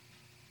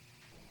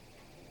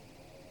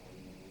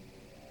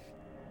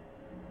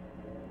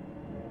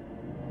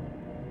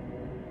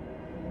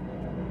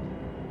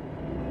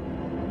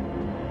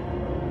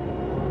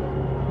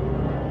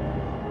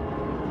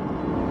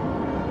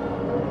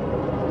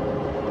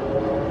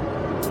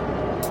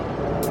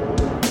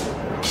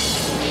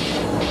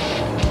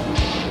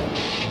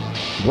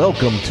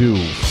Welcome to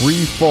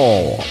Free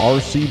Fall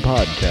RC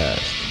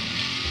Podcast.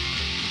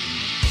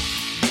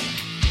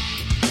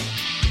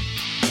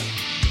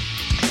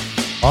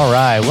 All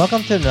right,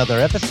 welcome to another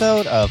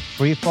episode of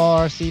Free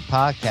Fall RC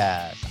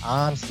Podcast.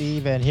 I'm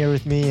Steve, and here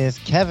with me is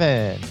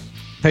Kevin.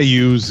 Hey,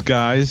 yous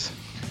guys.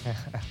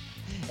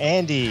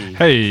 Andy.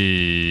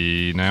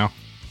 Hey, now.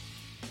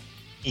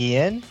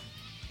 Ian.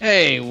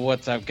 Hey,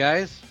 what's up,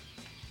 guys?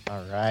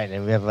 All right,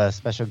 and we have a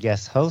special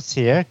guest host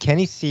here,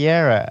 Kenny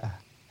Sierra.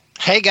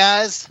 Hey,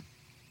 guys.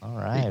 All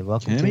right,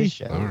 welcome to Kenny. the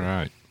show. All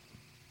right.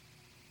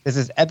 This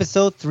is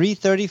episode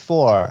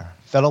 334,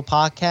 Fellow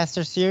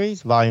Podcaster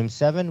Series, Volume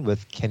 7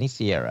 with Kenny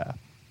Sierra.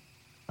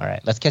 All right,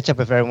 let's catch up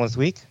with everyone's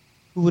week.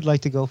 Who would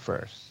like to go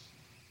first?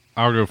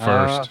 I'll go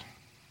first.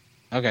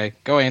 Okay,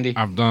 go, Andy.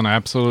 I've done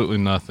absolutely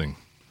nothing.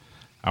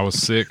 I was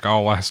sick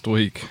all last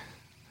week.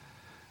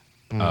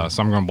 So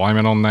I'm going to blame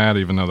it on that,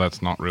 even though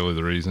that's not really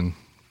the reason.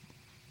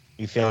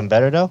 You feeling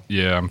better, though?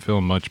 Yeah, I'm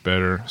feeling much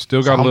better.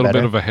 Still got Sound a little better.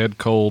 bit of a head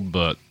cold,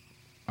 but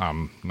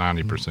I'm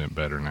 90%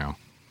 better now.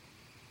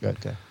 Good.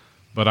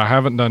 But I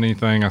haven't done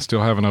anything. I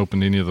still haven't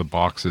opened any of the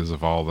boxes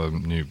of all the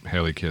new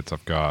heli kits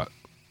I've got.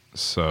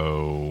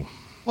 So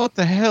What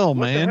the hell,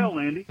 man?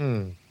 Andy?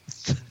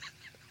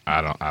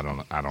 I don't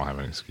have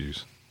an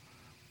excuse.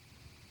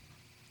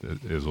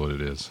 It is what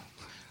it is.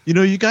 You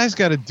know, you guys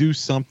got to do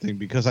something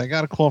because I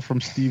got a call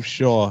from Steve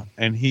Shaw,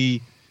 and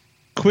he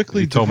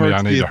quickly He told me diverts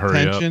I need the to hurry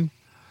up. attention.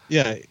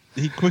 Yeah,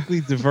 he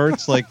quickly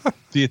diverts like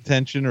the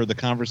attention or the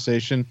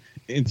conversation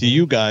into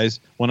you guys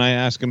when I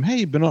ask him,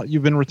 "Hey,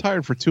 you've been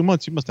retired for 2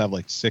 months. You must have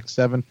like 6,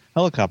 7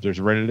 helicopters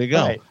ready to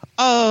go."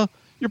 Right.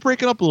 You're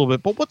breaking up a little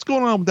bit, but what's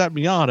going on with that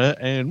Miata,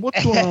 and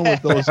what's going on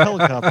with those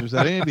helicopters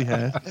that Andy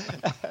has?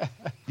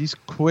 He's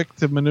quick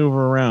to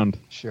maneuver around.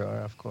 Sure,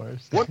 of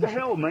course. What the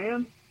hell,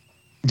 man?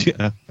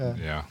 Yeah.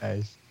 Yeah.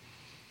 Nice.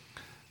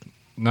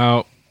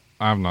 No,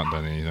 I've not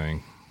done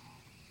anything.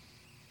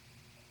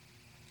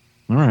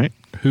 All right.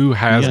 Who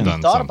has Yeah. done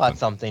You thought something? about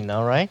something,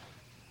 though, right?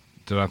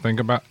 Did I think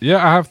about?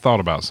 Yeah, I have thought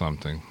about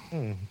something.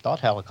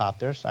 Thought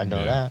helicopters. I know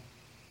Yeah. that.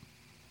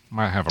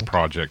 Might have a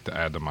project to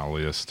add to my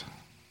list.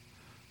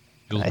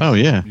 You'll, Oh,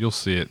 yeah. You'll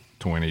see it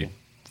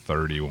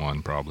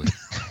 2031 probably.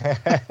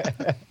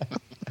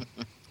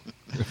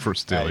 If we're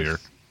still Nice. here.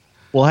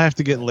 We'll have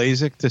to get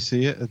LASIK to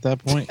see it at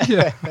that point.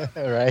 Yeah.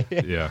 Right?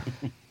 Yeah.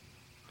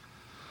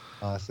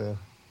 Awesome.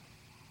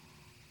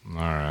 All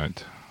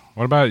right.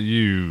 What about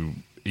you,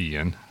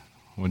 Ian?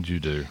 What'd you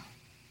do?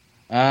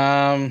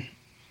 The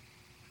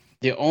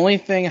only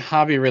thing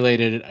hobby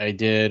related I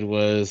did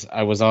was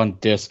I was on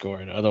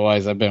Discord.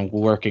 Otherwise, I've been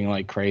working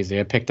like crazy.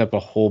 I picked up a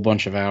whole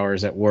bunch of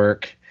hours at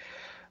work.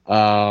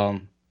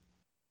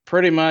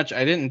 Pretty much,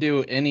 I didn't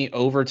do any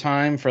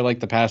overtime for like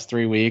the past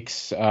 3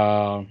 weeks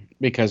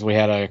because we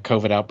had a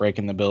COVID outbreak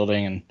in the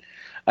building, and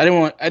I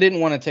didn't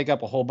want to take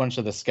up a whole bunch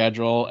of the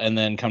schedule and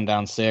then come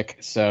down sick.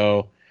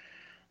 So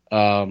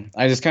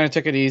I just kind of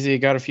took it easy,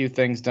 got a few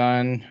things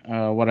done,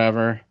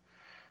 whatever.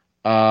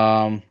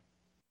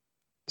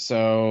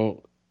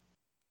 So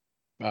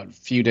about a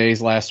few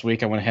days last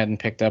week, I went ahead and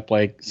picked up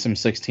like some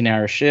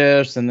 16-hour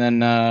shifts, and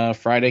then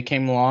Friday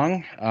came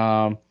along.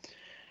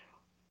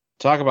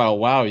 Talk about,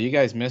 wow, you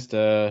guys missed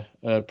a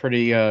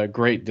pretty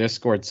great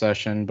Discord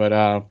session,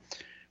 but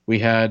we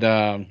had,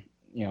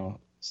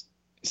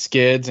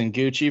 Skids and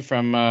Gucci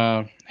from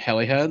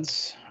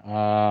Heliheads.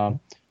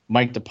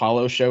 Mike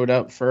DiPaolo showed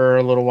up for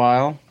a little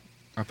while.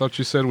 I thought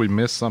you said we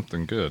missed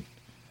something good.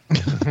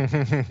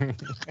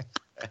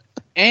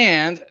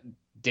 And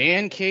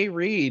Dan K.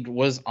 Reed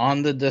was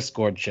on the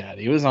Discord chat.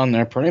 He was on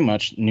there pretty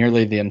much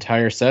nearly the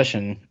entire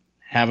session,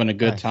 having a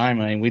good Nice.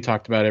 time. I mean, we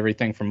talked about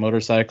everything from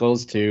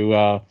motorcycles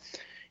to,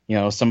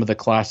 some of the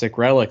classic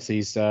relics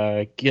he's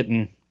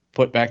getting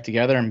put back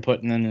together and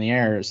putting in the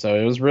air. So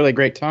it was a really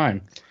great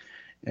time.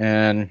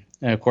 And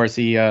of course,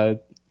 he,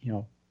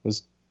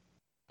 was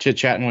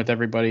chit-chatting with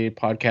everybody,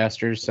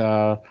 podcasters,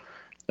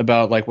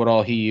 about like what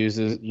all he used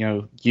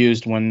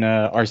when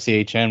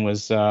RCHN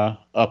was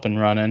up and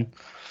running.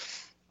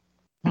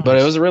 But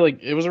it was a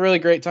really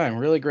great time.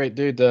 Really great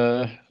dude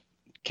to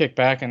kick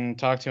back and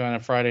talk to on a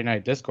Friday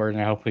night Discord.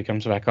 And I hope he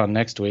comes back on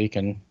next week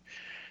and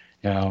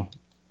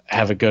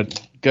have a good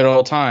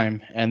old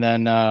time. And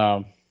then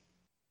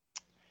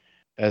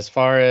as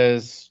far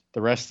as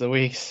the rest of the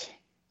weeks,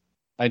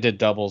 I did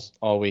doubles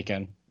all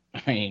weekend.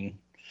 I mean,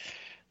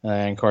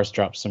 and of course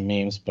dropped some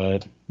memes,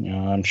 but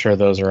I'm sure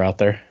those are out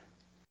there.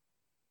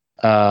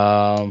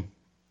 Yeah,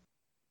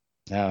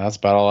 that's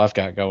about all I've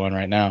got going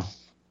right now.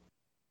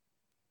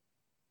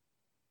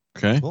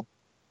 Okay. Cool.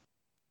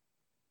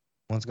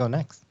 Let's go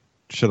next.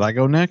 Should I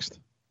go next?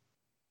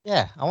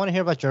 Yeah, I want to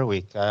hear about your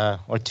week.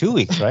 Or 2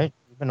 weeks, right?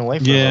 You've been away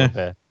for a Yeah. little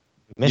bit.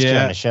 We missed you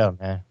Yeah. on the show,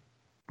 man.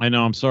 I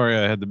know. I'm sorry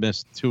I had to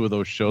miss 2 of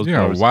those shows. but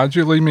Yeah, I was why'd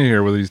you leave me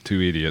here with these two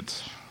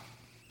idiots?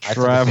 I said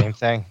the Travel. same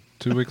thing.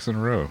 2 weeks in a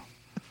row.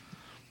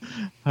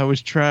 I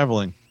was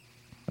traveling.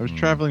 I was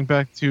traveling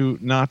back to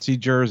Nazi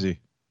Jersey.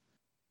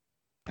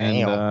 And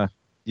Damn.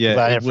 Yeah,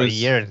 Got it it for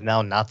was. years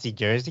now. Nazi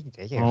jersey.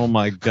 Damn. Oh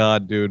my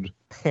god, dude!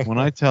 When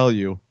I tell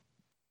you,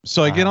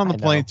 so I get on the I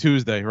plane know.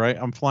 Tuesday, right?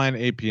 I'm flying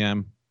 8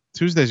 p.m.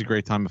 Tuesday's a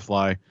great time to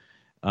fly,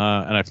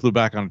 and I flew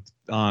back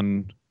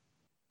on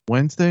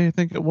Wednesday, I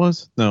think it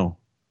was. No,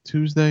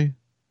 Tuesday.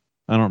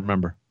 I don't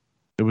remember.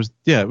 It was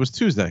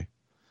Tuesday.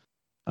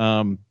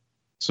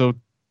 So,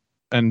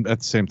 and at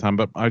the same time,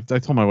 but I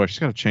told my wife she's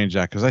got to change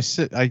that because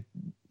I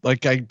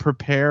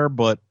prepare,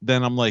 but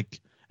then I'm like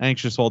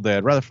anxious all day.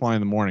 I'd rather fly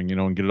in the morning,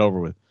 and get it over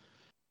with.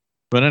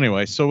 But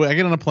anyway, so I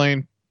get on a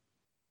plane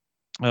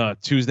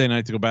Tuesday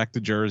night to go back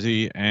to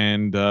Jersey,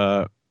 and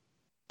the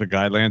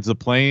guy lands the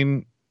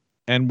plane,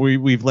 and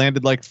we've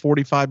landed like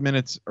 45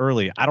 minutes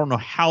early. I don't know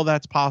how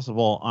that's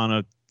possible on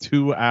a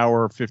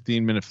 2-hour,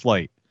 15-minute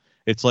flight.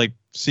 It's like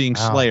seeing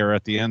Wow. Slayer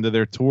at the end of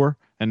their tour,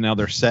 and now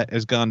their set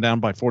has gone down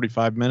by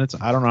 45 minutes.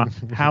 I don't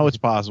know how it's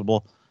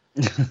possible,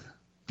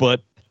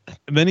 but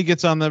then he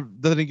gets on.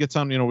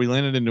 We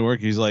landed in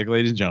Newark. He's like,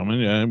 ladies and gentlemen,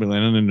 yeah, we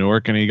landed in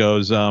Newark, and he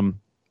goes,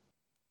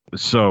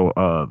 So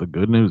the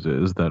good news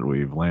is that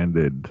we've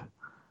landed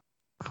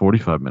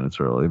 45 minutes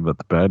early, but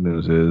the bad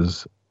news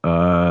is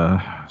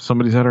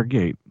somebody's at our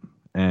gate,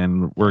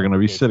 and we're going to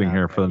be Gate's sitting not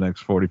here for the ready.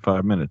 next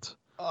 45 minutes.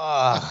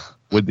 Ah,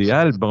 With the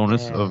added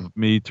bonus man. of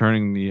me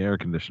turning the air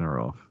conditioner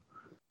off.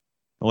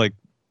 Like,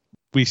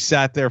 we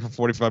sat there for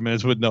 45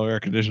 minutes with no air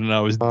conditioner, and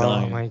I was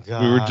dying. my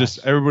god. We were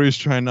everybody was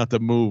trying not to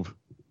move.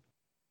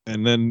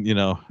 And then,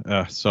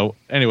 so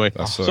anyway,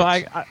 That so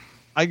sucks.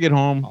 I get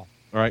home. Oh.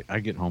 All right, I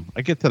get home.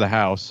 I get to the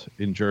house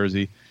in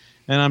Jersey,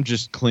 and I'm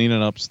just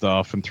cleaning up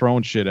stuff and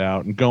throwing shit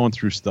out and going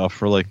through stuff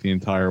for like the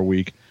entire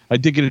week. I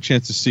did get a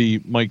chance to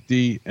see Mike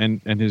D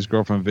and his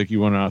girlfriend Vicky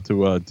went out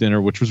to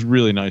dinner, which was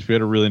really nice. We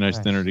had a really nice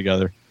dinner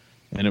together,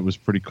 and it was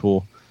pretty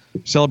cool.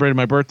 Celebrated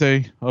my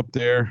birthday up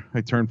there.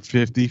 I turned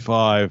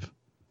 55.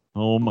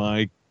 Oh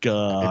my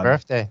god! Happy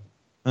birthday.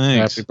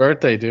 Thanks. Happy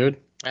birthday, dude.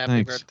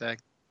 Happy Thanks. birthday.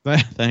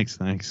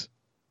 Thanks.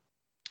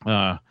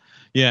 Yeah,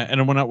 and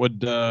I went out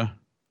with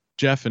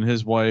Jeff and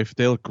his wife.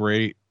 They look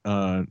great.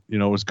 It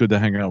was good to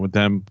hang out with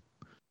them,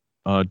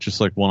 just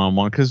like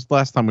one-on-one. Because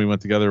last time we went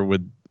out together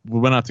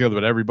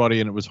with everybody,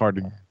 and it was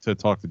hard to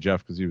talk to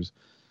Jeff because he was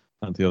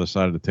on the other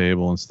side of the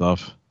table and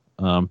stuff.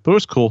 But it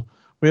was cool.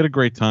 We had a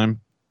great time,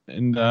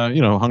 and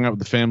hung out with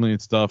the family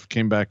and stuff.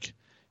 Came back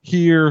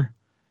here,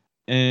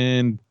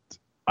 and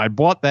I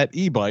bought that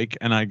e-bike,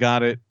 and I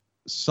got it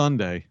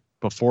Sunday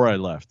before I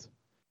left,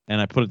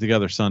 and I put it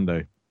together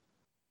Sunday.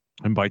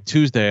 And by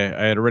Tuesday,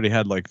 I had already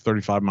had like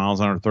 35 miles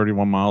on it, or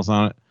 31 miles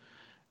on it,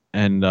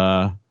 and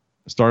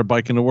started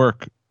biking to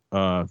work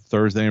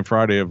Thursday and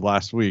Friday of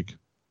last week.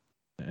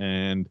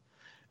 And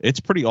it's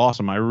pretty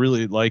awesome. I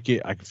really like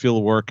it. I can feel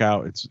the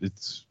workout.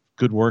 It's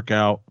good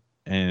workout.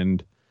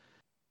 And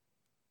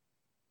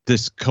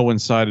this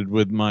coincided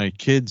with my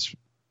kids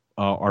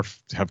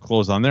have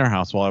closed on their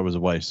house while I was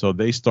away. So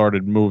they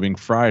started moving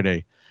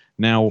Friday.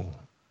 Now,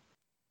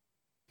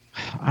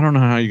 I don't know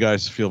how you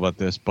guys feel about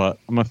this, but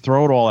I'm going to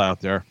throw it all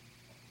out there.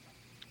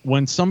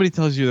 When somebody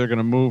tells you they're going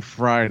to move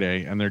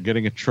Friday and they're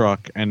getting a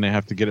truck and they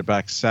have to get it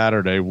back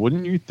Saturday,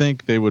 wouldn't you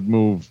think they would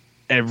move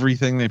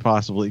everything they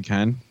possibly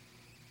can?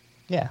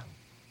 Yeah.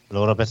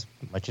 Load up as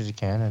much as you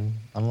can and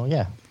unload.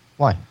 Yeah.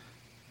 Why?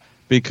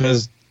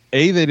 Because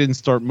they didn't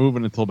start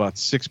moving until about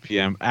 6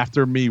 p.m.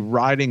 after me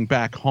riding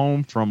back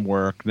home from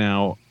work,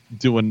 now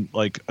doing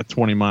like a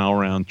 20-mile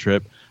round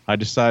trip. I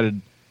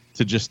decided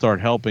to just start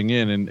helping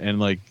in and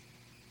like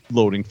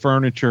loading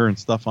furniture and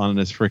stuff on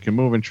this freaking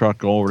moving truck,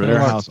 go over to their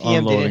house, PM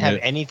unloading didn't have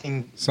it.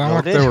 anything. Sound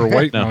like loaded? they were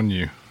waiting No. on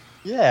you.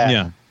 Yeah.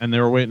 Yeah, and they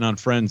were waiting on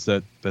friends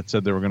that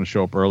said they were going to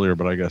show up earlier,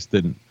 but I guess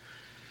didn't.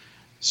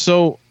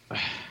 So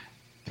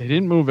they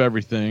didn't move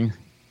everything.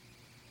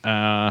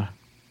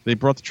 They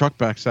brought the truck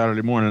back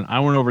Saturday morning. I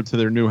went over to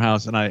their new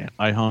house and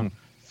I hung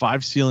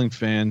 5 ceiling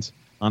fans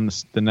on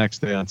the next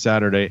day on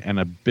Saturday and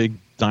a big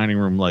dining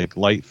room like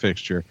light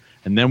fixture.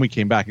 And then we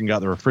came back and got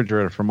the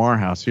refrigerator from our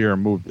house here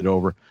and moved it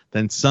over.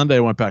 Then Sunday I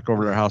went back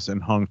over to their house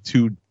and hung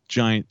 2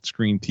 giant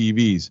screen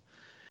TVs.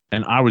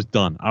 And I was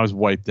done. I was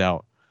wiped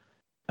out.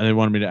 And they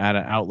wanted me to add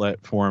an outlet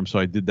for them, so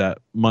I did that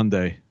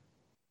Monday.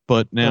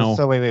 But now...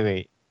 So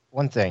wait.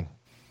 One thing.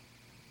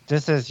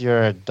 This is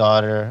your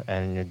daughter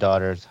and your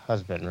daughter's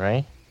husband,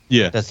 right?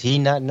 Yeah. Does he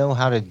not know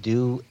how to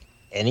do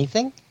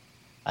anything?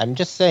 I'm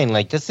just saying,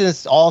 like, this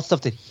is all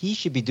stuff that he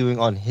should be doing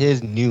on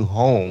his new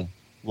home.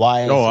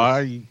 Why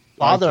is his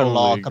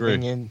father-in-law totally agree.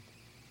 coming in?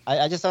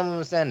 I just don't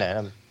understand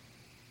that.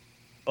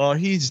 I'm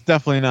He's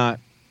definitely not...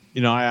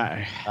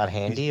 I not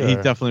handy. he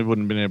or? definitely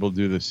wouldn't have been able to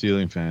do the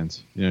ceiling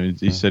fans.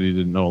 He said he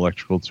didn't know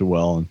electrical too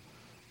well, and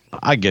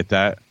I get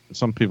that.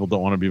 Some people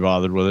don't want to be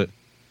bothered with it.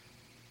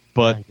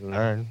 But You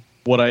learn.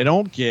 what I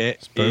don't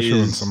get Especially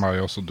when is... somebody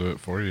else will do it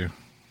for you.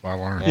 By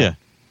learning.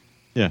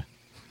 Yeah.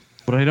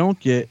 What I don't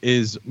get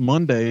is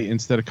Monday,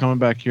 instead of coming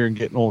back here and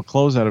getting all the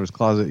clothes out of his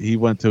closet, he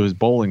went to his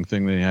bowling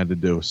thing that he had to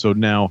do. So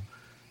now,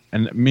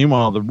 and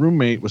meanwhile, the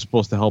roommate was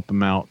supposed to help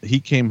him out. He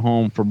came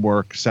home from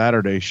work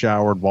Saturday,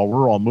 showered while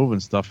we're all moving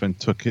stuff, and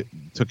took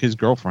his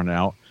girlfriend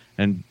out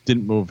and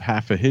didn't move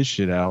half of his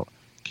shit out.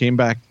 came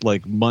back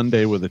like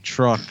Monday with a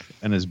truck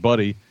and his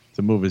buddy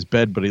to move his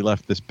bed, but he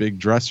left this big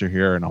dresser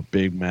here in a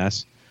big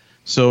mess.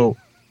 So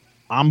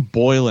I'm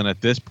boiling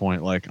at this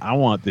point. Like, I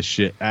want this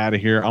shit out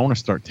of here. I want to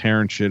start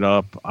tearing shit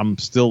up. I'm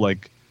still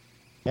like,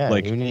 Yeah,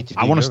 like you need to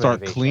I do want to your start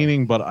renovation.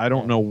 cleaning, but I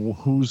don't know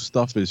whose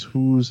stuff is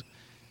whose.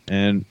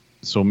 And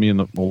so me and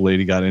the old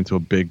lady got into a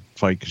big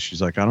fight because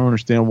she's like, I don't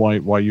understand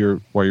why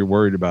you're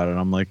worried about it.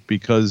 I'm like,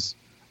 because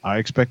I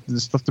expected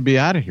this stuff to be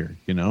out of here.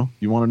 You know,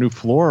 you want a new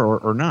floor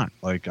or not?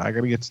 Like, I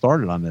got to get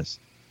started on this.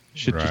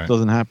 Shit just Right.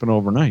 doesn't happen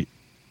overnight.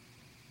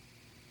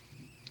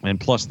 And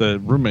plus, the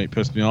roommate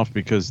pissed me off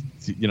because,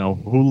 you know,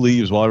 who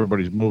leaves while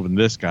everybody's moving?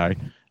 This guy.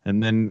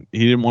 And then he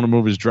didn't want to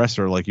move his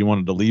dresser. Like, he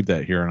wanted to leave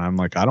that here. And I'm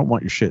like, I don't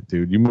want your shit,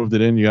 dude. You moved it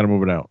in. You got to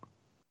move it out.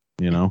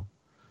 You know?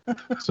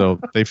 So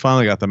they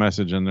finally got the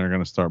message and they're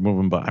going to start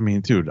moving. But, I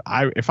mean, dude,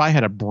 if I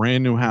had a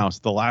brand new house,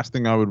 the last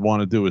thing I would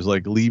want to do is,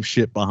 like, leave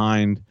shit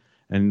behind.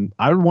 And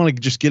I would want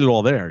to just get it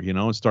all there, you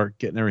know, and start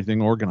getting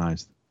everything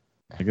organized.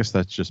 I guess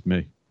that's just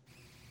me.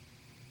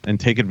 And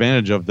take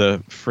advantage of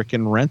the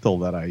freaking rental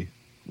that I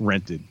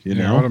rented, you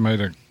Yeah, I know? would have made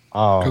it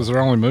Oh, because they're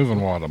only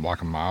moving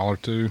like a mile or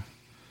two.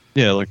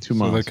 Yeah, like 2 So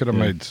months. they could have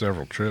yeah. made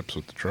several trips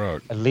with the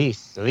truck. at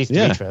least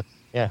Yeah. 3 trips.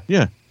 Yeah.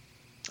 Yeah,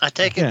 I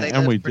take it Yeah, they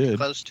and we live pretty did.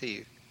 close to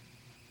you.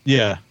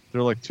 yeah.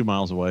 They're like 2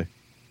 miles away.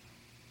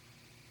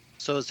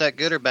 So is that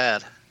good or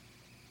bad?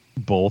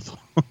 Both.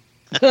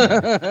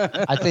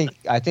 I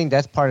think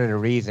that's part of the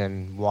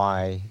reason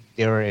why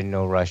they were in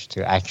no rush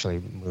to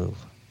actually move.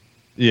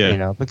 Yeah. You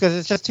know, because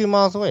it's just 2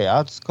 miles away.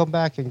 I'll just come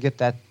back and get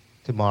that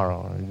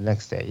tomorrow or the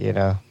next day. You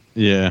know,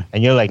 Yeah.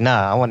 and you're like,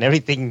 nah, I want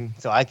everything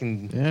so I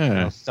can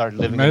Yeah. start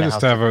living. Maybe in the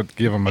just house.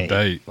 give them a Okay.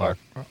 date, like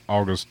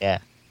August, Yeah.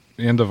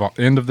 end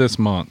of this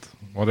month.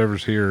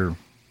 Whatever's here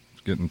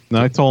is getting.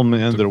 No, I told them the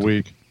end of the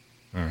week.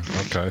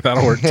 Okay,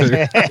 that'll work too.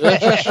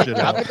 Shit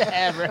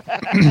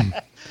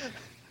out.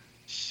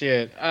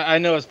 Shit, I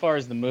know as far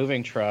as the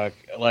moving truck,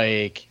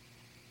 like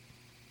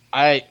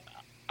I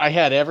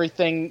had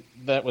everything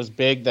that was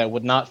big that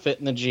would not fit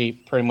in the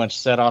Jeep pretty much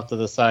set off to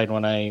the side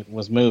when I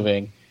was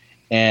moving.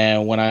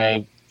 And when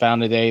I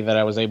found a day that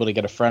I was able to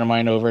get a friend of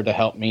mine over to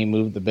help me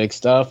move the big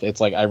stuff,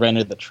 it's like I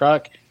rented the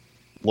truck,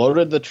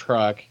 loaded the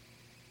truck,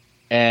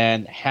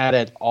 and had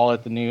it all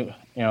at the new,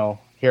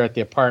 here at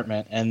the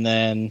apartment. And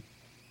then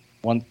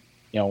once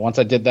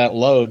I did that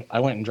load, I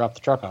went and dropped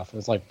the truck off. It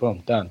was like,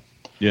 boom, done.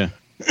 Yeah.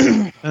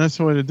 And that's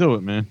the way to do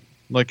it, man.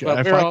 Like, But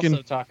if we're I also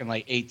can, talking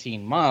like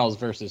 18 miles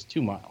versus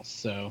 2 miles.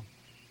 So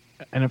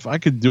and if I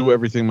could do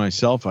everything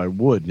myself, I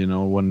would, you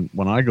know, when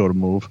I go to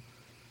move.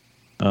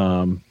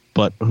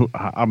 But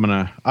I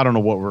don't know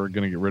what we're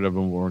going to get rid of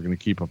and what we're going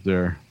to keep up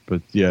there.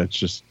 But yeah, it's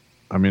just,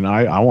 I mean,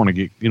 I want to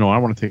get, I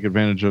want to take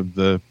advantage of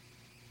the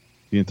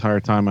entire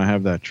time I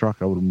have that truck.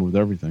 I would have moved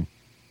everything.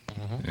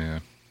 Yeah.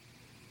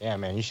 Yeah,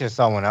 man, you should have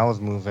saw when I was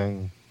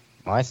moving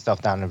my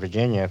stuff down to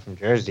Virginia from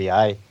Jersey.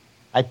 I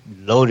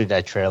loaded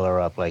that trailer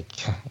up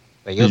like it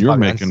was you were fucking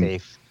making-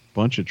 unsafe.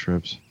 Bunch of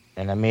trips.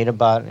 And I made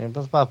about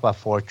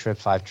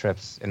 5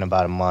 trips in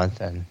about a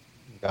month, and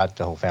got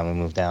the whole family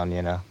moved down.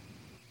 You know,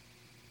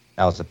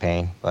 that was a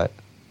pain, but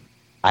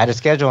I had a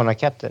schedule and I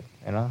kept it.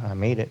 You know, I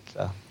made it.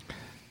 So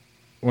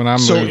When I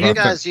So moved, You I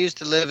guys used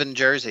to live in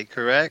Jersey,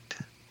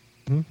 correct?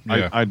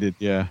 yeah, I did,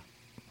 yeah.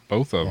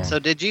 both of them. So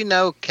did you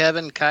know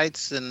Kevin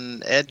Kites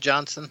and Ed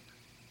Johnson?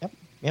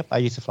 yep, I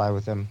used to fly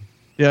with him.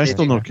 Yeah, I Did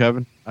still you? know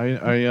Kevin.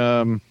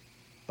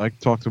 I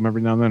talk to him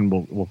every now and then.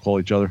 We'll call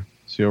each other,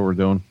 see how we're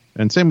doing.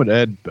 And same with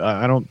Ed.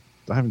 I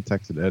haven't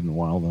texted Ed in a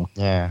while though.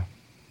 Yeah,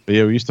 But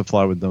yeah, we used to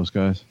fly with those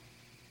guys.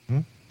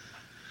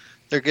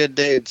 They're good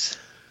dudes.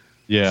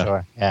 Yeah.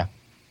 sure.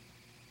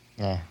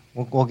 Yeah.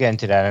 We'll get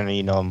into that. I know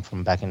you know him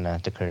from back in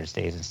the Curtis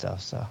days and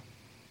stuff. So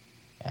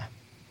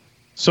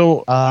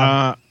So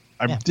I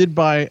yeah. did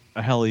buy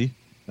a heli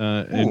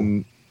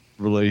in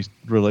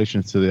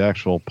relation to the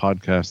actual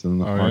podcast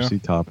and the Oh, yeah?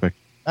 RC topic.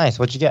 nice.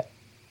 What'd you get?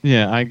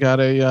 Yeah, I got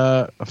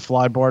a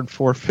Flyboard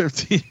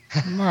 450.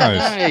 Nice.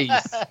 Yeah, Right,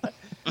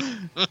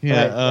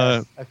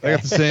 yes. I Okay.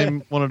 got the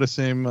same one of the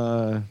same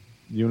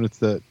units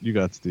that you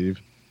got, Steve.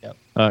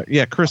 Yep.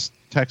 Yeah, Chris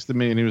texted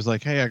me and he was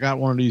like, "Hey, I got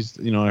one of these.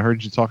 I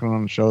heard you talking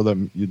on the show that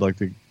you'd like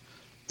to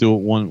do it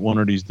one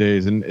of these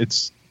days." And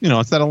it's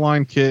it's that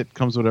Align kit,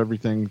 comes with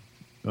everything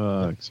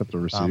except the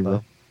receiver.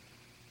 Combo.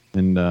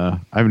 And I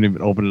haven't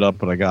even opened it up,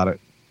 but I got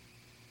it.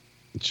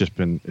 It's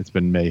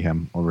been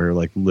mayhem over here,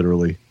 like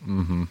literally.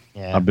 Mm-hmm.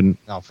 Yeah. I've been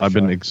No, for I've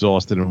been sure.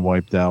 exhausted and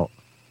wiped out.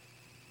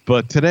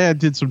 But today I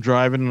did some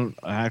driving,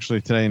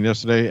 actually today and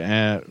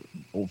yesterday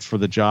for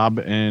the job,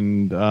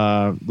 and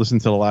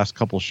listened to the last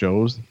couple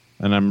shows.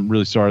 And I'm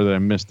really sorry that I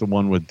missed the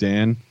one with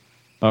Dan.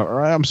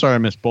 Or I'm sorry I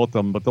missed both of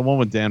them, but the one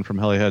with Dan from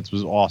Heliheads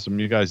was awesome.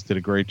 You guys did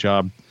a great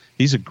job.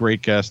 He's a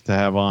great guest to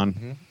have on.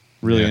 Mhm.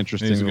 Really Yeah,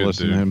 interesting he's a to good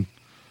listen dude. to him.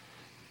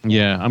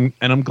 Yeah,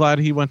 I'm glad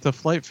he went to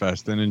Flight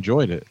Fest and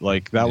enjoyed it.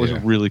 Like that was Yeah.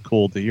 really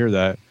cool to hear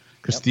that.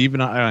 Because Yep. Steve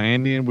and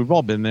Andy, and we've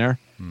all been there,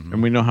 Mhm.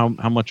 and we know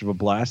how much of a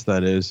blast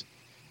that is.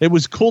 It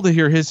was cool to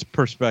hear his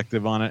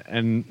perspective on it,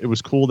 and it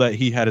was cool that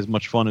he had as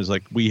much fun as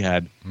like we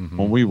had Mhm.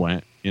 when we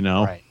went.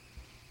 Right.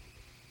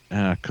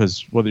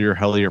 because whether you're a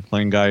heli or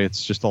plane guy,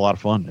 it's just a lot of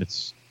fun.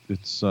 It's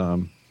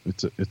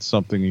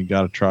something you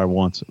got to try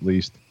once at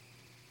least.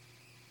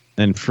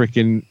 And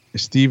freaking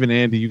Steve and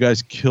Andy, you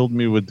guys killed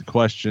me with the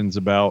questions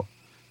about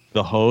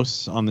the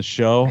hosts on the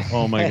show.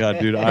 Oh my god,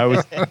 dude, I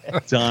was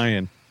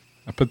dying.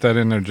 I put that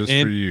in there just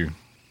for you.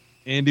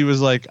 Andy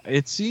was like,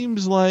 "It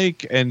seems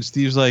like," and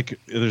Steve's like,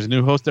 "There's a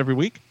new host every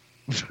week."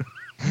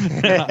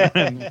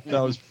 And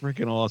that was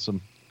freaking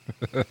awesome.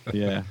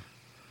 Yeah.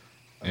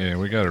 Yeah,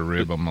 we got to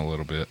rib them a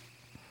little bit.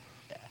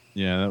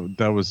 Yeah,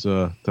 that was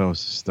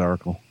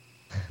hysterical.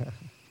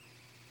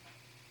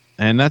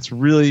 And that's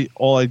really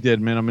all I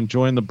did, man. I'm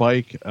enjoying the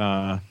bike.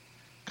 A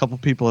couple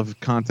people have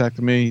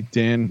contacted me.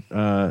 Dan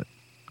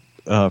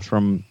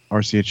from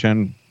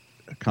RCHN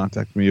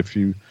contacted me a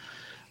few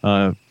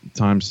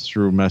times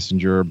through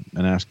Messenger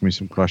and asked me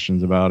some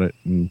questions about it.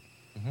 And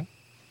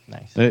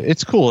nice.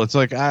 It's cool. It's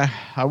like I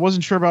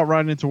wasn't sure about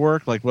riding into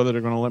work, like whether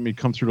they're going to let me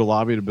come through the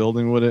lobby of the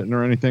building with it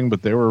or anything,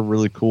 but they were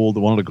really cool.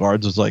 One of the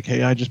guards was like,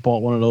 "Hey, I just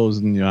bought one of those,"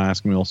 and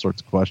asking me all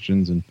sorts of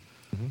questions, and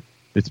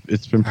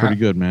it's been pretty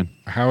good, man.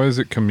 How is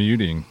it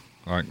commuting?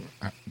 Like,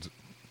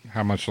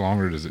 how much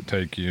longer does it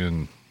take you,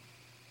 and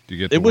do you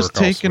get to It was work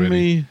all taking sweaty?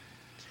 me.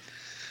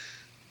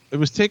 It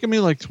was taking me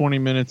like 20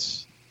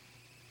 minutes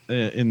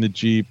in the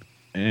Jeep,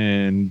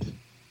 and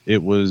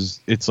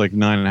it's like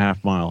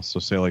 9.5 miles, so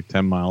say like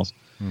 10 miles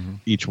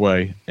each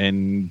way,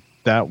 and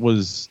that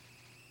was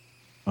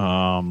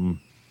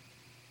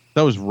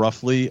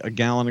roughly a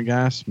gallon of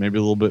gas, maybe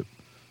a little bit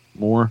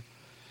more.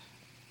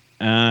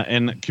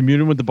 And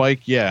commuting with the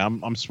bike, yeah,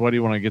 I'm sweaty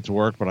when I get to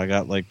work, but I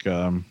got like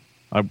I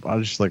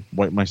just like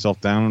wipe myself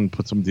down and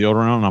put some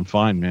deodorant on, and I'm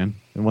fine, man.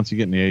 And once you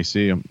get in the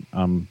AC, I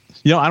don't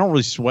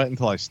really sweat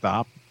until I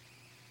stop,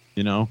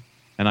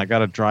 and I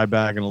got a dry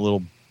bag and a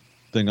little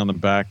thing on the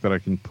back that I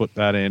can put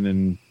that in,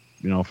 and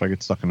if I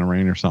get stuck in the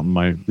rain or something,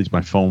 at least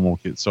my phone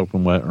won't get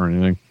soaking wet or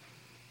anything.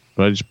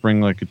 But I just bring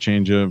like a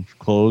change of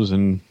clothes,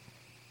 and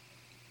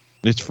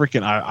it's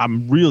freaking.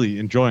 I'm really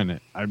enjoying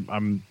it.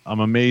 I'm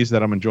amazed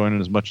that I'm enjoying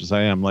it as much as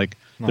I am. Like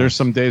There's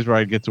some days where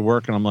I get to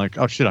work and I'm like,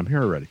 oh shit, I'm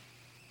here already.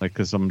 Like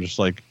because I'm just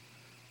like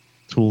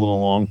tooling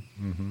along.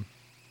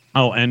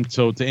 Oh, and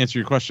so to answer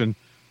your question,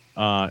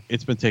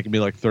 it's been taking me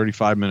like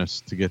 35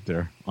 minutes to get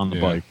there on the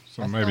bike.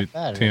 So That's maybe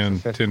not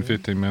bad. 10,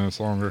 15 minutes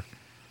longer.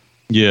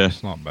 Yeah.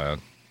 It's not bad.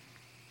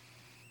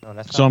 No,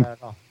 that's So not bad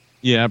at all.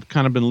 Yeah, I've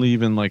kind of been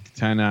leaving like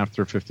 10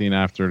 after, 15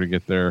 after to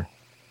get there,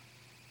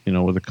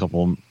 with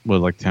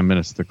like 10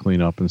 minutes to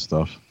clean up and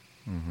stuff.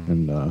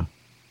 And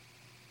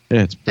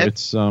yeah,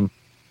 it's a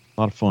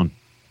lot of fun.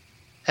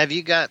 Have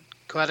you got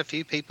quite a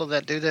few people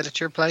that do that at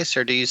your place,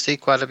 or do you see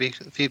quite a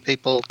few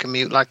people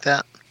commute like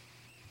that?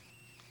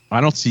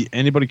 I don't see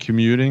anybody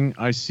commuting.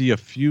 I see a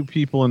few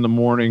people in the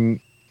morning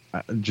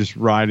just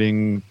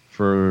riding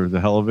for the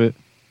hell of it.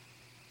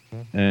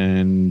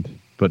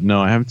 But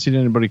no, I haven't seen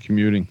anybody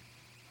commuting.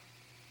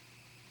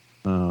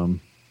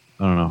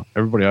 I don't know.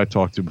 Everybody I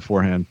talked to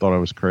beforehand thought I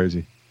was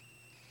crazy.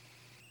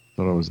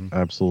 Thought I was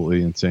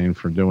absolutely insane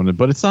for doing it.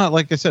 But it's not,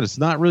 like I said, it's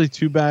not really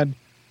too bad.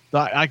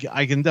 I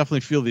can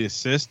definitely feel the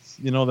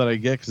assist, that I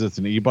get because it's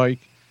an e-bike.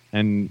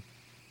 And,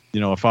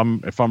 if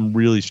I'm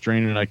really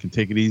straining, I can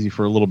take it easy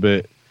for a little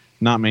bit,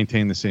 not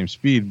maintain the same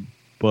speed,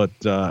 but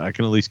I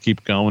can at least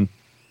keep going.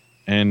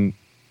 And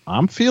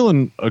I'm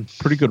feeling a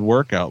pretty good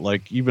workout,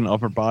 like even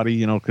upper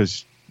body,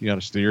 because you got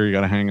to steer, you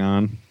got to hang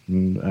on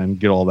and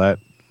get all that,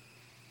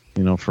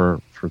 for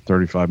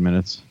 35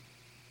 minutes.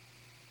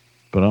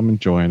 But I'm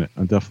enjoying it.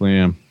 I definitely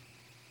am.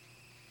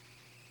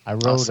 I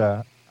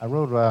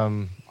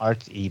rode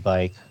Art's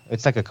e-bike.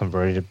 It's like a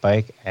converted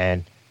bike,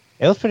 and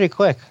it was pretty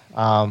quick.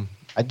 The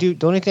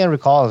only thing I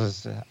recall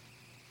is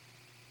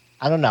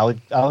I don't know.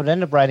 I would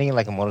end up riding it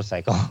like a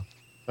motorcycle,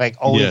 like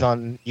always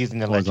on using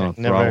the Always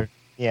electric, on throttle.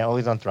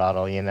 always on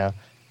throttle.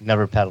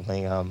 Never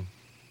pedaling.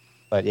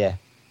 But yeah.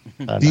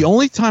 The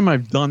only time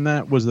I've done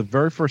that was the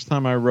very first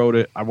time I rode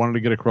it. I wanted to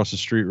get across the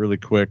street really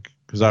quick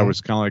because I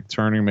was kind of like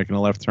turning, making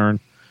a left turn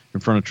in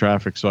front of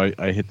traffic, so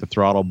I hit the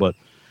throttle. But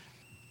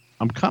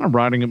I'm kind of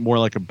riding it more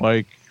like a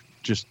bike,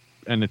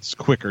 and it's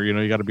quicker.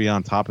 You got to be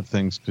on top of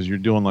things because you're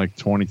doing like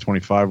 20,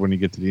 25 when you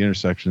get to the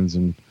intersections,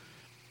 and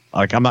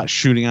like I'm not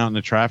shooting out in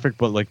the traffic,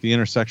 but like the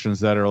intersections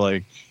that are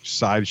like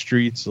side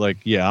streets, like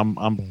I'm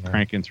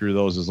cranking through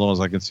those as long as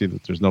I can see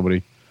that there's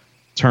nobody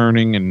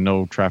turning and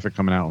no traffic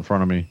coming out in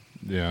front of me.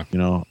 Yeah.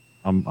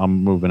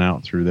 I'm moving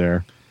out through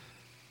there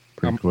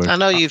pretty quick. I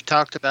know you've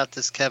talked about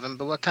this, Kevin,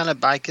 but what kind of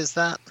bike is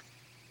that?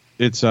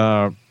 It's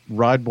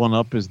Ride One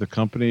Up is the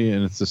company,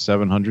 and it's the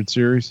 700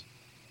 series.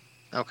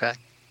 Okay.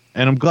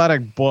 And I'm glad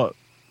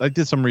I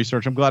did some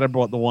research. I'm glad I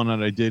bought the one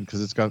that I did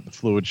because it's got the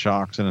fluid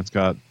shocks and it's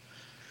got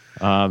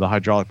the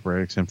hydraulic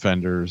brakes and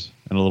fenders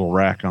and a little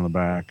rack on the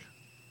back.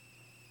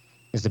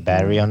 Is the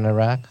battery on the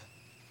rack?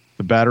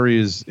 The battery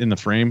is in the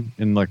frame,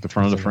 in like the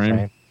front of the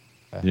frame.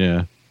 Okay.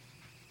 Yeah.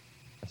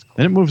 That's cool.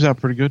 And it moves out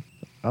pretty good.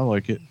 I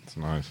like it. It's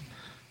nice.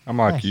 I'm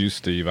like you,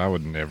 Steve. I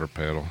would never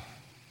pedal.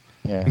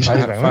 Yeah. If I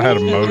had a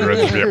motor, I'd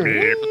just be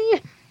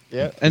like,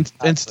 Yeah.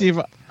 And Steve,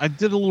 I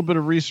did a little bit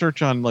of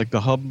research on like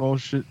the hub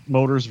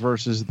motors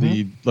versus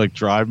the like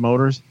drive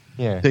motors.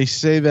 Yeah. They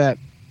say that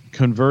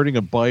converting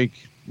a bike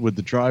with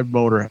the drive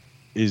motor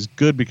is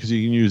good because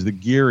you can use the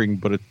gearing,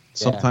 but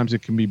sometimes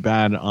it can be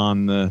bad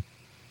on the,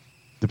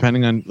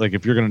 depending on like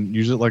if you're going to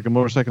use it like a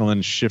motorcycle and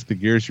then shift the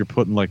gears, you're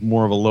putting like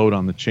more of a load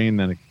on the chain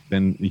than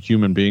a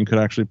human being could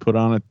actually put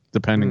on it,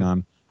 depending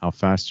on how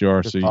fast you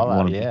are. So you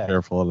want to be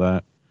careful of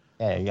that.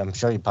 Yeah, I'm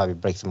sure you probably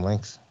break some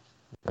links.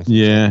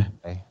 Yeah.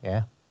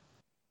 Yeah.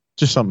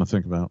 Just something to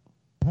think about.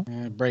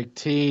 Break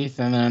teeth,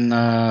 and then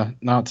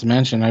not to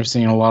mention, I've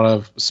seen a lot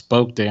of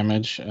spoke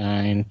damage.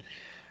 I mean,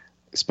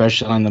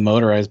 especially on the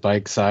motorized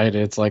bike side,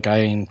 it's like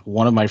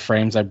one of my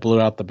frames, I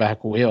blew out the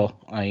back wheel.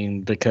 I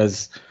mean,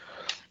 because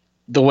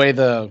the way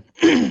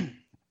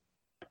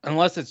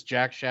unless it's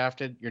jack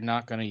shafted, you're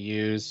not going to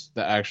use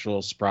the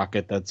actual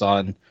sprocket that's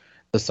on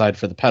the side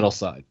for the pedal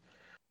side.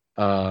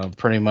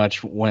 Pretty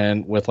much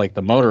with like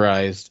the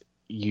motorized,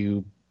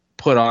 you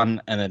put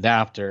on an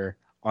adapter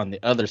on the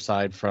other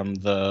side from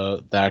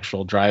the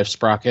actual drive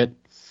sprocket,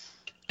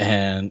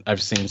 and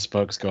I've seen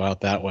spokes go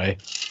out that way.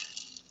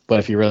 But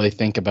if you really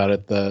think about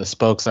it, the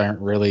spokes aren't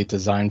really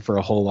designed for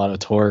a whole lot of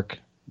torque.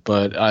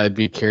 But I'd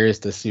be curious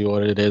to see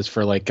what it is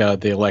for like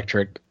the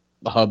electric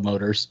hub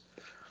motors.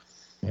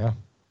 Yeah,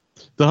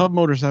 the hub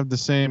motors have the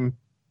same,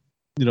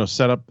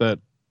 setup that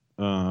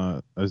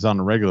as on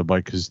a regular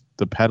bike, because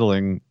the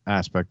pedaling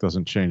aspect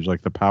doesn't change.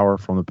 Like the power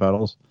from the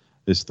pedals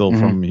is still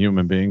from a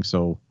human being,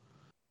 so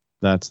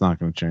that's not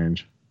going to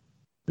change.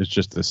 It's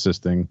just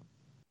assisting,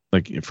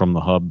 like from the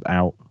hub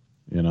out,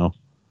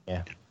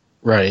 Yeah.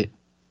 Right.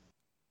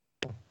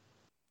 All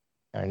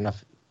right,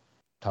 enough.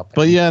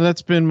 But yeah,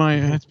 that's been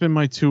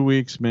my 2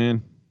 weeks,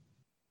 man.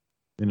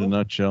 In a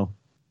nutshell.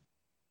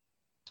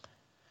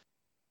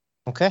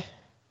 Okay,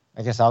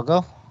 I guess I'll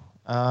go.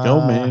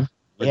 Go, man.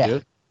 Yeah.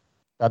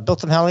 I built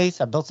some helis.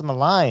 I built some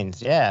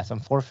Aligns. Yeah, some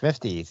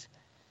 450s.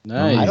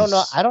 Nice. I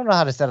don't know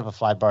how to set up a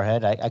fly bar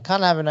head. I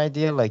kind of have an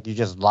idea. Like you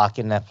just lock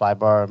in that fly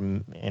bar,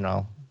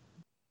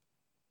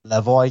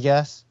 level, I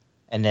guess,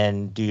 and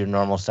then do your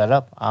normal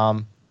setup.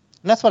 And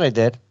that's what I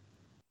did.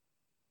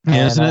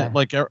 Yeah, isn't it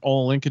like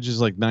all linkage is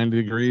like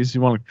 90 degrees?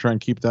 You want to try and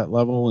keep that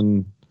level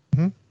and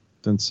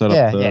then set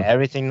up. Yeah,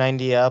 everything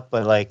 90 up,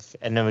 but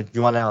and then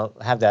you want to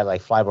have that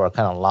like fly bar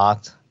kind of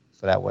locked,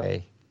 so that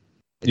way.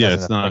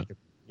 It's not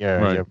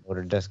your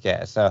motor disc.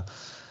 Yeah, so,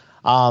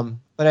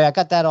 but I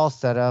got that all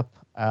set up.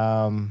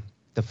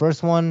 The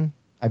first one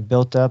I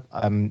built up,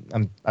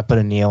 I put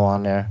a Neo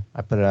on there.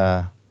 I put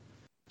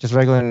just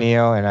regular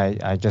Neo, and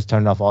I just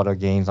turned off auto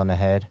gains on the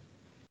head,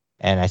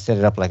 and I set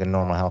it up like a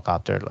normal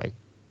helicopter, like,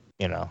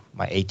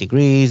 my 8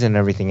 degrees and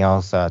everything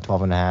else,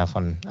 12 and a half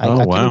on. I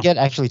couldn't get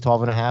actually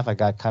 12 and a half. I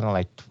got kind of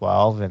like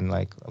 12 and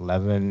like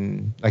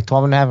 11, like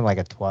 12 and a half and like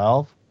a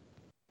 12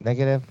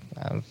 negative.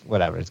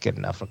 Whatever, it's good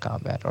enough for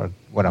combat or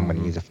what I'm going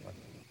to use it for.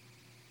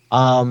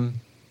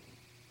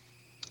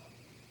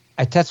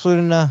 I test flew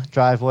in the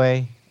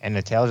driveway, and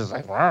the tail just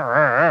like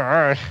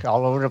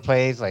all over the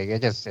place. Like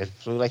it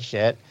flew like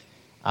shit.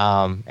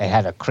 It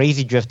had a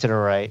crazy drift to the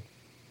right,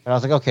 and I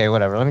was like, okay,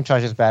 whatever. Let me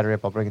charge this battery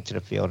up. I'll bring it to the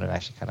field and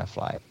actually kind of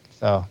fly it.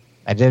 So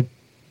I did,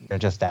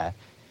 just that.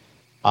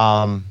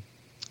 Got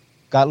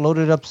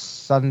loaded up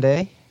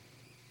Sunday.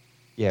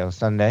 Yeah, it was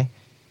Sunday,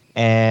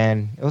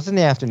 and it was in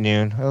the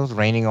afternoon. It was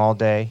raining all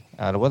day.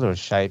 The weather was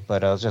shite,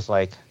 but I was just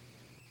like,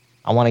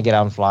 I want to get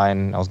out and fly,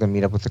 and I was going to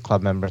meet up with the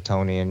club member,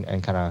 Tony, and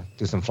kind of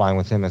do some flying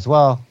with him as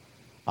well.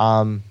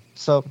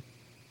 So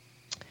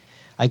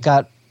I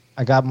got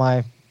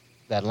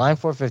that Line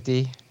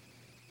 450.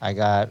 I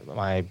got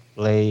my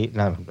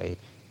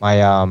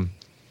my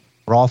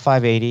Raw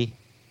 580.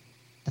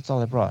 That's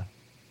all I brought.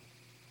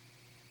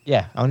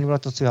 Yeah, I only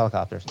brought those 2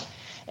 helicopters.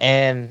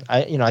 And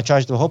I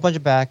charged a whole bunch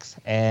of backs,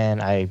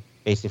 and I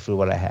basically flew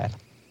what I had.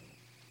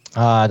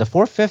 The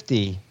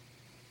 450,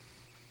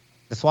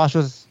 the swash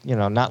was,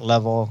 not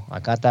level. I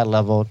got that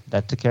leveled.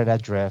 That took care of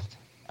that drift.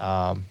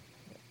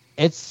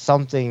 It's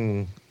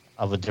something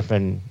of a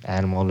different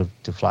animal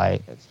to fly,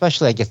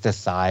 especially, I guess, this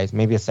size.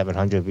 Maybe a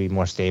 700 would be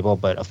more stable,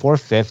 but a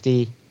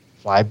 450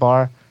 fly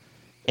bar,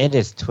 it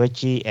is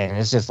twitchy, and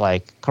it's just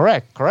like,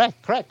 correct.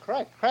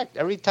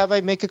 Every time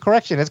I make a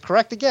correction, it's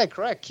correct again,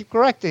 correct. Keep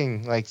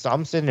correcting. Like, so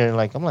I'm sitting there,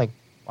 I'm like,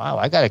 wow,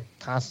 I got to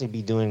constantly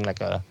be doing like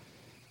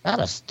not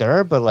a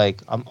stir, but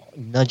like I'm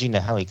nudging the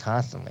heli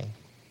constantly.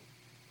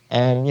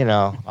 And,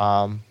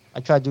 I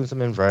tried doing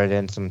some inverted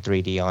and some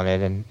 3D on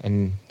it,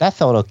 and that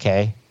felt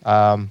okay.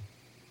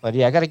 But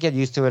yeah, I got to get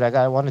used to it.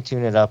 I want to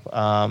tune it up.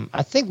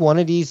 I think one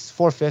of these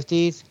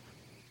 450s,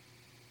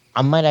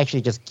 I might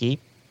actually just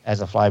keep as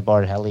a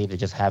flybar heli to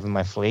just have in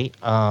my fleet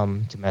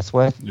to mess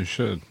with. You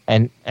should.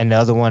 And the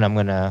other one I'm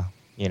going to,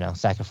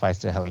 sacrifice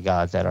to the heli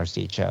gods at our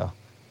seat show.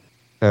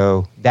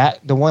 So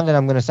the one that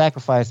I'm going to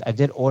sacrifice, I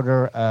did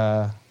order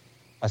a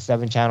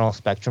 7-channel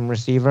Spectrum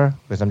receiver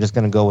because I'm just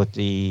going to go with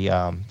the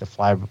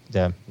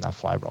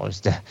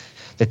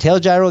tail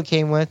gyro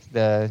came with,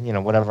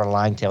 the whatever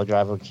line tail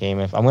gyro came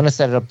with. I'm going to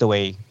set it up the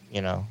way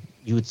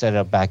you would set it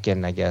up back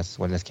in, I guess,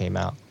 when this came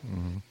out.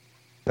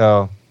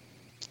 So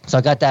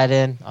I got that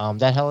in.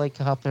 That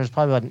helicopter is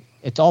probably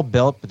it's all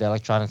built, but the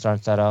electronics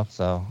aren't set up.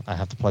 So I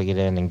have to plug it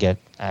in and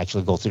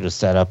actually go through the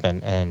setup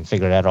and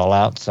figure that all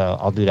out. So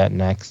I'll do that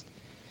next.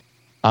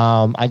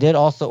 I did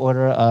also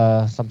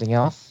order something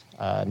else,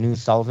 a new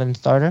Sullivan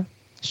starter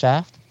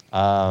shaft.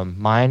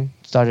 Mine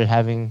started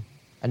having.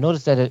 I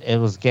noticed that it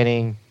was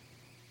getting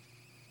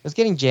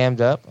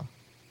jammed up,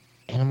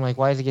 and I'm like,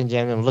 why is it getting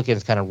jammed? And look,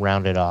 it's kind of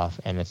rounded off,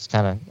 and it's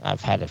kind of.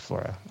 I've had it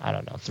for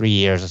 3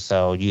 years or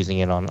so, using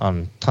it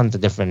on tons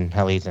of different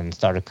helis and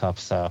starter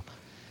cups. So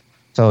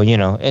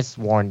it's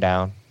worn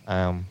down.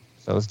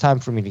 So it's time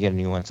for me to get a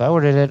new one. So I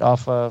ordered it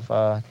off of.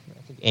 I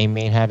think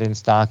A-Main had it in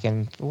stock,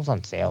 and it was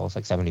on sale. It was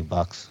like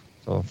 $70,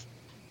 so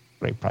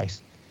great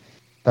price.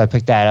 So I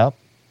picked that up.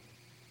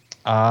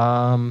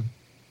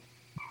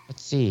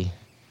 Let's see.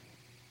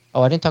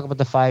 Oh, I didn't talk about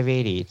the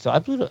 580. So I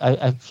flew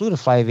the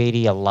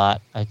 580 a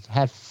lot. I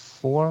had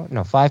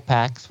 5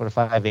 packs for the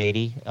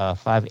 580, 5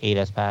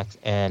 8S packs,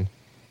 and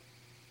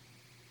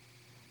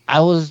I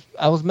was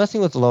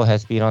messing with the low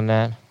head speed on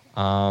that.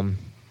 I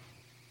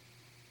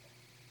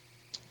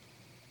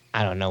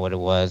don't know what it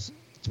was,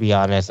 to be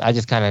honest. I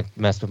just kind of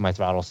messed with my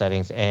throttle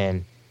settings,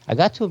 and I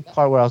got to a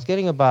part where I was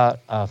getting about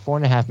a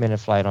 4.5 minute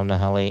flight on the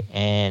heli,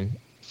 and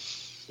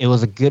it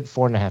was a good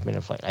 4.5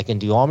 minute flight. I can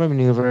do all my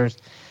maneuvers.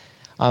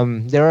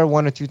 There are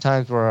 1 or 2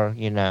 times where,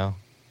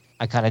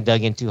 I kind of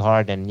dug in too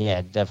hard, and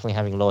yeah, definitely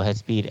having low head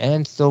speed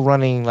and still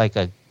running like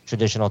a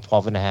traditional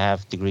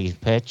 12.5 degrees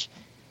pitch.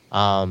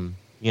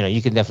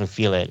 You can definitely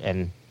feel it,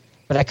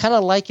 but I kind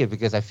of like it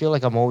because I feel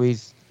like I'm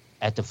always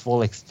at the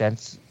full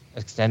extent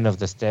of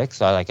the stick.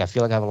 So I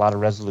feel like I have a lot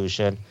of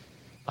resolution.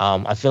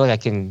 I feel like I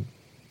can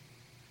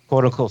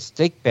quote unquote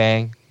stick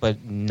bang,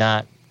 but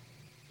not,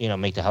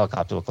 make the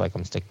helicopter look like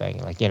I'm stick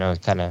banging.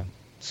 It kind of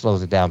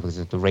slows it down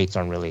because the rates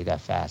aren't really that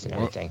fast and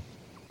everything.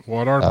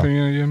 What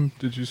RPM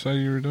did you say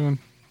you were doing?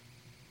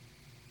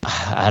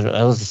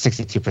 It was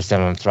 62%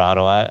 on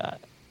throttle. I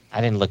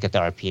didn't look at the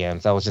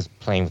RPMs. I was just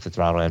playing with the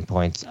throttle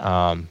endpoints.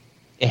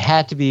 It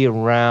had to be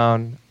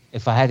around,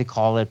 if I had to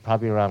call it,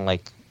 probably around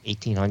like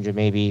 1800,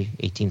 maybe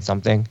 18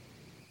 something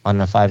on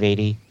the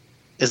 580.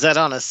 Is that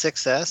on a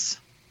 6S?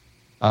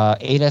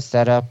 8S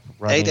setup.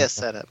 8S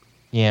setup.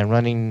 Yeah,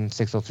 running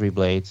 603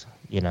 blades.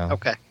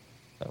 Okay.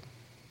 So.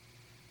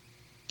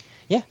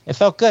 Yeah, it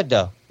felt good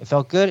though. It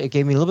felt good. It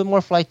gave me a little bit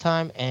more flight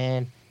time,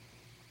 and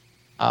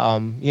I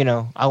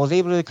was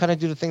able to kind of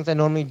do the things I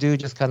normally do.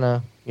 Just kind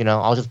of,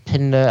 I'll just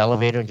pin the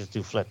elevator and just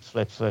do flips,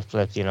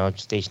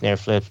 stationary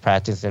flips,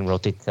 practice and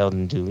rotate the tail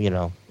and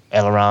do,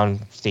 aileron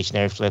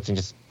stationary flips and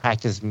just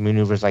practice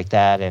maneuvers like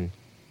that. And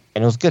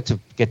it was good to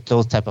get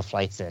those type of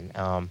flights in.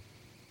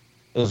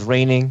 It was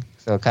raining,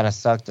 so it kind of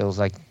sucked. It was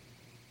like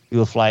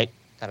do a flight,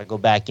 kind of go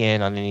back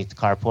in underneath the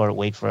carport,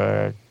 wait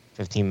for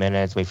 15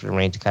 minutes, wait for the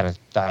rain to kind of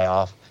die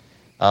off.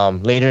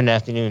 Later in the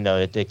afternoon, though,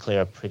 it did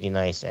clear up pretty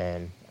nice.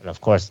 And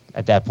of course,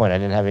 at that point, I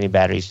didn't have any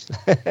batteries.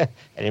 I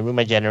didn't bring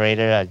my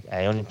generator.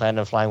 I only planned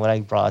on flying what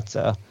I brought.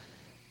 So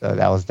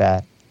that was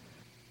that.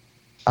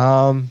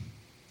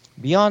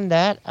 Beyond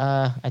that,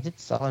 I did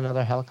sell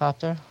another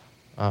helicopter.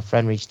 A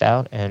friend reached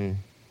out and,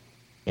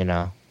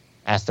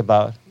 asked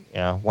about,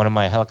 one of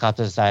my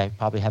helicopters I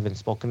probably haven't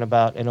spoken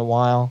about in a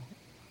while.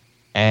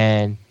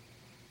 And,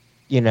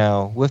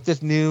 with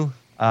this new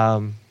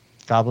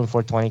Goblin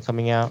 420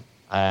 coming out,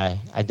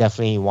 I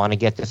definitely want to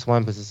get this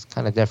one because it's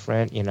kind of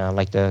different. I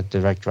like the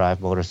direct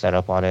drive motor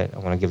setup on it. I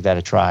want to give that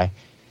a try.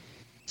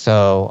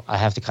 So I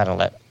have to kind of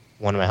let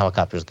one of my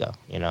helicopters go.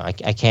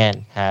 I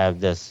can't have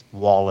this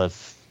wall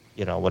of,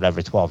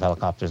 12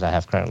 helicopters I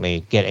have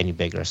currently get any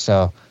bigger.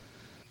 So,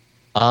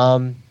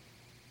 so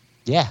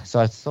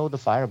I sold the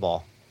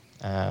Fireball.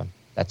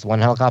 That's one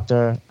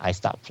helicopter I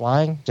stopped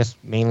flying just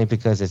mainly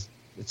because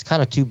it's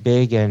kind of too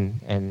big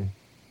and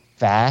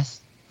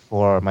fast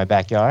for my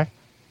backyard.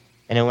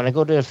 And then when I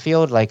go to the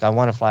field, I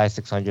want to fly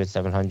 600s,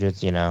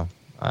 700s,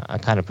 I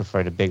kind of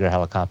prefer the bigger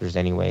helicopters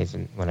anyways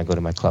and when I go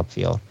to my club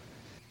field.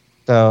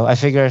 So I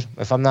figured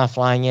if I'm not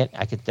flying it,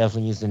 I could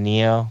definitely use the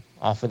Neo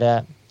off of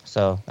that.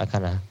 So I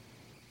kind of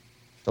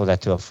sold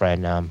that to a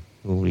friend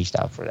who reached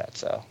out for that.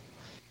 So,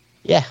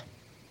 yeah.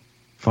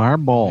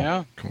 Fireball.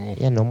 Yeah. Cool.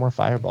 Yeah, no more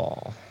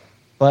Fireball.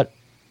 But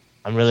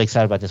I'm really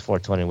excited about this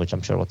 420, which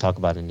I'm sure we'll talk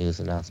about in news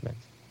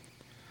announcements.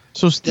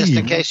 So, Steve. Just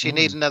in case you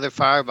need another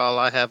Fireball,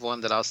 I have one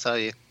that I'll sell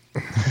you.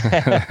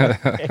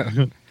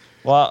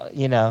 Well,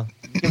 you can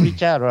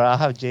reach out, or I'll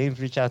have James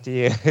reach out to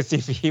you and see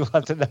if he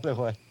wants another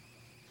one.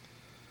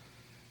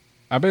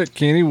 I bet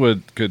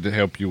Kenny could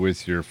help you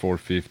with your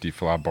 450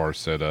 flybar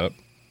setup.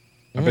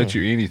 I bet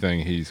you anything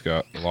he's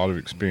got a lot of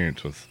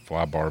experience with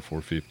flybar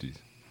 450s.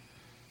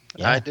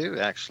 Yeah. I do,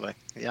 actually.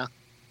 Yeah.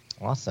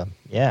 Awesome.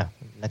 Yeah.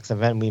 Next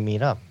event we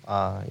meet up.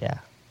 Yeah.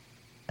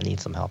 I need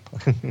some help.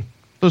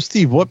 So,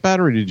 Steve, what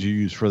battery did you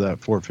use for that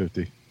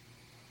 450?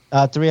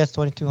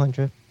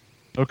 3S2200.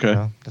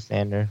 Okay. The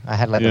standard. I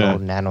had an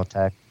old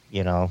Nanotech,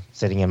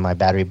 sitting in my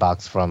battery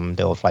box from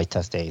the old flight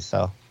test days.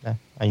 So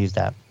I used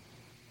that.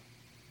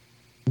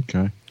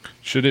 Okay.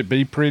 Should it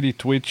be pretty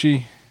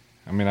twitchy?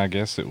 I mean, I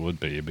guess it would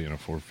be being a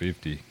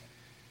 450,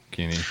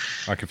 Kenny.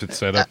 Like if it's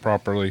set up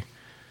properly.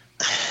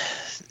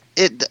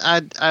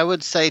 I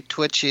would say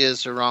twitchy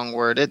is the wrong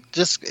word.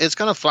 It's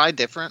going to fly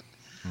different.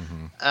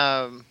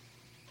 You're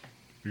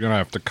gonna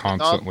have to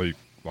constantly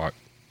like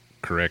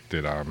correct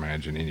it, I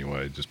imagine.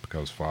 Anyway, just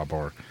because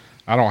flybar.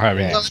 I don't have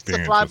any Well, it's the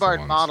experience with flybar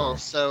one, model,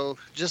 so. so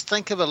just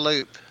think of a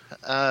loop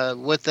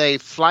with a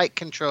flight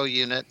control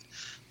unit,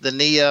 the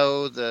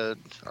Neo,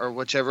 or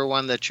whichever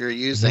one that you're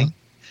using.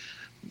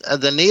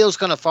 The Neo's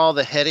going to follow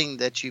the heading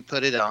that you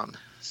put it on.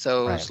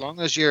 So Right. as long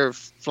as you're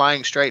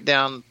flying straight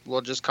down,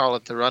 we'll just call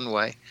it the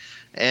runway,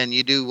 and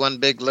you do one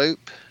big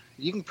loop,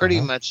 you can pretty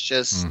much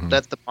just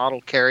let the model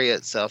carry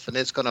itself, and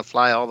it's going to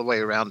fly all the way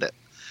around it.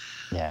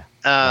 Yeah.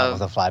 Um,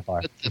 With a fly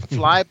bar. With the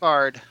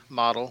flybarred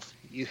model,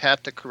 you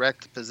have to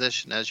correct the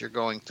position as you're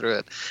going through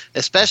it,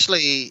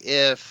 especially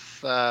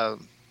if,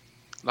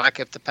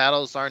 if the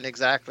paddles aren't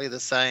exactly the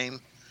same,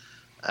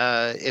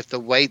 if the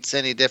weight's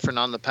any different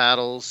on the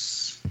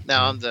paddles.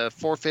 Now, on the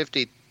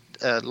 450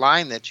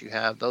 line that you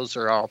have, those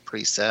are all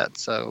preset,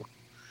 so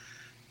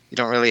you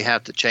don't really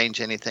have to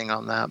change anything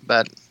on that.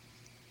 But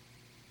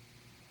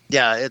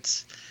yeah, you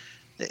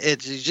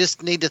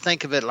just need to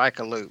think of it like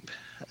a loop.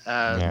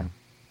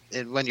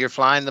 When you're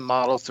flying the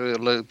model through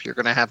a loop, you're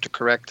going to have to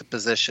correct the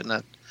position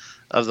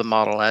of the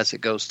model as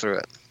it goes through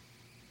it.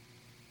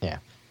 Yeah.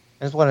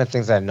 That's one of the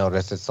things I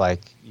noticed. It's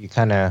like you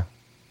kind of,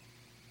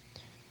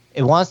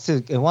 it wants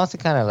to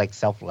kind of like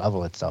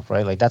self-level itself,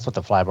 right? Like that's what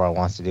the flybar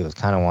wants to do. It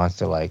kind of wants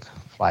to like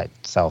fly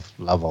itself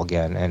level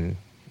again. And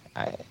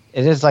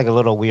it is like a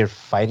little weird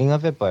fighting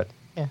of it, but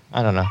yeah,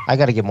 I don't know. I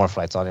got to get more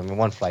flights on it. I mean,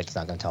 one flight's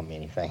not going to tell me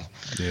anything.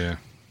 Yeah.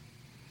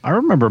 I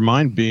remember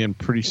mine being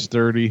pretty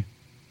sturdy,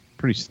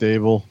 pretty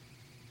stable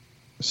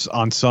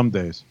on some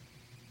days.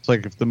 It's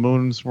like if the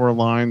moons were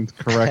aligned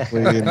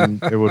correctly,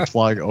 and it would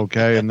fly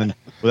okay, and then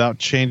without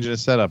changing the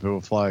setup, it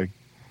would fly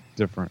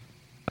different.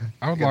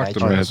 I would Good like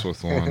to idea. mess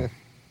with one.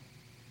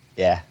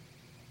 Yeah.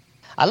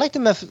 I like to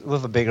mess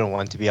with a bigger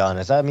one, to be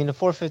honest. I mean, the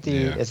 450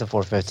 Yeah. is a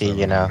 450,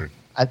 you know. 700.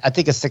 I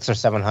think a 600 or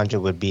 700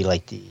 would be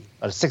like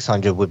or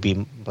 600 would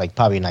be like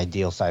probably an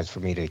ideal size for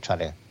me to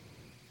try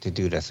to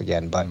do this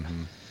again. But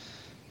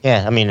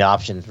yeah, I mean, the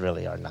options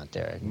really are not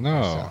there anymore,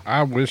 No, so.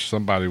 I wish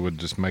somebody would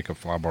just make a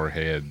flybar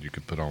head you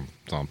could put on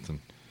something.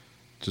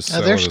 Just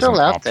sell They're it as still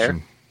an out there.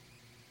 option.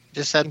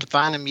 Just have to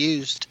find them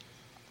used.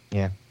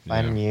 Yeah,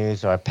 Find Yeah.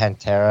 Muse or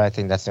Pantera. I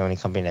think that's the only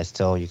company that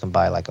still you can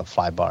buy like a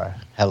flybar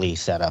heli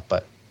setup.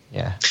 But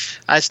yeah,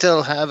 I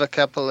still have a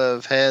couple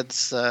of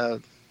heads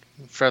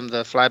from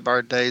the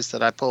flybar days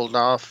that I pulled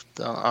off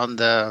on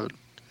the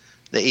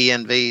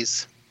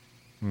ENVs.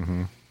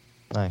 Mm-hmm.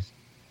 nice.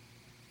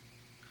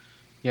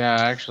 Yeah,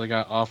 I actually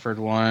got offered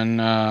one,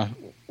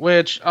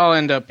 which I'll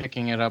end up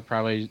picking it up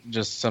probably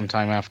just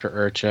sometime after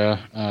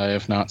IRCHA,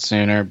 if not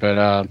sooner. But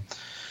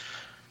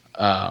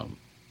I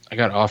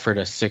got offered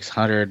a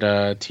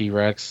 600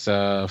 T-Rex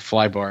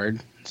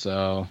flybarred,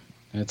 so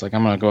it's like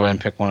I'm gonna go ahead and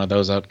pick one of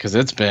those up because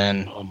it's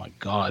been, oh my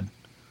god,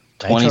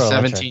 Nitro or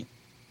 2017.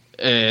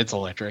 It's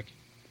electric.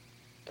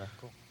 Yeah,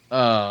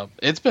 cool.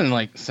 It's been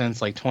like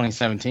since like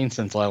 2017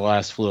 since I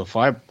last flew a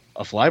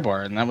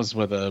flybar, and that was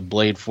with a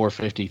Blade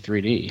 450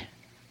 3D.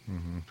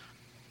 Mm-hmm.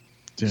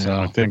 Damn,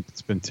 So- I think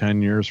it's been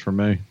 10 years for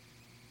me.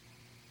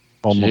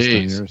 Almost 10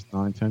 Jeez. years.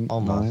 9, 10,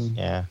 Almost. 9?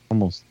 Yeah.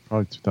 Almost.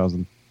 Probably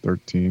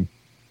 2013.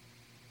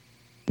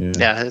 Yeah.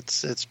 Yeah,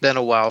 it's been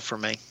a while for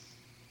me.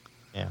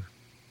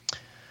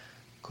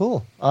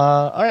 Cool.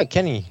 All right,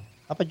 Kenny.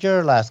 How about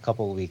your last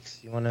couple of weeks?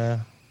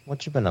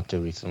 What you been up to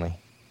recently?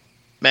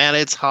 Man,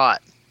 it's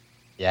hot.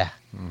 Yeah.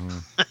 Mm-hmm.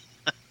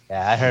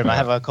 Yeah, I heard. I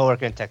have a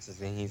coworker in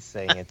Texas, and he's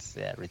saying it's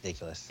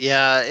ridiculous.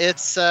 Yeah,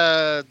 it's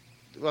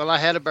well, I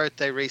had a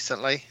birthday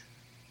recently.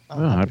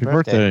 Oh, happy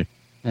birthday.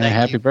 Yeah, Thank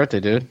happy you. birthday,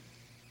 dude.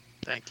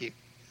 Thank you.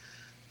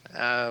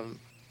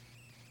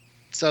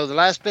 So the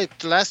last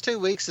 2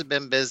 weeks have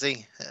been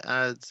busy.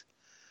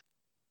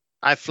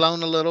 I've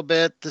flown a little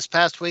bit. This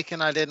past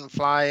weekend I didn't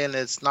fly, and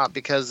it's not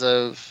because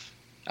of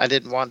I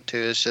didn't want to.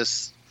 It's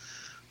just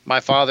my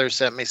father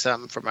sent me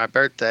something for my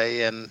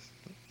birthday, and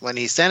when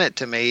he sent it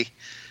to me,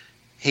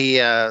 he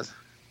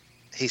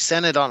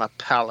sent it on a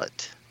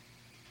pallet,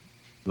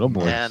 Oh,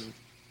 boy. and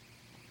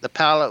the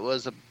pallet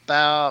was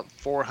about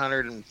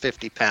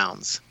 450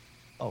 pounds.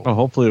 Oh,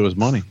 hopefully it was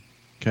money.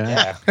 Okay.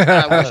 Yeah.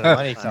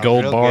 Money sounds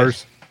Gold real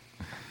bars.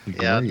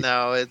 Yeah,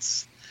 no,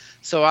 it's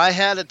so I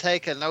had to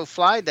take a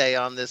no-fly day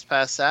on this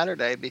past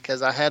Saturday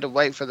because I had to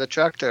wait for the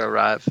truck to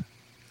arrive,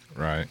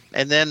 Right.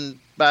 and then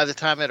by the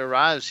time it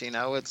arrives,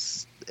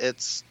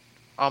 it's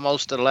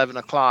almost 11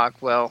 o'clock.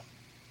 Well,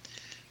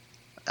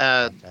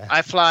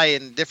 I fly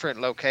in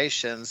different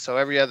locations, so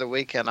every other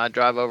weekend I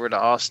drive over to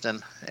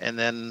Austin, and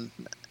then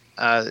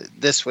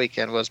this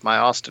weekend was my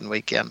Austin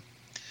weekend.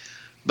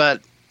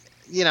 But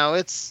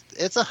it's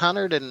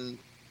 100 and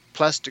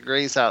plus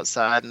degrees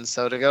outside, and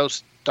so to go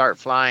start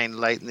flying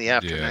late in the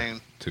afternoon,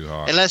 Too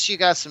hot. unless you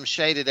got some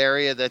shaded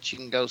area that you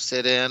can go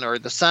sit in, or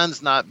the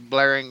sun's not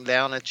blaring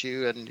down at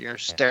you and you're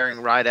staring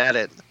right at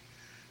it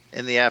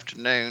in the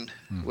afternoon,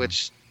 Mhm.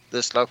 which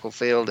this local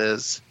field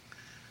is.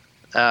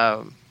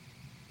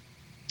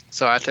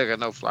 So I took a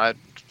no fly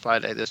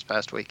day this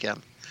past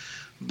weekend.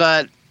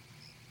 But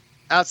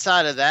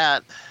outside of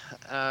that,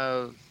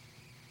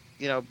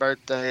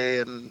 birthday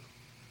and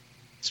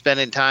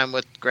spending time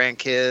with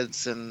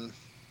grandkids and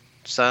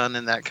son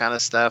and that kind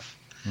of stuff.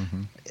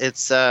 Mm-hmm.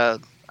 It's I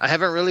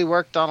haven't really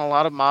worked on a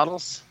lot of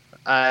models.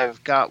 I've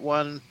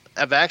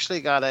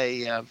actually got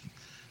a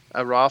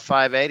raw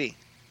 580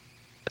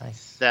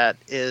 Nice. that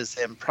is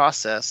in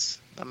process.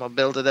 I'm gonna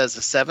build it as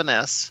a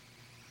 7S.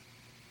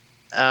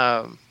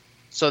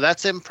 So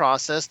that's in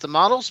process. The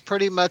model's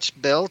pretty much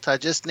built. I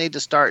just need to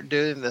start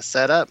doing the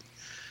setup,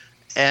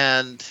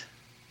 and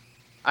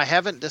I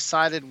haven't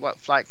decided what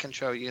flight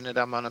control unit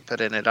I'm gonna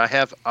put in it. I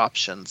have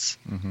options.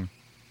 Mm-hmm.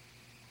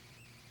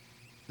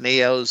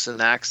 Neos and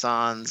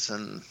Axons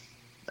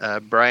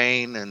and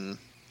Brain and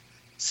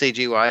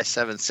CGY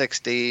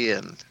 760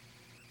 and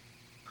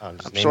I'm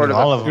just I'm naming sort of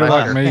all a- of them. You're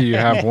like out. me. You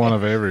have one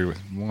of every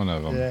one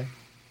of them.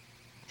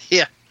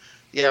 Yeah.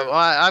 yeah. Well,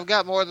 I've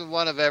got more than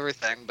one of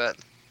everything, but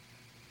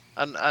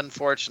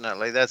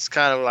unfortunately, that's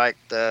kind of like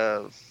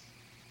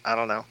I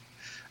don't know.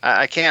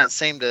 I can't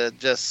seem to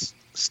just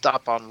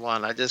stop on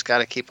one. I just got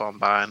to keep on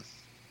buying.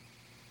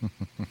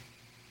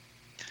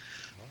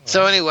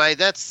 So anyway,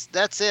 that's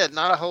it.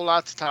 Not a whole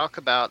lot to talk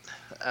about.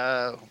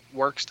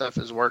 Work stuff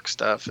is work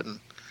stuff, and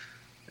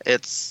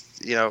it's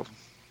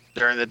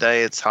during the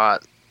day it's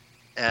hot,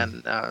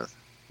 and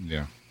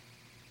Yeah.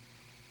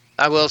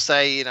 I will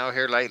say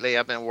here lately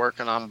I've been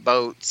working on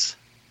boats.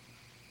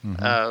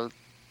 Mm-hmm.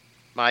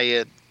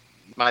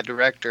 My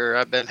director,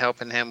 I've been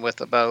helping him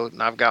with a boat,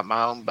 and I've got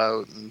my own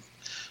boat and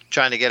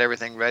trying to get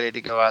everything ready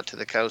to go out to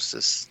the coast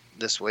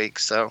this week.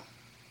 So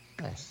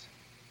Nice.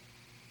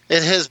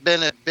 it has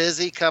been a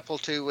busy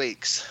 2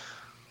 weeks.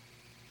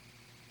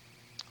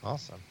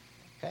 Awesome.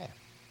 Okay.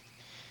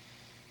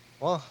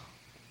 Well,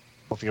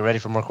 hope you're ready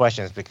for more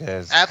questions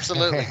because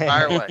Absolutely,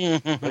 fire away.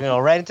 we're gonna go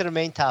right into the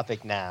main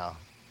topic now.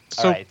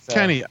 So, All right, so-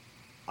 Kenny,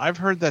 I've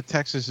heard that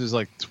Texas is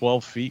like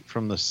 12 feet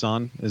from the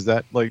sun. Is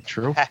that like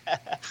true?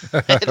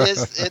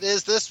 It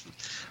is this.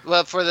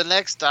 Well, for the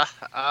next, I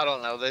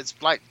don't know. It's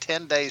like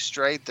 10 days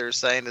straight. They're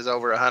saying is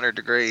over 100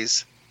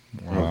 degrees.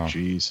 Oh, Wow.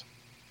 jeez.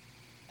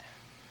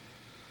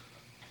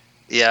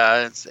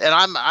 Yeah,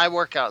 I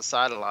work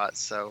outside a lot,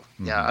 so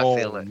yeah, I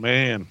feel it.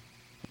 Man.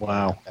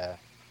 Wow.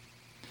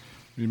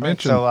 You Right,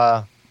 mentioned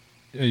so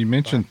you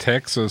mentioned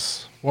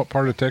Texas. What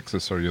part of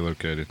Texas are you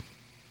located?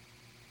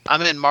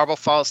 I'm in Marble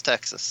Falls,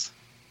 Texas.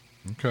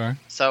 Okay.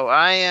 So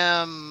I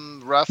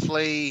am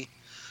roughly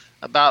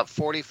about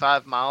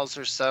 45 miles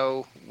or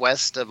so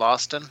west of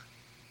Austin.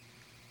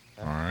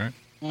 All right.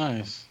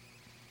 Nice.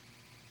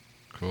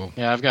 Cool.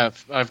 Yeah, I've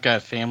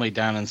got family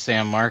down in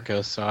San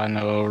Marcos, so I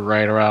know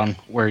right around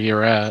where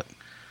you're at.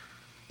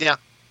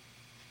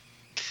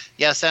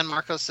 Yeah, San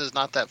Marcos is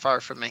not that far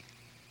from me.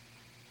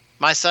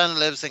 My son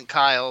lives in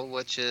Kyle,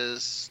 which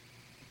is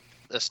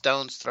a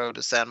stone's throw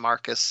to San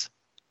Marcos.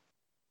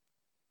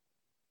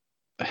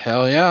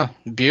 Hell yeah,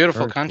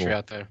 beautiful Very country cool.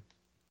 out there.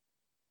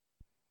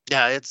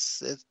 Yeah,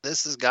 this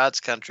is God's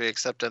country,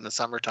 except in the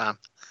summertime.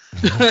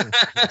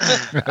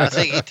 I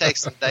think he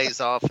takes some days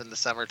off in the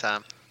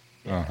summertime.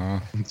 Uh huh.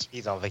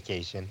 he's on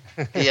vacation.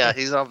 Yeah,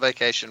 he's on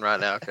vacation right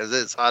now because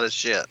it's hot as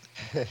shit.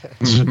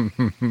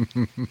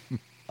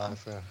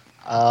 Awesome.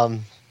 All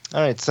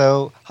right.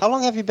 So, how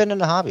long have you been in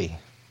the hobby?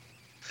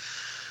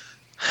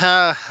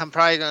 I'm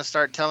probably going to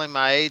start telling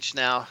my age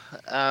now.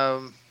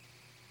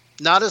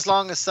 Not as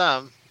long as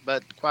some,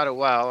 but quite a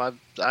while.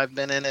 I've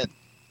been in it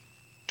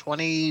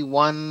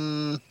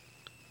 21-ish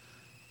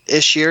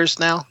years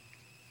now.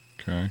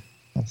 Okay.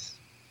 Nice.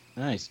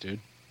 Nice, dude.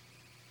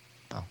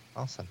 Oh,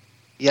 awesome.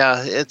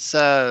 Yeah, it's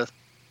I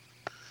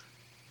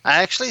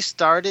actually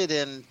started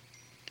in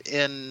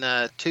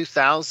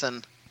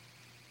 2000.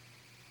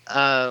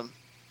 I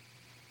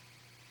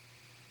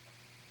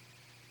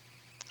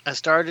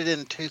started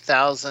in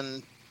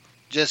 2000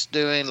 just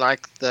doing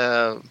like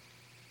the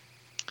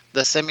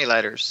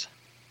simulators.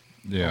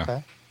 Yeah.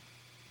 Okay.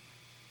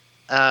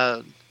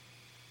 And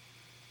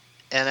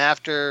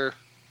after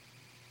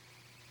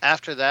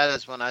that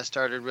is when I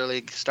started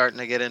really starting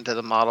to get into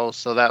the models.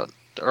 So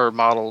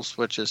models,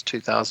 which is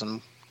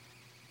 2000.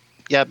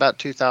 Yeah, about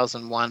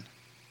 2001.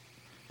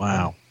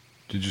 Wow.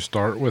 Did you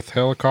start with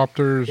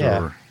helicopters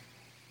Yeah. or?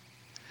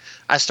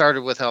 I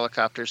started with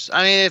helicopters.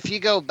 I mean, if you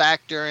go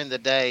back during the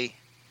day,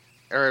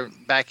 or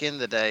back in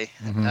the day,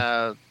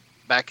 Mhm.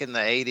 back in the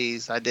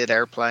 80s, I did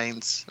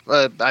airplanes.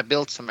 I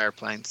built some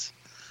airplanes.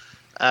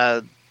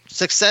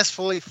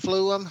 Successfully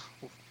flew them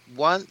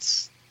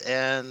once,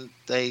 and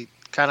they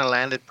kind of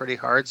landed pretty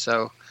hard,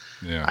 so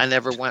Yeah. I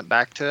never went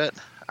back to it.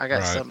 I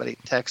got Right. somebody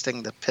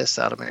texting the piss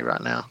out of me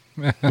right now.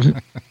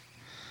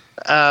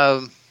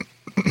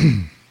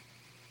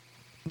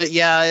 But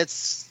yeah,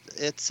 it's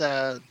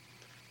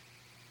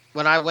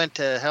when I went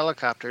to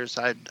helicopters,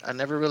 I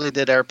never really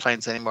did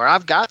airplanes anymore.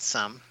 I've got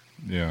some.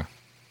 Yeah.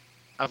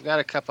 I've got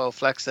a couple of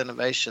Flex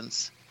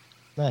Innovations.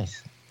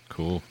 Nice.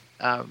 Cool.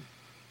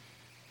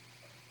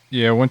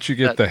 Yeah, once you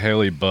get But- the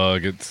heli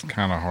bug, it's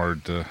kind of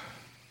hard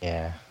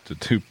Yeah. to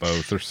toot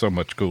both. They're so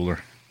much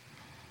cooler.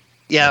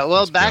 Yeah, well,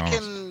 Let's be back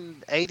honest.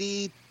 in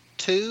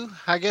 '82,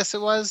 I guess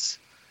it was,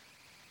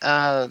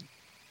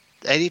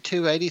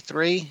 82,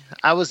 83,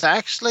 I was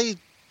actually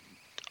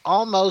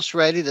almost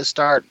ready to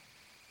start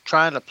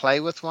trying to play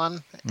with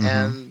one. Mhm.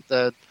 And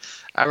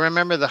I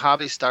remember the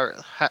hobby store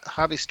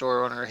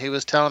owner. He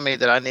was telling me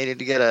that I needed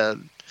to get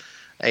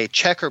a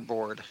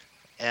checkerboard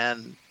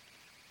and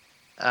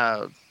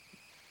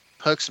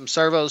hook some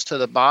servos to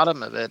the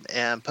bottom of it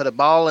and put a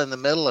ball in the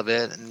middle of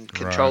it and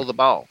control Right. the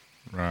ball.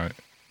 Right.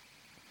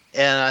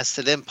 And I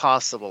said,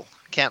 impossible.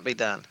 Can't be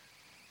done.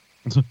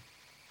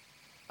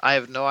 I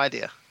have no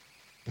idea.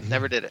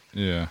 Never did it.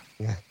 Yeah.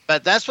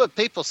 But that's what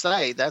people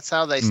say. That's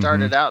how they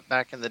started out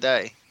back in the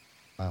day.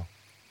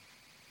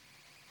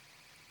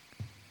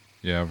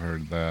 Yeah, I've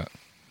heard that.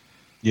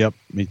 Yep,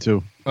 me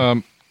too.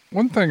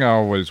 One thing I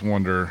always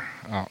wonder,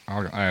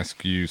 I'll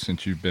ask you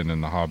since you've been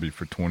in the hobby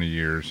for 20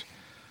 years,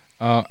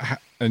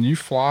 and you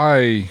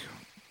fly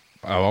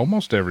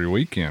almost every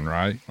weekend,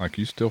 right? Like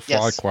you still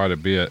fly Yes. quite a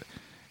bit.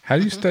 How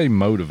do you stay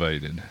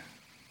motivated?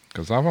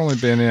 Because I've only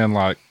been in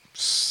like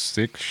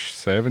 6,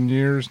 7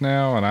 years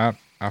now, and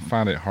I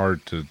find it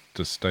hard to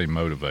stay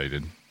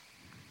motivated.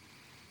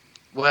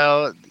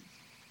 Well,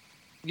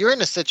 you're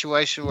in a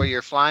situation where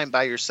you're flying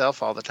by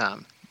yourself all the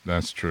time.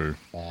 That's true.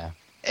 Yeah.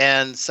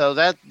 And so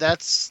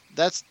that's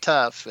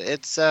tough.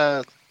 It's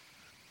for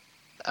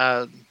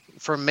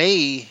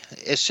me,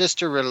 it's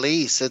just a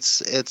release.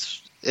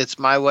 It's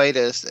my way to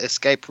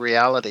escape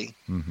reality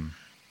Hmm.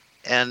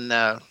 and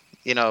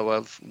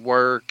of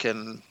work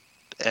and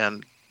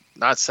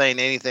not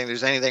saying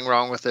there's anything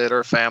wrong with it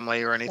or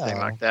family or anything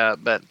No. like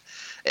that, but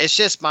it's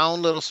just my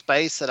own little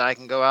space that I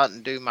can go out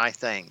and do my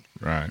thing.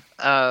 Right.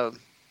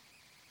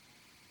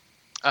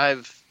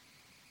 I've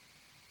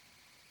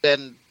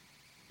been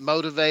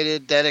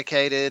motivated,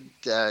 dedicated,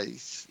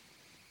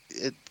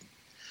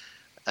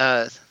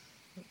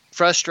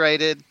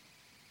 frustrated,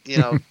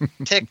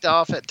 ticked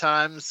off at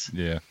times,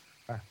 Yeah.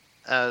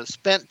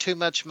 spent too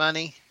much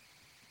money.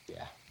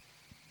 Yeah.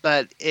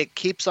 But it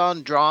keeps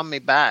on drawing me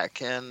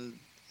back, and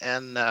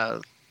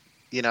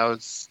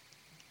it's.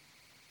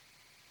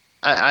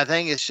 I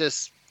think it's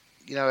just,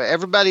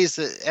 everybody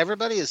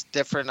is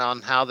different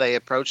on how they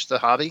approach the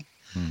hobby.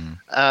 Hmm.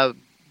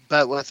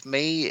 But with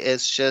me,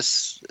 it's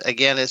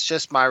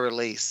just my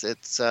release.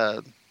 It's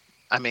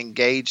I'm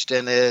engaged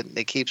in it. And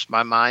it keeps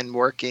my mind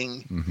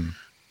working.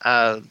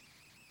 Hmm.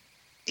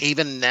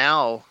 Even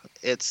now,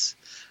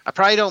 I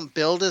probably don't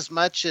build as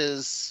much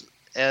as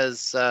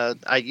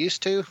I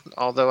used to,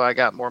 although I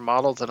got more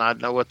models than I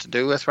know what to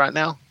do with right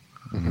now.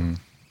 Hmm.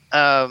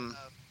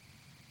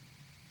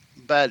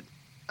 But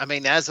I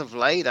mean, as of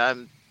late,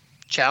 I'm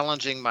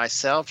challenging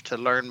myself to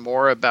learn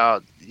more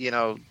about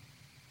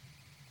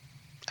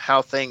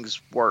how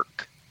things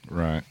work,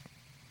 Right.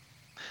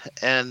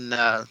 and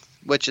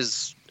which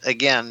is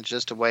again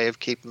just a way of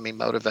keeping me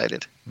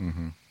motivated.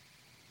 Hmm.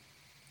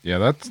 Yeah,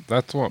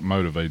 that's what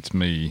motivates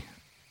me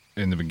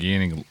in the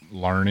beginning,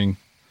 learning.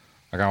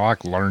 Like I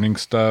like learning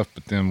stuff,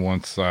 but then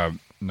once I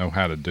know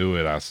how to do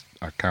it,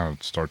 I kind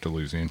of start to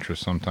lose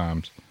interest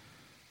sometimes.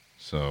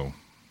 So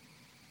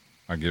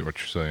I get what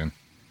you're saying.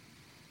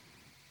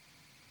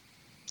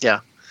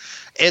 Yeah,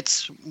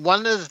 it's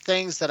one of the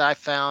things that I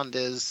found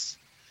is,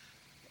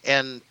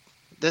 and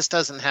this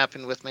doesn't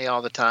happen with me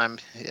all the time.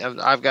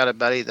 I've got a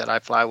buddy that I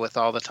fly with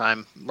all the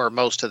time, or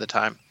most of the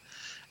time,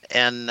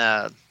 and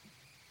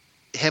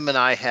him and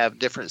I have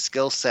different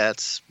skill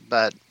sets,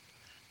 but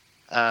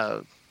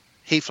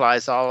he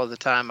flies all of the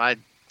time. I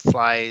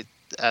fly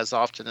as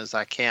often as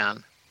I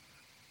can,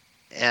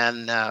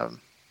 and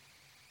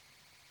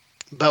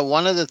but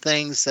one of the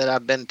things that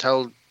I've been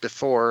told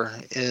before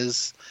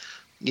is,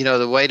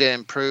 the way to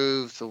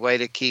improve, the way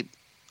to keep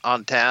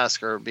on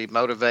task or be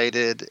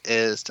motivated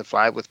is to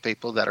fly with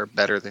people that are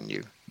better than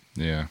you.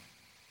 Yeah.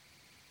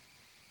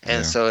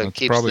 And Yeah, so it that's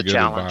keeps probably the good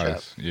challenge up.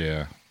 advice.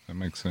 Yeah, that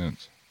makes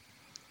sense.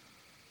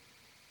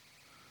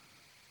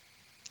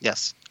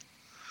 Yes.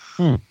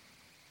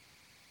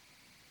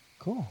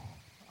 Cool.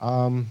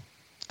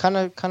 Kind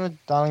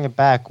of dialing it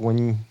back.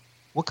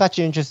 What got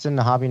you interested in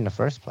the hobby in the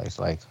first place?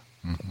 Like,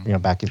 Hmm.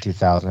 back in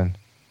 2000.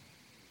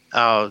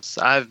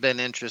 I've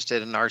been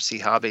interested in RC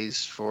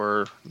hobbies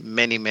for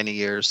many, many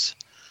years.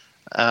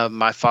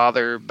 My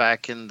father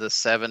back in the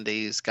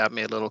 70s got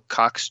me a little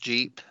Cox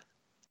Jeep.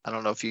 I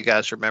don't know if you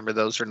guys remember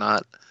those or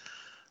not.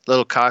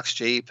 Little Cox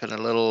Jeep and a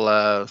little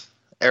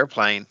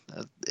airplane.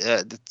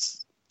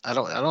 I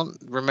don't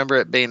remember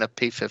it being a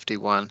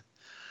P-51.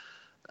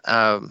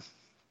 I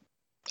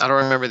don't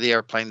remember the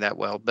airplane that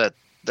well, but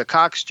the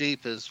Cox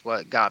Jeep is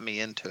what got me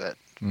into it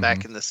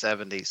back in the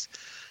 70s.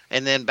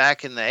 And then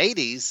back in the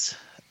 80s,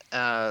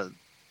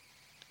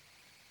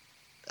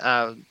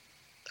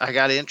 I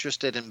got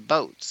interested in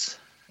boats.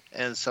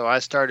 And so I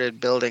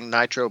started building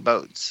nitro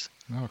boats,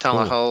 Oh,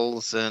 tunnel cool.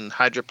 hulls and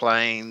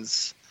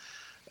hydroplanes.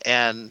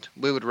 And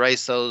we would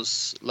race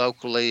those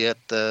locally at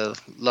the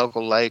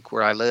local lake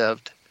where I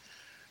lived.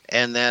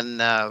 And then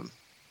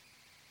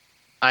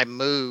I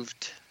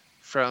moved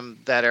from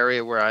that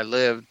area where I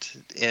lived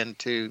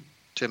to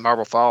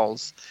Marble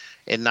Falls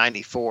in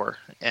 '94.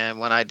 And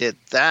when I did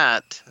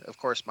that, of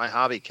course, my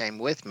hobby came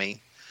with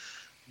me,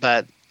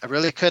 but I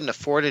really couldn't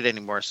afford it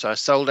anymore. So I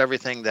sold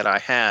everything that I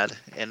had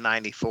in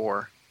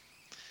 '94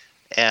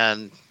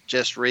 and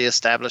just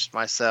reestablished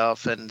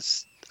myself. And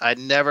I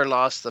never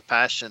lost the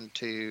passion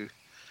to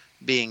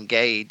be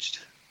engaged.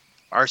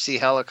 RC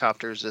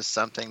helicopters is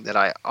something that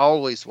I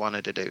always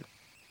wanted to do.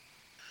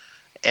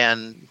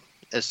 And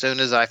as soon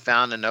as I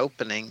found an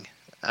opening,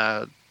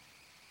 I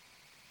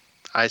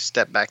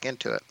stepped back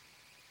into it.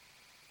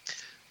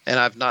 And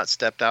I've not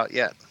stepped out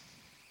yet.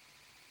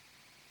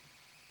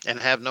 And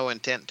have no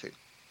intent to.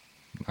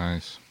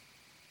 Nice.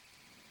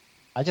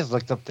 I just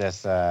looked up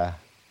this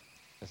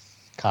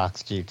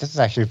Cox Jeep. This is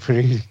actually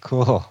pretty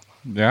cool.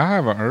 Yeah, I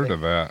haven't heard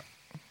of that.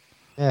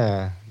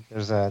 Yeah,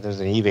 there's an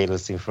eBay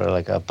listing for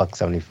like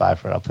 $175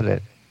 for it. I'll put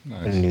it in the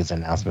Nice. news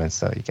announcement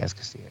so you guys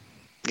can see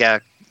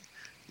it.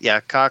 Yeah.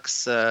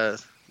 Cox.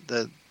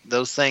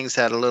 Those things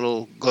had a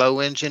little glow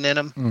engine in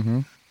them, Mm-hmm.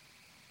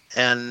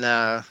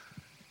 and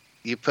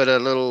you put a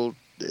little.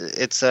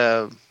 It's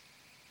a.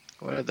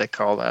 What do they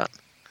call that?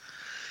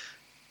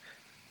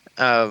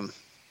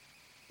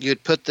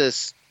 You'd put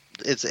this.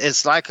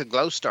 It's like a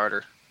glow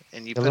starter,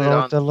 and you The put little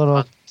it on the little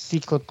on-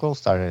 C-clip glow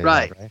starter. they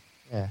Right. have, right?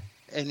 Yeah.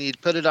 and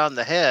you'd put it on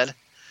the head,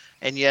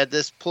 and you had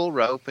this pull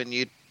rope, and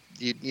you'd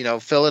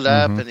fill it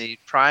up, Mhm. and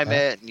you'd prime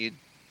Yeah. it, and you'd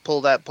pull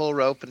that pull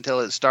rope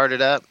until it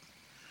started up,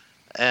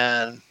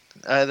 and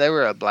they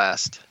were a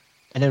blast.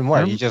 And then what?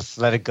 Rem- You just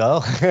let it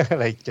go,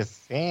 like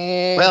just.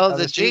 Well, down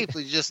the street? Jeep,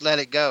 we just let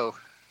it go,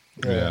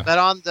 Yeah. but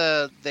on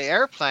the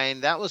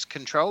airplane, that was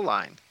control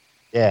line,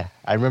 Yeah,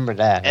 I remember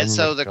that. I and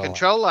so remember the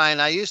control line,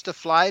 I used to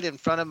fly it in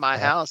front of my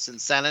house in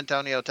San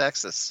Antonio,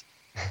 Texas.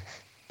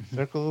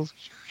 circles.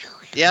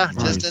 Yeah,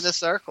 Nice. just in a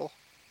circle.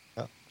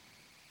 Yeah.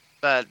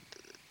 But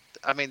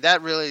I mean,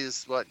 that really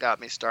is what got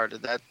me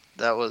started.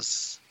 That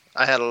was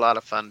I had a lot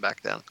of fun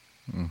back then.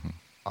 Mm-hmm.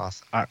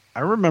 Awesome. I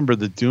remember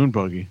the dune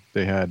buggy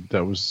they had.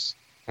 That was.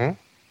 Hmm?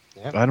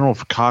 Yeah. I don't know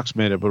if Cox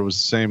made it, but it was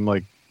the same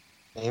like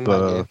Name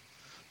the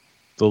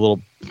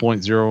little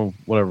 .0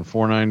 whatever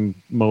 49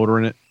 motor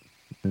in it.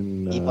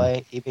 And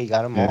eBay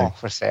got them yeah. all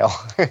for sale.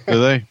 do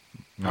they? I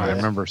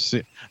Nice.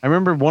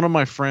 remember one of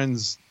my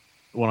friends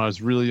when I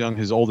was really young.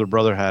 His older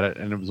brother had it,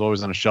 and it was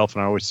always on a shelf,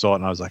 and I always saw it,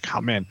 and I was like,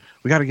 "Oh man,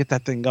 we got to get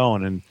that thing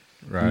going!" And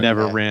Right.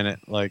 never Yeah. ran it.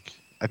 Like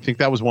I think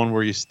that was one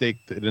where you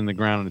staked it in the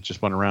ground and it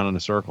just went around in a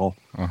circle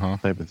Uh-huh.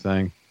 type of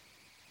thing.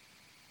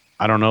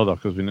 I don't know though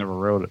because we never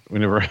rode it. We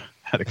never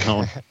had it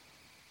going.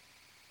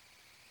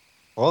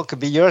 Well, it could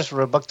be yours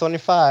for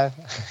 $125.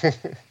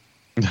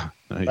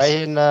 Nice.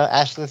 Right in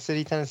Ashland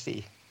City,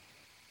 Tennessee.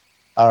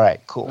 All right,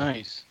 cool.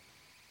 Nice.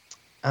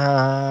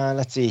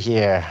 Let's see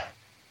here.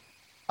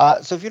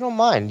 So if you don't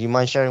mind, do you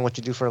mind sharing what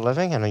you do for a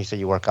living? I know you said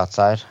you work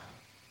outside.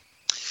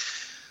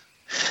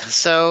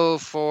 So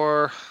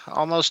for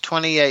almost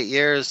 28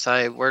 years,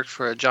 I worked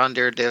for a John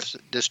Deere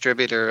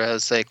distributor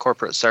as a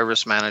corporate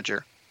service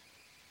manager.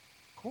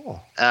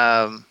 Cool.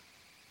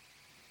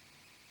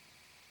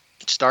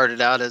 Started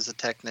out as a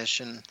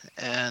technician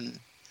and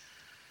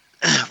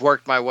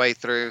worked my way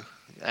through,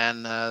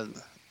 and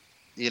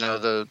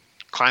the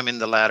climbing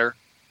the ladder.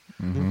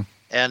 Mm-hmm.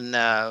 And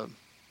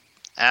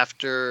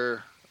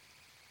after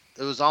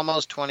it was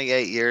almost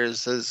 28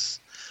 years, as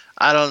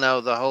I don't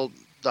know, the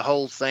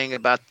whole thing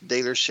about the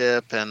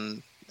dealership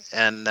and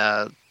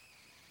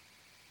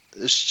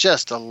it's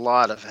just a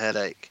lot of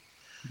headache.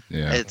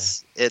 Yeah.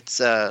 It's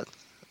a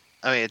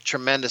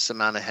tremendous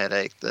amount of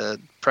headache, the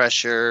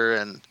pressure,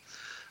 and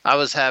I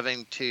was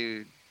having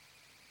to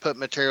put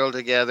material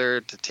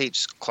together to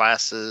teach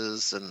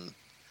classes,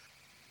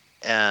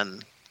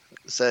 and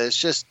so it's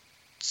just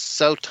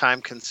so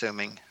time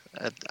consuming.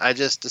 I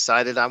just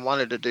decided I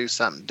wanted to do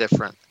something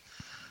different.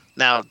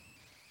 Now,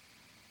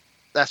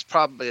 that's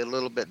probably a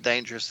little bit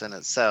dangerous in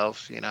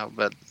itself,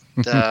 but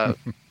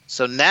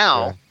so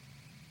now Yeah.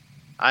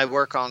 I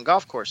work on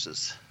golf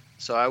courses.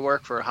 So I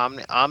work for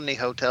Omni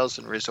Hotels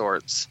and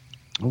Resorts.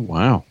 Oh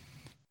wow.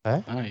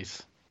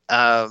 Nice.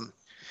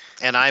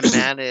 And I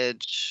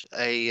manage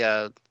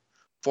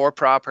 4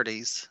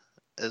 properties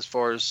as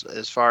far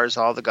as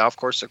all the golf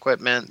course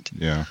equipment.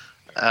 Yeah.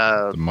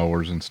 Uh, The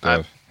mowers and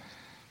stuff.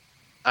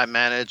 I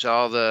manage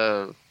all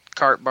the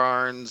cart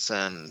barns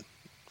and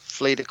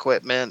fleet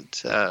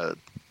equipment.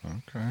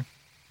 Okay.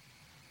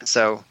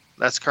 So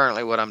that's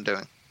currently what I'm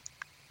doing.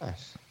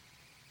 Nice.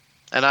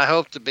 And I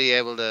hope to be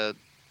able to,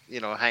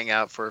 hang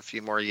out for a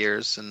few more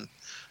years and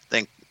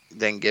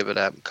then give it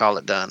up, call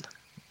it done.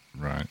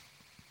 Right.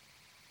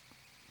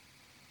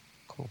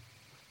 Cool.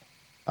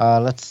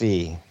 Let's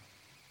see.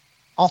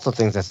 Also,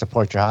 things that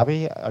support your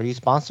hobby. Are you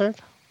sponsored?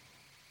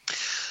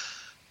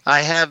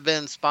 I have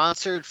been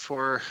sponsored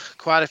for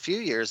quite a few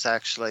years,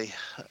 actually.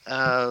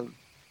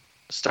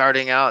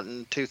 Starting out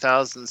in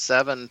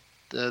 2007,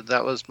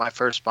 that was my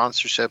first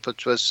sponsorship,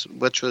 which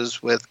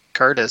was with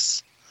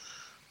Curtis.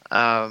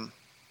 Of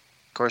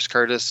course,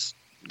 Curtis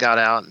got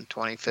out in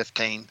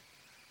 2015,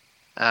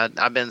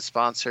 I've been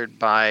sponsored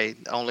by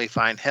Only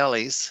Fine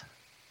Helis,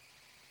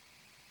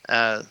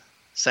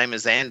 same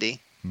as Andy.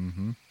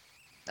 Mm-hmm.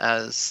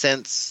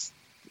 Since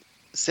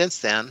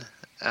then,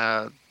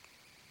 I've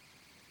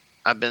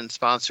been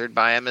sponsored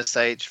by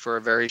MSH for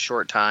a very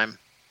short time,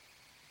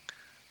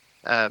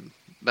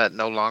 but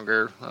no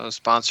longer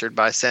sponsored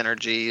by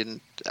Synergy.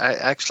 And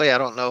I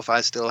don't know if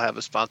I still have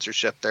a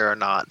sponsorship there or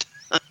not.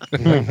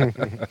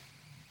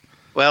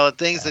 Well,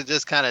 things have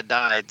just kind of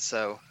died,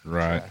 so.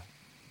 Right.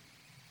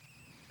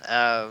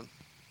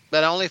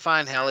 But Only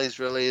Fine Helis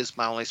really is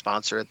my only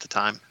sponsor at the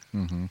time,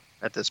 Mm-hmm.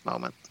 at this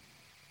moment.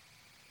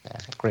 Yeah,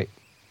 great.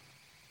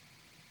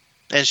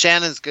 And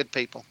Shannon's good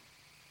people.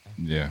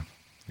 Yeah,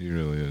 he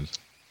really is.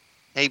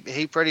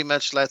 He pretty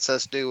much lets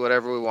us do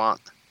whatever we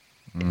want.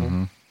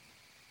 Mm-hmm.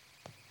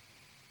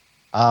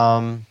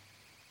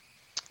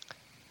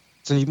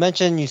 So you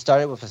mentioned you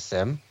started with a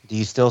sim. Do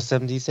you still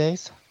sim these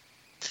days?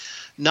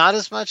 Not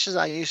as much as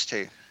I used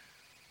to.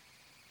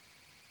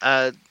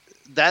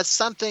 That's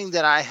something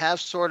that I have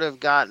sort of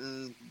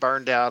gotten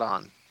burned out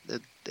on.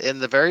 In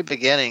the very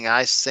beginning,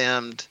 I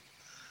simmed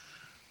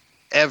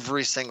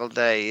every single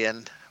day,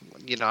 and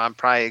I'm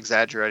probably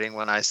exaggerating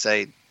when I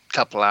say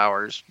couple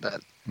hours,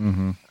 but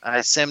Mm-hmm. I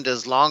simmed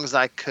as long as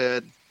I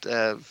could,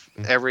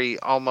 every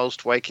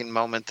almost waking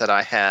moment that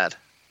I had.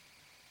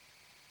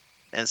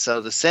 And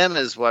so the sim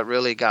is what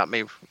really got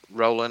me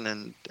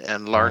rolling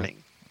and learning.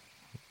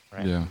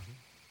 Right. Yeah.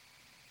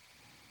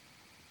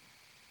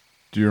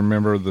 Do you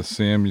remember the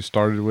sim you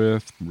started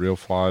with? Real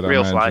Flight,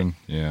 Real I Flight. imagine.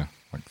 Yeah,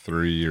 like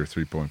 3 or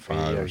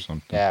 3.5 or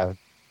something. Yeah.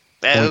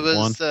 And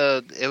Point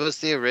it was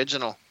the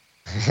original.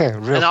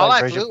 Real And all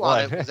Flight I version flew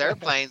on one. it was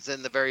airplanes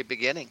in the very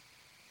beginning.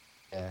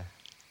 Yeah.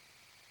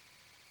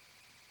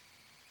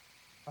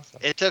 Awesome.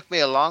 It took me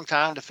a long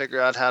time to figure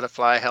out how to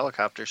fly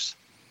helicopters.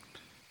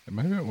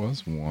 Maybe it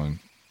was one.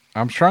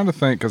 I'm trying to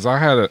think because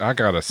I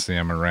got a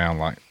sim around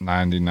like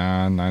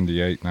 99,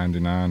 98,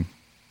 99.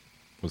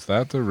 Was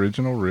that the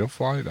original Real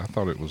Flight? I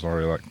thought it was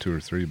already like 2 or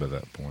 3 by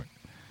that point.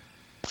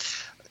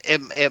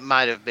 It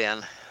might have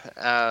been.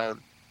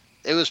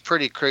 It was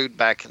pretty crude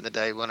back in the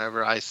day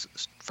whenever I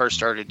first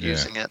started Yeah.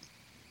 using it.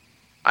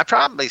 I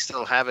probably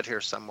still have it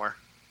here somewhere.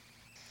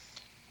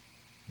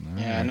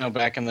 Yeah, I know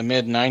back in the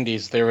mid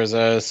 90s, there was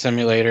a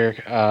simulator.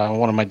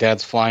 One of my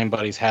dad's flying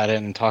buddies had it,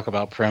 and talk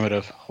about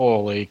primitive.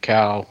 Holy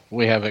cow,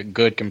 we have it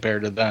good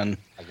compared to then.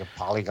 Like your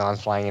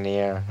polygons flying in the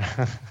air.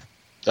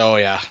 Oh,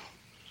 yeah.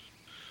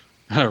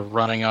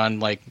 Running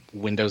on like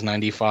Windows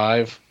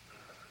 95.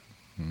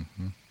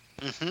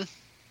 Mm-hmm.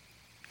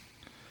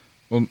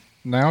 Hmm.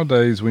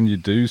 Nowadays, when you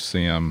do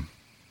sim,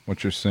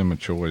 what's your sim of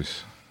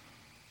choice?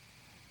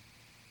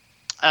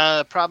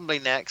 Probably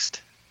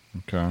Next.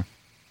 Okay.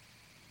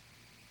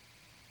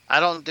 I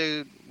don't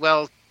do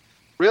well.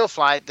 Real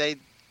Flight,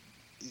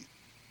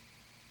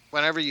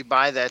 whenever you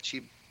buy that,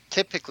 you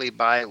typically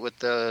buy it with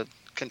the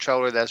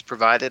controller that's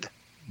provided,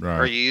 Right.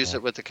 or you use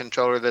it with the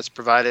controller that's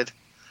provided.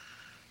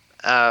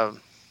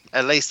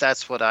 At least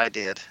that's what I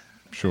did.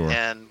 Sure.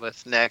 And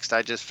with Next,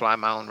 I just fly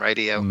my own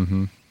radio.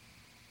 Mm-hmm.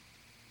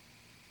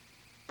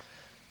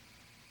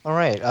 All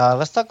right.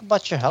 Let's talk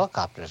about your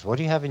helicopters. What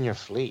do you have in your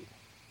fleet?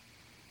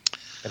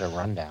 Get a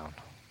rundown.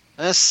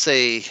 Let's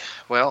see.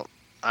 Well,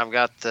 I've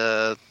got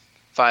the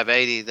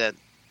 580 that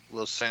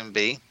will soon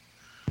be.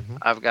 Mhm.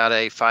 I've got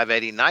a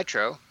 580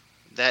 Nitro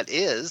that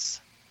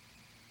is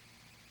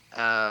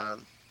A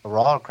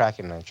raw or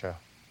Kraken Nitro?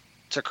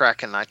 it's a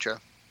Kraken Nitro.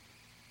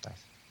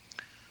 Nice.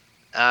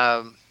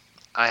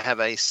 I have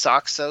a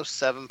Soxo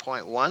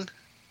 7.1.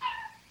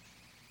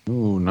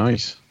 Ooh,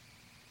 nice.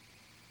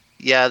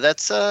 Yeah,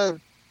 that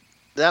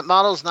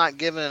model's not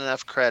given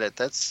enough credit.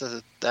 That's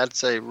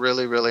a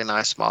really, really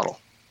nice model.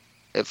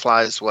 It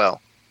flies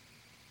well.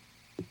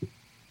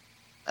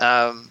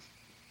 I've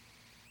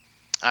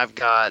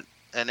got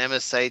an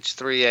MSH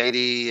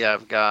 380.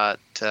 I've got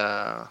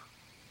that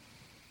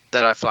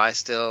I fly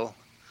still.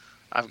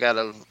 I've got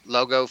a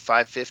Logo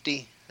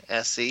 550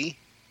 SE.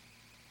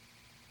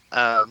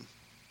 That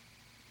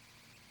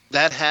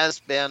has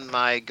been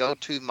my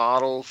go-to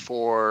model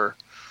for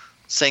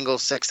single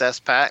 6S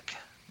pack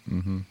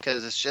Mm-hmm.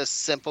 because it's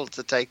just simple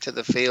to take to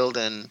the field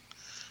and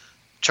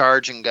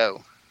charge and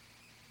go.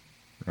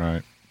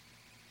 Right.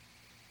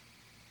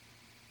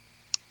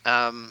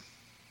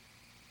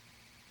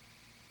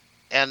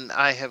 And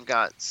I have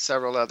got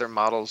several other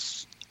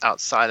models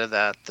outside of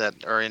that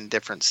are in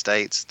different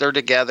states. They're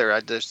together.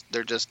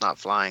 They're just not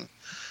flying.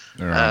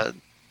 All right.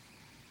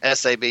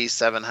 SAB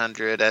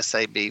 700,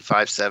 SAB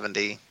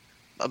 570.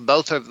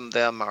 Both of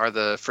them are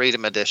the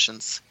Freedom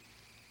editions.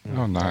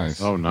 Oh,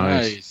 nice. Oh,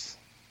 nice.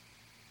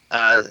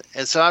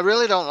 And so I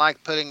really don't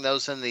like putting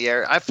those in the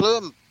air. I flew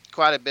them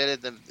quite a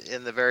bit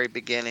in the very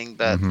beginning,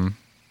 but Mhm.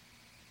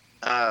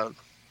 I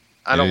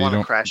Yeah, don't you want to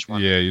don't- crash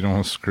one. Yeah, you don't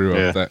want to screw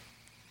Yeah. up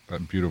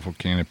that beautiful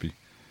canopy.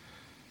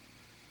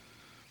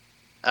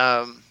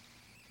 Um,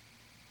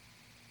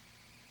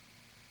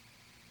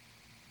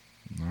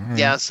 All right.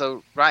 Yeah,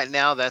 so right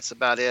now that's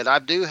about it. I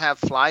do have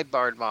fly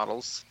barred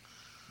models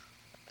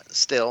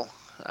still.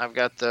 I've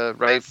got the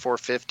Rave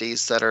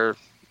 450s that are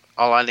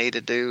all I need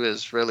to do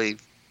is really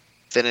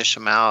finish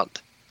them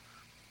out.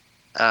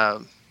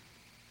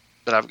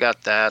 But I've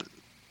got that.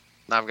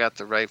 I've got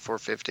the Rave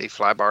 450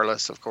 fly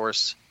barless, of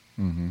course.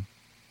 Mm-hmm.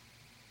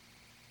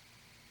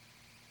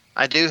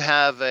 I do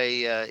have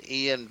a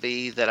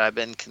E&V that I've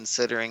been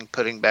considering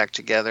putting back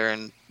together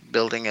and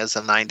building as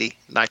a 90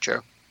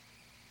 nitro.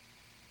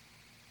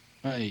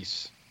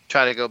 Nice.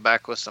 Try to go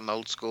back with some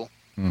old school.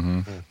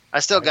 Mm-hmm. I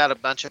still got a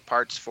bunch of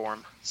parts for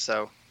them,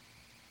 so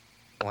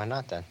Why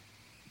not then?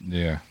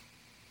 Yeah.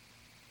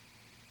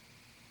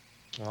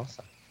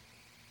 Awesome.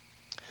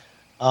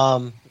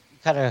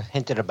 Kind of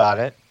hinted about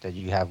it that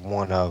you have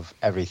one of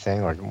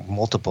everything or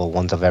multiple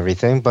ones of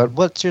everything, but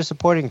what's your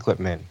supporting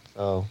equipment?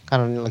 So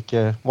kind of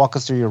like walk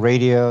us through your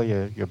radio,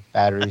 your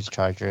batteries,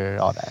 charger,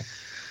 all that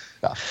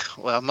stuff.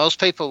 well, most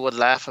people would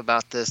laugh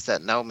about this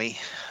that know me.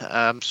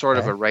 I'm sort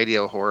of Okay. a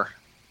radio whore.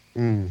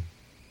 Mm.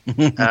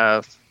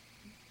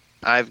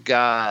 I've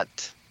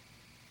got,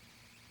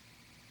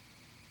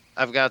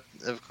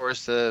 of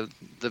course, the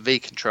V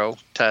Control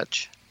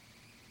Touch.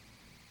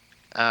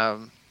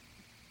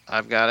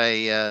 I've got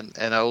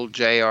an old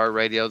JR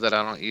radio that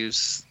I don't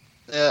use.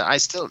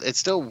 It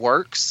still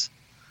works,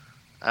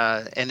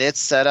 and it's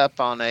set up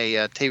on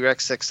a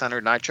T-Rex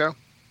 600 Nitro.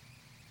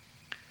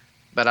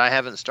 But I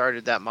haven't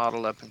started that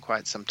model up in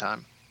quite some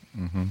time.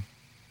 Mm-hmm.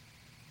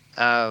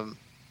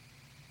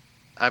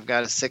 I've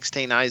got a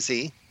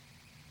 16IZ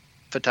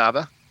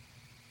Futaba.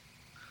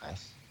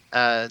 Nice.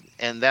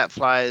 And that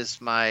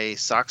flies my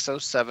Soxo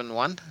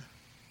 7.1.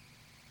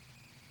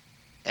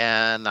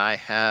 And I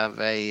have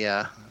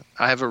a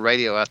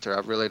radio out there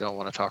I really don't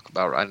want to talk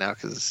about right now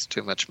because it's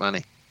too much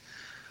money.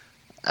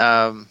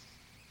 I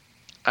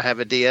have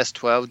a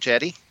DS12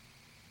 Jetty.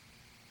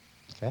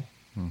 Okay.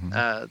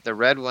 Mm-hmm. The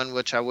red one,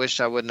 which I wish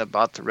I wouldn't have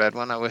bought the red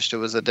one. I wished it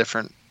was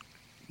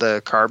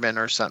the carbon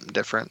or something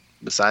different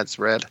besides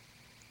red.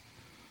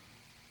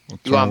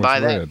 What's You wanna wrong with buy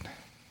that? red?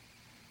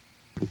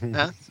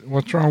 Huh?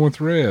 What's wrong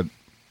with red?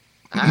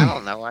 I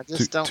don't know. I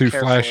just don't Too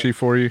care flashy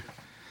for you?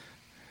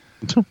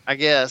 for it, I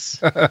guess.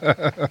 You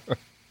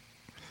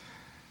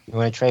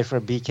want to trade for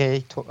a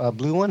BK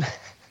blue one?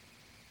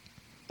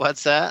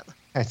 What's that?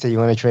 I said you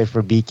want to trade for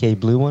a BK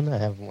blue one? I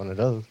have one of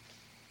those.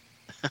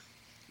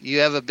 You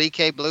have a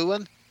BK blue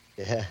one?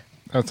 Yeah.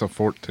 That's a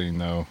 14,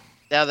 though.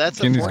 Yeah, that's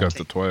Kenny's a 14. got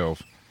the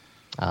 12,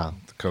 Oh,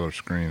 the color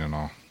screen and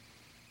all.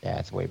 yeah,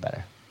 it's way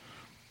better.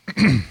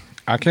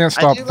 I can't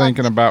stop do like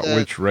thinking about the-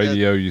 which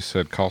radio you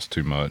said cost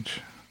too much.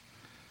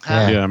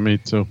 Huh? Yeah, me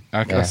too.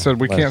 I Yeah. said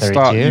we What, can't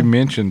stop. 32? You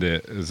mentioned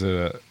it. Is it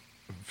a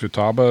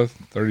Futaba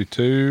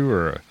 32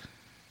 or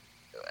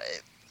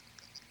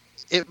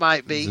It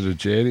might is be. it a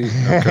Jetty?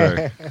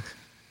 Okay.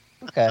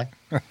 Okay.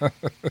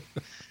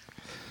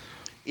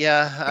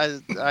 Yeah,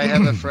 I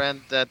have a friend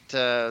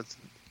that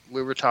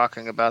we were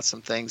talking about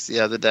some things the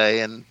other day,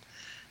 and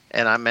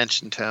I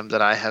mentioned to him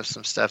that I have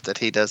some stuff that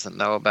he doesn't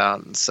know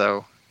about, and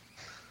so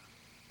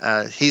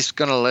he's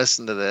going to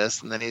listen to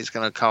this, and then he's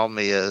going to call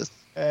me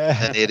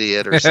an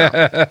idiot or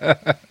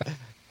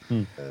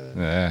something.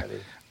 Yeah.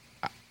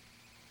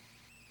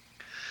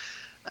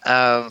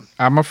 Um,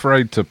 I'm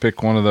afraid to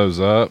pick one of those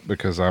up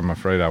because I'm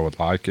afraid I would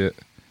like it.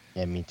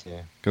 Yeah, me too.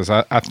 Because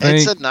I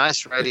think it's a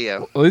nice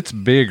radio. well, it's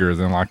bigger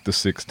than like the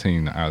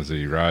 16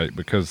 IZ, right?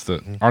 Because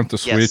aren't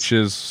the Yes.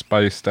 switches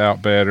spaced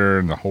out better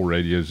and the whole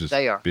radio is just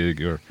They are.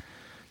 bigger?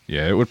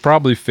 Yeah, it would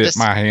probably fit This-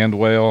 my hand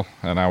well,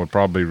 and I would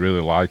probably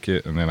really like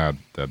it, and then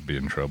I'd be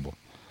in trouble.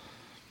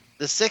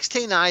 The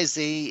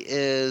 16IZ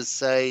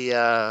is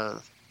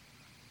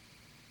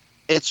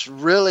it's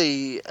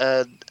really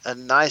a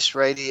nice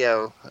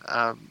radio,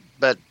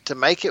 but to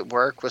make it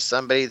work with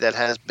somebody that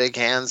has big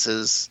hands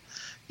is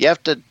you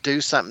have to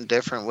do something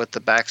different with the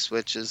back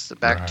switches, the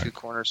back Right. two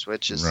corner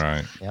switches.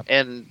 Right.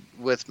 And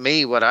with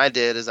me, what I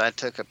did is I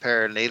took a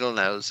pair of needle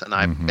nose and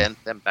I Mhm.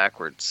 bent them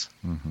backwards.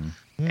 Hmm.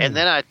 And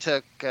then I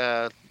took,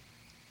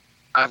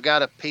 I've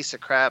got a piece of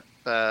crap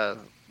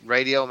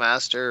Radio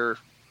Master.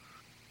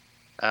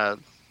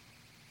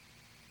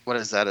 What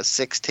is that? A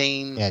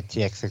 16 Yeah,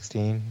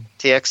 TX16.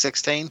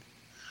 TX16.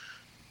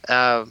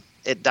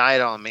 It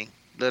died on me,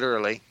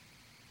 literally.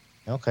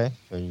 Okay,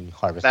 so you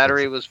harvest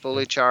Battery was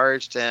fully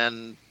charged,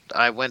 and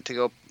I went to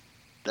go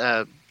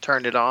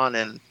turn it on,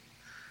 and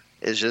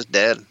it's just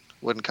dead.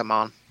 Wouldn't come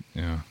on.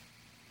 Yeah.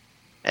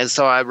 And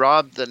so I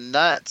robbed the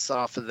nuts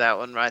off of that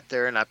one right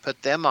there, and I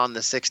put them on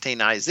the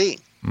 16IZ.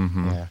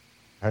 Hmm. Yeah,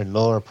 her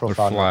lower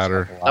profile. nuts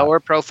flatter. have a lot. Lower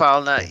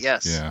profile nut,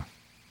 yes. Yeah.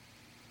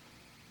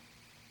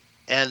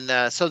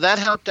 And so that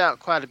helped out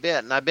quite a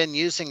bit, and I've been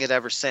using it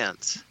ever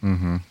since.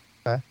 Hmm.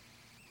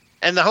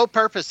 And the whole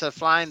purpose of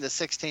flying the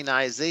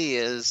 16IZ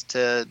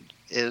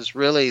is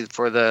really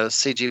for the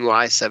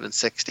CGY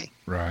 760.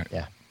 Right.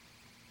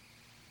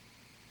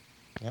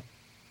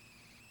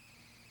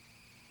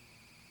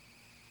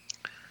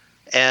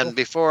 And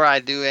before I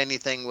do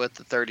anything with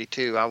the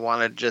 32, I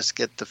want to just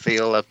get the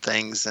feel of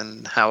things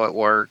and how it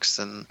works.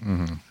 And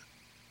Hmm.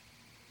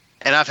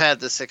 I've had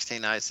the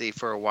 16IZ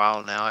for a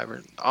while now,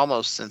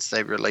 almost since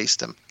they released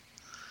them.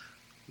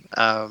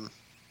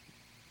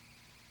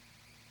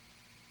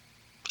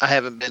 I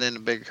haven't been in a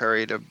big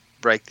hurry to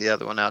break the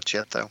other one out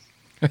yet, though.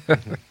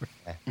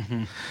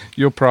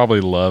 You'll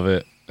probably love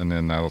it, and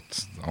then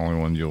that's the only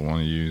one you'll want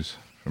to use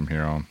from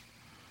here on.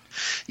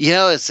 You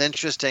know, it's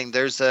interesting.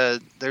 There's a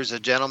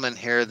gentleman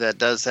here that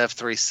does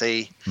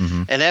F3C,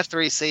 Mm-hmm. and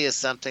F3C is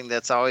something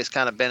that's always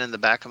kind of been in the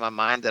back of my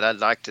mind that I'd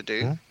like to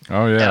do,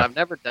 Oh and yeah, I've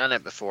never done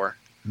it before.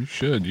 you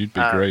should. You'd be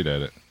Uh, great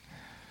at it.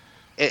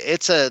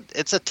 It's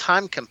a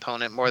time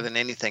component more than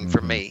anything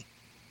for Mhm. me,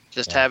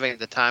 just Yeah. having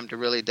the time to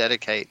really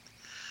dedicate.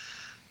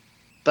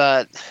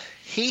 But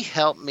he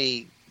helped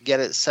me get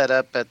it set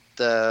up at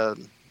the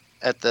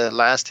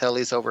last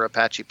helis over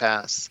Apache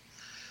Pass,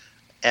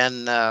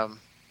 and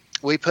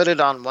we put it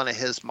on one of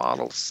his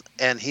models,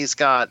 and he's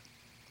got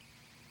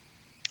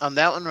on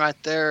that one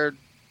right there.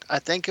 I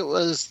think it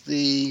was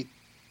I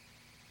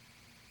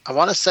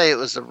want to say it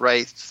was the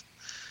Wraith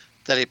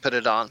that he put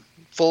it on,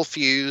 full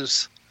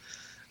fuse.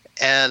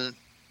 And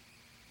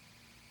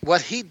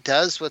what he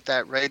does with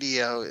that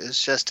radio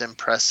is just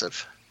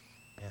impressive.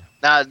 Yeah.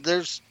 Now,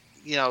 there's,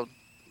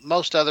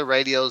 most other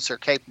radios are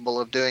capable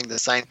of doing the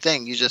same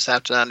thing. You just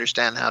have to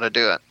understand how to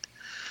do it.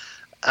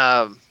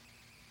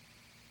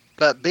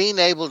 But being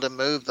able to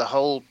move the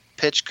whole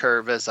pitch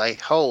curve as a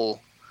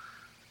whole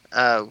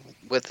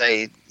with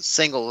a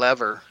single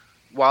lever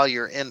while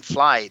you're in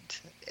flight,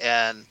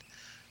 and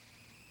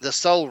the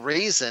sole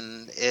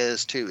reason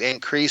is to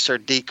increase or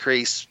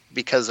decrease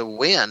because of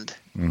wind.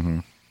 Mm-hmm.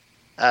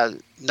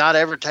 Not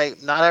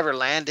ever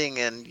landing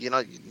and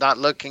not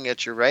looking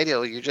at your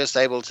radio. You're just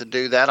able to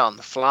do that on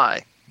the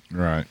fly,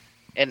 Right.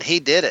 and he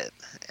did it,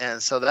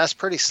 and so that's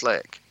pretty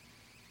slick.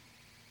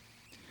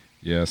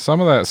 Yeah, some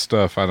of that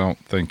stuff I don't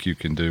think you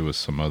can do with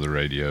some other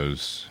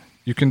radios.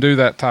 You can do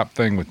that type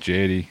thing with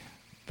Jetty,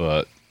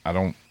 but I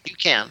don't You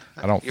can.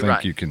 You're think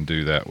right. you can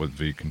do that with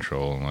V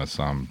Control unless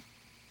I'm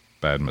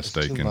bad It's too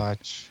mistaken.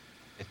 much.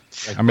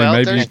 I mean, Well,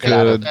 maybe you there's people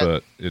could, that-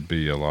 but it'd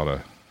be a lot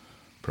of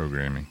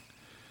programming.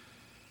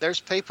 There's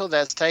people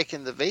that's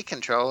taken the V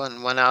control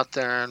and went out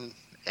there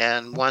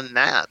and won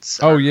that.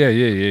 So. Oh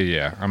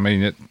yeah. I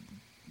mean,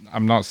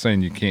 I'm not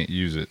saying you can't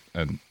use it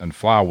and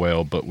fly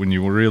well, but when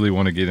you really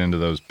want to get into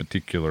those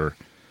particular,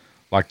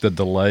 like the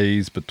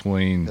delays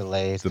between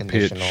Delays, the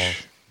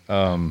conditionals.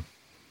 pitch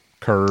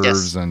curves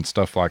Yes. and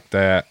stuff like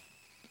that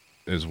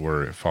is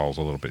where it falls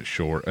a little bit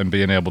short. And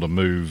being able to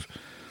move,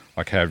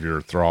 like have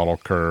your throttle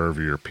curve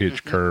or your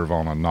pitch curve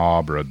on a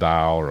knob or a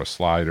dial or a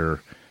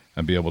slider,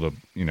 and be able to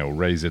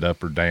raise it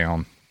up or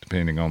down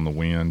depending on the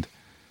wind.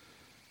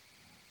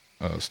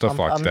 Stuff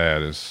like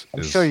that is.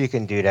 I'm sure you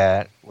can do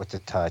that with the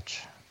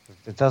touch.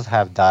 It does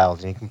have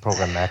dials, and you can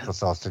program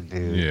macrocells to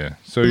do. Yeah.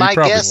 So you My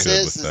probably guess could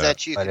is with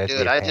that you But can it'd do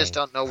be it. a I just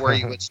pain. don't know where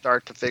you would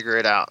start to figure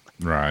it out.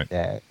 Right.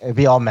 Yeah, it'd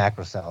be all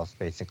macrocells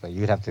basically.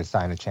 You'd have to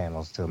assign the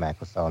channels to a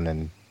macrocell and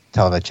then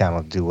tell the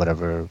channel to do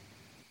whatever,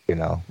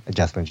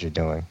 adjustments you're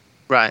doing.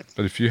 Right.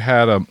 But if you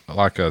had a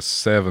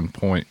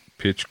 7-point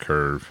pitch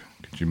curve,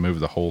 could you move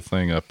the whole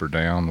thing up or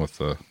down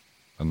with a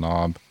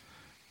knob,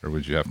 or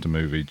would you have to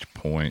move each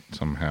point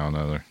somehow or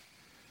another?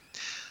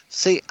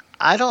 See,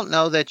 I don't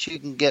know that you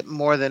can get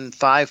more than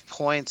 5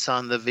 points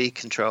on the V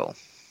control.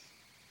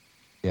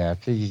 Yeah, I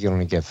think you can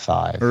only get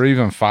 5. Or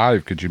even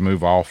 5? Could you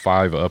move all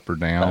 5 up or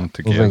down Moving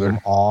together? them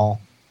all.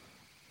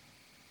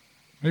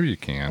 Maybe you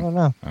I can. don't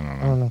know. I don't I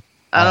know. don't know.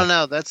 I don't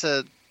know. That's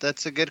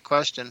a good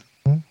question.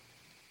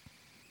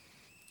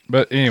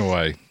 But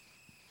anyway,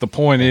 the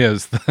point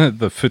is the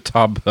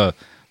Futaba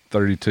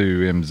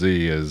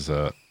 32MZ is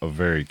a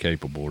very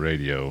capable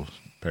radio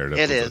paired up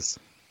It with is.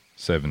 a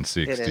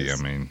 760. It is.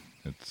 I mean,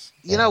 it's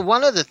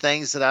One of the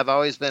things that I've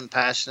always been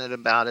passionate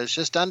about is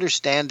just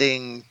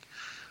understanding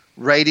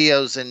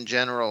radios in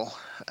general,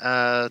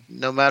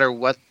 no matter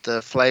what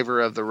the flavor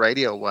of the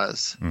radio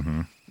was.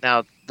 mhm.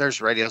 Now, there's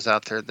radios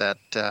out there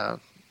that,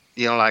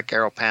 like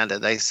Aero Panda,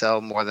 they sell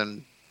more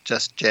than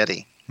just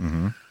Jetty.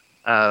 Mhm.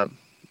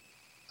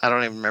 I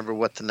don't even remember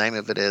what the name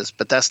of it is,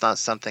 but that's not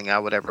something I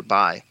would ever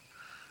buy.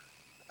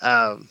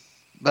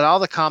 But all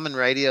the common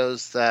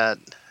radios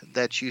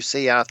that you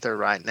see out there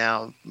right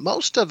now,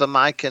 most of them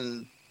I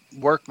can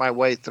work my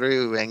way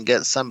through and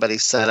get somebody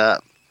set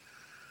up.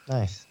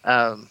 Nice.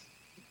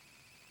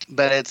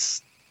 But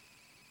it's,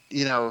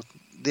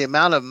 the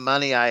amount of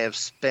money I have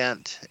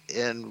spent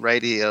in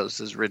radios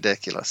is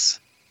ridiculous.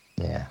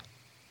 Yeah.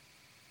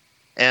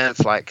 And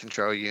flight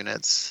control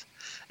units.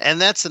 And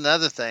that's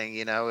another thing,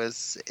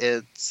 is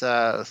it's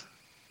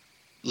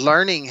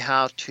learning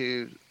how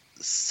to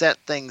set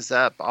things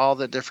up, all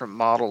the different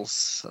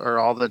models or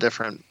all the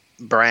different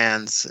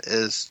brands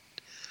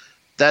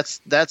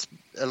that's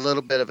a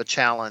little bit of a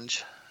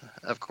challenge,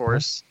 of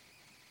course.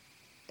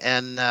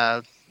 And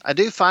I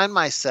do find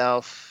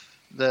myself,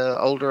 the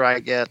older I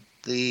get,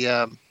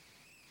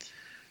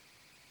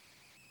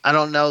 I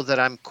don't know that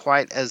I'm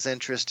quite as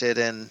interested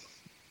in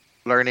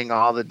learning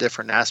all the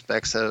different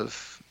aspects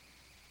of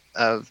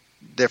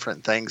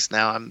different things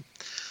now. I'm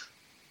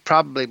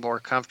probably more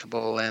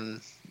comfortable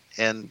in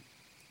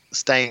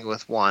staying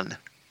with one.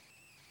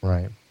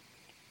 Right.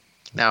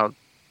 Now,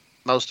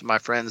 most of my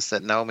friends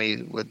that know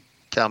me would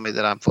tell me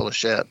that I'm full of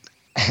shit.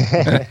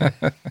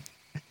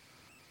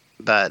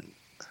 But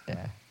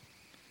Yeah.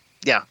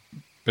 yeah,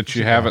 But you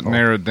should haven't have both.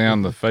 narrowed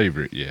down the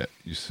favorite yet.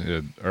 You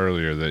said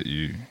earlier that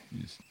you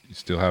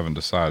still haven't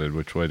decided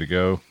which way to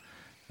go,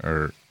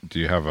 or do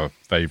you have a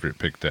favorite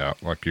picked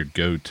out, like your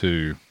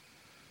go-to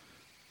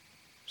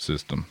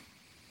system?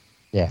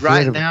 Yeah. If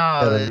Right you were to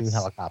now, build a new it's-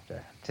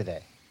 helicopter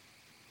today,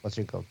 what's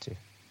your go-to?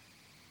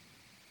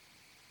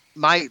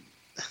 my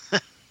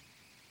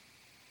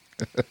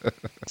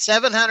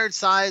 700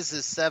 size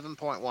is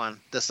 7.1,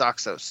 the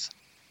Soxos.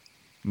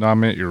 No, I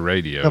meant your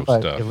radio No, but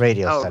stuff. the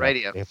radio Oh, setup,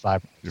 radio. Your fly,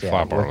 Your yeah, fly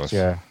what's barless.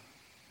 your-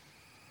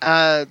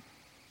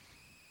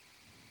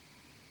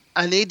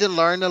 I need to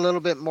learn a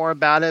little bit more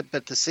about it,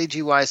 but the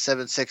CGY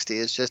 760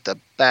 is just a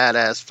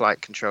badass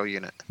flight control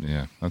unit.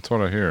 Yeah, that's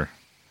what I hear.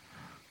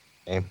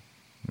 Yeah.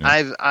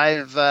 I've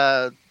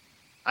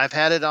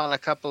had it on a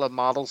couple of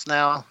models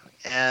now,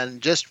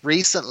 and just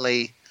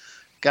recently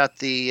got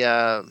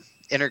the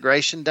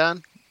integration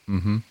done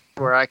Mm-hmm.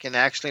 where I can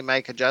actually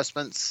make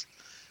adjustments,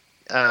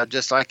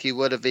 just like you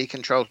would a V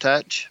Control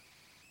Touch,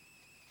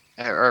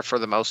 or for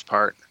the most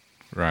part.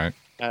 Right.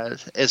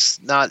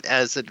 It's not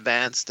as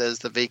advanced as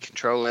the V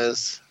Control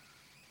is,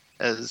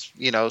 as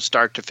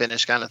start to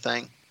finish kind of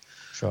thing.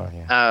 Sure,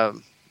 yeah.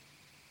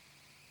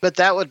 But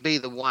that would be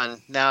the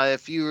one. Now,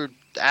 if you were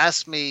to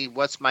ask me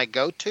what's my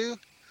go-to,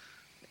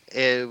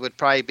 it would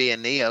probably be a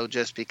Neo,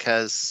 just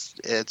because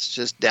it's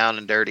just down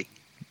and dirty.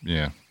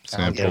 Yeah.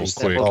 Sounds Simple, good.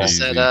 quick, Simple to easy.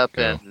 set up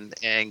go.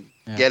 and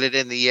Yeah. get it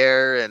in the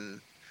air and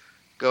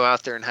go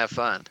out there and have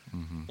fun.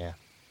 Mhm.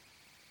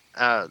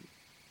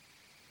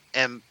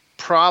 And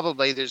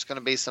probably there's going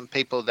to be some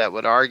people that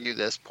would argue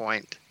this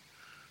point.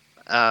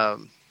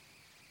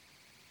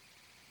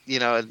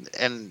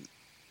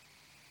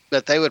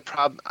 But they would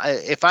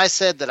if I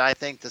said that I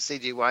think the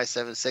CGY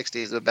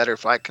 760 is a better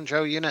flight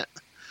control unit,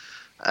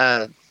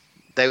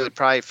 they would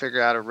probably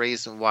figure out a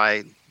reason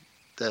why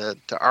to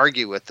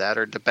argue with that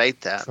or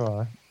debate that.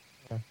 Sure.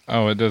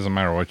 Oh, it doesn't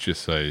matter what you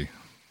say.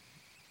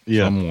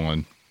 Yeah.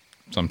 Someone,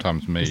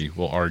 sometimes me,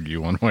 will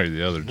argue one way or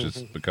the other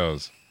just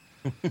because.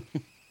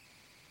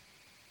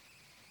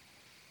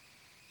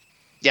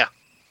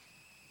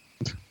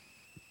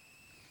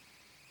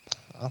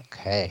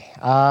 Okay.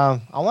 I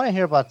want to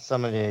hear about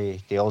some of the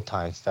old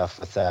time stuff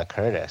with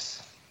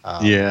Curtis.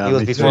 Yeah, He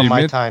was me too. before You my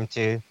meant- time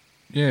too.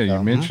 Yeah, you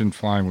So- mentioned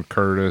flying with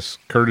Curtis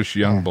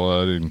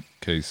Youngblood, in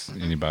case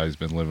anybody's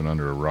been living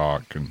under a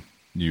rock and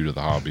new to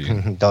the hobby.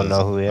 And Don't know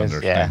doesn't who he is,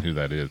 Understand yeah. who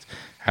that is.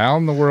 How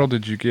in the world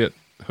did you get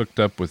hooked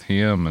up with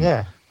him and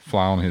Yeah.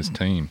 fly on his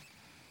team?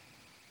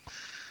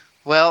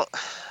 Well,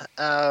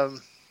 I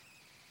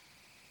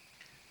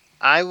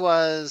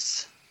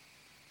was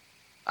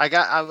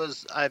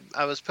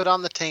put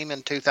on the team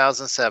in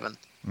 2007,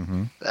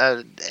 Mm-hmm.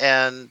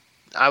 and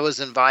I was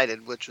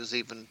invited, which was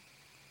even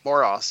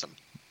more awesome.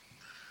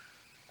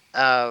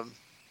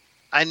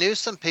 I knew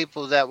some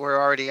people that were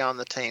already on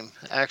the team.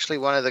 Actually,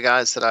 one of the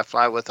guys that I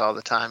fly with all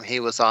the time, he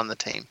was on the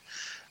team,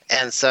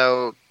 and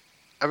so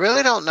I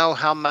really don't know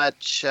how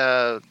much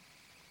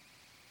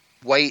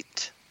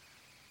weight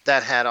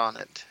that had on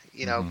it.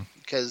 Mhm.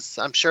 Because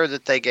I'm sure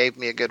that they gave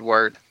me a good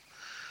word.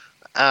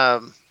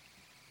 But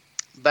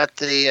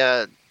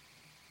do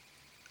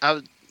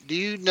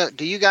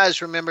you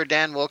guys remember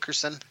Dan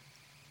Wilkerson?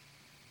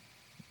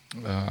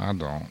 I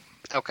don't.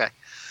 Okay.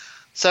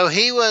 So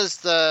he was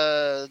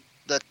the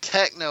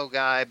techno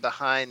guy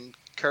behind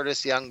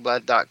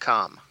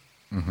CurtisYoungblood.com.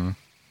 Mm-hmm.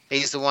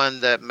 He's the one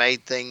that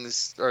made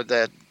things, or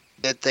that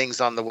did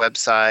things on the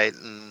website.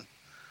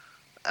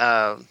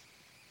 And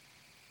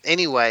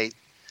anyway,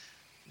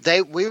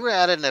 we were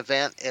at an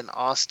event in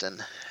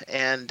Austin,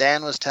 and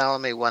Dan was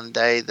telling me one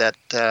day that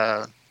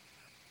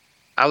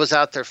I was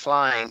out there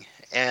flying.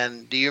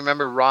 And do you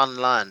remember Ron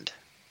Lund?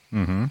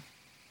 Mm-hmm.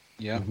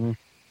 Yeah.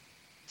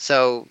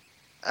 So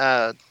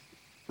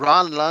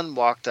Ron Lund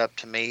walked up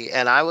to me,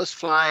 and I was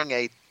flying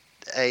a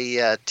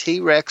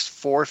T-Rex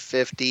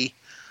 450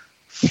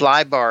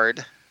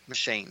 Flybard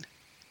machine.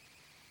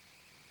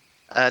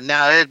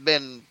 Now it had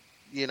been,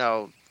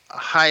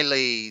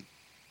 highly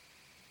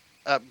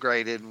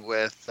upgraded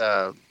with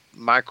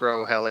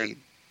micro heli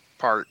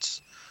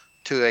parts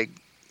to a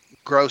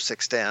gross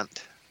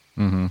extent.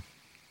 Mm-hmm.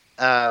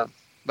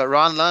 But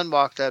Ron Lund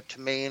walked up to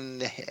me,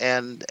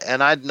 and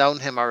I'd known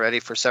him already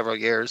for several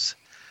years.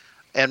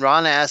 And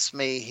Ron asked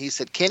me, he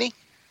said, "Kenny,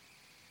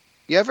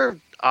 you ever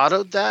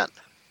autoed that?"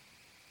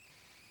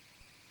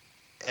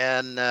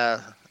 And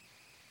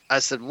I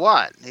said,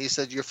 "What?" He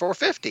said, "Your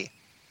 450.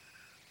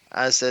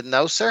 I said,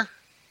 "No, sir."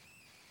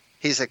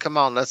 He said, "Come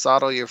on, let's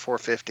auto your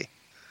 450.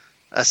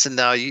 I said,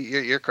 "No,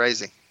 you're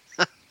crazy.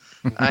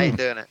 I ain't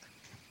doing it."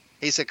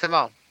 He said, "Come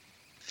on."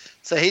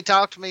 So he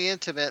talked me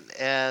into it,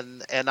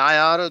 and I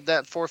autoed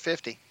that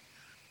 450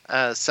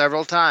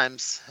 several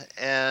times.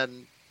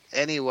 And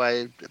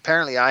anyway,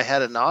 apparently I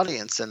had an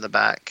audience in the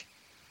back.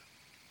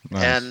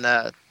 Nice.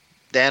 And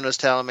Dan was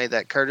telling me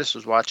that Curtis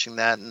was watching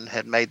that and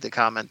had made the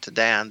comment to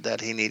Dan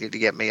that he needed to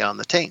get me on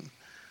the team.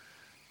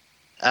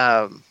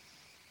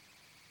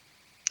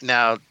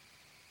 Now,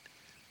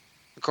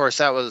 of course,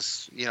 that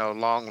was, a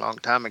long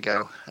time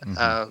ago.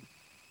 Mhm.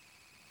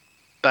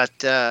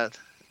 But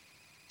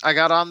I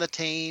got on the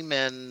team,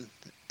 and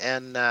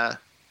I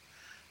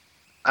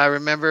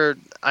remember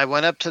I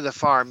went up to the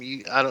farm.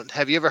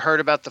 Have you ever heard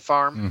about the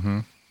farm? Mm-hmm.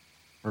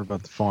 Heard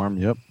about the farm?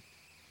 Yep.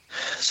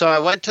 So I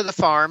went to the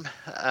farm.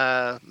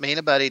 Me and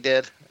a buddy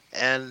did,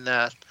 and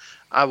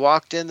I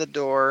walked in the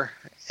door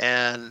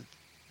and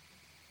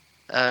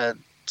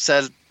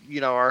said,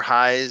 our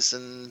highs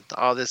and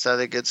all this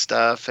other good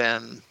stuff,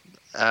 and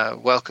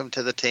welcome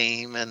to the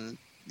team, and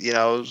it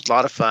was a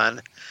lot of fun.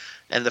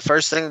 And the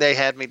first thing they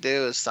had me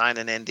do is sign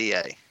an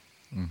NDA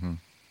Mm-hmm.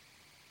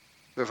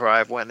 before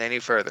I went any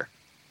further.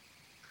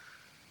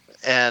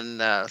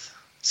 And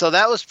so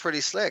that was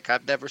pretty slick.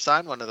 I've never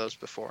signed one of those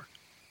before.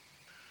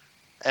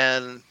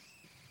 And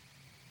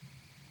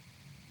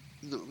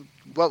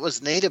what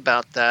was neat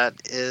about that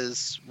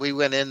is we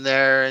went in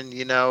there, and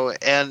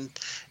and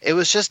it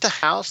was just a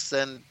house,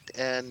 and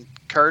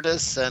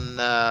Curtis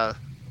and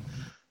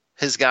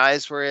his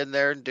guys were in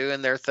there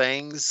doing their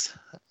things.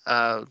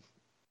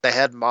 They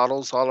had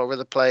models all over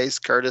the place.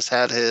 Curtis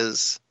had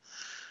his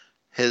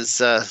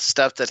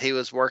stuff that he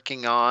was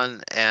working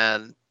on,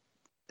 and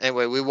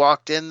anyway, we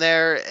walked in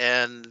there,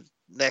 and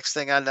next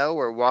thing I know,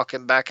 we're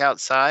walking back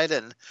outside,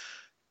 and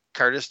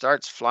Curtis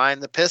starts flying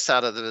the piss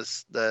out of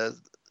the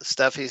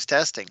stuff he's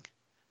testing.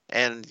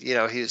 And, he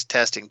was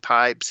testing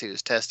pipes, he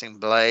was testing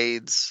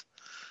blades,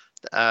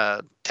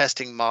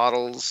 testing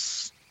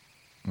models.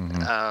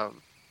 Mm-hmm.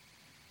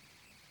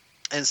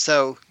 And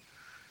so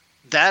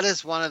that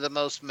is one of the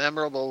most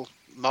memorable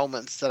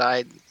moments that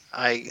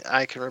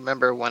I can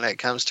remember when it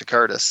comes to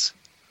Curtis.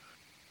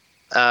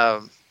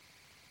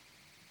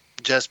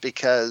 Just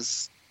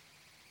because,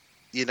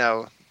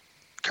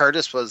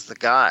 Curtis was the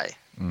guy.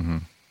 Mm-hmm.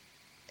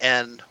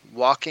 And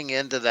walking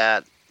into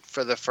that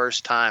for the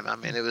first time, I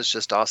mean, it was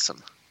just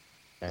awesome.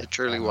 Yeah, It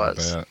truly I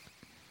was. bet.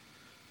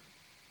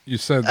 You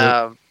said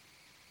that.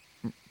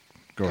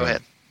 Go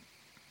ahead.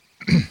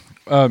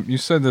 You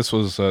said this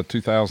was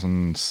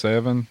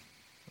 2007,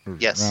 or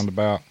Yes.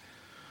 roundabout.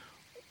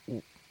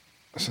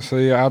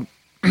 See, I'm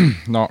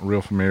not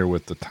real familiar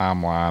with the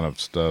timeline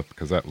of stuff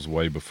because that was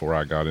way before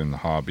I got in the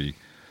hobby.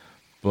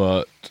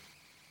 But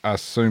I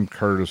assume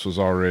Curtis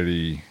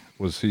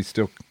was he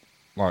still,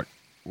 like,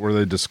 were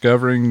they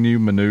discovering new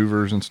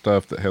maneuvers and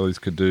stuff that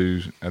helis could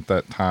do at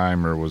that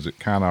time, or was it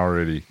kind of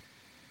already,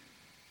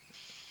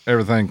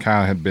 everything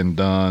kind of had been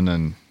done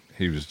and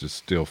he was just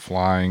still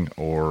flying,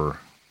 or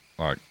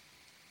like,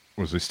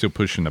 was he still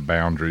pushing the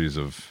boundaries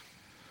of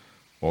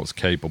what was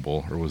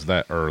capable, or was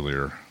that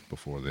earlier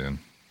before then?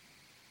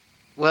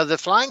 Well, the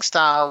flying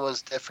style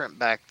was different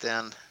back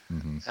then.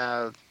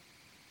 Mm-hmm.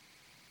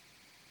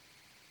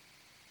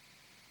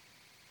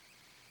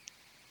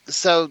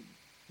 So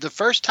the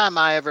first time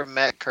I ever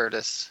met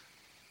Curtis,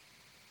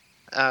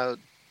 me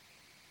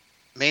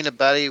and a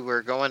buddy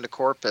were going to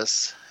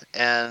Corpus,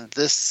 and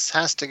this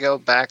has to go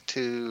back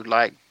to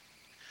like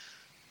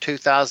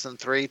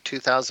 2003,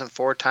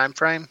 2004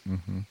 timeframe.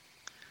 Mm-hmm.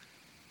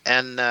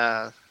 And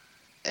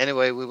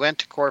anyway, we went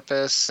to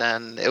Corpus,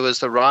 and it was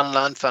the Ron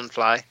Lund Fun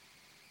Fly.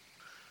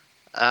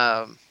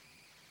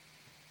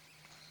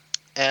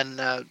 And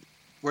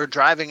we're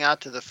driving out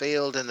to the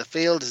field, and the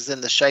field is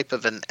in the shape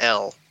of an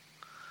L.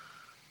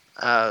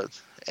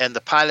 And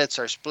the pilots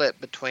are split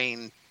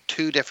between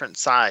two different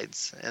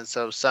sides. And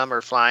so some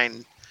are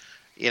flying,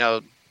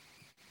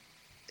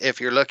 if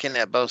you're looking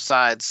at both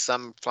sides,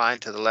 some flying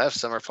to the left,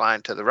 some are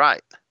flying to the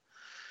right.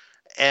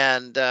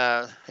 And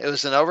it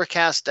was an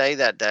overcast day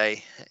that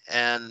day.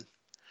 And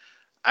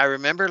I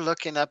remember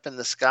looking up in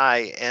the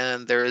sky,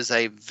 and there is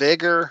a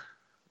Vigor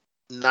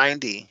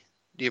 90.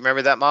 Do you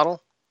remember that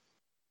model?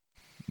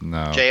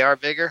 No. JR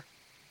Vigor?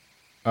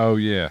 Oh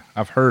yeah,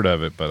 I've heard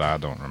of it, but I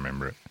don't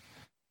remember it.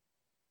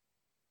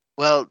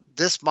 Well,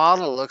 this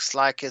model looks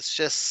like it's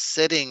just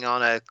sitting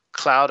on a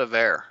cloud of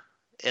air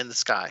in the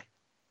sky.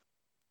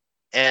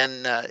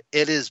 And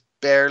it is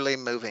barely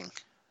moving.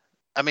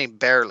 I mean,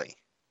 barely.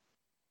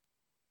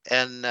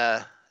 And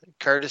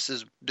Curtis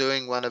is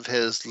doing one of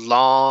his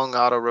long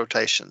auto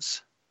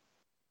rotations.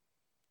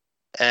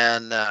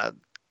 And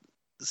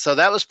so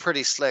that was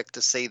pretty slick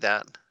to see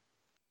that.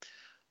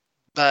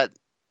 But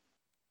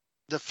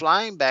the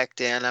flying back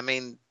then, I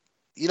mean,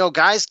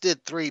 guys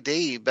did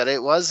 3D, but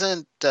it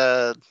wasn't,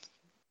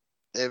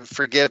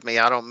 forgive me,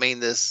 I don't mean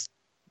this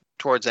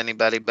towards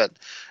anybody, but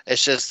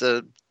it's just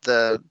the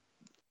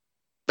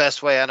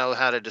best way I know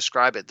how to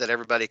describe it that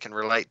everybody can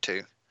relate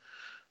to.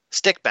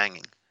 Stick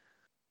banging.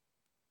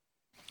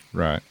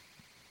 Right.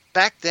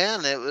 Back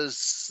then it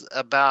was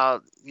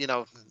about,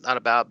 not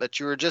about, but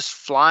you were just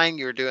flying,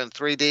 you were doing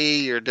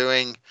 3D, you're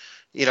doing,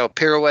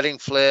 pirouetting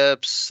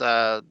flips,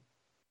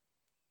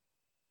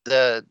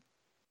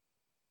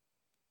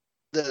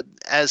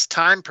 as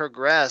time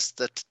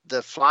progressed,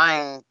 the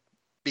flying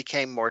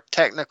became more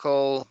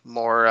technical,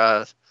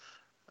 more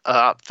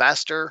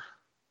faster.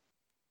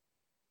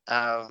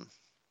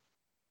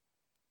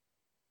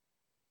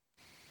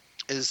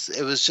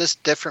 It was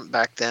just different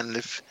back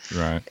then.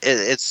 Right.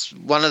 It's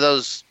one of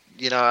those,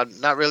 I'm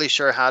not really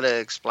sure how to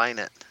explain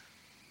it,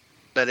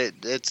 but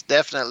it's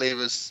definitely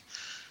was.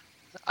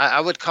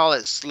 I would call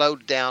it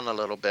slowed down a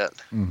little bit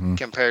Mm-hmm.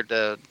 compared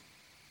to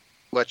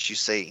what you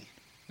see.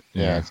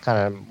 Yeah, it's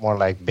kind of more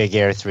like Big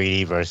Air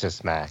 3D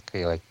versus Mac.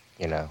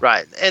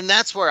 Right, and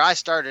that's where I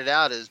started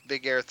out as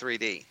Big Air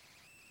 3D.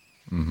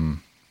 Mm-hmm.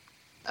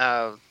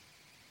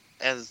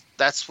 And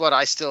that's what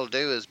I still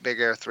do is Big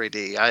Air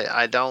 3D.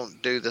 I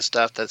don't do the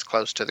stuff that's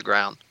close to the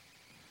ground.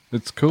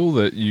 It's cool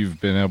that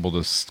you've been able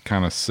to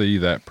kind of see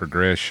that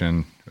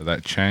progression or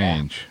that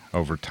change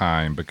over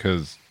time,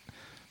 because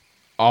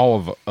all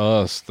of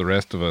us, the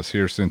rest of us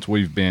here, since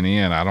we've been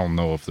in, I don't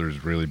know if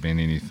there's really been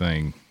any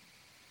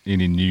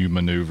new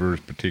maneuvers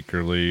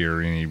particularly,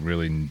 or any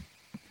really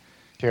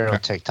Puro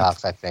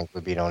TikToks, I think,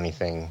 would be the only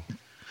thing.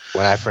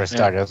 When I first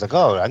started, I was like,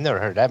 oh, I've never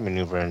heard that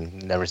maneuver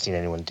and never seen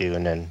anyone do.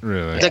 And then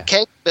really. The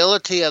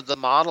capability of the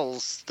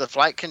models, the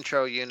flight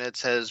control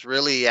units, has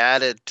really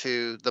added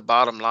to the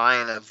bottom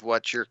line of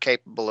what you're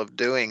capable of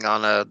doing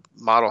on a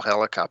model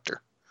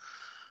helicopter.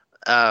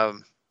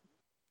 Then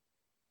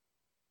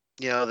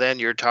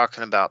you're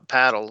talking about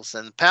paddles,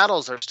 and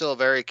paddles are still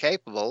very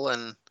capable,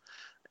 and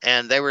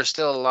they were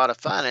still a lot of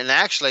fun. And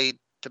actually,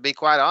 to be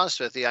quite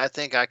honest with you, I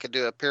think I could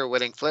do a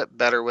pirouetting flip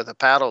better with a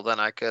paddle than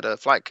I could a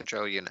flight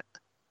control unit.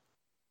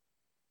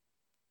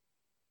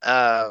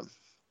 And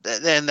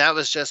that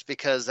was just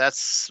because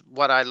that's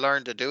what I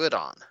learned to do it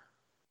on.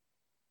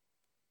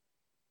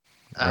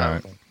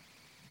 Right.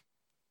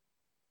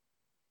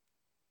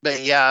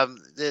 But yeah,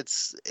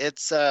 it's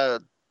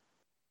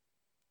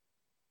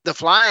the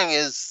flying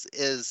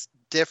is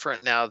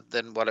different now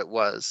than what it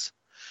was.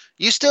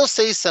 You still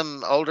see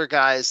some older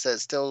guys that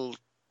still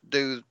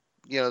do,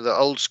 the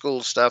old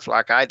school stuff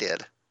like I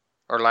did,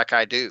 or like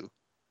I do.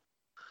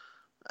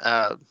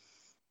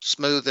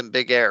 Smooth and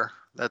Big Air.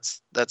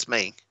 That's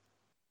me.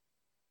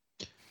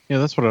 Yeah,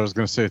 that's what I was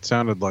going to say. It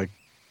sounded like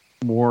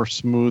more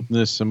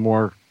smoothness and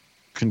more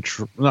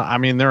control. No, I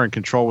mean, they're in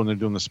control when they're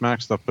doing the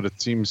smack stuff, but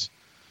it seems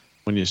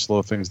when you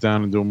slow things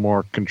down and do them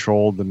more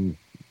controlled and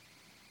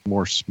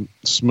more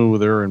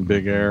smoother and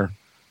Big Air,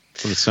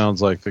 that's what it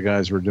sounds like the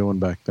guys were doing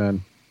back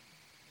then.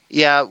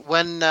 Yeah,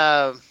 when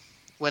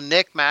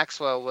Nick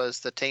Maxwell was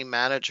the team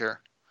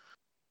manager,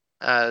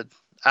 I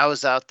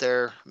was out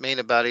there, me and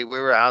a buddy, we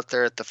were out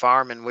there at the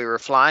farm, and we were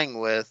flying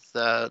with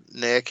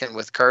Nick and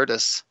with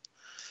Curtis.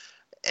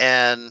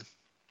 And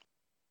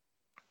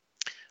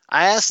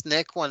I asked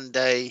Nick one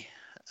day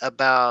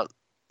about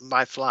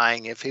my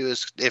flying, if he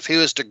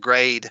was to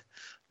grade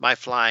my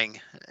flying,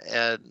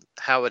 and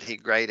how would he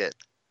grade it?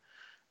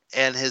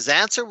 And his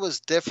answer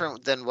was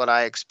different than what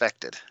I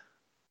expected.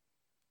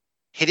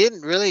 He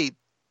didn't really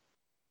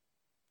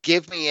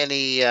give me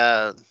any.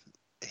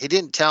 He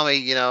didn't tell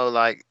me,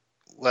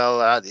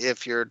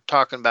 if you're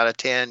talking about a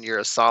 10, you're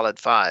a solid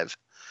 5.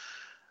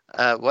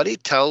 What he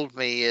told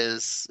me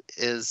is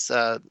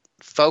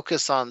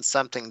focus on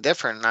something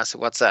different. And I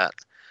said, what's that?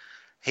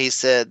 He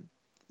said,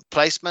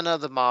 placement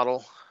of the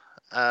model,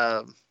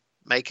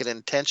 make it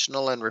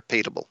intentional and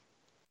repeatable.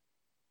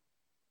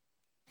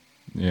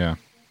 Yeah.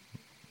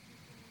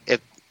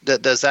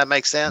 Does that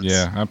make sense?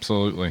 Yeah,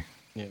 absolutely.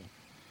 Yeah.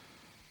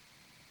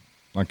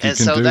 Like you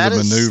can do the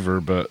maneuver,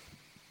 but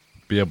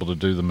be able to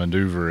do the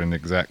maneuver in the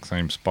exact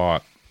same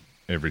spot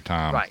every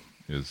time. Right.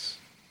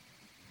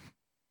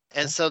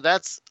 And so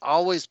that's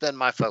always been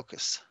my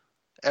focus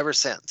ever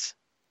since.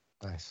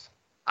 Nice.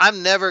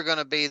 I'm never going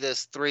to be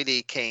this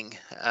 3D king,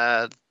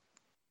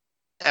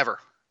 ever.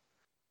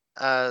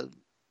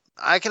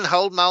 I can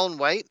hold my own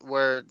weight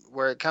where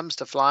it comes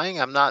to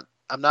flying. I'm not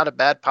a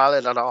bad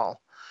pilot at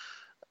all.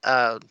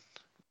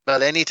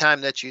 But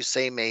anytime that you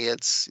see me,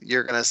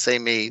 you're going to see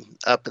me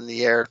up in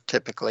the air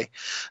typically.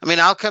 I mean,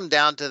 I'll come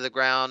down to the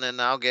ground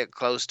and I'll get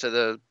close to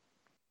the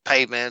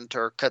pavement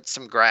or cut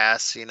some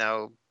grass,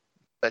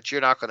 but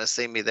you're not going to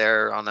see me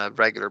there on a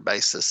regular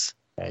basis.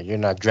 Yeah, you're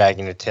not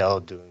dragging the tail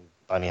doing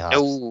bunny hops.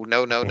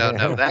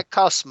 No. That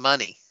costs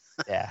money.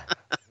 Yeah.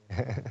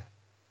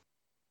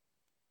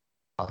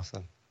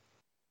 Awesome.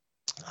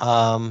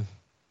 Yeah,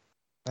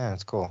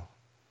 that's cool.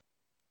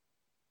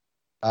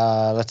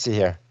 Let's see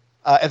here.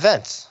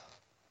 Events.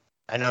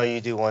 I know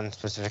you do one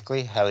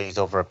specifically, Heli's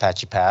over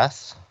Apache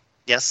Pass.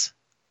 Yes.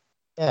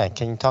 Yeah,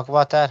 can you talk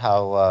about that?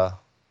 How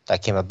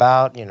that came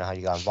about, how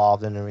you got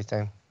involved in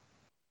everything?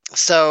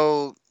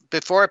 So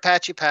before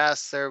Apache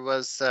Pass, there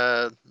was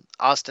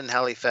Austin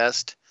Heli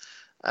Fest.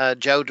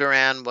 Joe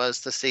Duran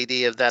was the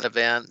CD of that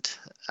event.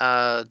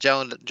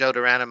 Joe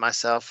Duran and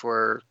myself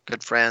were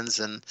good friends,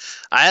 and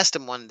I asked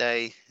him one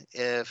day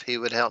if he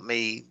would help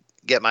me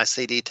get my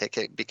CD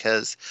ticket,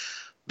 because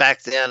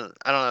back then,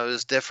 I don't know, it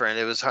was different.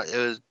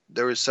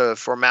 There was a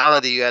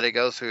formality you had to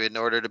go through in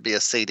order to be a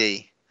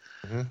CD,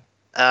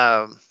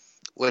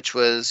 which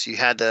was you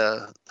had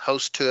to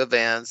host 2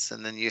 events,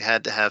 and then you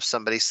had to have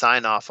somebody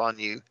sign off on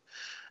you,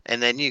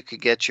 and then you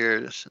could get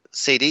your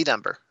CD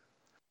number.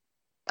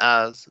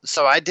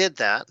 So I did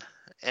that,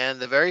 and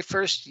the very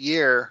first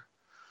year,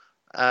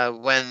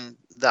 when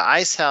the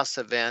Ice House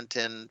event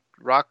in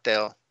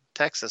Rockdale,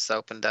 Texas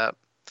opened up,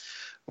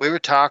 we were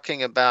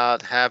talking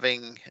about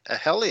having a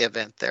heli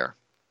event there.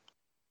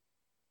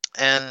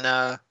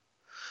 And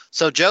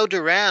so Joe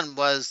Duran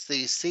was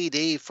the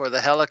CD for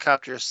the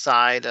helicopter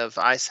side of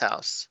Ice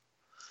House.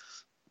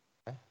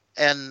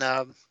 And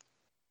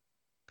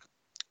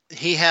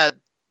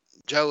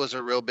Joe was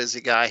a real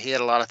busy guy. He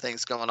had a lot of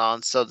things going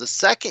on. So the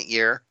second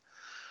year,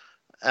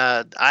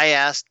 I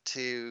asked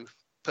to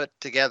put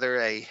together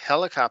a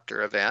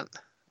helicopter event,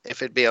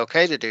 if it'd be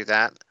okay to do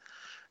that.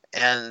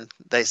 And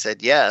they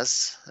said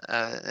yes.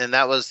 And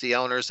that was the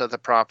owners of the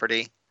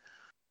property.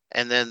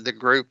 And then the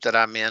group that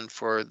I'm in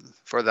for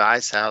the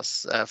Ice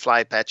House, Fly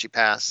Apache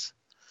Pass.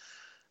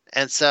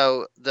 And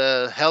so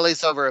the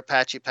Helis over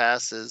Apache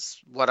Pass is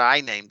what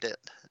I named it.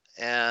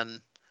 And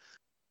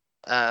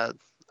I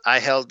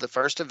held the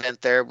first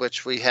event there,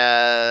 which we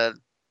had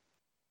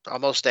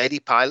almost 80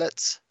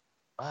 pilots.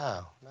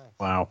 Wow. Nice.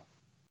 Wow.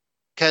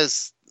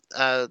 Because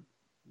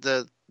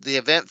the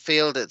event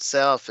field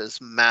itself is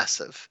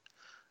massive.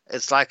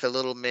 It's like a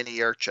little mini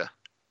IRCHA.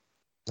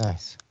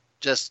 Nice.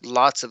 Just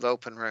lots of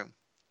open room.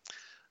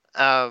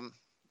 And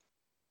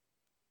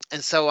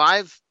so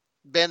I've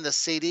been the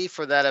CD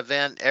for that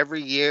event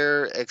every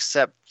year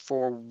except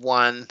for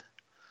one.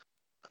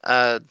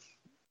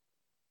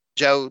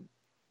 Joe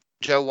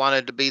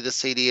wanted to be the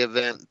CD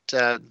event,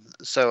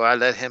 so I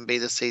let him be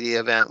the CD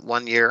event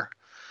one year.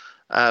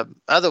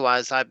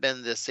 Otherwise, I've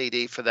been the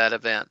CD for that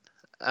event.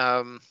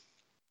 I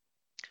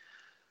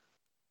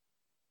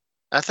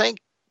think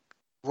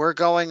we're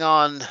going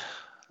on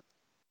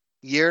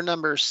year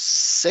number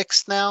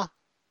 6 now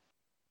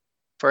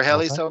for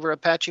Helis Okay. over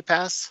Apache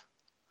Pass.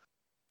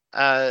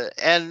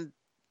 And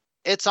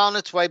it's on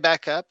its way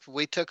back up.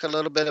 We took a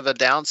little bit of a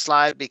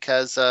downslide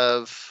because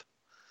of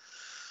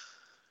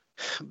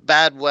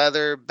bad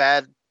weather,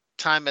 bad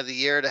time of the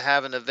year to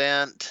have an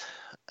event.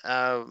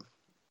 That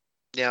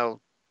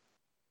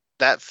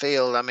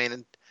field, I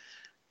mean,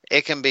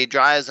 it can be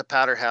dry as a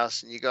powder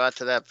house, and you go out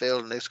to that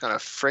field and it's going to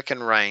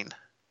frickin' rain,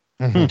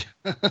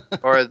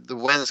 or the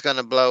wind's going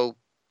to blow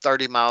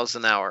 30 miles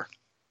an hour.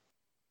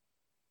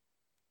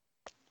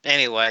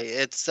 Anyway,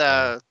 it's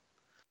I've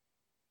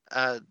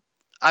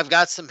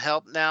got some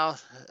help now,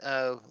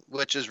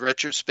 which is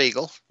Richard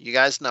Spiegel. You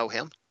guys know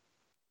him,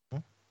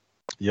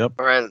 Yep.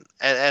 or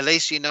at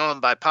least you know him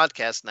by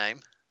podcast name.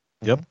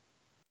 Yep.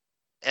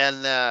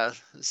 And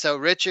so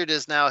Richard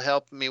is now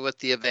helping me with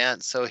the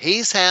event. So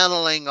he's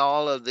handling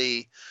all of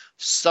the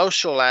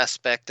social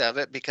aspect of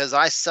it because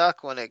I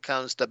suck when it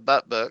comes to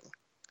butt book,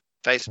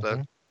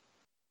 Facebook.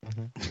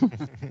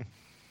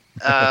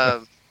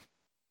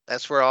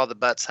 That's where all the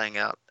butts hang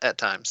out at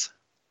times.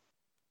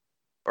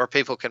 Or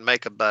people can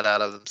make a butt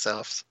out of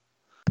themselves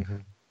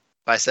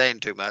by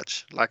saying too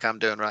much, like I'm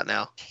doing right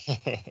now.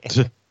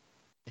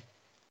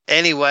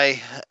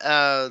 Anyway,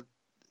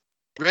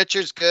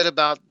 Richard's good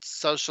about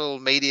social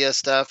media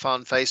stuff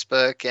on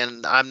Facebook,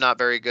 and I'm not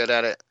very good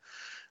at it.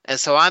 And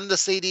so I'm the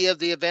CD of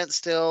the event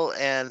still,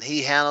 and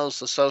he handles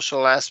the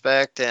social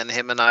aspect, and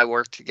him and I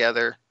work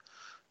together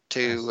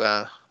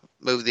to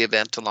move the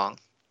event along.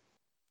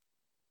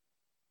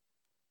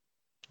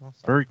 Awesome.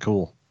 Very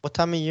cool. What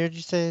time of year did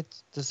you say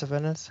this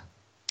event is?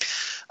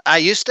 I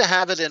used to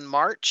have it in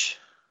March,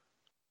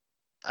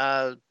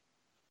 or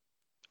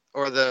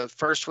the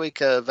first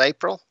week of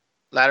April,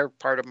 latter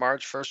part of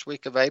March, first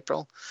week of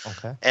April.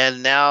 Okay.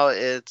 And now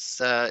it's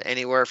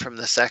anywhere from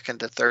the second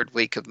to third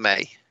week of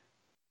May.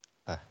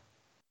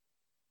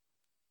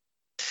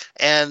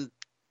 And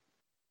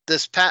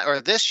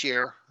this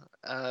year,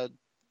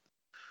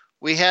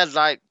 we had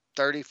like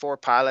 34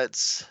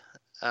 pilots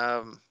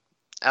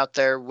out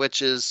there,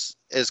 which is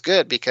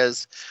good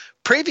because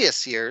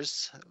previous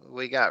years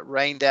we got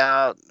rained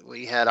out,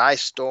 we had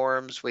ice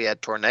storms, we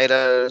had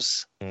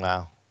tornadoes.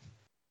 Wow.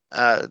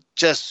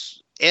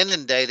 Just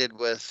inundated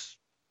with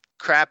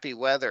crappy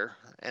weather,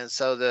 and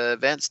so the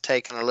event's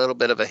taken a little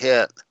bit of a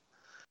hit.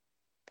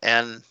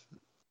 And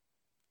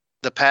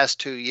the past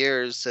 2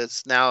 years,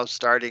 it's now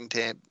starting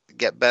to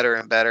get better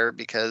and better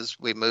because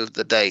we moved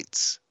the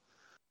dates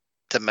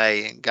to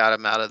May and got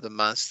them out of the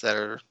months that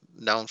are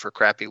known for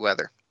crappy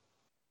weather.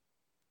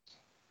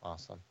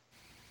 Awesome.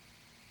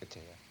 Good to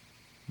hear.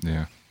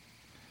 Yeah.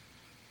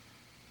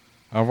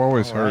 I've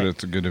always All heard right.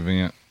 it's a good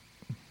event.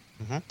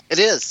 It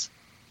is.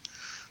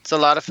 It's a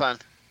lot of fun.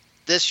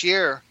 This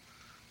year,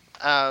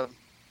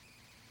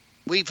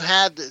 we've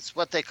had it's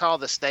what they call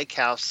the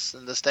steakhouse,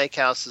 and the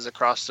steakhouse is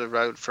across the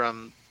road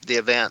from the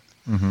event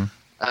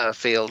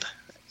field.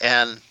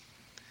 And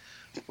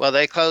well,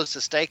 they closed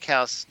the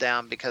steakhouse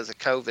down because of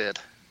COVID,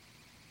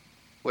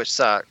 which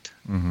sucked.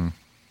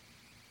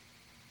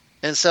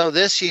 And so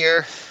this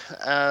year,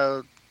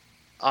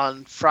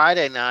 on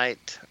Friday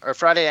night or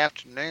Friday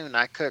afternoon,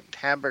 I cooked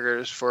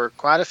hamburgers for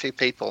quite a few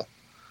people.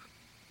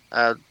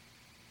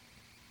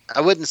 I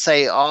wouldn't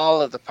say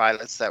all of the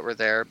pilots that were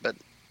there, but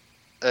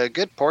a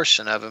good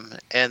portion of them.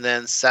 And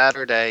then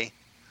Saturday,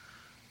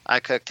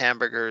 I cooked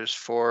hamburgers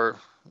for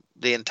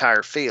the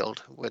entire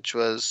field, which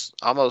was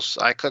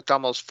I cooked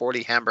almost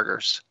 40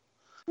 hamburgers.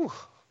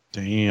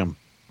 Damn.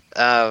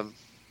 And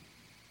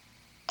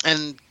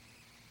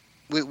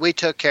we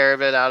took care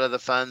of it out of the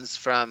funds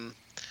from.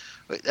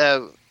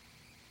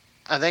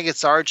 I think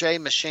it's RJ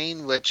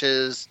Machine, which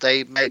is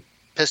they make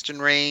piston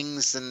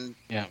rings and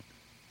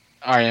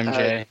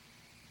RMJ.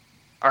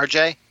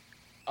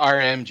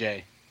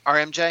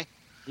 RMJ.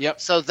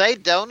 Yep. So they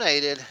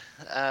donated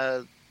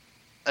a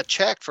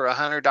check for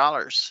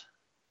 $100,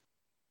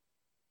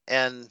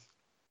 and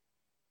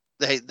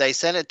they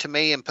sent it to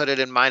me and put it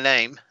in my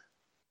name.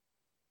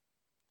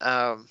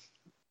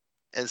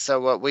 And so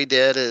what we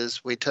did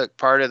is we took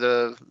part of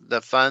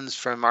the funds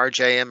from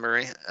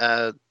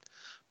RJ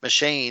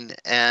Machine,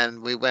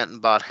 and we went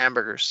and bought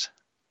hamburgers.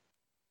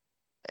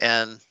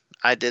 And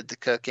I did the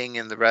cooking,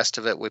 and the rest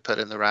of it we put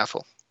in the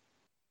raffle.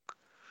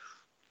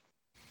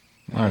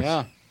 Nice.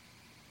 Yeah.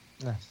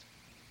 Nice.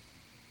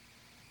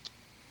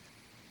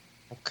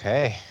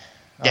 Okay.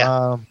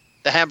 Yeah.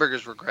 The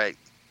hamburgers were great.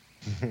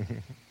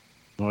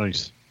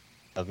 Nice.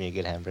 Love me a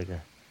good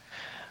hamburger.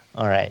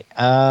 All right.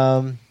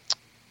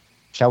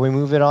 Shall we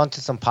move it on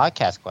to some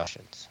podcast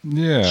questions?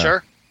 Yeah.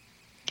 Sure.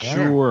 Yeah.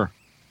 Sure.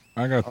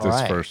 I got All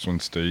this right. first one,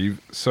 Steve.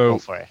 Go So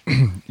for it.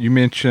 you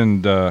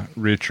mentioned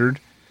Richard,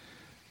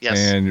 Yes.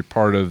 and you're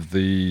part of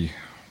the,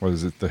 what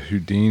is it, the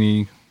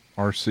Houdini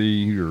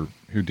RC or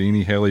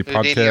Houdini Heli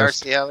Houdini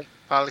podcast? RC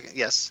Heli.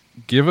 Yes.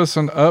 Give us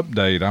an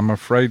update. I'm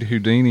afraid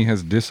Houdini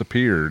has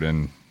disappeared,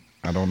 and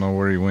I don't know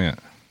where he went.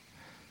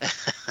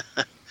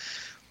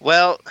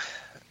 Well,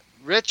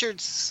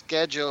 Richard's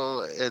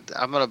schedule,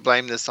 I'm going to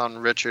blame this on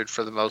Richard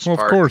for the most Well, of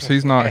part. course,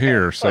 he's not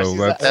here, so he's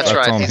not- That's that's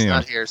right. on He's him.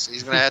 not here, so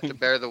he's going to have to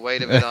bear the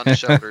weight of it on his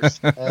shoulders.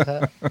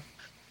 Uh-huh.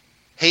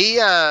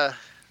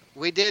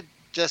 We did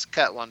just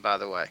cut one, by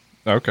the way.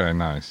 Okay,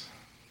 nice.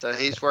 So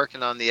he's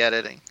working on the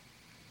editing.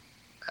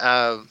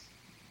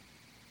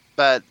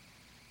 But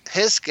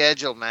his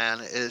schedule,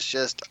 man, is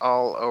just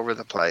all over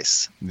the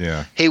place.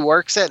 Yeah. He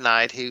works at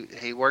night.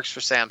 He works for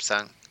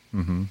Samsung.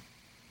 Mm-hmm.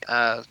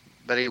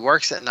 But he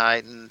works at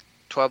night in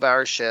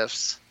 12-hour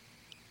shifts.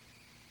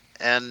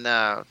 And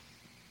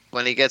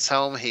when he gets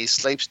home, he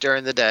sleeps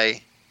during the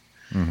day.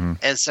 Mm-hmm.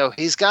 And so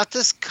he's got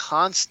this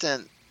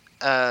constant,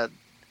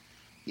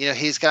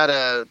 he's got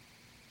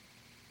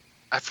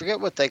I forget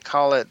what they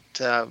call it,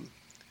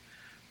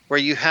 where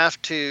you have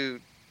to,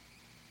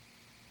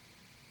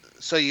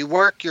 so you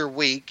work your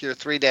week, your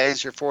 3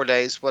 days, your 4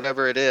 days,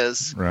 whatever it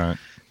is, Right.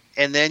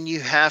 and then you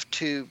have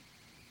to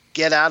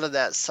get out of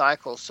that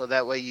cycle so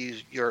that way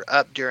you're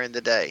up during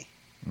the day.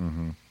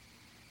 Mm-hmm.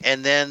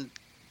 And then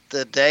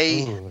the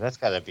day, Ooh, that's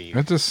gotta be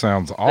That just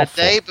sounds the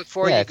awful. day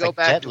before you it's go like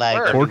back jet to lag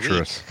work, every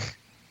Torturous.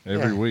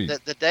 Every Yeah.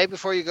 week. the day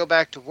before you go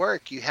back to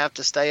work, you have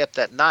to stay up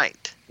that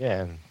night.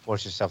 Yeah, and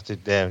force yourself to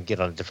then get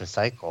on a different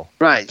cycle.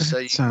 Right, so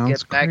you can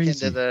Sounds get back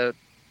crazy. into the.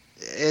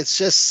 It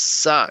just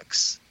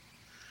sucks,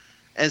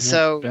 and Yep,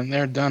 so been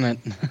there, done it.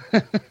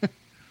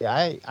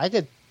 Yeah, I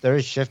did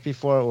third shift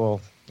before.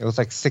 Well, it was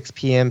like 6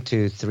 p.m.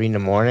 to 3 in the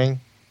morning,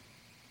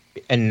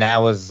 and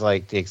that was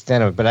like the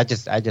extent of it. But I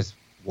just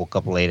woke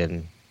up late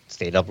and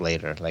stayed up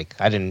later. Like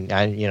that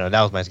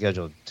was my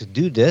schedule. To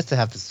do this, to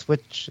have to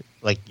switch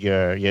like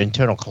your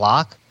internal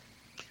clock.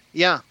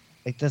 yeah,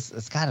 Like this,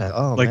 it's gotta.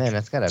 Oh Like man,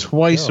 that's gotta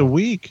Twice kill. a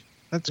week.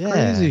 That's Yeah.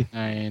 crazy.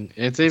 I mean,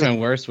 it's even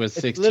worse with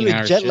It's 16 literally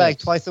hour jet lag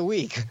shifts. twice a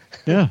week.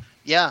 Yeah.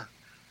 yeah,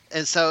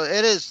 and so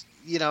it is.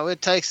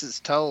 It takes its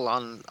toll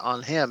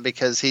on him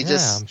because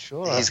I'm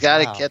sure. he's got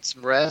to Wow. get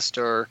some rest,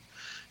 or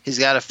he's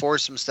got to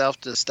force himself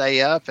to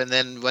stay up, and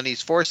then when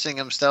he's forcing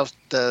himself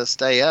to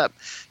stay up,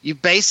 you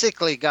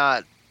basically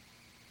got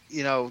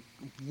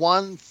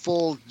one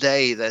full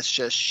day that's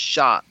just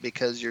shot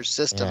because your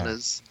system Yeah.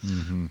 is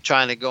Mm-hmm.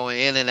 trying to go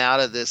in and out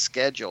of this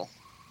schedule.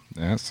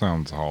 That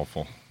sounds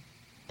awful.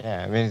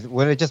 Yeah, I mean,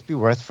 would it just be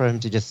worth for him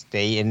to just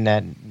stay in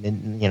that,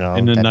 In the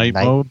that night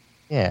mode.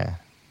 Yeah.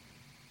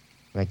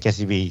 I guess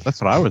he'd be. That's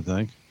what I would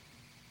think.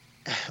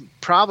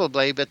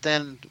 Probably, but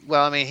then,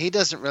 well, I mean, he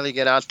doesn't really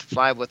get out to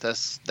fly with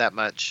us that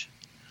much.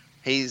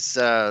 He's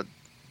a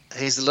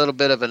little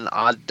bit of an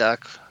odd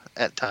duck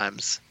at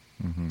times,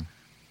 Mm-hmm.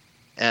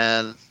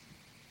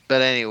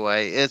 but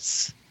anyway,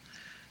 it's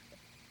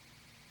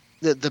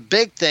the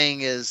big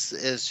thing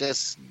is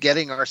just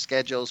getting our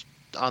schedules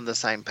on the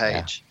same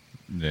page.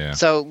 Yeah.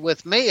 So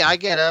with me, I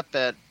get up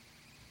at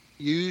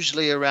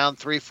usually around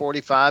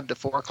 3:45 to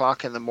 4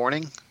 o'clock in the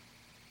morning,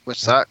 which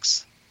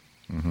sucks.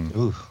 Mm-hmm.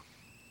 Ooh.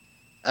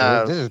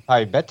 Uh, This is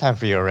probably bedtime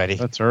for you already.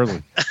 That's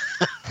early.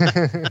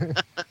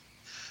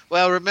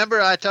 Well, remember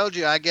I told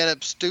you I get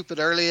up stupid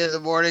early in the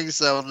morning,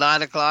 so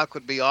 9 o'clock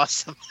would be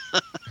awesome.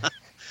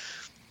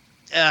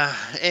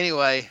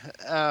 Anyway,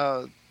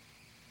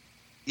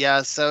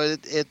 yeah. So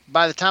it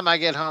by the time I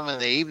get home in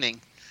the evening,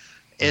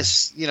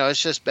 it's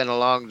it's just been a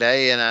long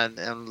day, and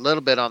I'm a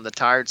little bit on the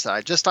tired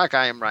side, just like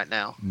I am right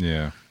now.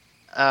 Yeah.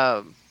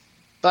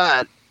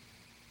 But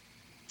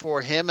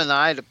for him and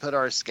I to put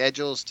our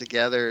schedules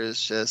together is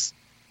just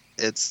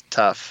it's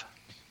tough.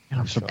 Yeah,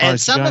 I'm Sure. surprised. And you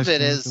some guys of it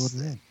came is,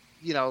 to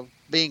it.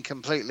 Being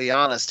completely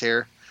honest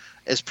here,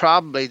 is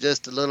probably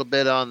just a little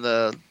bit on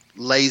the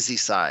lazy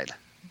side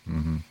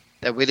Mm-hmm.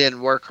 that we didn't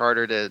work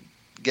harder to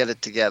get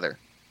it together.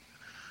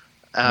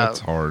 That's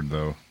hard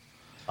though.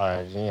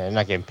 Or you're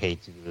not getting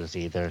paid to do this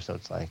either, so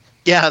it's like.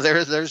 Yeah,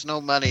 there's no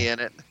money in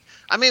it.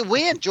 I mean,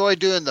 we enjoy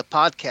doing the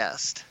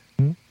podcast.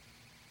 Mhm.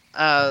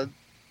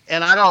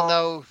 And I don't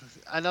know.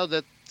 I know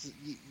that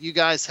you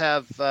guys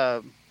have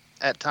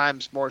at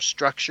times more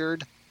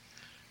structured,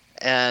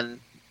 and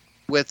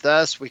with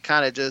us, we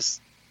kind of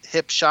just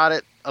hip shot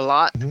it a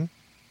lot. Mhm.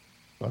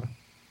 Sure.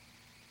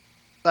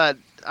 But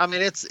I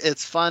mean,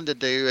 it's fun to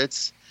do.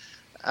 It's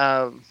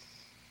I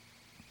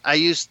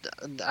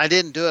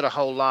didn't do it a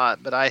whole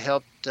lot, but I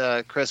helped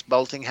Chris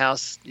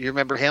Boltinghouse. You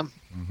remember him?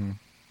 Hmm.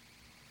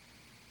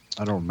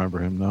 I don't remember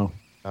him, no.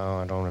 No,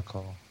 I don't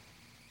recall.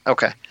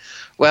 Okay.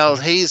 Well,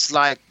 he's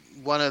like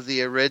one of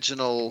the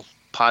original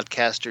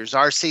podcasters.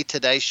 RC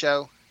Today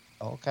Show.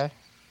 Okay. I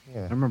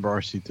Yeah. remember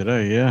RC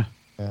Today, yeah.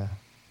 Yeah.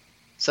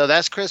 So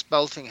that's Chris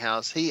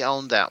Boltinghouse. He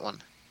owned that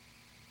one.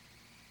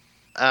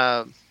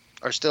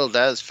 Or still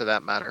does, for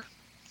that matter.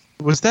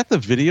 Was that the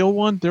video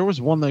one? There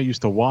was one that I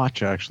used to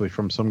watch, actually,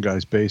 from some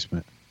guy's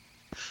basement.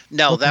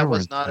 No, What that number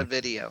was is not a that?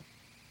 video.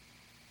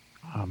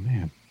 Oh,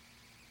 man.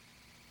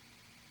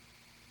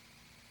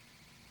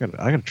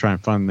 I gotta try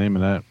and find the name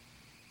of that.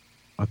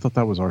 I thought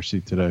that was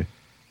RC Today.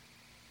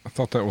 I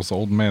thought that was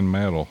Old Man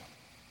Metal.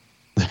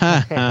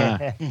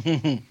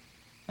 And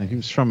he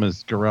was from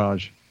his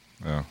garage.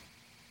 Yeah.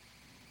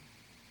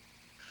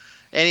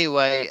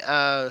 Anyway,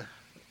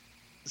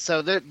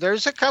 so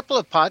there's a couple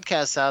of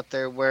podcasts out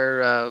there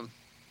where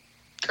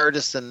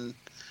Curtis and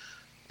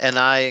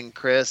I and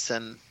Chris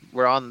and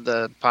we're on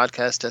the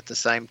podcast at the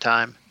same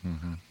time.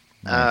 Hmm.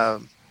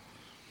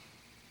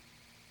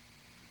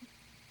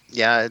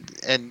 Yeah,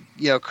 and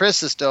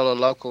Chris is still a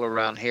local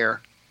around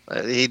here.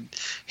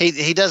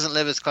 He doesn't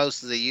live as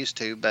close as he used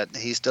to, but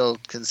he's still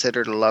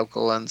considered a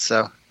local. And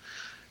so,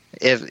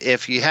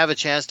 if you have a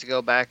chance to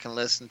go back and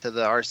listen to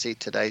the RC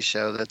Today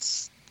Show,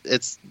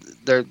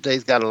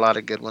 they've got a lot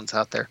of good ones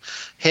out there.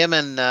 Him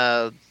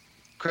and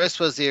Chris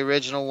was the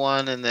original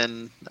one, and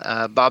then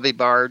Bobby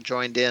Barr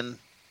joined in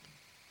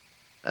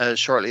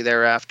shortly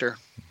thereafter.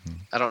 Mhm.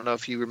 I don't know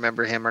if you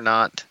remember him or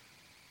not.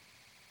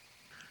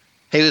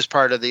 He was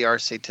part of the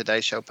RC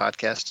Today Show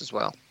podcast as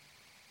well.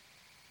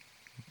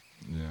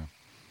 Yeah.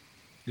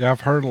 Yeah,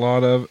 I've heard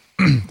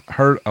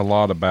heard a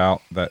lot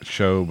about that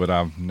show, but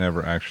I've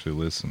never actually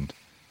listened.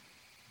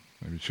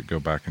 Maybe you should go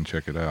back and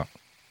check it out.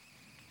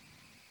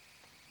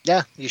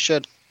 Yeah, you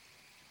should.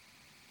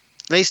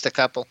 At least a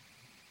couple.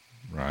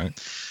 Right.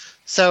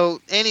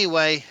 So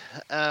anyway,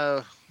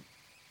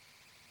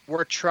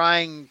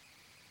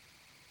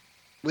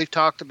 we've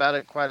talked about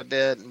it quite a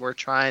bit, and we're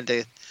trying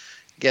to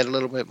get a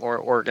little bit more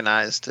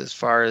organized as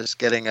far as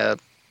getting a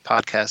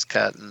podcast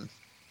cut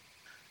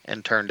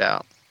and turned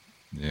out.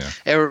 Yeah.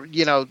 And,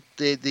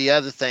 the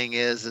other thing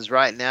is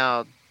right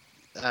now,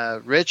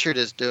 Richard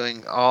is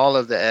doing all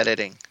of the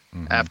editing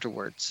Mhm.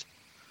 afterwards.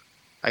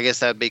 I guess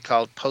that'd be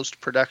called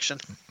post-production.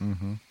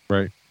 Mm-hmm.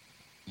 Right.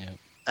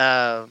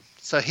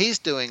 So he's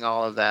doing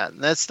all of that.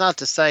 And that's not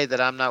to say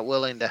that I'm not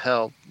willing to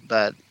help,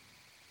 but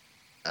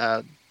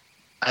I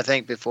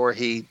think before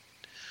he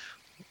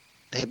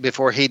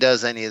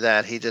does any of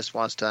that, he just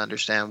wants to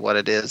understand what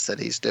it is that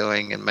he's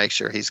doing and make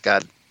sure he's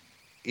got,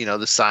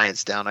 the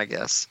science down, I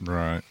guess.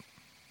 Right.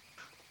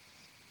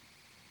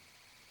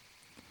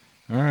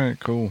 All right,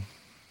 cool.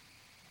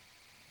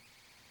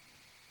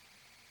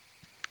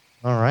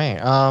 All right.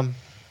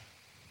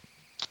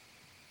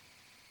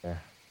 Yeah.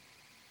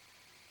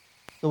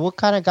 So what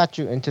kind of got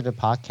you into the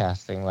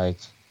podcasting? Like,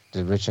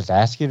 did Rich just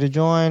ask you to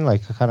join?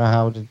 Like, kind of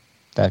how did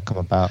that come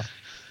about?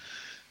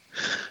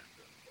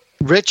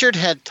 Richard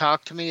had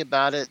talked to me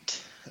about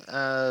it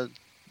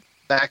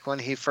back when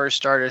he first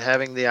started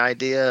having the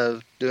idea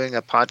of doing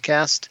a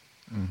podcast.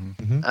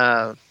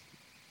 Mm-hmm.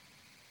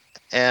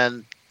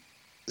 And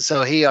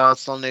so he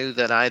also knew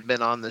that I had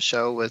been on the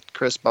show with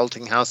Chris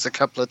Boltinghouse a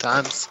couple of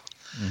times.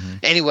 Mm-hmm.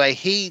 Anyway,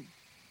 he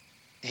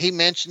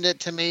mentioned it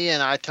to me,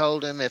 and I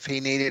told him if he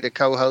needed a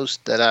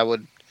co-host that I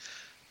would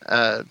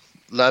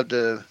love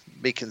to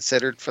be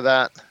considered for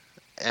that.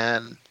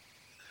 And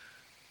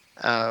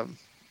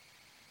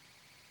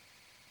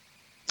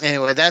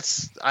anyway,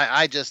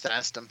 I just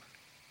asked him.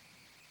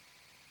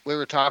 We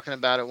were talking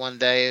about it one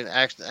day. And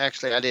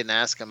actually, I didn't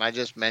ask him. I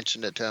just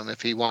mentioned it to him. If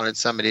he wanted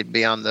somebody to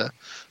be on the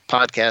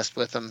podcast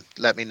with him,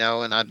 let me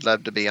know, and I'd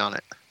love to be on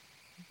it.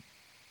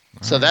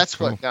 So that's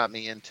cool. what got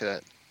me into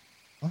it.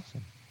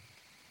 Awesome.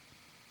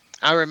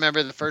 I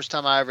remember the first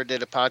time I ever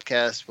did a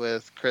podcast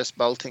with Chris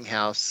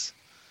Boltinghouse.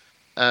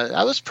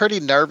 I was pretty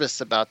nervous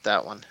about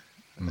that one.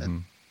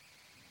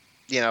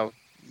 Mm-hmm.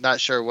 Not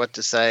sure what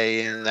to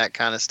say and that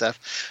kind of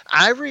stuff.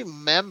 I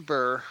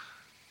remember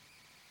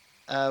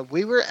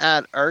we were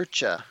at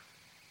IRCHA,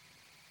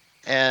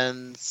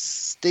 and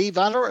Steve,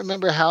 I don't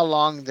remember how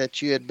long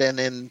that you had been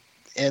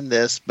in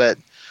this, but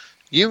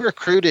you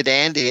recruited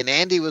Andy, and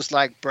Andy was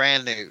like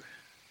brand new.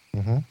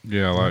 Mm-hmm.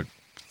 Yeah, like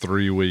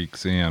 3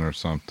 weeks in or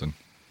something.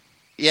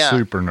 Yeah.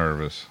 Super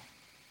nervous.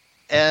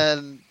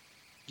 And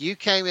you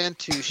came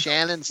into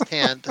Shannon's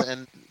tent,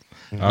 and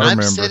I I'm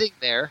remember. sitting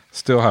there.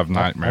 Still have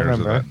nightmares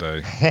of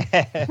remember.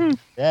 that day.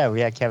 Yeah,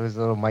 we had Kevin's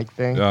little mic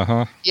thing.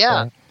 Uh-huh.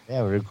 Yeah.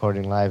 Yeah, we're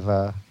recording live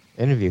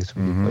interviews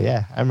with people. Mhm.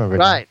 Yeah, I remember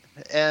Right.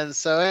 And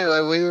so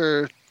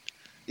anyway,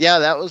 yeah,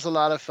 that was a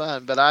lot of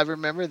fun. But I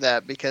remember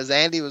that because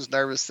Andy was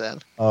nervous then.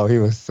 that. Oh, he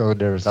was so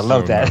nervous. I So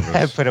love that. I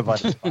nervous. put him on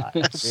the spot.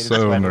 Made him So sweat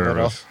a little.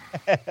 nervous.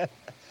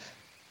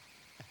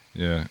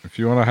 Yeah, if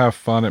you want to have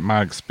fun at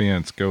my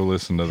expense, go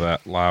listen to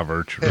that live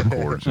Urcha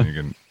records, and you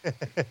can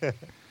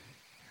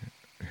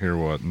hear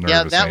what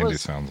nervous that Andy was-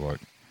 sounds like.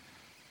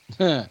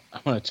 I'm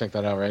gonna check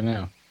that out right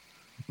now.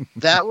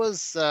 That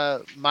was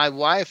my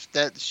wife.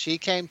 That she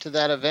came to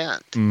that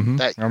event. Hmm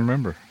That- I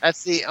remember.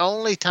 That's the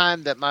only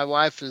time that my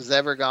wife has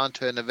ever gone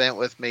to an event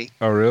with me,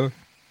 Oh, really?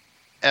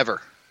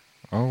 ever,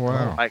 Oh,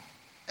 wow. Like-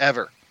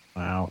 ever.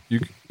 Wow.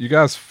 You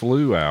guys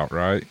flew out,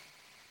 right?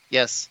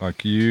 Yes,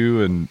 Like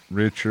you and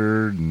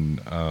Richard and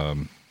me,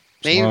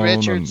 Sloan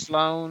Richard, and-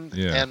 Sloan,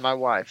 Yeah. and my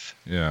wife.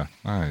 Yeah,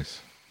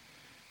 nice.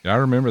 Yeah, I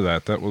remember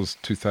that. That was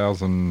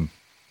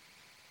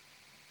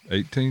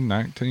 2018,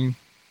 19?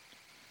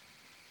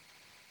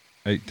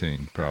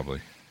 18,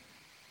 probably.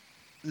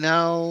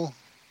 No.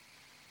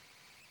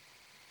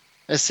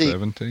 Let's see.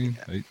 17,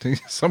 18,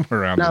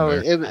 somewhere around No,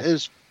 in there. it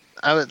was.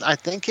 I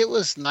think it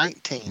was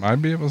 19.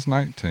 Maybe it was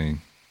 19.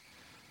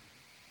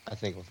 I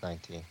think it was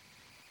 19.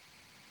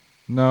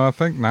 No, I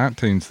think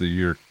 19's the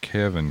year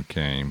Kevin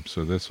came,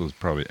 so this was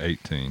probably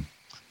 18.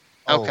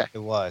 Okay. Oh, it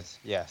was.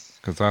 Yes.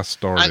 Because I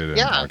started in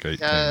yeah, like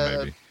 18,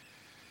 maybe.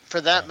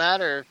 For that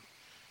matter,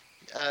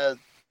 the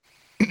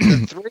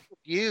three of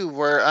you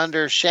were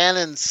under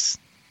Shannon's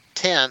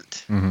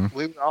tent. Hmm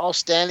We were all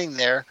standing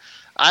there.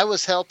 I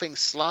was helping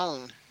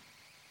Sloan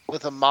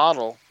with a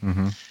model,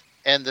 hmm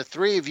and the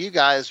three of you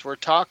guys were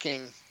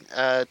talking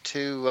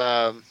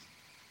to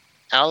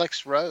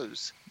Alex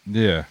Rose.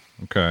 Yeah,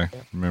 okay.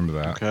 Remember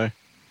that. Okay.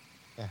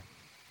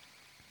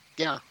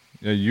 Yeah,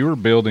 Yeah, you were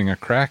building a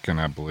Kraken,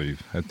 I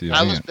believe, at the I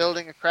event. was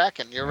building a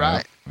Kraken. You're Yep,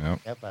 right. Yep,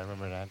 Yep, I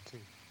remember that too.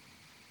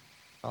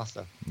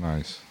 Awesome.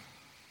 nice.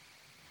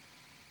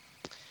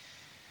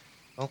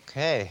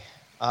 Okay.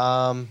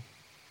 Kind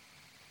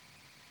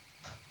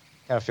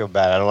of feel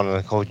bad. I don't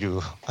want to hold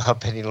you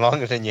up any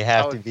longer than you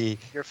have Oh. to be.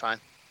 You're fine.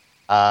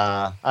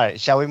 All right.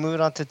 Shall we move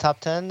it on to top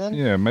 10 then?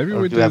 Yeah, maybe Or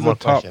we do do we have the more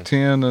top questions?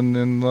 10 and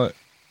then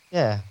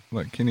Yeah.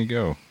 let Kenny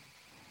go.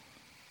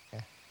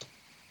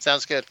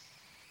 Sounds good.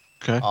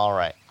 Okay. All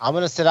right. I'm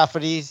going to sit out for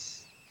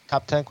these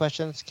top 10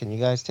 questions. Can you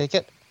guys take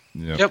it?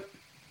 Yep. Yep.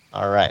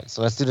 All right.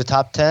 So let's do the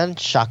top 10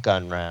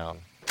 shotgun round.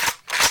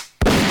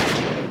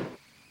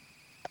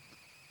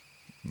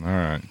 All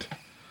right.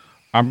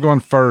 I'm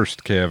going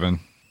first, Kevin.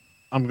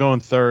 I'm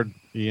going third,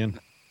 Ian.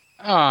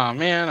 Oh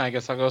man, I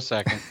guess I'll go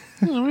second.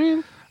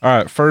 All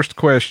right, first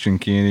question,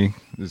 Kenny.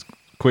 Is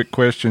quick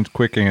questions,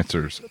 quick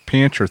answers.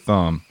 Pinch or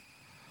thumb?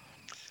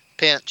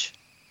 Pinch.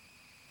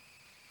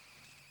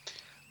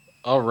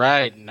 All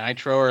right,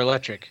 nitro or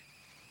electric?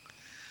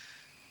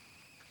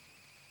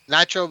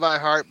 Nitro by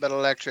heart, but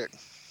electric.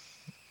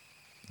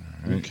 All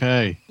right.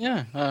 Okay.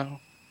 Yeah,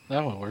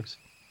 that one works.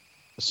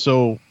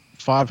 So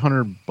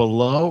 500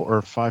 below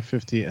or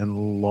 550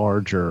 and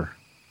larger?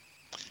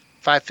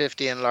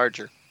 550 and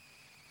larger.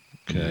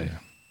 Okay. Yeah.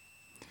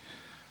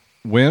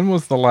 When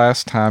was the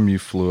last time you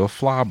flew a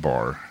fly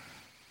bar?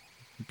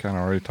 We kind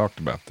of already talked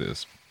about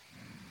this.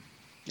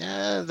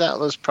 Yeah, that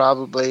was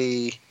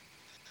probably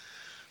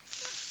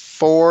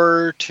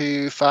 4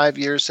 to 5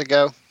 years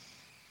ago.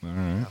 All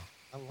right.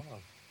 How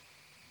long?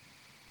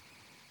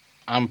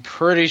 I'm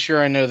pretty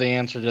sure I know the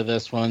answer to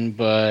this one,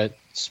 but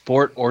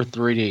sport or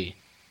 3D?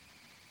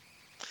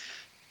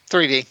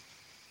 3D.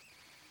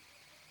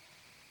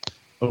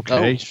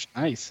 Okay.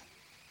 Oh, nice.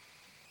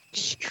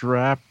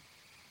 Strap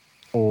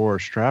or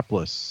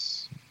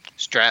strapless?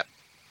 Strap.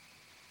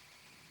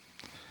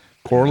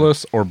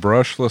 Coreless or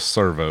brushless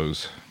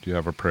servos? Do you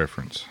have a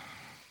preference?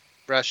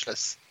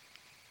 Brushless.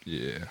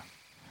 Yeah.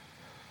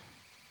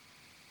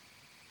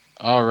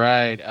 All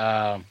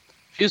right.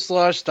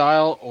 Fuselage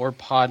style or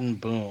pod and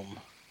boom?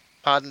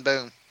 Pod and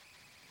boom.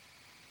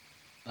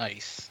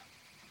 Nice.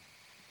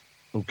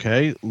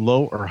 Okay.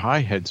 Low or high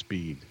head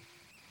speed?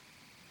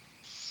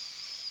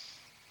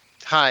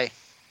 High.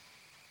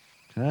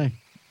 Okay.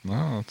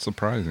 No, that's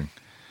surprising.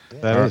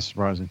 That All is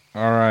surprising.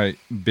 All right.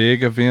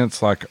 Big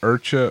events like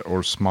Urcha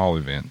or small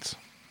events?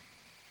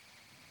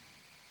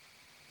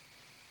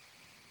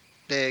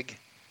 Big.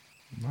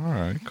 All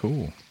right,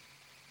 cool.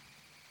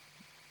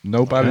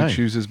 Nobody Okay.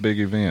 chooses big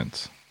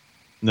events.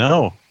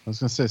 No. I was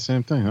going to say the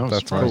same thing. That was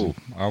That's surprising.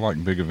 cool. I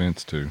like big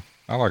events too.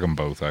 I like them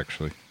both,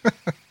 actually.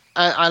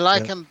 I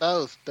like Yeah. them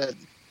both, but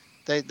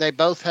they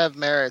both have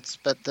merits.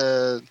 But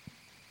the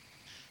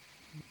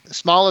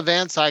small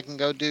events I can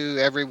go do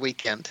every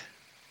weekend.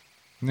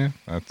 Yeah,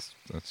 that's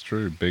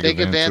true. Big, Big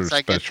events are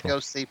I get to special. go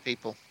see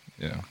people.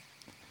 Yeah.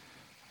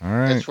 All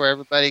right. That's where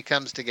everybody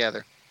comes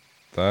together.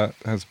 That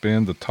has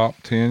been the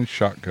top 10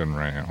 shotgun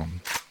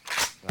round.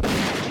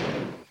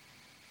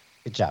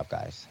 Good job,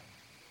 guys.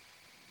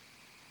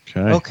 Okay.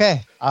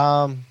 Okay.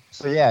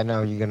 So yeah,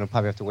 no, you're gonna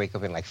probably have to wake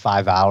up in like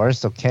 5 hours.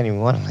 So Kenny, we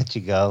want to let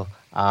you go.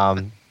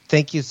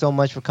 thank you so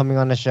much for coming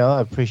on the show.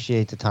 I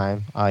appreciate the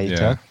time you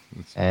took.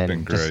 It's And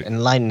been just great.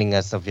 enlightening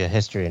us of your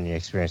history and your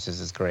experiences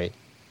is great.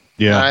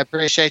 Yeah. I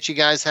appreciate you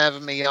guys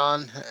having me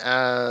on.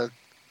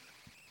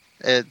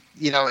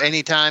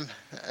 Anytime.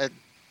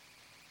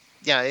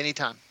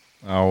 Anytime.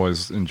 I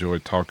always enjoy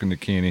talking to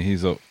Kenny.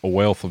 He's a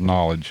wealth of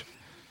knowledge.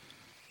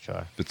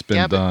 Sure. If it's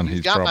been but done, you've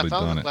he's got my probably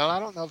phone. done it. Well, I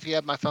don't know if you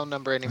have my phone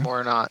number anymore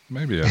or not.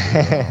 Maybe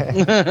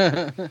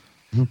I do.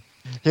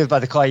 He was about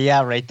to call you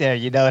out right there.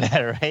 You know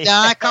that, right? Yeah,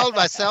 I called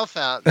myself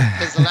out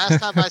because the last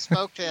time I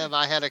spoke to him,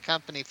 I had a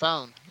company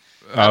phone.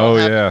 Oh,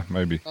 have yeah,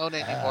 maybe. Phone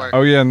anymore.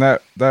 Oh, yeah, and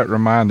that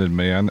reminded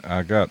me.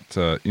 I got,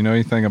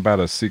 anything about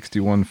a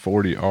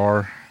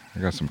 6140R? I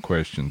got some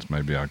questions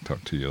maybe I can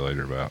talk to you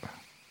later about.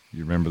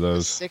 You remember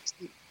those?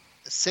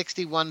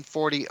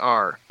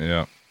 6140R.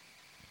 Yeah.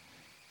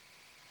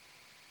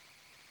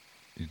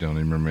 You don't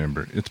even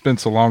remember. It's been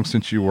so long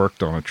since you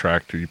worked on a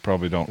tractor, you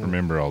probably don't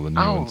remember all the new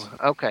ones.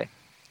 Oh, okay.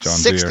 John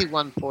Deere.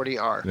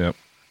 6140R. Yep.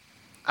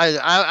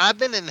 I've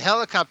been in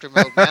helicopter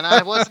mode, man.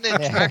 I wasn't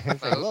in Yeah, tractor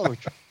it's like, mode.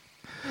 whoa.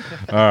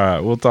 All right,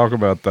 we'll talk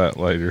about that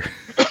later.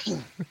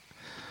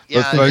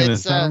 Yeah, Like an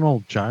it's,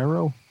 internal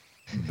gyro.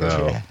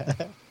 No.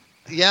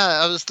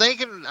 yeah. I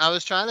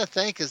was trying to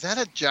think, is that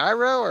a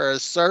gyro or a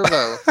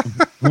servo?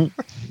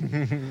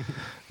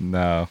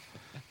 No.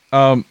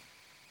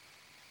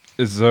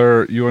 Is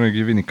you want to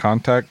give any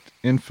contact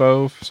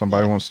info if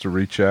somebody wants to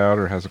reach out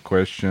or has a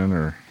question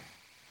or?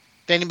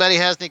 If anybody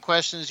has any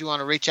questions, you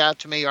want to reach out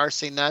to me,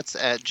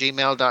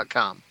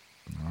 rcnuts@gmail.com.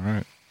 All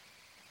right.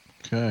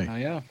 Okay. Oh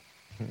yeah.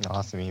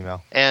 Awesome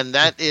email. And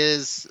that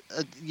is,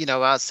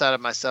 outside of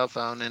my cell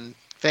phone. And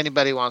if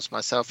anybody wants my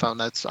cell phone,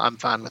 I'm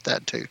fine with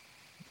that too.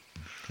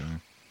 Okay.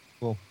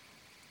 Cool.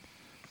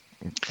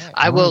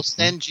 I will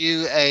send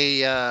you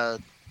a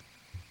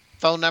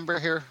phone number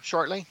here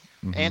shortly,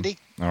 Mhm. Andy.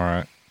 All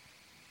right.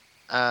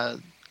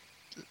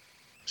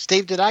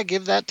 Steve, did I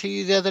give that to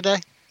you the other day?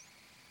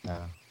 No,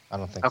 I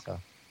don't think Okay. so.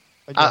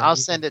 But I'll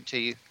send it to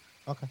you.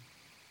 Okay.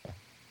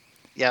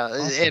 Yeah,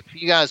 Awesome. if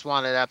you guys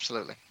want it,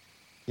 absolutely.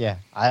 Yeah,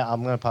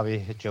 I'm going to probably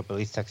hit you up, at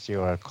least text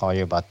you or call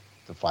you about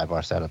the fly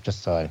bar setup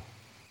just so I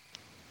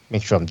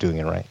make sure I'm doing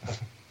it right.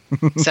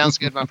 Sounds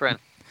good, my friend.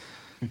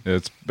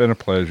 It's been a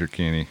pleasure,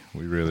 Kenny.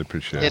 We really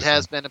appreciate it. It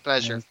has been a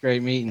pleasure. It's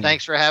great meeting you.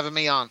 Thanks for having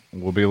me on.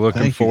 We'll be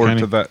looking Thank you, forward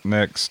Kenny. to that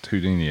next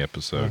Houdini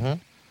episode. Mhm.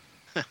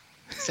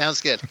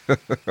 Sounds good. All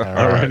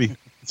right. Alrighty.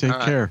 Take All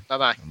right. care.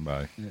 Bye-bye.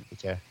 Bye. Take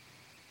care.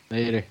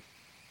 Later.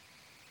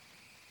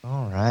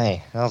 All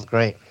right. That was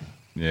great.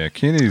 Yeah,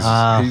 Kenny's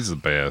Ah. he's the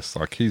best.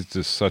 Like he's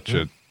just such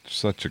a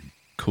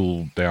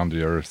cool, down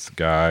to earth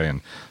guy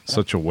and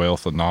such a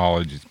wealth of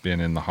knowledge. He's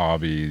been in the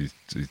hobby.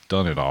 He's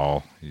done it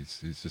all. He's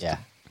just Yeah.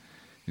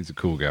 he's a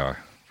cool guy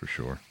for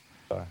sure.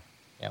 Sure.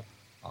 Yep.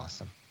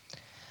 Awesome.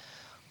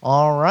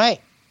 All right.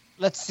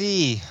 Let's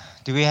see.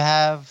 Do we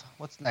have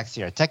what's next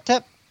here? Tech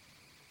tip?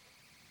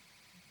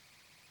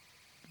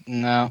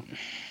 No.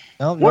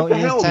 No, What the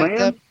Ian's hell, tech man?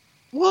 tip?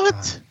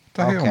 What?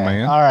 The hell,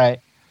 man. All right.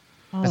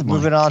 Oh Let's my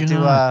move it on to,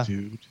 God,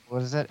 dude.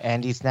 What is it?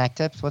 Andy snack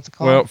tips? What's it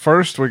called? Well,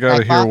 first we got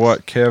to Snack hear box?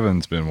 what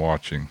Kevin's been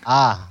watching.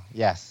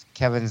 Yes.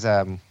 Kevin's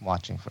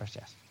watching first.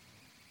 Yes.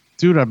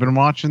 Dude, I've been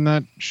watching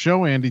that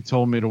show Andy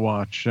told me to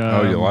watch.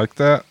 Oh, you like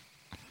that?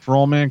 For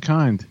All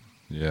Mankind.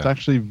 It's Yeah,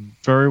 actually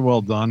very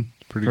well done.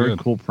 pretty Very good.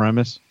 cool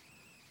premise.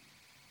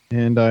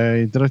 And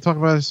I talk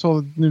about I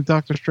saw the new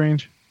Doctor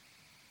Strange.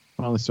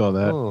 Finally saw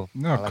that. Ooh,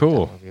 No, I like that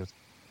cool. movie.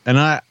 And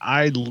I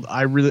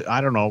really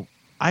I don't know.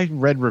 I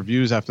read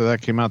reviews after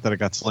that came out that it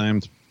got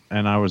slammed,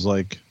 and I was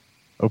like,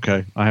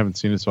 okay, I haven't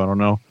seen it, so I don't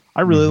know.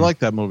 I really Mhm.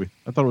 liked that movie.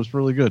 I thought it was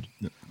really good.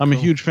 I'm a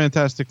Cool. huge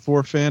Fantastic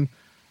Four fan,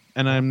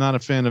 and I'm not a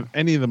fan of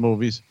any of the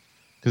movies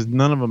because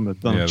none of them have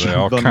done, Yeah, they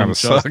all done kinda them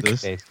suck.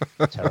 justice. They-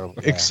 terrible.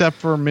 Yeah. Except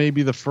for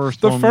maybe the first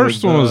The one.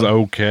 first with, one was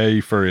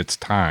okay for its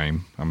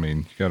time. I mean,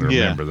 you got to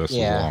Yeah. remember this was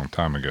Yeah. a long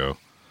time ago.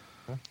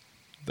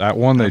 That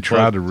one they But,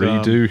 tried to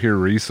redo here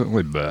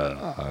recently, but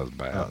that was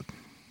bad.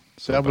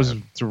 So that was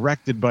bad.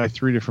 directed by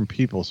 3 different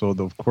people, so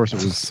of course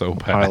it was So a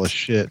pile bad. of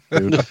shit,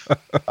 dude.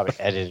 Probably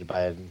edited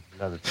by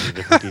another 2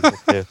 different people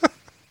too.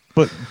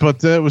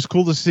 But it was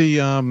cool to see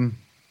the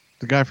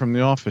guy from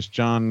The Office,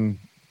 John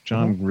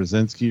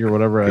Krasinski or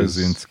whatever,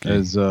 Krasinski.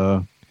 as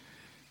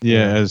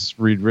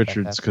Reed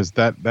Richards, because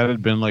that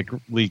had been like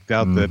leaked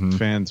out Mhm. that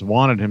fans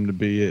wanted him to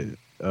be,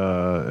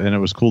 and it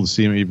was cool to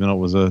see him even though it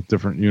was a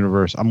different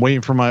universe. I'm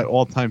waiting for my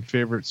all-time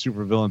favorite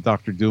supervillain,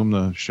 Doctor Doom,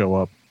 to show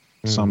up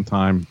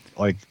sometime.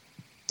 Like,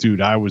 dude,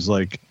 I was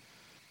like,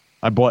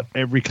 I bought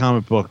every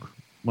comic book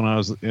when I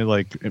was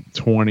like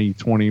 20,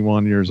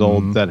 21 years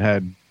old Mhm. that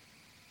had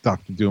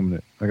Doctor Doom in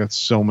it. I got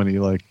so many,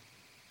 like,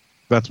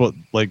 that's what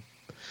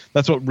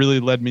really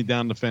led me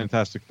down the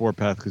Fantastic Four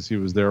path, because he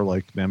was their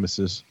like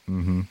nemesis.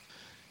 Mhm.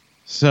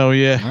 So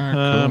yeah, All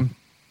right, cool.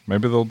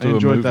 Maybe they'll I do a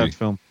enjoyed movie that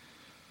film.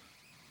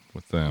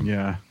 with them.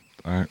 Yeah,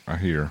 I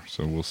hear.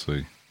 So we'll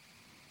see.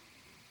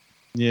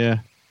 yeah.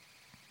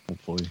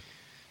 Hopefully.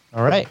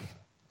 All right.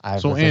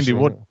 So, Andy,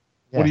 what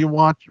do you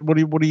watch? What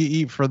do you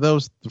eat for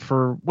those?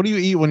 What do you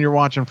eat when you're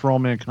watching For All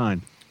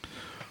Mankind?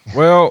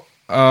 Well,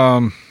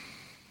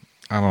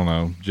 I don't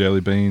know, jelly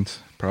beans,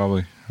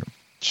 probably.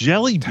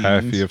 Jelly beans.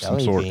 Taffy of some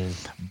Jelly sort.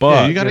 beans. But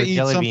Yeah, you got to You're a eat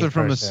jelly something bean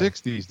from the person.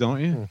 60s, don't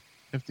you? You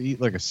have to eat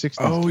like a 60s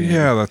oh candy.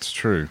 yeah, that's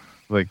true.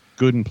 Like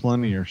Good and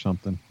Plenty or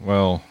something.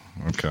 Well,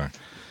 okay.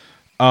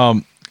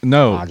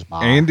 No, Mars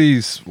bar.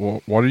 Andy's.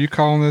 What are you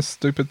calling this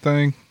stupid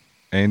thing?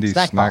 Andy's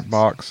Snack snack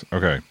box.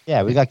 Okay.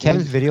 Yeah, we got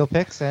Kevin's video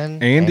pics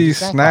and Andy's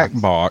snack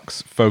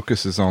box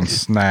focuses on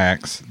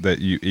snacks that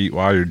you eat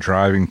while you're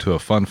driving to a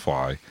Fun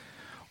Fly,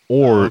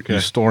 or Okay. you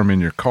store them in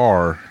your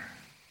car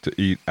to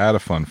eat at a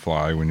Fun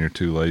Fly when you're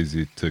too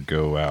lazy to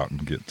go out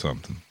and get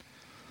something.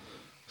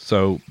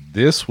 So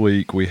this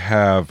week we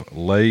have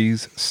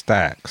Lay's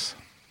Stacks.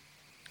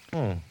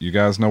 You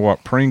guys know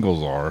what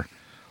Pringles are.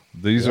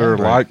 These Yeah, are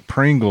right. like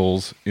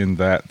Pringles in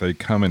that they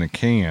come in a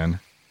can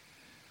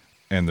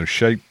and they're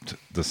shaped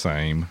the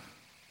same,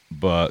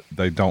 but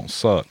they don't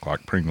suck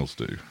like Pringles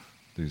do.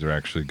 These are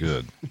actually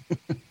good.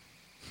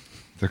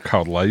 They're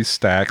called Lay's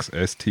Stacks,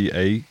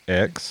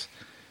 STAX.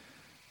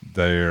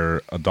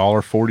 They're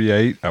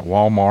 $1.48 at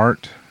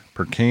Walmart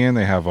per can.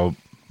 They have a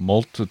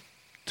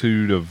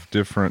multitude of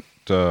different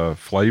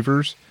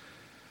flavors,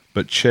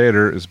 but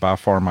cheddar is by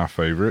far my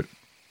favorite.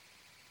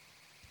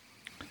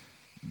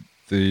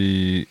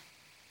 They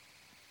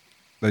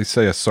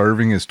say a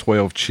serving is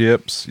 12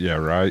 chips. Yeah,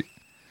 right.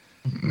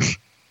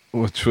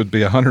 Which would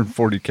be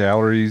 140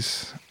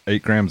 calories,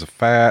 8 grams of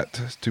fat,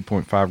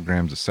 2.5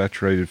 grams of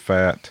saturated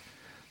fat.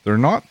 They're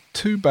not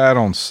too bad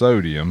on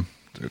sodium,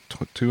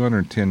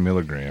 210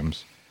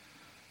 milligrams,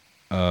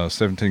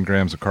 17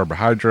 grams of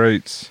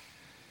carbohydrates.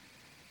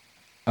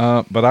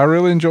 But I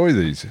really enjoy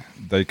these.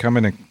 They come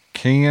in a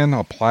can,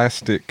 a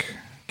plastic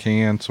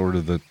can, sort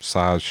of the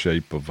size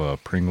shape of a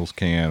Pringles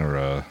can or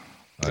a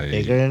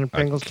Bigger than a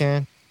Pringles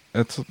can.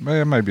 It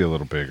may be a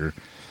little bigger.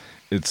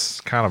 It's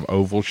kind of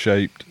oval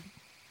shaped.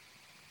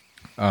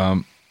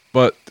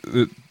 But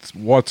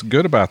what's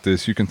good about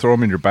this, you can throw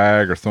them in your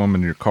bag or throw them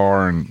in your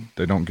car and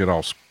they don't get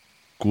all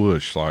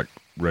squished like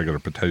regular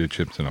potato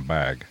chips in a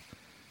bag.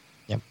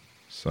 Yep.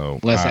 So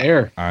Less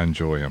air. I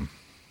enjoy them.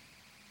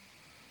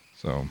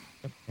 So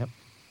Yep.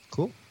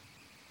 Cool.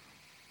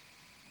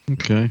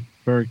 Okay,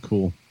 very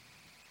cool.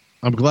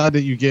 I'm glad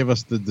that you gave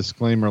us the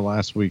disclaimer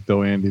last week,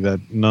 though, Andy, that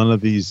none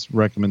of these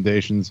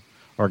recommendations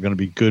are going to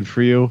be good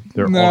for you.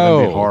 They're all going to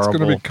be no, it's horrible.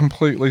 going to be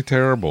completely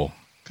terrible.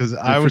 Because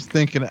I was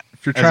thinking,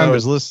 If you're as trying I to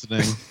was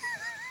listening,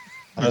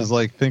 I was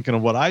like thinking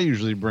of what I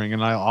usually bring,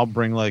 and I'll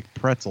bring like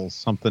pretzels,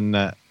 something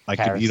that I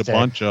can Carrot eat a stick.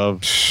 bunch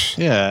of.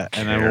 Yeah,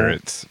 and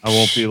carrots, I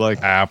won't be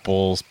like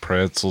apples,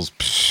 pretzels.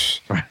 Psh.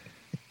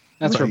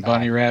 That's for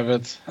bunny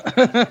rabbits.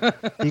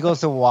 He goes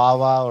to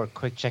Wawa or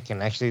Quick Check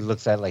and actually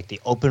looks at like the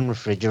open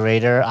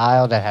refrigerator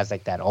aisle that has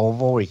like that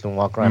oval where you can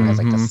walk around. It has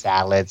like the Mhm.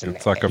 salads and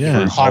It's like a Yeah.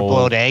 fruit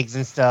hard-boiled bowl. eggs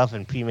and stuff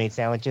and pre-made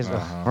sandwiches. Ugh.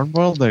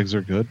 hard-boiled eggs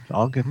are good.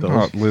 I'll get I'm those.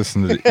 not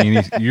listening to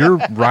any. You're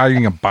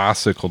riding a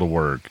bicycle to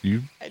work.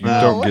 You No,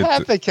 don't what get to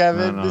happened,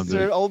 Kevin? No, Mr.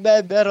 dude. Old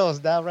Man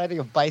Meadows now riding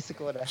a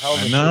bicycle with a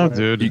helmet. I know, to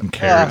dude. eating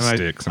carrot And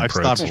sticks and I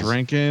pretzels. stopped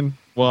drinking.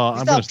 Well, You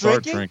I'm going to stopped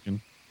start drinking?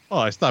 drinking.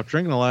 Well, I stopped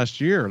drinking the last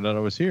year that I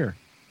was here.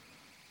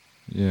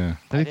 Yeah. How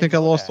do you didn't think I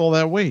know lost that. all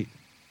that weight?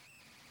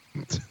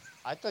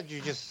 I thought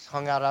you just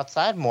hung out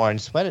outside more and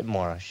sweated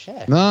more.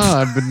 Shit. No,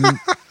 I've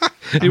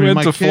been. He went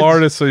my to kids-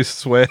 Florida, so he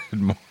sweated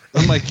more.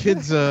 My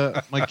kids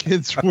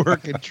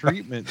work in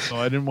treatment, so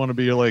I didn't want to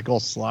be like all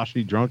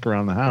sloshy drunk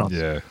around the house.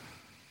 Yeah.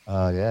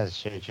 Oh, yeah,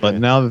 sure. But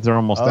now that they're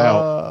almost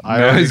out, I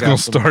Now already he's got going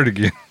to some- start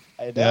again.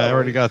 Yeah, I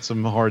already got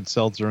some hard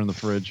seltzer in the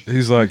fridge.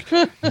 He's like,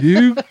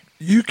 you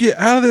get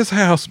out of this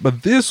house,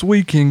 but this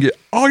weekend get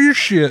all your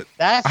shit.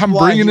 That's I'm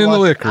why bringing he in the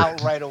wants liquor.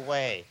 out right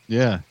away.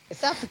 Yeah,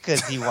 It's not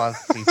because he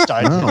wants to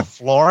start No.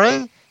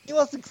 flooring. He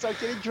wants to start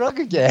getting drunk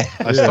again.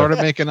 I started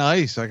making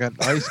ice. I got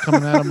ice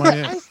coming out of my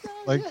I know,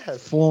 like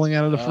yes. falling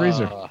out of the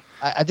freezer.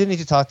 I do need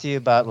to talk to you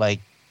about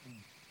like,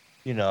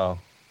 you know,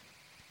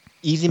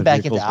 easing The back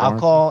into default bar?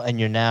 alcohol, and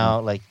you're now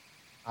like,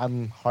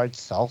 I'm hard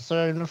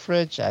seltzer in the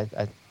fridge.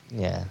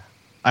 Yeah.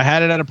 I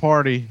had it at a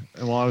party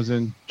while I was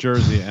in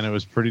Jersey, and it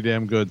was pretty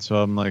damn good. So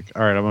I'm like,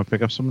 all right, I'm gonna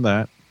pick up some of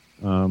that.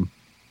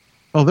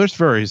 There's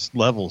various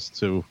levels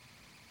to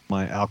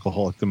my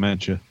alcoholic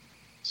dementia.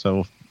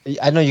 So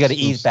I know you got to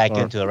Still ease back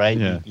start- into it, right?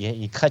 yeah.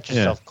 You cut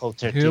yourself cold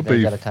turkey. He'll Then you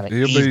be got to kind of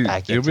ease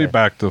back he'll into be it.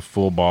 back to a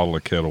full bottle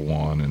of Kettle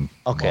One and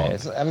Okay.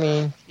 I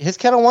mean, his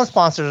Kettle One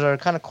sponsors are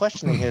kind of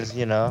questioning his,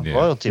 Yeah.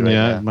 loyalty right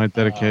yeah, now. my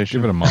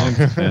dedication. Give it a month.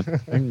 I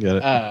can get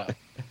it.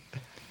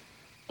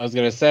 I was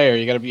gonna say, are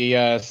you gonna be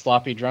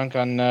sloppy drunk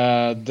on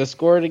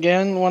Discord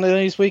again one of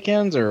these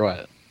weekends, or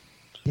what?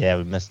 Yeah,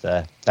 we missed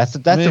that. That's the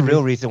Maybe.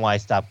 real reason why I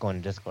stopped going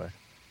to Discord.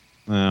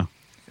 No,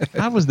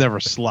 I was never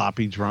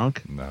sloppy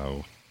drunk.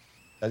 no.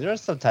 There are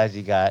some times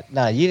you got.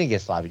 No, you didn't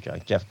get sloppy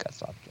drunk. Jeff got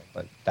sloppy drunk,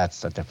 but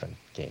that's a different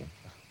game,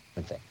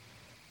 different thing.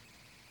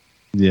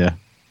 Yeah,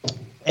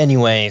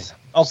 Anyways,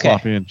 okay.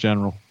 sloppy in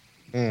general.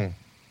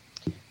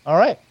 All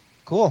right,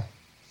 cool.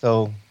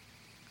 So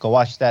go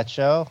watch that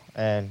show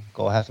and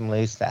go have some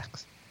Lay's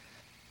Stacks.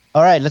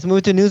 All right, let's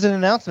move to news and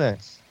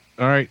announcements.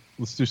 All right,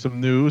 let's do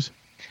some news.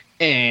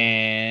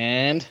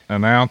 And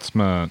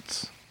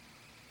Announcements.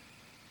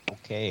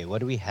 Okay, what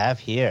do we have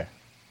here?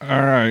 All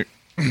right.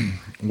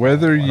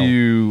 Whether I don't-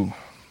 you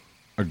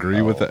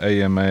agree with Oh. the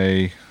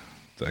AMA,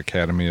 the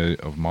Academy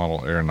of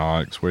Model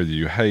Aeronautics, whether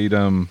you hate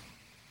them,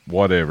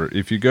 whatever,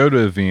 if you go to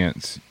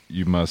events,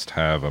 you must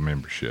have a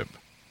membership.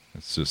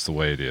 It's just the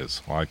way it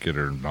is, like it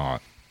or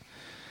not.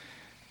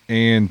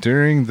 And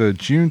during the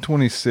June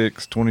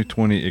 26,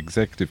 2020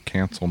 Executive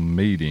Council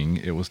meeting,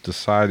 it was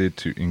decided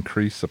to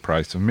increase the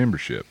price of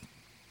membership.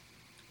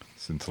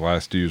 Since the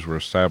last dues were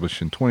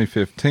established in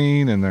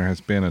 2015 and there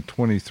has been a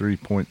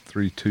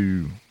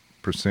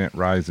 23.32%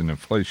 rise in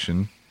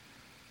inflation.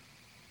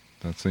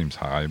 That seems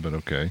high, but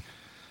okay.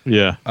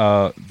 Yeah.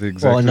 The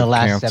Executive Well, in the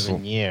last Council,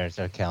 7 years,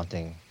 they're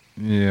counting.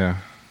 yeah.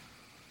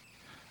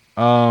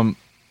 The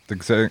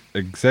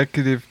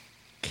Executive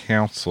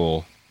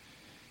Council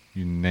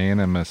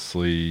unanimous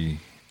in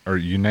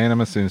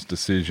its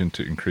decision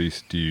to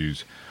increase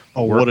dues,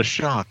 Oh, what a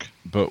shock.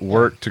 but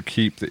work to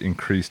keep the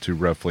increase to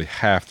roughly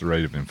half the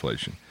rate of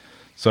inflation.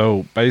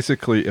 So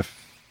basically,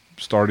 if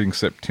starting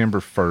September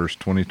 1st,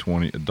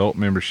 2020, adult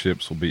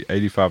memberships will be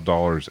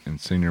 $85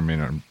 and senior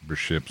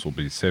memberships will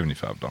be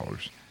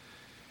 $75.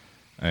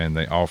 And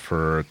they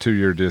offer a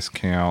 2-year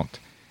discount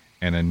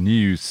and a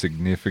new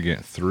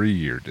significant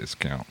 3-year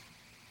discount.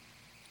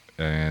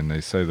 And they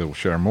say they will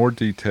share more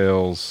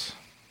details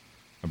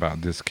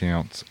about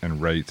discounts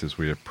and rates as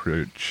we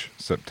approach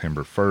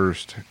September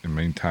 1st. In the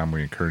meantime,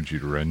 we encourage you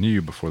to renew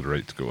before the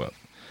rates go up.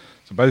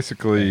 So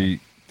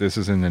basically, this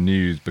is in the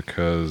news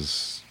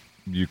because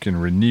you can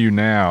renew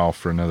now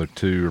for another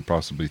 2 or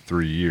possibly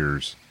 3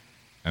 years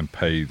and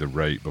pay the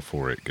rate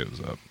before it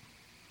goes up.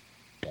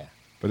 Yeah.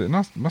 But it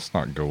must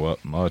not go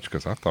up much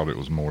because I thought it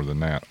was more than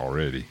that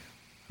already.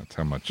 That's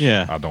how much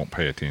Yeah. I don't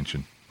pay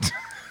attention.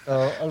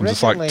 So I'm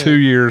just like originally- 2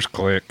 years,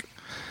 click.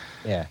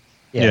 Yeah.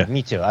 Yeah. Yeah,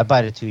 me too. I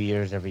buy it 2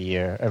 years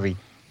every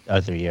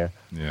other year.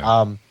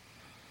 Yeah.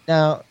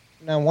 Now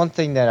one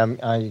thing that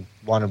I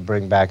want to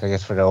bring back, I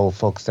guess, for the old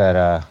folks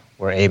that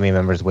were AMA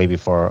members way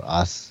before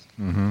us,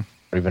 Mm-hmm.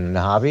 or even in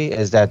the hobby,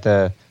 is that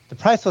the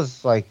price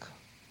was like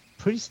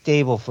pretty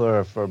stable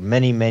for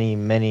many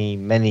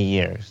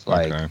years,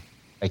 like Okay.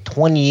 like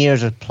 20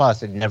 years or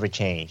plus. It never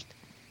changed.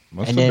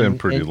 Must and have been then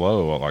pretty it-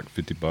 low, like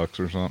 $50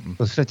 or something. It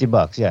was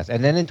 $50, yes.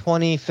 And then in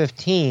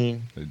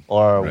 2015 They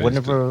or raised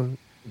whenever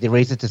they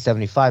raised it to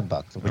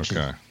 $75, which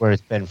Okay. is where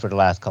it's been for the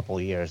last couple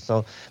of years.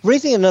 So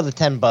raising another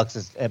 $10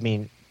 is, I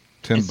mean,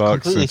 $10 It's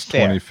completely since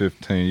fair.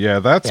 2015. Yeah,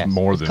 that's yes,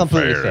 more it's than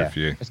completely fair, if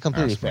you It's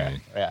completely ask fair. me.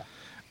 Yeah.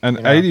 And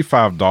You know?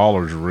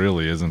 $85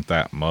 really isn't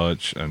that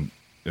much, and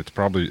it's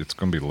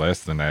going to be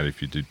less than that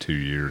if you do 2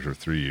 years or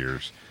 3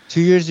 years.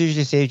 2 years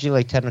usually saves you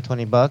like 10 or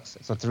 $20.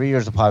 So 3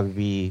 years will probably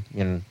be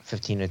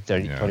 15 to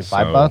 30, Yeah,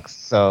 $25.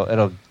 So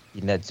it'll be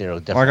net zero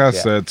difference. Like I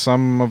yeah. said,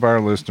 some of our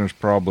listeners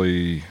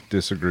probably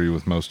disagree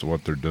with most of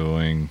what they're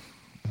doing.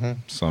 Mhm.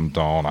 Some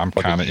don't. I'm Or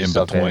the kind of in use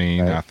of it,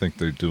 between. right? I think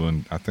they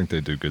do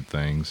good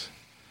things.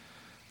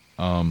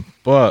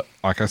 But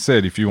like I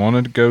said, if you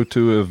wanted to go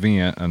to an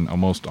event, and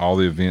almost all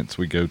the events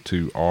we go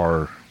to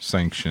are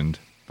sanctioned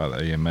by the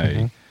AMA,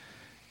 Mhm.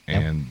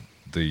 Yep. and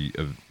the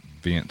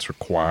events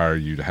require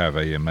you to have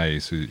AMA,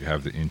 so you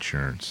have the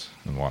insurance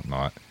and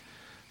whatnot.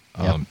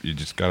 Yep. You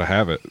just got to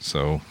have it.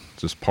 So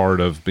it's just part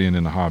of being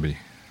in the hobby.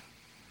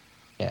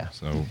 Yeah.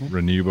 So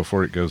renew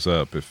before it goes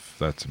up if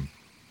that's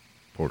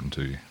important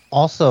to you.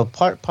 Also,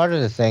 part of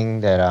the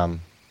thing that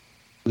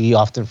we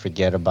often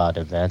forget about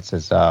events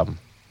is the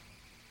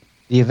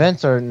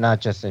events are not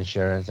just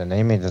insurance, and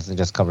AMA doesn't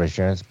just cover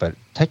insurance, but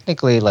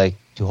technically, like,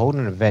 to hold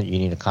an event, you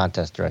need a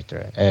contest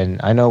director. And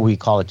I know we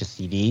call it just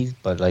CDs,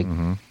 but like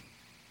Mm-hmm.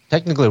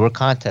 technically, we're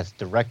contest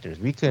directors.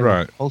 We can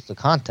Right. host a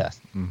contest.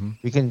 Mm-hmm.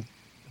 We can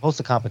host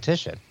a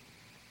competition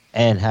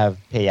and have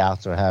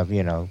payouts or have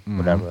Mhm.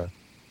 whatever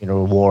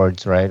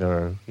rewards, right?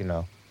 Or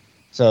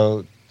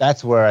so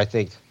that's where I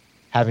think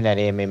having that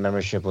AMA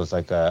membership was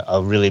like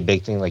a really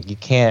big thing. Like, you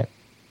can't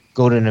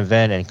go to an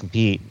event and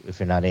compete if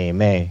you're not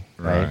AMA,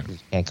 right? Right. You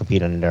can't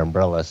compete under their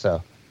umbrella.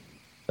 So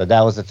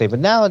that was the thing. But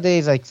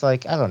nowadays, like, it's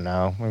like, I don't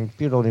know. I mean,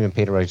 people don't even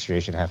pay the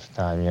registration half the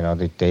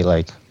time. They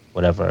like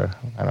whatever.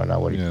 I don't know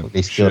what Yeah,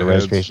 they steal the shitheads.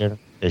 registration.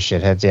 They're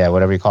shitheads, yeah,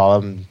 whatever you call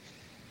them.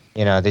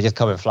 They just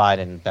come and fly it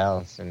and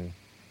bounce, and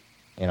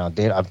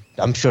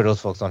I'm sure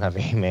those folks don't have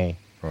AMA.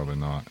 Probably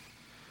not.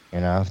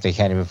 If they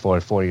can't even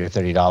afford $40 or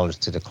 $30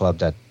 to the club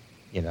that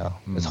is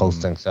Mhm.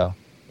 hosting. So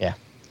yeah.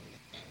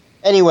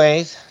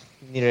 Anyways,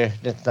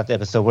 that's not the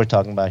episode we're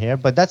talking about here,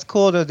 but that's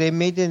cool that they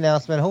made the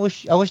announcement. I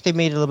wish they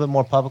made it a little bit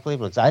more publicly,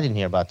 but I didn't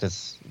hear about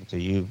this until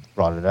you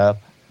brought it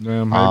up.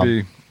 Yeah,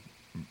 maybe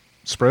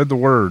spread the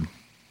word.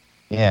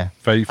 Yeah.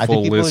 Faithful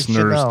people should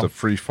listeners know. to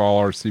Free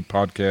Fall RC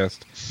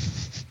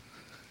podcast.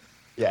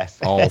 Yes.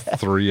 All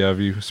 3 of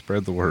you,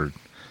 spread the word.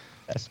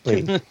 Yes,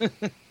 please.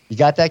 You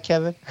got that,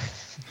 Kevin?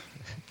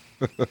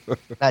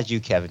 Not you,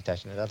 Kevin,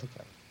 touching it. Other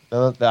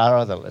Kevin. Our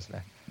other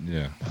listener.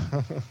 Yeah.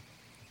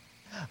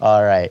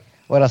 All right.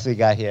 What else we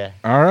got here?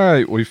 All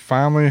right, we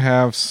finally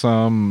have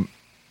some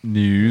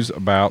news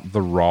about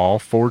the Raw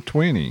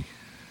 420,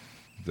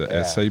 the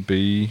Yeah.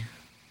 SAB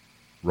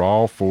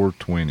Raw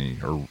 420,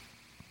 or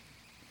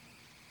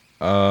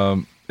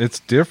It's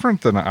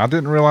different than I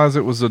didn't realize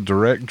it was a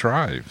direct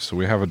drive. So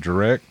we have a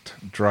direct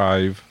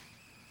drive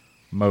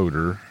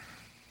motor.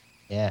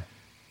 Yeah.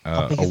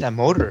 How big is a- that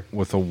motor?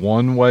 with a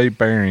one-way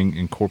bearing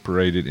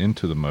incorporated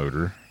into the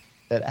motor,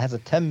 That has a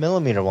 10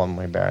 millimeter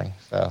one-way bearing.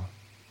 So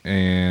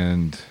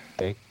and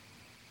big.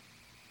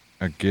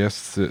 I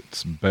guess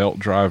it's belt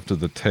drive to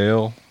the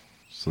tail.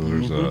 So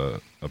there's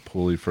a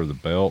pulley for the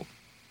belt.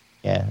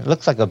 Yeah, it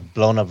looks like a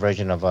blown-up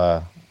version of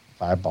a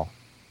Fireball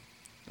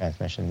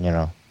transmission.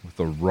 With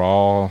a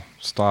raw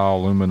style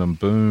aluminum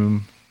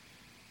boom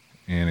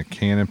and a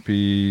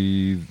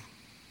canopy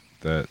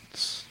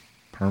that's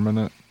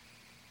permanent,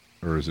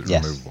 or is it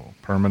Yes. removable?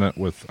 Permanent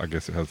with, I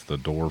guess it has the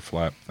door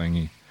flap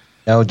thingy.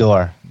 No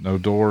door. No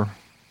door.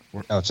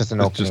 No, it's just an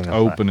It's opening. just in the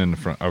front. open in the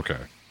front. Okay.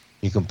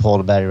 You can pull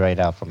the battery right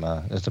out from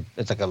it's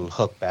like a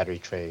hook battery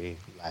tray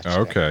latch. thing.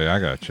 Okay, I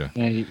got you.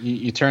 Yeah,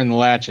 you turn the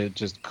latch, it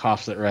just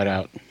coughs it right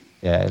out.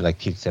 Yeah, it like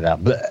pukes it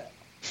out. Blech.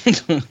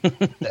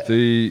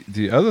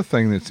 The other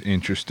thing that's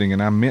interesting,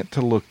 and I meant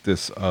to look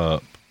this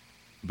up,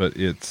 but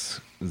it's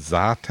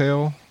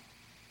Zytel,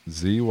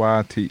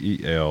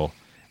 Zytel,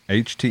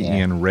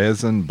 HTN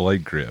resin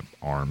blade grip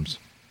arms,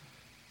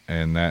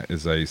 and that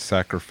is a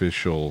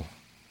sacrificial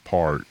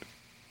part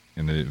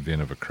in the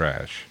event of a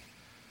crash.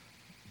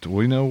 Do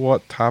we know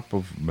what type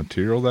of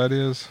material that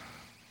is?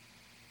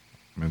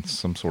 I mean, it's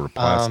some sort of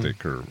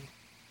plastic or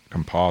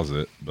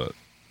composite, but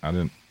I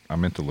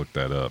meant to look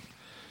that up.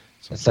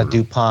 Some It's a sort of-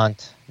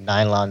 DuPont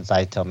nylon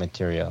Zytel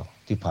material.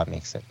 DuPont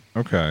makes it.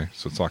 Okay,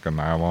 so it's like a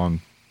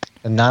nylon.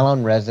 The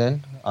nylon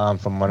resin,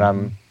 from what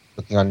I'm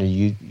looking on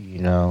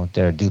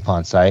their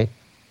DuPont site.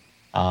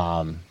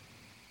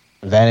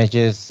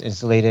 Advantages: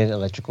 insulated,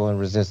 electrical and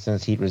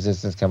resistance, heat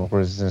resistance, chemical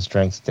resistance,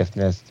 strength,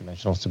 stiffness,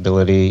 dimensional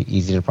stability,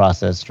 easy to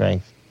process,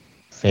 strength,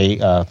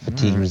 fatigue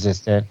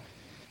resistant.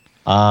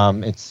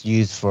 It's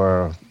used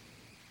for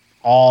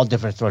all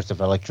different sorts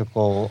of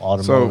electrical,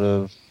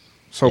 automotive.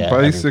 So Yeah,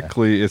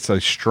 basically, it's a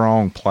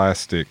strong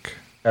plastic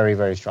Very,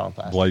 very strong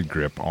plastic. blade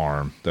grip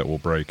arm that will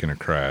break in a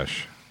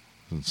crash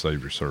and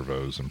save your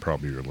servos and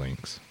probably your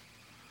links.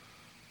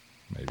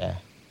 Maybe. Yeah.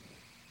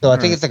 So I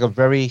think it's like a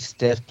very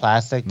stiff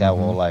plastic that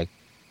will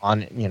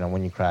Mhm.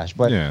 when you crash.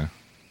 But Yeah.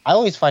 I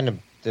always find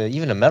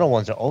even the metal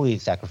ones are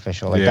always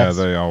sacrificial. Like Yeah, that's,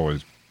 they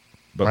always.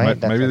 But Right?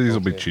 That's maybe what these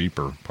will they'll be do.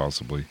 cheaper,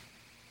 possibly.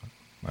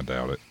 I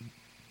doubt it.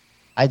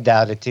 I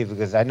doubt it too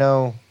because I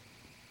don't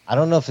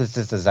know if it's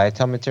just a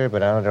Zytel material,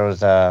 but I know there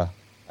was a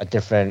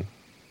different,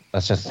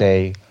 let's just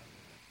say,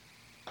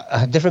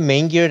 a different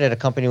main gear that a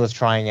company was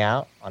trying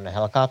out on the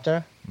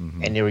helicopter,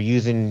 Mhm. and they were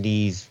using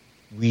these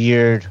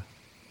weird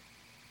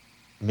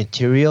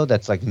material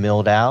that's like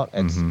milled out.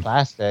 It's Mhm.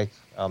 plastic.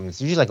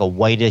 It's usually like a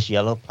whitish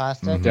yellow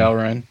plastic. Mhm.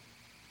 Delrin.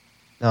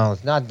 No,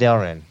 it's not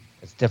Delrin.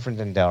 It's different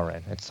than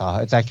Delrin.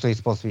 It's actually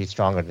supposed to be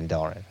stronger than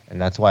Delrin,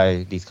 and that's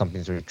why these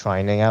companies were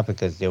trying it out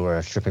because they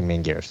were stripping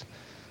main gears.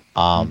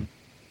 I'm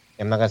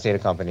not gonna say the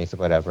companies or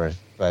whatever,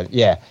 but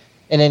yeah.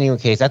 In any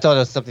case, I thought it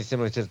was something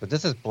similar to this, but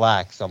this is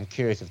black, so I'm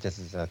curious if this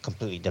is a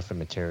completely different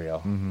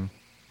material. Mhm.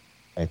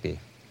 Might be.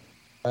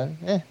 But,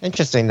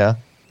 interesting though,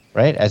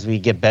 right? As we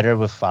get better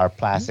with our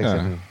plastics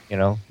Yeah.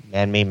 and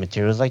man-made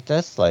materials like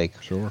this, like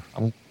Sure.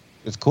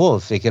 it's cool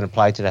if they can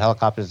apply to the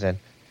helicopters and,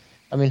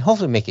 I mean,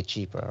 hopefully make it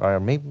cheaper, or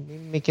maybe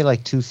make it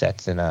like 2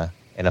 sets in a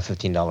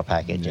 $15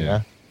 package. You Yeah.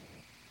 know?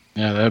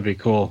 Yeah, that'd be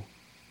cool.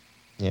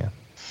 Yeah.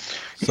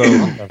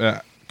 So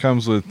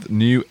comes with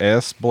new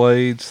S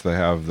blades. They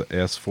have the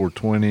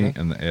S420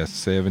 and the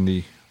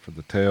S70 for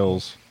the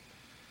tails.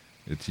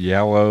 It's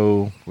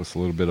yellow with a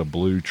little bit of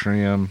blue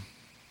trim.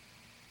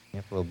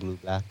 Yep, a little blue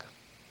black.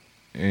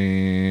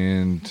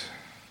 And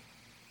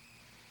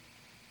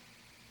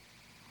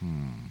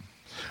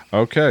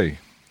okay,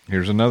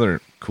 here's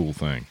another cool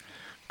thing.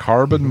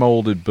 Carbon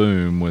molded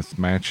boom with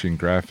matching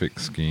graphic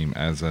scheme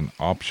as an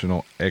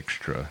optional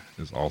extra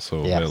is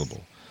also Yes.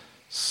 available.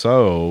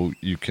 So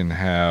you can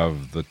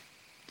have the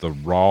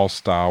raw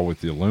style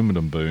with the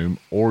aluminum boom,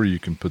 or you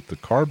can put the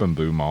carbon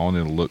boom on.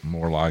 It'll look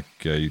more like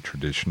a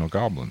traditional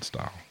Goblin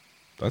style.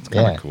 That's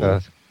kind of cool.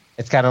 So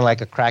it's kind of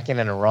like a Kraken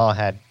and a Raw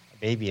had a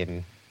baby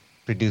and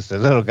produced a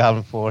little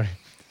Goblin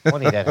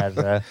 420 that has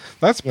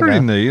That's you pretty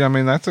know, neat. I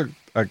mean, that's a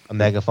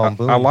megaphone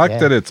boom. I like yeah.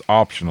 that it's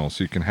optional,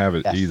 so you can have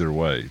it Yes. either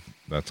way.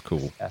 That's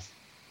cool. Yes.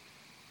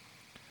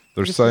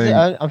 They're Just- saying,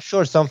 I'm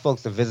sure some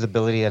folks, the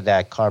visibility of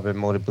that carbon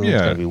molded boom is Yeah,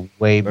 going to be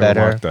way they would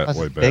better. like that Plus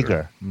way it's better.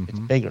 bigger. It's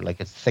Mhm. bigger, like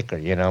it's thicker,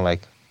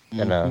 like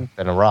than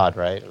Mm-hmm. a rod,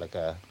 right? Like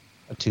a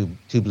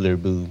tubular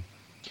boom.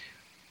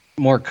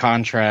 More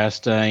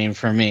contrast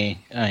for me.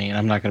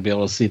 I'm not going to be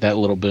able to see that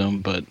little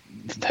boom, but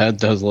that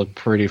does look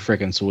pretty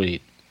freaking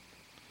sweet.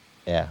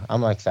 Yeah,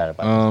 I'm excited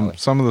about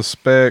this. some of the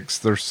specs,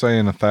 they're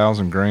saying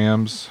 1,000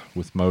 grams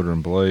with motor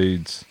and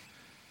blades.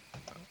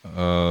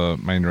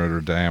 Main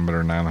rotor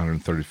diameter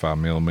 935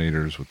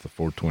 millimeters with the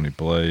 420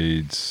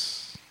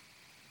 blades.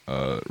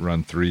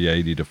 Run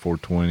 380 to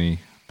 420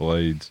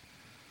 blades.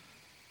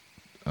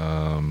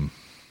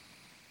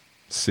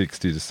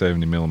 60 to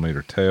 70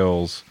 millimeter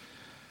tails.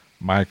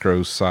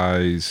 Micro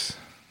size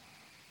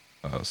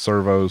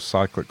servos,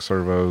 cyclic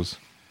servos,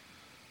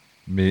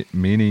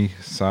 mini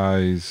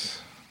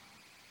size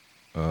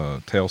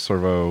tail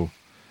servo.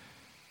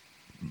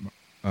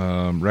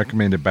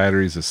 Recommended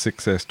batteries is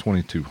 6S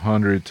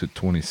 2200 to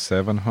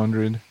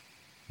 2700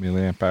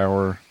 milliamp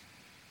hour.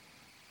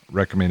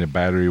 Recommended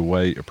battery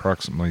weight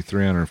approximately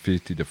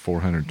 350 to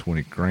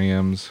 420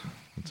 grams.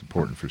 That's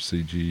important for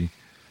CG.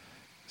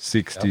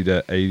 60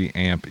 to 80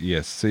 amp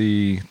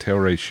ESC. Tail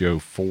ratio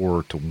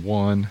 4 to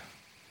 1.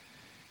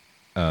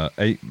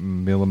 8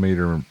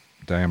 millimeter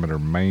diameter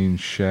main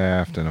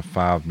shaft and a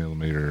 5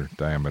 millimeter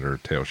diameter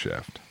tail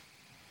shaft.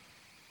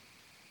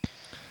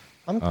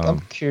 I'm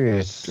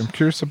curious. I'm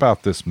curious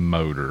about this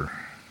motor,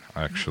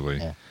 actually.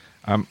 Yeah.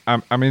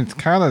 I mean, it's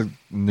kind of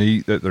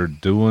neat that they're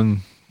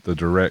doing the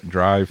direct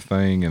drive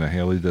thing in a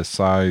heli this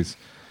size.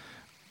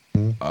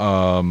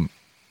 Mhm.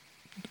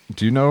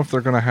 Do you know if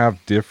they're going to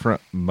have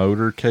different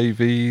motor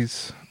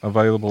KVs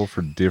available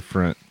for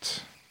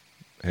different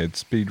head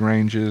speed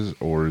ranges,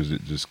 or is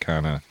it just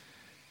kind of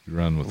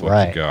run with what you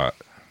Right. got?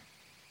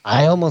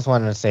 I almost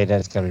wanted to say that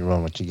it's going to be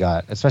run what you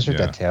got, especially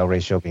with Yeah. that tail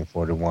ratio being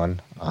 4 to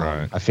 1.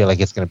 Right. I feel like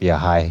it's going to be a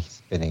high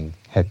spinning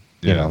head,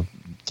 Yeah.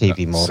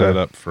 TV motor. Set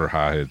up for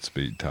high head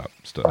speed type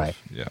stuff. Right.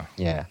 Yeah.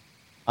 Yeah.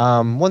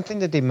 One thing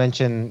that they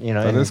mentioned,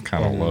 That is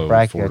kind of low,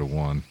 bracket, 4 to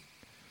 1.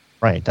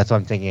 Right. That's what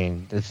I'm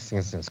thinking. This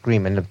thing's going to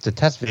scream. And the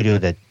test video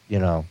that,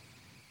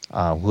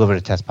 whoever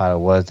the test pilot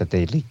was that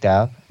they leaked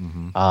out,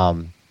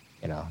 Mm-hmm.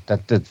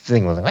 that the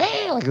thing was like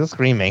it was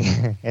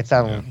screaming. It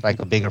sounded like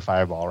a bigger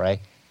fireball,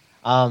 right?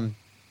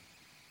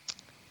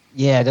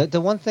 Yeah, the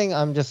one thing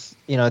I'm just,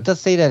 it does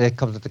say that it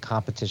comes with the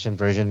competition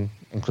version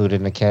included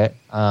in the kit.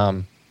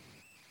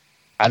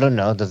 I don't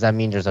know. Does that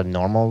mean there's a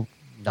normal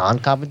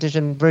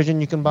non-competition version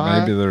you can buy?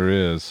 Maybe there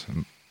is.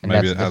 And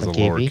Maybe that's it has a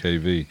different lower KV?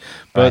 KV.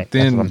 But Right, that's what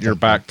then I'm you're thinking.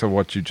 back to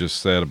what you just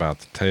said about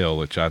the tail,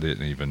 which I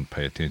didn't even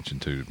pay attention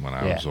to when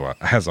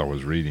as I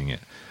was reading it.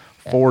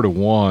 4 to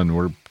 1,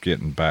 we're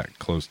getting back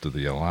close to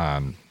the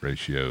align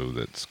ratio.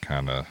 That's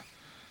kind of,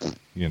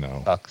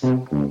 Sucks.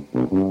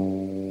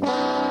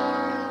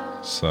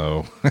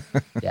 so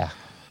Yeah.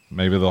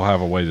 maybe they'll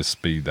have a way to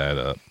speed that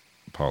up,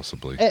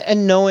 possibly.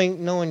 And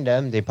knowing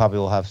them, they probably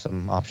will have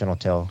some optional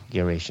tail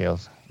gear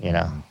ratios.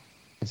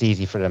 It's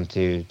easy for them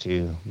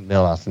to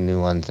mill out some new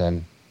ones,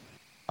 and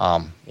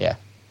yeah,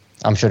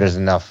 I'm sure there's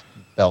enough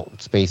belt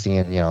spacing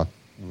and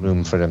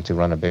room for them to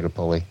run a bigger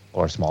pulley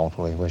or a smaller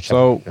pulley.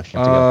 So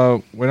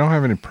we don't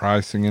have any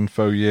pricing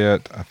info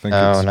yet. I think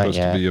No, it's not supposed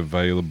yet. to be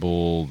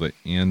available the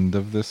end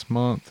of this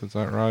month. Is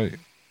that right?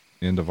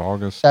 End of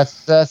August?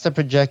 that's the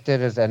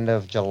projected as end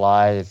of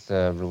July is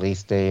the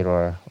release date,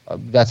 or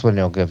that's when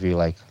they'll give you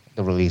like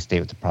the release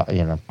date with the pricing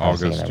and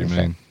August, you everything.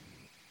 mean?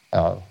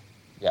 Oh,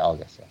 yeah,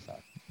 August. Yeah, sorry.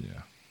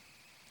 Yeah.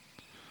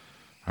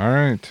 All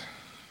right.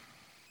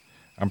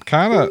 I'm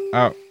kind of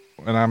out,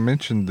 and I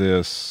mentioned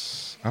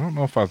this. I don't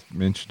know if I've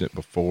mentioned it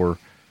before.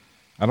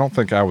 I don't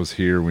think I was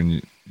here when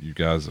you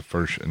guys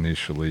first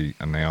initially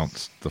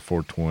announced the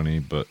 420,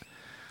 but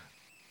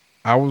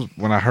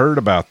when I heard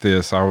about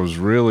this, I was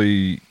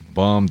really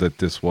bummed that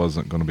this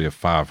wasn't going to be a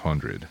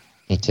 500.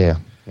 Me too.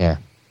 Yeah.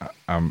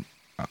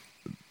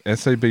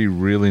 SAB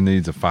really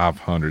needs a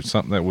 500,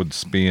 something that would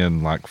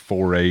spin like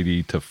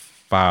 480 to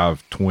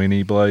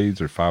 520 blades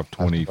or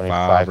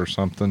 525 or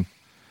something.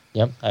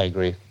 Yep, I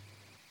agree.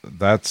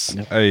 That's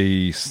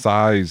a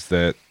size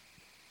that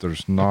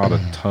there's not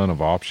a ton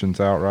of options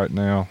out right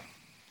now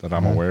that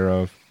I'm aware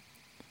of.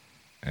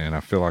 And I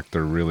feel like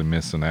they're really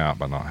missing out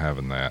by not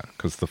having that.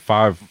 Because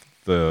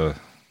the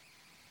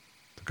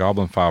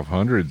Goblin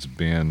 500's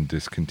been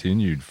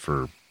discontinued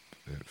for,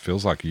 it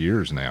feels like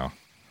years now.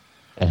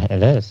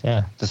 It is,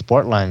 yeah. The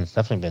sport line's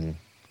definitely been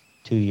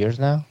 2 years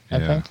now, I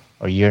Yeah. think,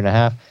 or a year and a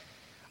half.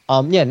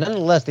 Yeah,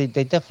 nonetheless, they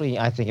definitely,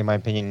 I think, in my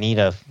opinion, need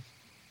a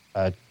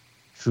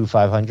true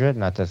 500,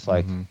 not just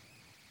like,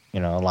 a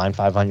line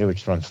 500,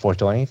 which runs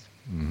 420s.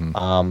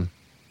 Mm-hmm.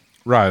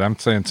 Right, I'm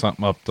saying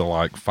something up to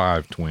like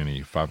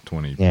 520,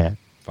 525, Yeah.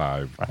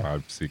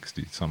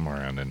 560, somewhere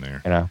around in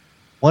there.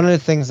 One of the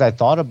things I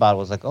thought about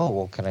was like, oh,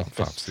 well, can I just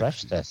 560.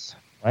 stretch this?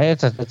 Right?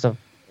 It's a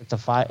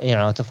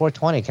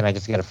 420. Can I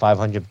just get a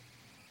 500,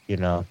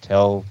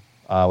 tail,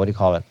 what do you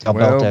call it? Tail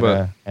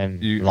belt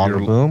and longer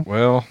boom?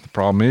 Well, the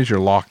problem is you're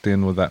locked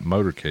in with that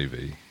motor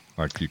KV.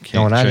 Like you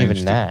can't not change even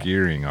the that.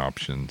 gearing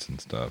options and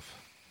stuff.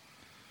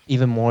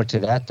 Even more to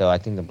that, though, I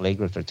think the blade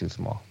grips are too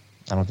small.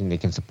 I don't think they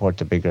can support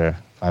the bigger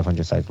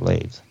 500 size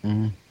blades.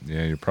 Mm-hmm.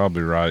 Yeah, you're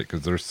probably right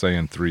because they're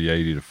saying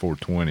 380 to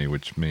 420,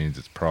 which means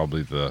it's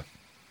probably the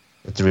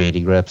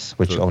 380 grips,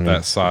 which only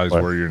that size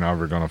support- where you're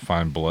never going to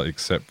find blade,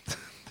 except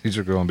these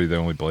are going to be the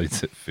only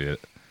blades that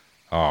fit.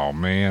 Oh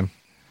man,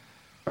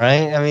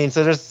 right? I mean,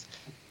 so there's,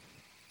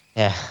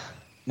 yeah.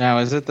 Now,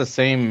 is it the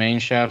same main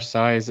shaft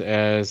size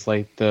as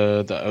like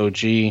the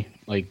OG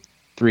like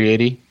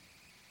 380?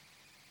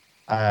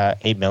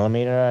 8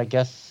 millimeter, I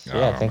guess. I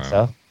Yeah, I don't think know.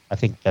 so. I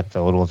think that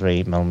the little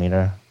 8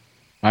 millimeter.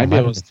 Might be might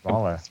able be to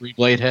smaller.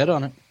 3-blade head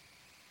on it.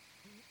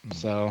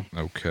 So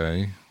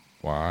okay,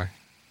 why?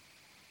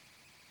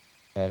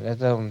 Yeah,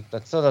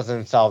 that still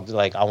doesn't solve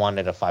like I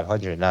wanted a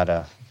 500, not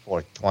a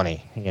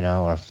 420,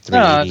 or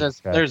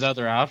 380. There's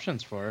other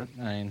options for it.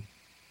 I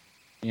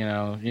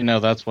mean,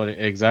 that's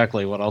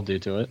exactly what I'll do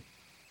to it.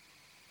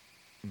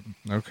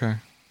 Okay.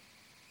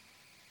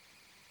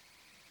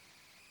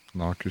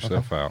 Knock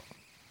yourself out.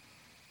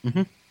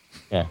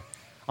 Yeah,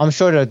 I'm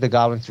sure that the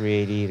Goblin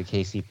 380, the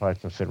KC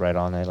parts would fit right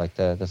on it, like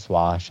the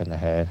swash and the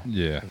head.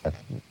 Yeah.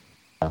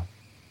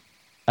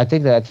 I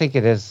think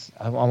it is.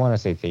 I want to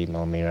say it's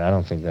 8mm. I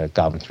don't think the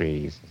Goblin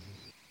 380 is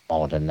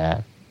smaller than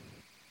that.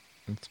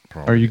 It's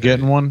probably Are you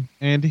getting 8. one,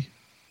 Andy?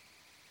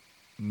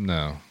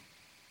 No.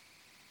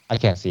 I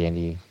can't see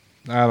any.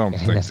 I don't Yeah,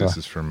 think that's this why.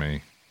 is for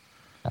me.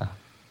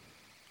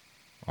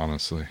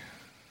 Honestly.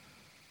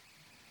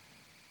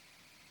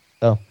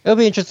 So it'll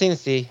be interesting to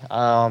see.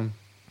 I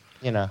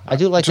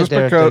do like Just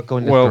that they're because,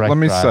 going this well, direct let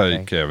me drive say,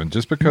 thing. Kevin,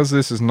 just because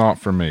this is not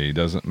for me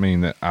doesn't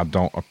mean that I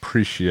don't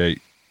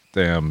appreciate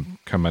them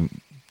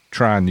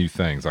trying new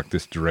things like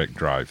this direct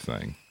drive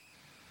thing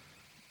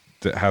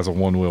that has a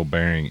one-wheel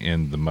bearing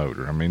in the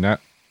motor. I mean,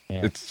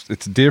 it's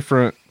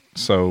different,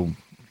 so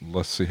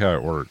let's see how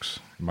it works.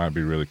 It might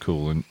be really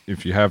cool. And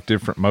if you have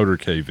different motor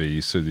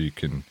KVs so that you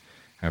can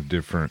have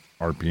different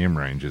RPM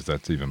ranges,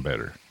 that's even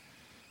better.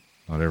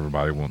 Not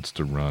everybody wants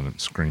to run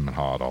and screaming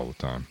hot all the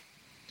time.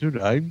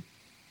 Dude, I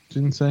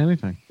didn't say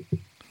anything.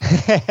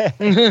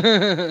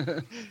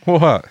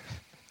 What?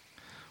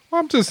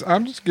 Well,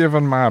 I'm just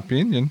giving my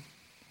opinion.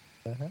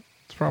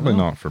 It's probably Oh.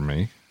 not for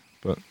me,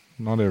 but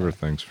not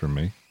everything's for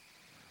me.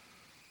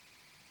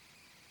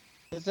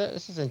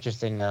 This is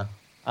interesting now.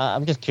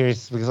 I'm just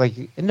curious because, like,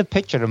 in the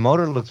picture, the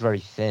motor looks very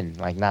thin,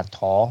 like not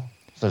tall,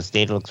 so the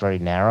stator looks very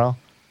narrow.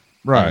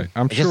 Right. And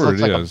I'm it just sure looks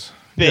it like a is.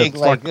 Big,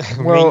 it's like,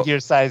 well, reindeer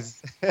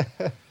size.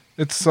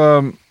 it's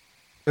like,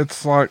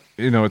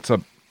 it's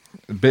a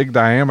big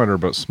diameter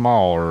but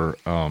smaller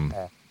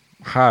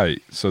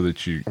height so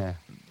that you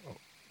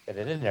Get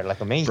it in there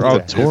like a main Bro,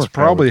 gear. torque, it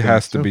probably I would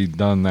has think, to too. be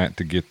done that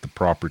to get the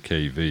proper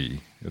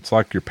KV. It's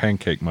like your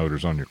pancake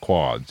motors on your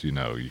quads. You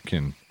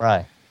can,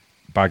 Right.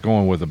 by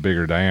going with a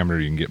bigger diameter,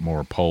 you can get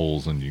more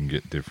poles and you can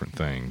get different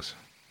things.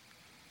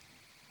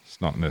 It's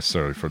not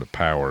necessarily for the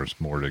power. It's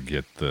more to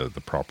get the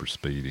proper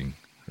speeding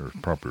or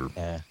proper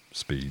Yeah.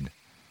 speed.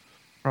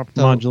 Proper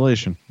So-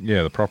 modulation.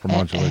 Yeah, the proper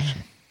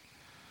modulation.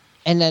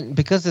 And then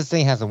because this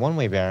thing has a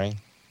one-way bearing,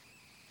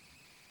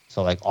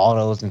 so like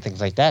autos and things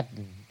like that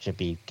should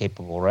be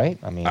capable, right?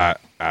 I mean, I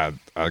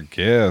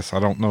guess. I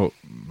don't know.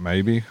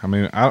 Maybe. I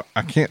mean, I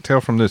can't tell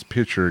from this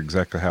picture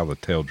exactly how the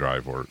tail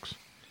drive works.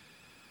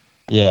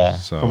 yeah.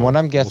 so From what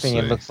I'm we'll guessing,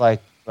 it see. looks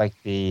like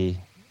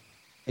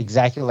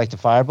exactly like the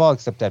Fireball,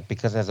 except that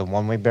because it has a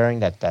one-way bearing,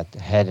 that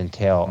head and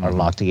tail are Mhm.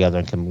 locked together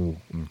and can move.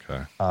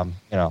 Okay.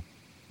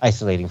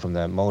 Isolating from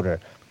the motor.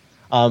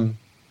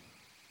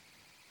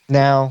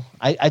 Now,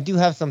 I do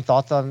have some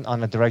thoughts on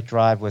a direct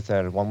drive with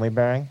a one-way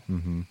bearing.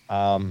 Mm-hmm.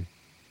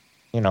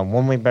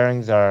 One-way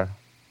bearings are,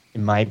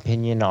 in my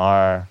opinion,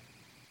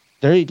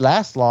 they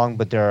last long,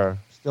 but they're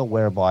still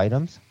wearable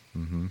items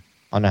Mm-hmm.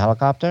 on a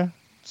helicopter.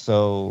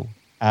 So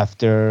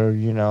after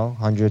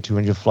 100,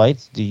 200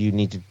 flights, do you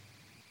need to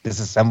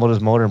disassemble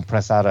this motor and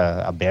press out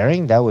a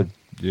bearing? That would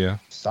Yeah.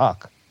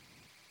 suck.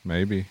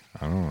 Maybe.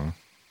 I don't know.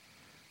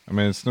 I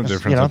mean, it's no Just,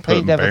 different than play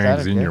putting devil's bearings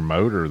in advocate. your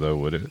motor, though,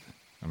 would it?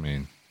 I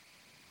mean,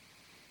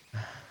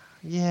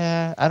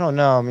 Yeah, I don't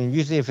know. I mean,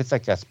 usually if it's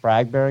like a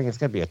Sprague bearing, it's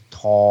gonna be a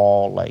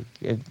tall,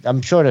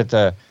 I'm sure that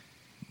the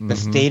mhm,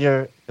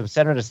 stator, the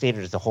center of the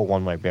stator is the whole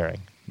one-way bearing.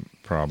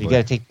 probably. You got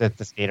to take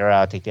the stator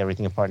out, take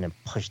everything apart, and then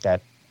push that.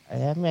 I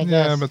mean, I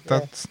Yeah, guess, but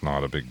that's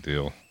not a big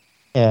deal.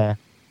 yeah.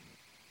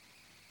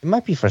 It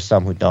might be for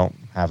some who don't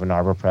have an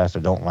arbor press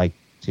or don't like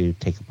to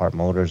take apart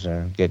motors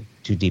or get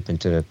too deep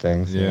into the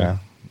things. Yeah.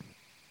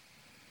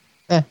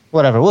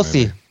 Whatever. We'll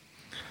Maybe. see.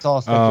 It's all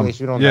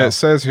speculation. We don't Yeah, know. it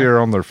says here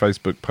on their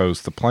Facebook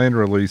post the planned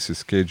release is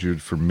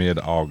scheduled for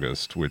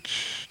mid-August,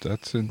 which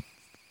that's in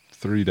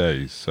 3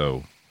 days.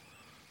 So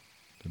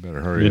they better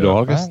hurry up.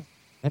 Mid-August? Right.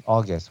 In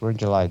August. We're in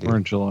July, dude. We're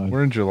in July.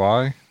 We're in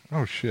July.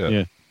 Oh shit!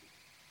 Yeah.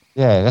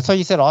 Yeah, that's why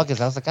you said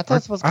August. I was like, I thought it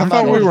was supposed to I come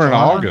thought out we in were in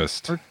July.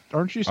 August.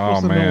 Aren't you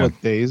supposed Oh, to man. know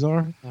what days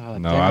are? Oh,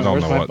 No, damn I it, don't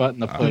where's know my what- button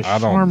to I- push? I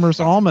don't- Farmer's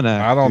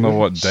Almanac. I don't know dude.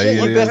 what day Shit, it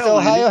you been is. to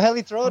Ohio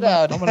Heli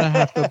Throwdown. I'm gonna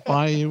have to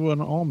buy you an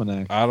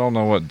almanac. I don't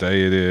know what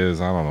day it is.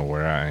 I don't know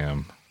where I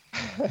am.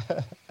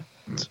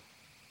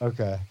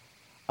 Okay.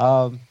 I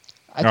All do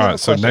have right, a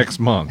so question. next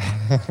month.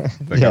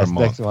 They got Yes, a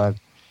month. next one.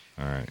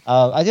 All right.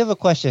 I do have a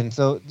question.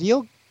 So,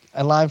 the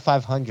Align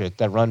 500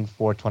 that run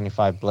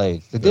 425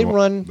 blades, did they They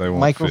run won't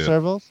micro fit.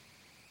 servos?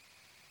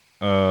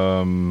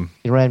 Um,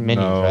 They ran minis,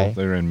 no, right?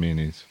 they're in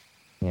minis.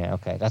 Yeah,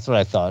 okay. That's what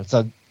I thought.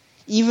 So,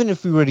 even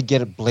if we were to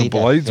get a The blade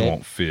blades that fit,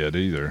 won't fit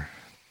either.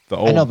 The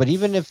old, I know, but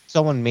even if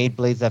someone made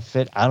blades that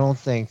fit, I don't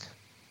think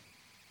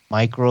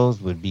micros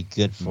would be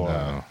good for.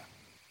 no.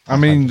 I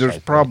mean, 500 there's size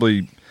blade.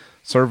 probably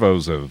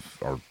servos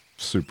are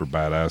super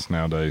badass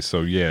nowadays.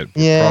 So yeah, it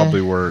would Yeah.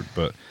 probably work.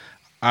 But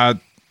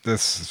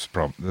this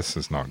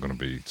is not going to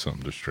be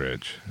something to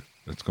stretch.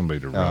 It's going to be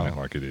to run No. it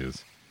like it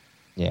is.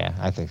 Yeah,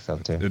 I think so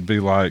too. It'd be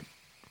like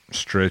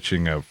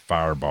stretching a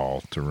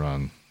fireball to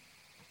run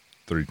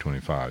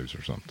 325s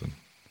or something.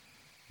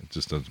 It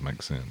just doesn't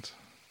make sense.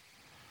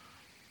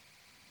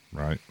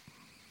 Right?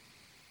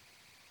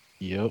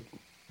 Yep.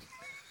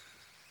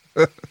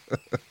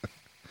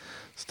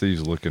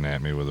 Steve's looking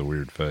at me with a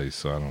weird face,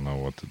 so I don't know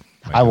what to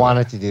make I of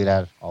wanted to do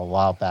that a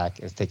while back.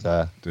 Is take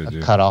a Did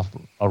you? cut off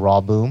a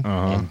raw boom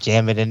Uh-huh. and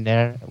jam it in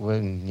there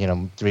with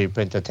 3D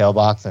print the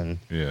tailbox that.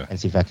 Yeah. and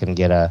see if I can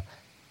get a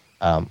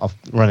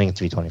running a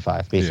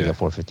 325, basically Yeah. a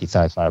 450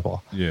 size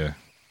fireball. Yeah.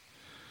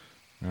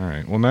 All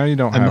right. Well, now you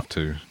don't And have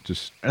to.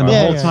 Just And the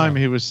Yeah, whole yeah, time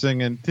he was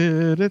singing.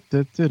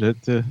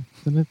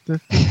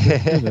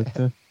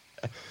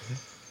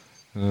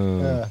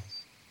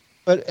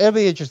 But it'll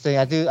be interesting.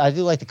 I do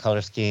like the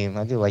color scheme.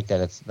 I do like that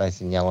it's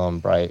nice and yellow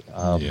and bright.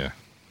 yeah.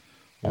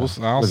 I'll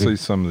Would be- see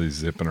some of these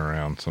zipping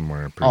around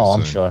somewhere pretty Oh,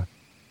 soon. I'm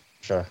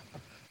sure.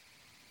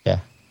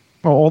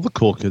 Oh, all the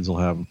cool kids will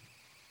have them.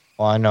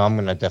 Well, I know I'm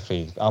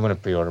gonna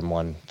pre-order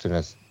one as soon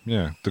as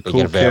Yeah, the they cool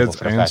get available kids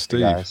for the and factory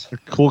Steve. guys. The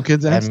cool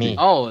kids and And Steve. me.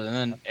 Oh, and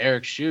then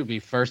Eric Shoe be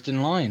first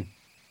in line.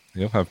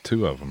 You'll have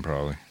two of them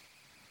probably.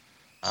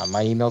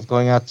 My email's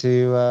going out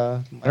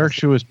to Eric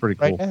Shoe is pretty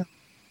right cool. now.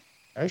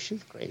 Eric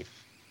Shoe's great.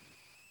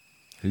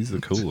 He's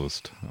the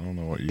coolest. I don't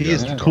know what you He guys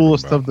is are the talking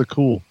coolest about. of the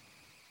cool.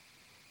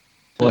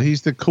 Well,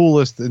 he's the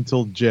coolest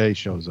until Jay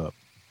shows up.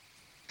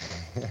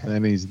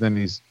 then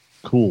he's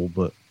cool,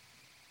 but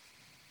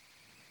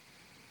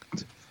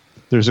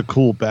there's a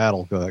cool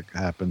battle that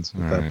happens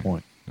at All that right.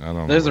 point. I don't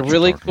know. There's a what you're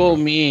really talking cool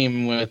about.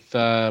 meme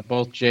with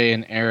both Jay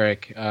and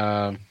Eric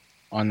on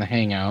the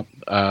Hangout.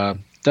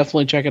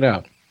 Definitely check it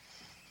out.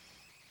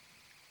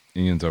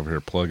 Ian's over here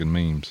plugging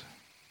memes.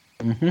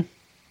 Mm-hmm.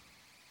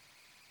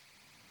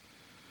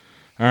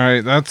 All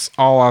right, that's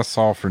all I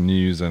saw for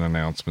news and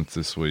announcements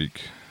this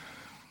week.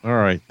 All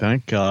right,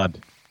 thank God.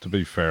 To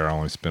be fair, I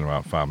only spent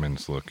about 5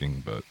 minutes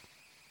looking, but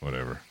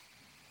whatever.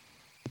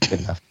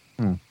 Good enough.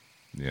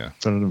 Yeah.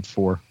 Better than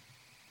 4.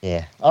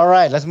 Yeah. All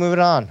right, let's move it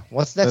on.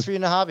 What's next That's- for you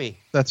in the hobby?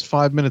 That's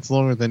 5 minutes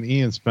longer than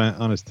Ian spent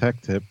on his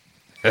tech tip.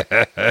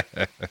 I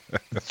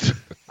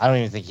don't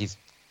even think he's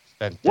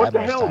spent What that the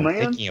much hell, time man?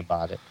 thinking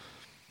about it.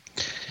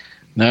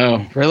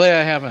 No, really,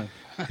 I haven't.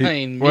 I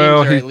mean, memes well,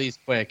 are he- at least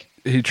quick.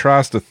 He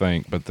tries to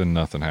think, but then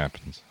nothing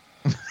happens.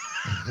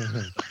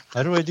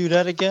 How do I do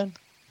that again?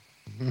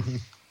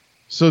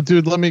 So,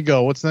 dude, let me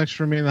go. What's next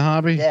for me in the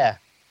hobby? Yeah.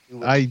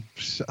 I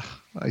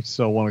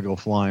so want to go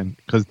flying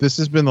because this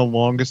has been the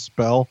longest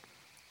spell.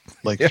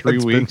 Like Yeah, 3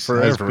 it's been weeks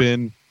has forever.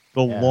 been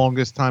the Yeah.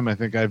 longest time I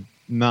think I've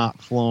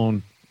not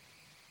flown.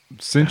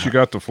 Since you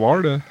got to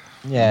Florida,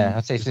 Yeah,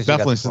 I'd say since you got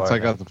Definitely to since I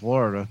Florida. got to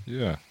Florida.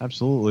 yeah.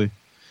 Absolutely.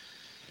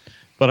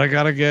 But I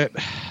gotta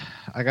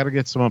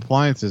get some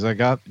appliances. I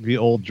got the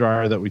old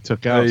dryer that we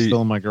took out Hey,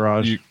 still in my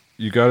garage.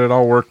 You got it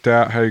all worked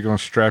out how you're going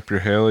to strap your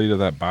heli to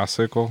that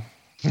bicycle?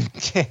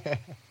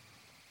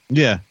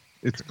 Yeah,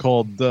 it's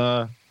called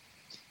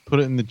put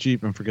it in the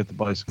Jeep and forget the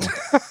bicycle.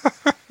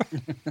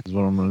 Is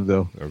what I'm gonna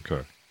do.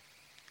 Okay.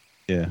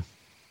 Yeah.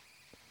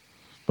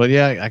 But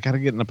yeah, I gotta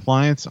get an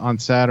appliance on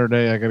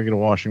Saturday. I gotta get a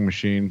washing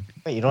machine.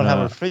 Wait, you don't have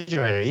a Uh,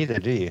 refrigerator either,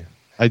 do you?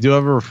 I do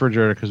have a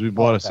refrigerator because we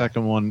bought a okay.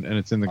 second one and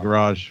it's in the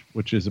garage,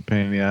 which is a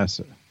pain in the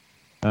ass.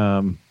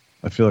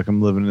 I feel like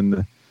I'm living in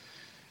the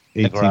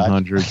The garage?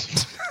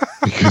 1800s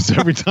because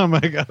every time I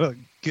gotta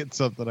get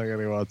something, I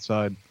gotta go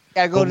outside.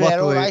 Gotta go Well, to that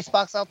old luckily-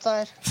 icebox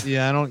outside.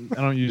 Yeah, I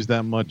don't use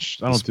that much.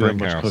 I The don't do that spring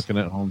much house. cooking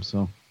at home.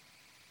 So,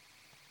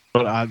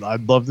 but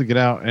I'd love to get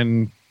out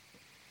and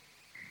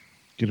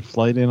get a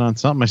flight in on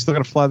something. I still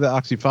got to fly the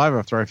Oxy 5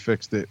 after I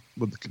fixed it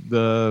with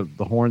the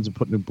horns and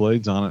put new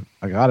blades on it.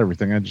 I got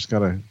everything. I just got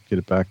to get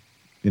it back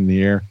in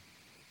the air.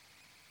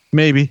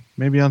 Maybe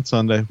on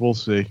Sunday. We'll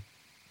see.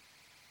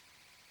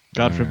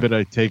 God All forbid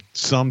I take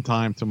some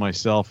time to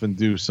myself and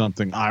do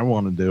something I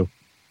want to do.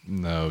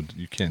 No,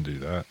 you can't do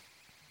that.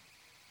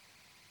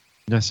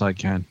 Yes, I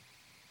can.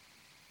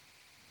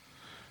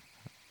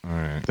 All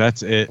right.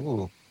 That's it.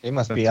 Ooh, they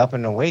must be up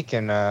and awake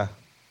in the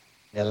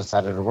other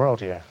side of the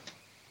world here.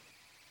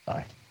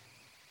 Sorry.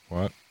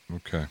 What?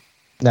 Okay.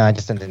 No, I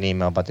just sent an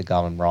email about the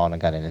Goblin Brawl and I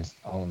got an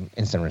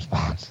instant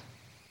response.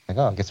 Like,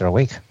 oh, I guess they're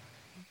awake.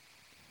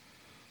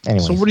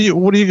 Anyways, So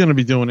what are you going to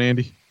be doing,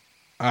 Andy?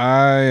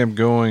 I am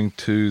going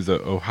to the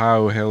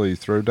Ohio Heli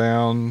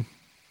Throwdown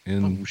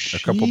in a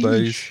couple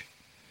days,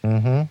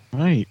 Mm-hmm.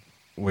 Right.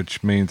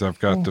 which means I've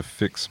got to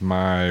fix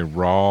my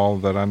raw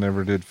that I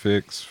never did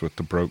fix with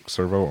the broke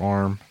servo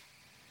arm,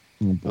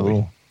 Oh, boy.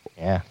 Ooh,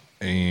 yeah.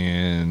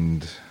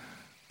 and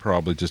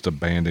probably just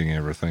abandoning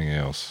everything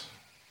else.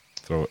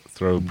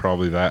 Throw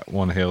probably that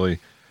one heli.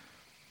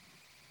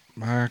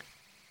 I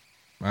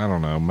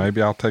don't know.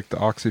 Maybe I'll take the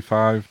Oxy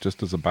 5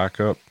 just as a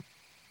backup.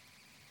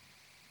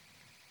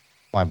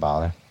 Why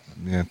bother?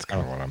 Yeah, it's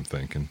kind of what I'm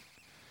thinking.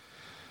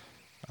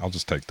 I'll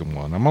just take the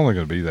one. I'm only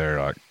going to be there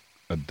like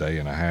a day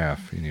and a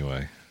half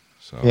anyway.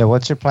 So Yeah,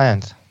 what's your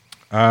plans?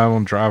 I'm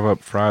going to drive up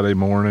Friday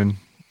morning.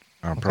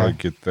 I'll Okay. probably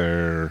get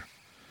there,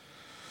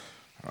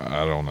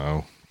 I don't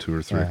know, 2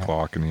 or 3 Yeah.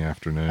 o'clock in the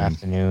afternoon.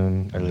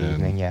 Afternoon, early then-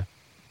 evening, yeah.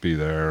 Be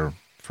there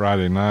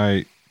Friday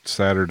night,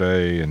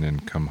 Saturday and then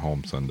come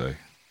home Sunday.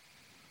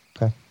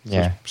 Okay.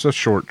 Yeah. It's a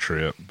short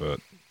trip, but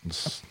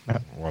it's Yeah.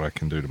 what I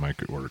can do to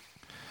make it work.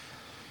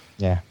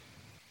 Yeah.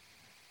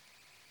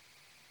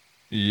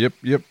 Yep.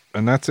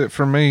 And that's it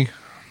for me.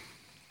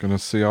 Gonna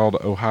see all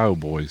the Ohio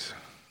boys.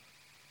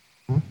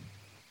 Hmm?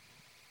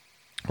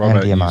 What And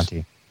about you?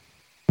 Diamante.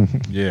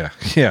 Yeah,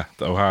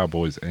 the Ohio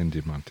boys and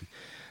Diamante.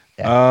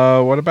 Yeah.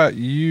 What about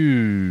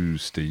you,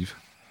 Steve?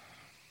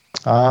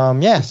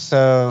 Yeah.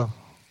 So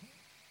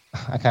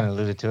I kind of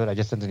alluded to it. I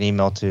just sent an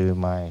email to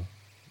my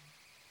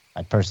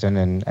person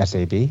in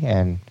SAB,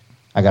 and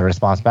I got a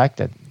response back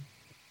that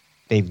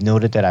they've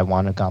noted that I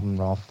want a Goblin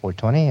Raw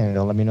 420, and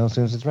they'll let me know as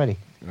soon as it's ready.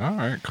 All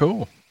right,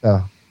 cool. So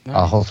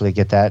I'll Nice. hopefully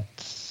get that.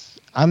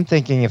 I'm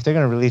thinking if they're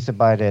going to release it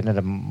by the end of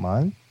the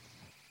month,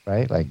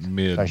 right? Like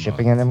Mid-month. start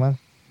shipping it in a month.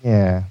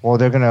 Yeah. Well,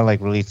 they're going to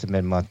like release it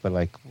mid-month, but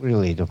like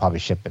really they'll probably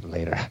ship it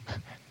later.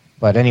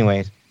 But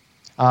anyways,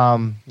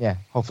 yeah,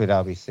 hopefully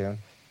that'll be soon.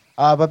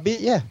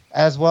 Yeah,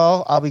 as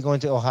well, I'll be going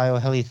to Ohio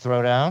Heli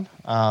Throwdown.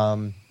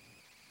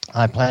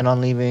 I plan on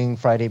leaving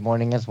Friday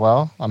morning as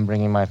well. I'm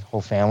bringing my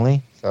whole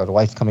family, so the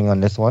wife's coming on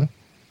this one.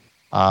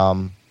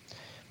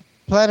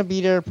 Plan to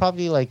be there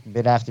probably like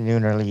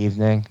mid-afternoon, early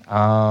evening.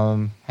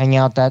 Hang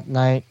out that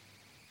night.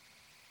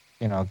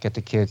 You know, get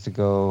the kids to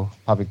go.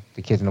 Probably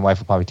the kids and the wife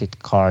will probably take the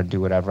car and do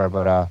whatever.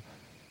 But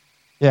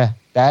yeah,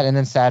 that, and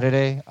then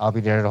Saturday I'll be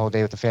there the whole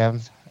day with the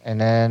fams, and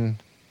then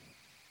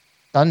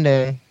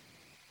Sunday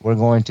we're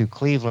going to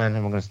Cleveland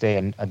and we're going to stay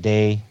a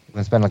day. We're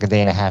going to spend like a day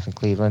and a half in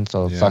Cleveland.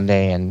 So Yeah.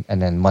 Sunday and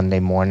then Monday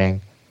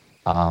morning.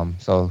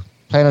 So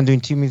plan on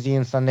doing 2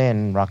 museums Sunday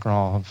and Rock and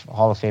Roll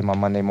Hall of Fame on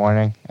Monday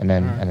morning, and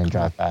then Alright, and then cool.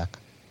 drive back.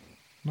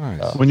 Nice.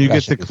 So- When you that get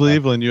to should be fun.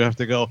 Cleveland, you have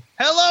to go,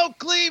 "Hello,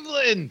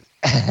 Cleveland!"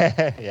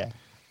 Yeah.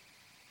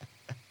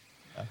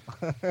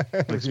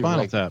 Like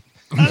Spinal Tap.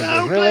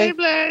 Hello, really?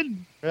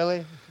 Cleveland!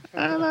 Really?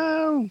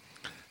 Hello!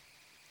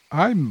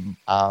 I'm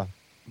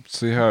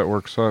see how it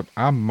works up.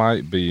 I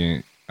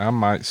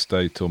might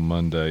stay till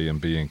Monday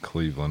and be in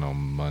Cleveland on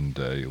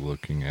Monday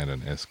looking at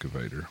an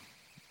excavator.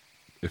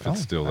 If it's Oh,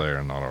 still nice. there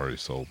and not already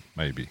sold,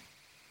 maybe.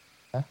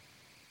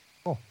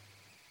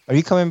 Are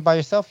you coming by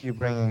yourself? You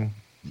bringing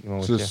you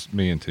It's with just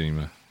me and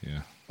Tima,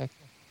 yeah. you?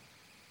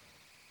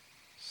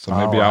 So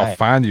maybe I'll Alright.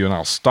 find you and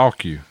I'll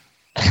stalk you.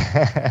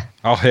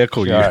 I'll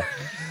heckle Sure.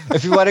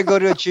 If you want to go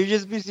to a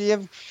Children's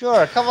Museum,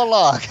 sure, come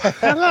along.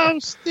 Hello,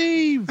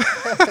 Steve!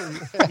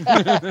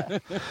 you.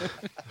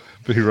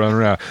 Be running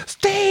around.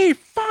 Steve,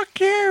 fuck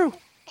you.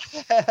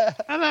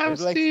 Hello,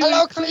 It's like, Steve!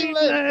 hello, in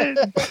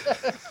Cleveland!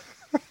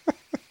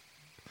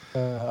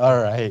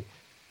 All right.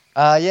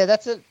 Yeah,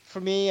 that's it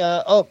for me.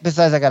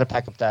 Besides, I got to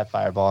pack up that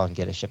Fireball and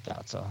get it shipped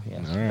out. So yeah,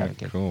 All right,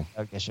 cool.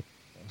 I'll get shipped.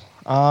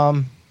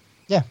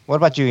 Yeah. What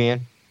about you,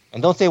 Ian?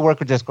 And don't say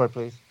work or Discord,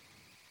 please.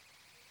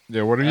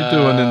 Yeah, what are you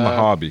doing in the Uh,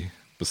 hobby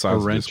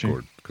besides wrenching.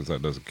 Discord? Because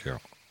that doesn't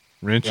count.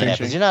 Wrenching. Yeah,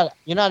 because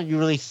you're not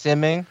really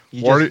simming.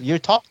 What You're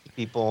talking to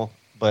people,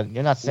 but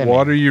you're not simming.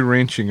 What are you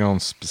wrenching on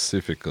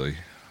specifically?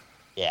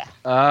 Yeah.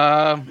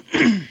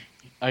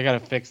 I gotta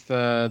fix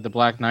the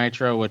Black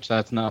Nitro, which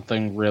that's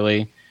nothing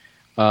really.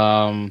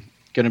 Gonna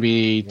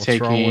be What's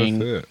taking. wrong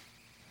with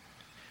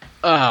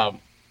it?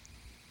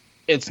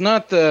 It's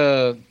not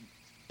the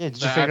Did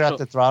you The figure out actual-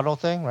 the throttle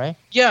thing, right?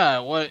 yeah.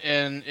 What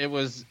and it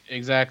was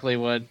exactly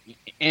what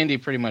Andy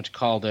pretty much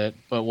called it.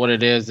 But what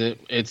it is,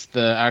 it's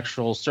the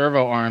actual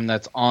servo arm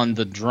that's on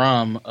the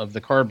drum of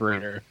the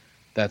carburetor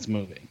that's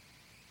moving.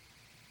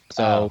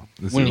 So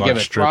Is when it you like give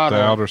it stripped throttle,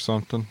 out or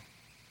something?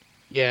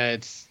 yeah,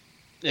 it's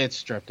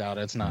stripped out.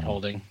 It's not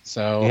holding.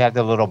 So You have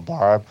the little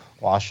barb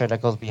washer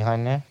that goes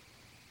behind there.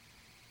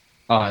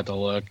 I'll have to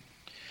look.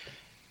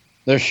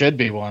 There should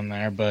be one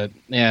there, but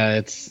yeah,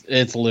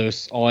 it's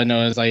loose. All I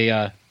know is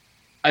I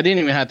didn't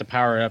even have to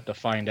power it up to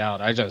find out.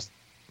 I just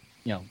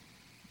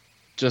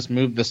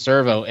moved the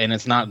servo and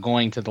it's not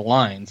going to the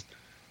lines.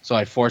 So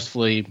I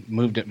forcefully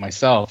moved it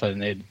myself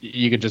and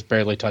you could just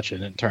barely touch it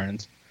and it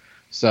turns.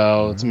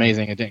 So it's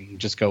amazing it didn't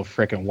just go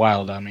freaking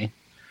wild on me.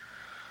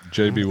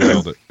 JB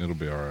weld it. It'll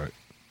be all right.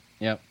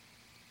 Yep.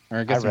 Or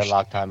I get some red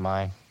locked on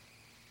mine.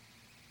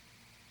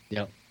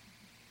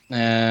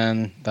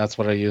 And that's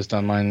what I used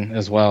on mine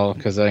as well,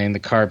 because I mean the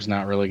carb's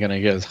not really going to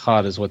get as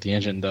hot as what the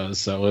engine does,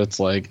 so it's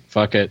like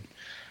fuck it.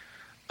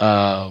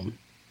 And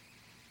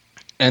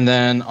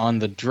then on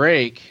the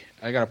Drake,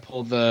 I got to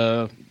pull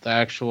the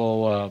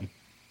actual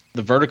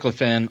the vertical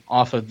fin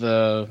off of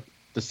the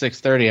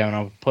 630 and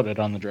I'll put it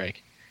on the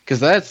Drake,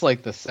 because that's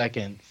like the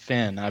second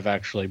fin I've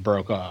actually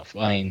broke off.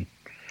 I mean,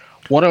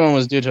 one of them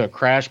was due to a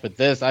crash, but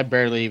this I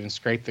barely even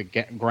scraped the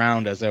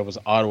ground as I was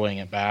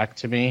autoing it back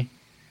to me.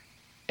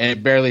 And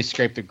it barely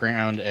scraped the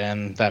ground,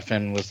 and that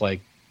fin was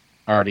like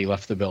already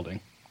left the building.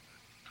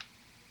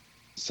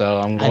 So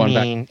I'm I going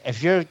back. mean,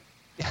 if you're.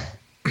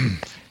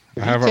 I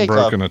haven't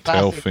broken a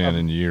tail fin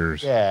in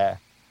years. Yeah,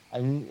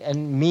 and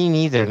me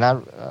neither.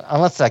 Not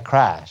unless I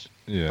crash.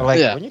 Yeah. But like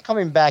Yeah. when you're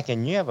coming back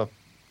and you have a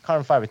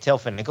carbon fiber tail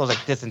fin, it goes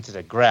like this into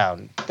the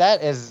ground.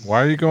 That is.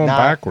 Why are you going not-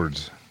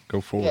 backwards?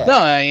 Go forward. Yeah. No,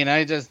 I mean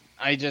I just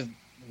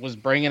was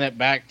bringing it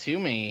back to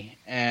me,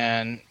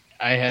 and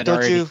I had Don't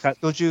already you cut.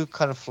 don't you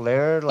kind of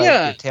flare like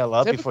Yeah, your tail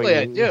up before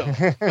typically you? I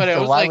do, but it So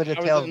was why like would the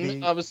I tail was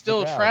be I was still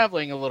the ground?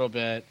 traveling a little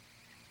bit,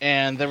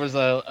 and there was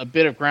a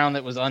bit of ground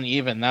that was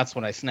uneven. That's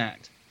what I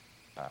snagged.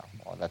 Oh,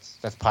 well, that's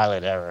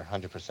pilot error,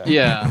 100%.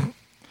 Yeah.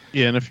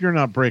 Yeah, and if you're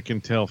not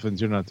breaking tail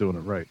fins, you're not doing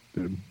it right,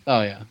 dude.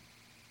 Oh yeah.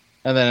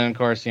 And then of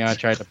course, I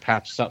tried to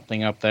patch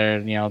something up there,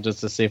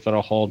 just to see if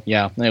it'll hold.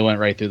 Yeah, it went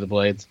right through the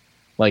blades.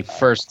 Like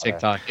first okay.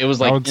 TikTok, it was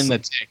I like would in s- the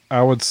tick.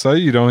 I would say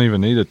you don't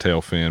even need a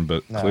tail fin,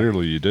 but No.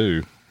 clearly you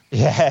do.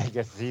 Yeah, I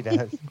guess he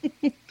does.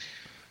 Be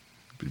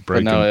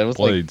breaking it was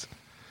like- blades.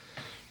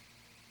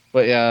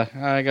 But yeah,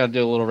 I got to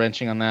do a little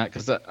wrenching on that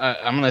because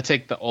I'm going to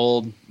take the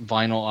old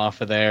vinyl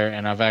off of there,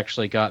 and I've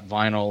actually got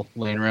vinyl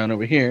laying around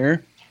over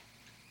here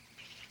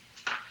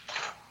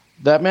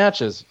that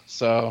matches.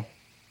 So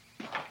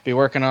be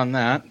working on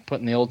that,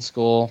 putting the old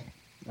school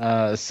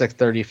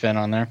 630 fin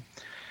on there.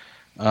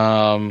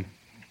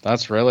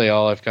 That's really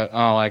all I've got.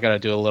 Oh, I got to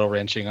do a little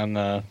wrenching on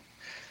the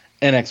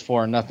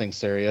NX4. Nothing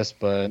serious,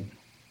 but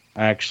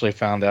I actually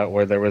found out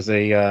where there was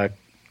a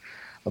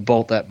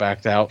bolt that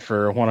backed out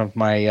for one of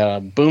my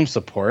boom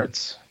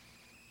supports.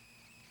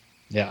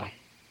 Yeah.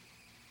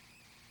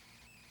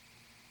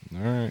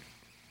 All right.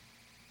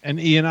 And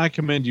Ian, I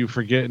commend you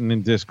for getting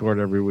in Discord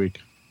every week,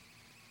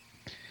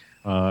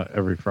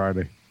 every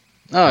Friday.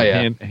 Oh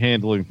yeah.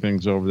 Handling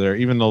things over there,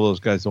 even though those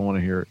guys don't want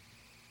to hear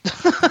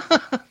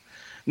it.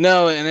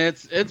 No, and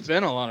it's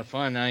been a lot of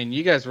fun. I mean,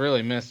 you guys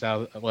really missed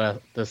out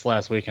this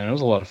last weekend. It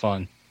was a lot of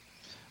fun.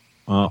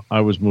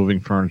 I was moving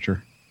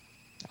furniture.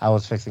 I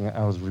was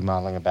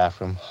remodeling a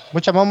bathroom,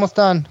 which I'm almost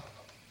done.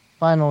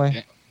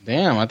 Finally.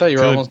 Damn, I thought you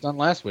were Good. almost done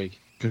last week.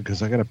 Good,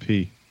 because I got to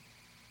pee.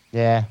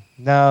 Yeah.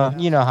 No,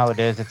 you know how it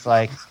is. It's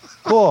like,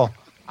 cool.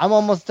 I'm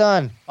almost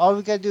done. All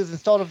we gotta do is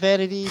install the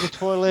vanity, the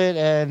toilet,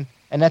 and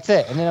that's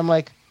it. And then I'm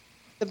like,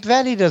 the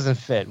vanity doesn't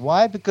fit.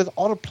 Why? Because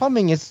all the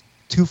plumbing is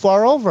too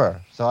far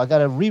over. So I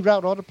gotta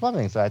reroute all the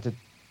plumbing. So I had to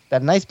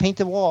that nice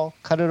painted wall,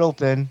 cut it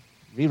open,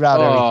 reroute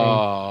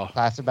everything,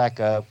 plaster back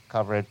up,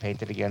 cover it,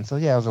 paint it again. So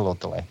yeah, it was a little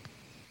delay.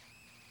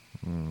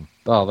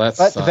 Oh, that's.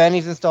 But the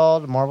vanity's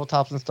installed, the marble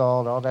top's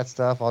installed, all that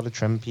stuff, all the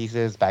trim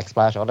pieces,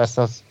 backsplash, all that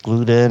stuff's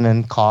glued in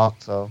and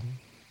caulked. So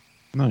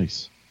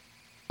Nice.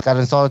 got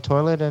to install a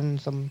toilet and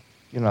some,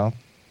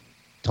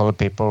 toilet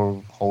paper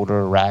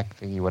holder rack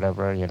thingy,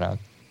 whatever,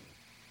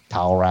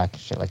 towel rack,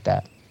 shit like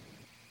that.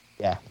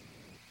 Yeah.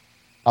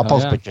 I'll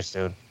post pictures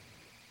soon.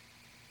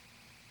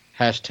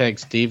 Hashtag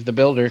Steve the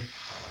Builder.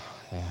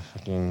 Yeah,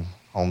 fucking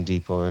Home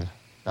Depot.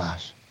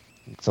 Gosh,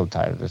 I'm so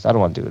tired of this. I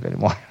don't want to do it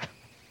anymore.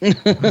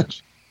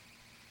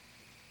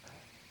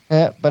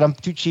 Yeah, but I'm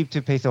too cheap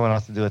to pay someone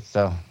else to do it,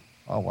 so,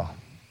 oh well.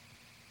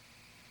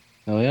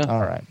 Oh yeah.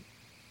 All right.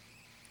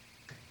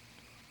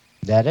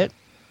 That it?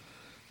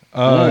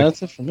 Yeah,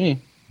 that's it for me.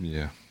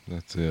 Yeah,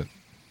 that's it.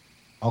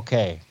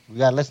 Okay. We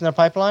got a listener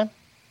pipeline?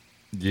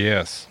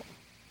 Yes.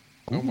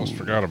 I almost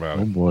forgot about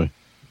Oh it. boy.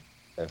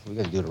 We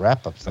got to do the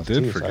wrap up I stuff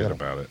did too, forget gotta-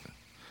 about it.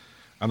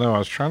 I know. I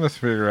was trying to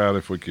figure out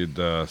if we could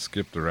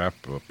skip the wrap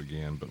up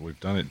again, but we've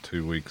done it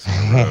 2 weeks in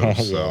a row.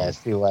 So, Yeah,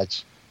 it's too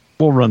much.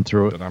 We'll run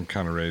through it. but I'm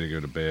kind of ready to go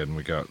to bed, and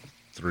we got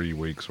 3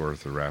 weeks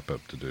worth of wrap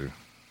up to do.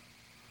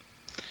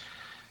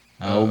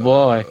 Oh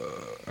boy.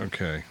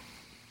 Okay.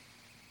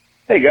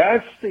 Hey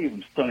guys, Steve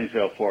from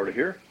Sunnysdale, Florida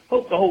here.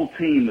 Hope the whole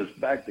team is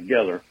back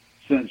together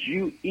since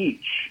you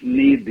each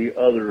need the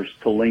others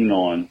to lean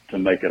on to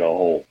make it a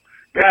whole.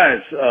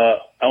 Guys, I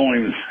won't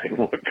even say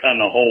what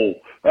kind of hole.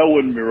 That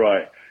wouldn't be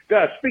right.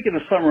 Guys, speaking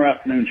of summer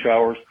afternoon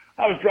showers,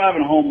 I was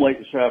driving home late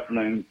this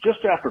afternoon,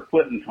 just after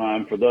quitting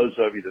time for those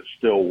of you that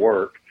still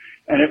work,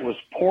 and it was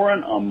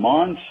pouring a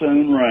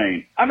monsoon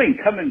rain. I mean,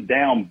 coming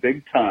down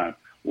big time.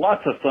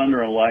 Lots of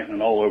thunder and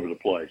lightning all over the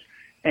place.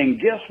 And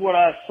guess what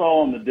I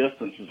saw in the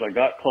distance as I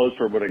got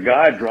closer with a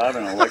guy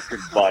driving an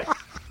electric bike.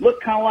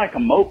 Looked kind of like a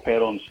moped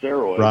on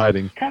steroids.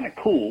 Riding. Kind of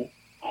cool.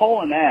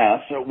 Hauling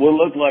ass at what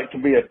looked like to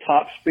be a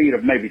top speed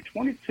of maybe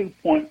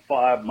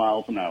 22.5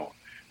 miles an hour.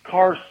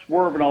 Cars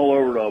swerving all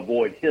over to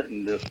avoid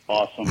hitting this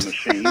awesome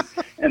machine.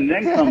 And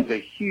then comes a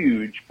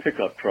huge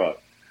pickup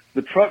truck.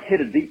 The truck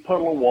hit a deep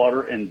puddle of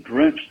water and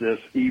drenched this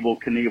Evel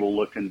Knievel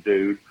looking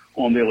dude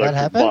on the electric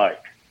happened?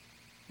 bike.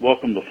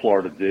 Welcome to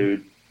Florida,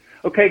 dude.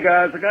 Okay,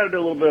 guys, I got to do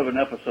a little bit of an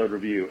episode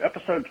review.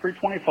 Episode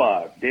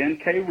 325, Dan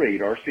K.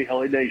 Reed, RC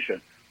Heli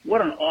Nation.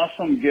 What an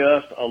awesome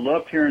guest. I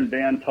loved hearing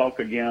Dan talk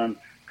again.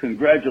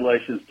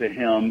 Congratulations to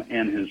him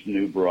and his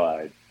new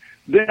bride.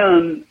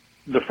 Then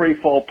the Free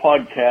Fall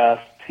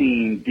podcast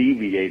team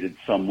deviated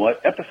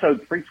somewhat.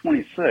 Episode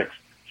 326,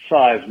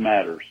 Size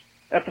Matters.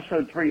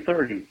 Episode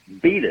 330,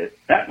 Beat It.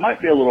 That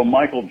might be a little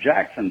Michael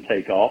Jackson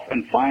takeoff.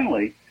 And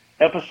finally,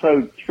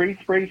 episode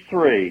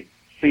 333,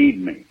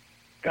 Feed Me.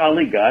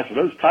 Golly, guys, with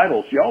those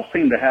titles, y'all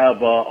seem to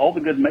have all the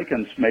good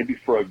makings maybe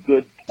for a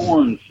good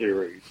porn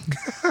series.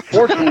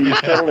 Fortunately, you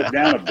settled it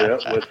down a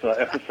bit with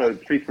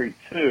episode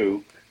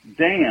 332,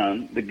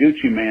 Dan, the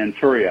Gucci Man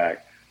Turiak.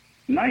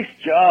 Nice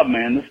job,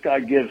 man. This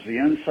guy gives the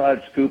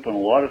inside scoop on a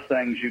lot of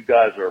things you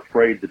guys are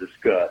afraid to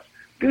discuss.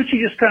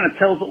 Gucci just kind of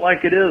tells it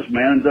like it is,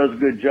 man, and does a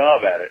good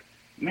job at it.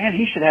 Man,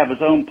 he should have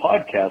his own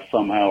podcast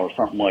somehow or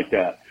something like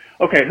that.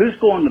 Okay, who's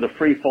going to the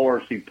Free Fall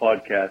RC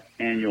podcast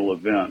annual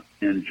event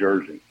in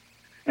Jersey?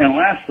 And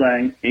last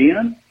thing,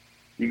 Ian,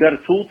 you got a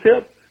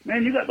tooltip?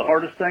 Man, you got the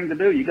hardest thing to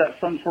do. You got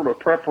some sort of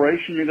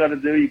preparation you got to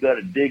do. You got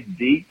to dig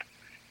deep.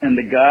 And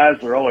the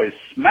guys are always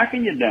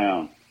smacking you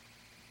down.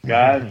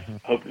 Guys,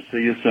 hope to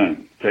see you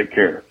soon. Take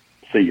care.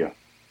 See ya.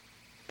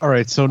 All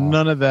right, so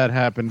none of that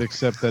happened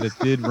except that it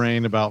did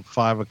rain about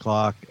 5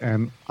 o'clock,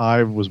 and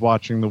I was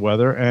watching the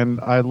weather, and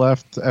I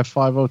left at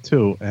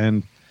 5:02.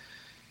 And,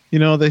 you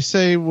know, they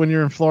say when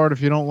you're in Florida,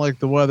 if you don't like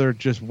the weather,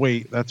 just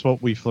wait. That's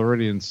what we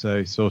Floridians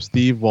say. So,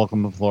 Steve,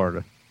 welcome to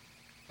Florida.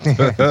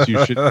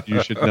 you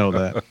should know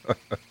that.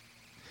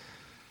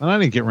 And I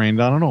didn't get rained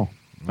on at all.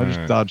 I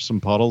just dodged some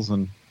puddles,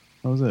 and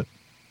that was it.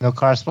 No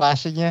car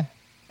splashing you?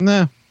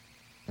 Nah.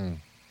 Hmm.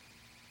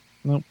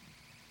 Nope.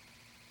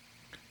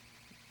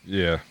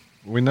 Yeah,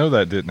 we know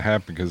that didn't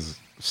happen because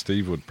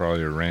Steve would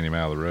probably have ran him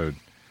out of the road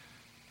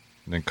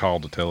and then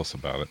called to tell us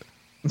about it.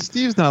 And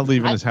Steve's not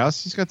leaving his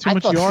house. He's got too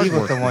much thought yard Steve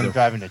was work the to one do.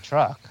 driving the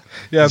truck.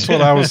 Yeah, that's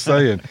what I was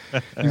saying.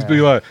 He's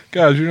be like,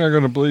 guys, you're not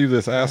going to believe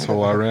this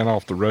asshole I ran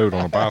off the road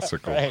on a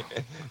bicycle. Right.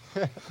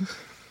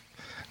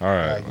 All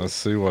right, let's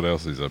see what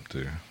else he's up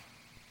to.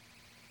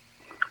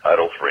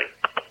 Idle 3.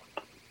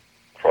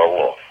 Throttle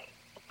off.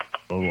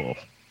 Oh, well.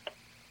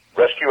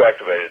 Rescue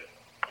activated.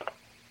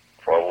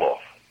 Throttle off.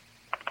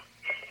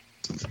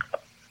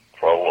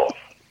 Throttle off.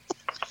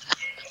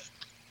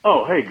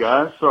 Oh, hey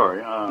guys, sorry.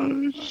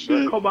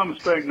 Did I call by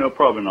mistake? No,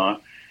 probably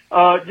not.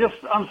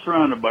 I'm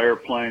surrounded by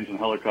airplanes and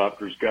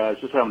helicopters, guys.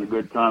 Just having a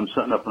good time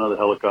setting up another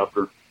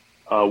helicopter.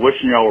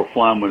 Wishing y'all were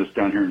flying with us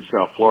down here in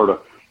South Florida.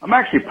 I'm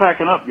actually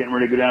packing up, getting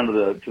ready to go down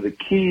to the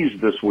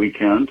Keys this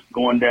weekend.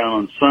 Going down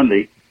on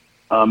Sunday.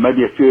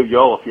 Maybe a few of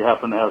y'all, if you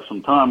happen to have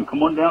some time,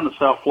 come on down to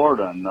South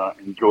Florida and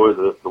enjoy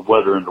the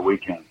weather and the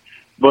weekend.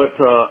 But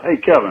hey,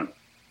 Kevin.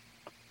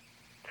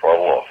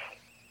 Throttle off.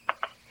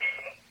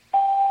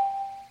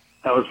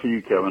 That was for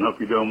you, Kevin. Hope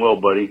you're doing well,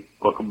 buddy.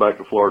 Welcome back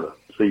to Florida.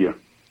 See ya.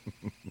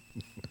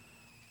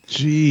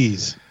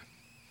 Jeez.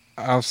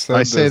 I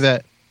say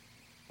that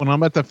when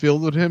I'm at the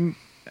field with him,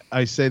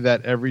 I say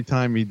that every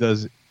time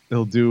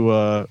he'll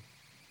do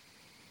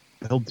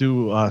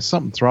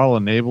something, throttle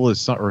enable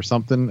or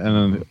something, and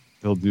then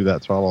he'll do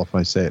that throttle off.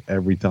 I say it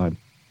every time.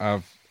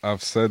 I've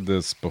said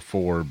this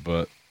before,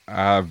 but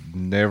I've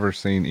never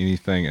seen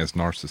anything as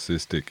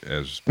narcissistic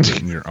as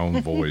putting your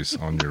own voice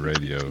on your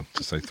radio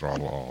to say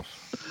throttle off.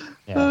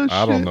 Yeah. Oh,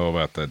 I don't shit. know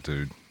about that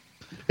dude.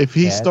 If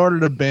he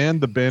started a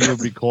band, the band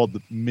would be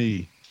called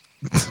Me.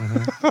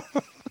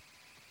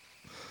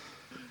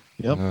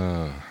 Yep.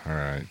 All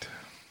right.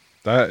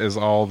 That is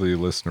all the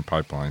listener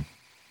pipeline.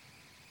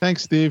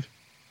 Thanks, Steve.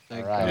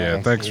 All right,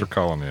 Yeah, thanks for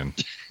calling in.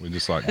 We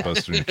just like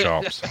busting your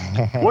chops.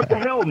 What the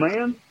hell,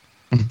 man?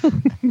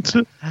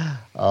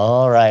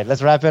 All right,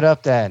 let's wrap it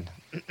up then.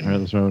 All right,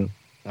 let's roll it.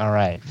 All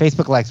right.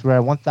 Facebook likes. We're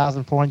at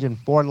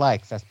 1,404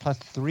 likes. That's plus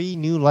 3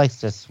 new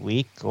likes this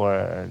week,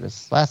 or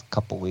this last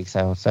couple weeks,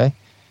 I would say.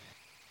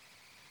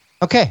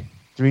 Okay.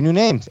 3 new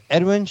names.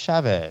 Edwin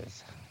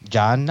Chavez,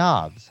 John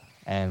Knobs,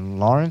 and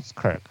Lawrence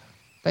Kirk.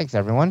 Thanks,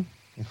 everyone.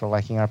 Thanks for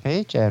liking our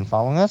page and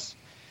following us.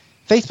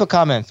 Facebook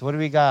comments. What do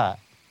we got?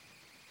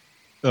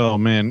 Oh,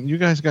 man. You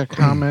guys got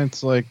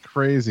comments like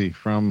crazy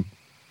from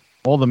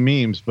all the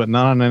memes, but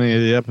not on any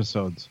of the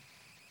episodes.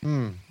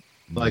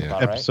 Like Yeah.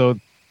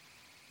 episode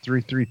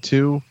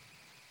 332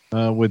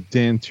 with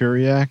Dan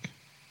Turiak.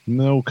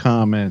 No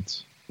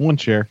comments. 1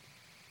 share.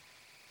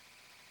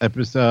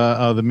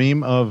 Episode, the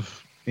meme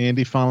of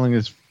Andy filing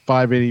his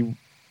 580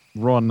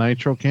 raw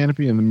nitro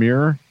canopy in the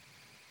mirror.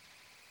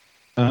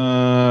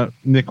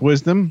 Nick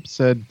Wisdom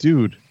said,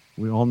 dude,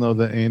 we all know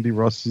that Andy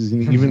Russ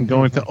isn't even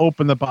going to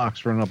open the box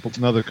for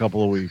another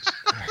couple of weeks.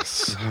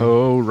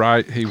 So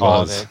right he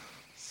Called was. it.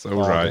 So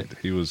Called right. it.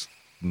 He was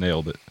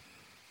nailed it.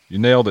 You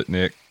nailed it,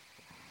 Nick.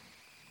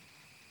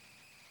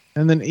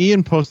 And then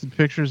Ian posted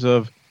pictures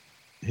of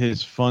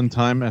his fun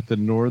time at the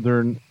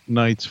Northern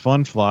Nights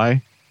Fun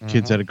Fly.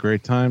 Kids had a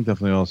great time.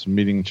 Definitely awesome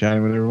meeting and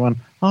chatting with everyone.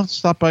 I'll have to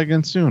stop by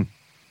again soon.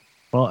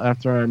 Well,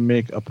 after I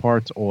make a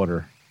parts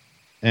order.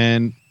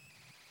 And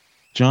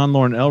John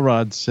Lauren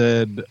Elrod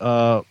said,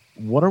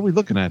 what are we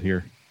looking at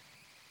here?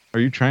 Are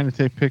you trying to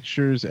take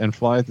pictures and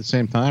fly at the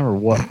same time or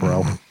what,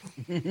 bro?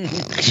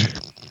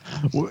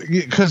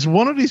 Because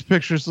one of these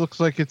pictures looks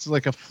like it's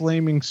like a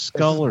flaming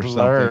skull or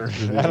blurred.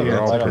 something. I don't Yeah,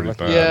 know it's what I'm pretty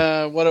looking bad.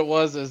 Yeah, what it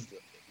was is,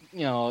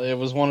 it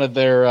was one of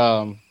their,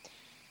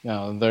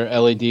 their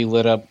LED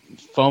lit up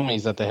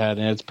foamies that they had,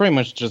 and it's pretty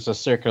much just a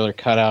circular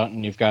cutout,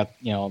 and you've got,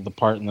 the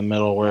part in the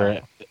middle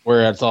where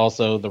it's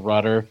also the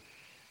rudder,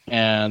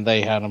 and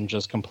they had them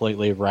just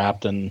completely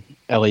wrapped in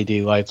LED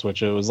lights,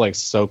 which it was like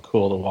so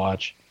cool to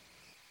watch.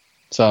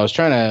 So I was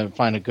trying to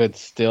find a good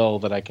still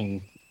that I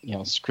can,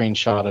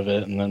 screenshot of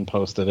it and then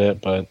posted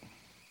it, but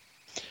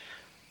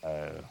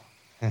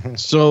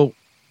So,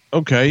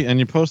 okay, and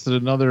you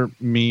posted another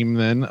meme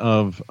then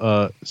of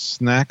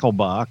Snackle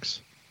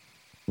Box,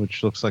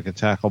 which looks like a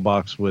tackle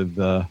box with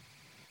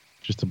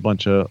just a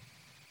bunch of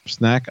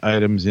snack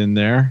items in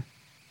there.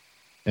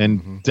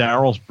 And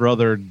Daryl's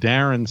brother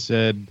Darren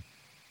said,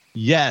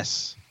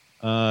 yes.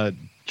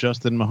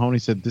 Justin Mahoney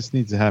said, this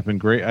needs to happen.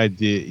 Great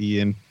idea,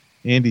 Ian.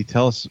 Andy,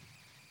 tell us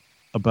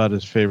about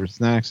his favorite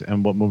snacks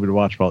and what movie to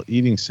watch while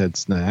eating said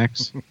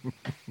snacks.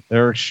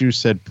 Eric Shue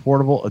said,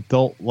 portable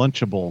adult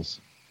Lunchables.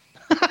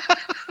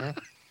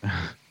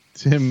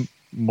 Tim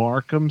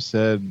Markham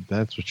said,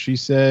 that's what she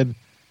said.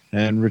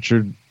 And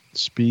Richard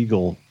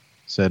Spiegel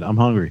said, I'm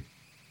hungry.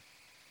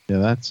 Yeah,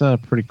 that's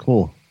pretty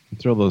cool. You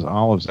throw those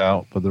olives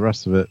out, but the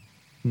rest of it,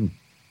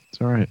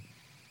 it's all right.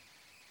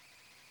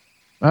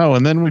 Oh,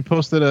 and then we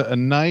posted a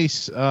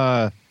nice,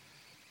 I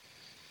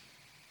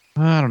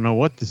don't know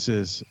what this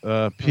is,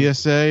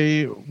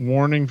 PSA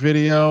warning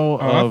video.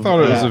 I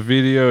thought it was a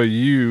video of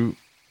you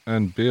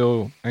and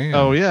Bill and...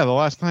 Oh, yeah, the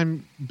last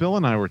time Bill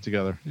and I were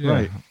together. Yeah,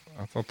 Right.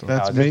 I thought that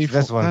That's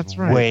this one's that's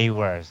right. way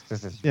worse.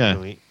 This is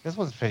this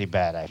one's pretty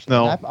bad, actually.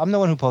 No. I'm the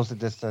one who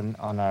posted this on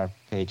our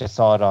page. I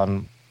saw it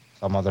on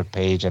some other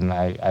page, and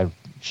I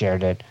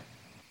shared it.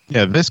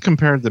 Yeah, this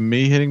compared to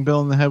me hitting Bill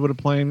in the head with a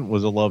plane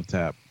was a love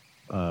tap.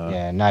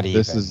 Yeah, not even.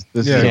 This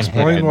yeah, is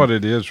explain what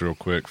it is real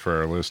quick for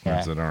our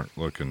listeners that aren't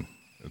looking.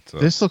 It's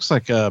this looks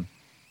like a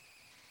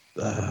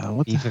what the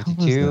hell is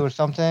P-52 that? or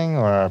something,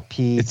 or a It's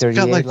got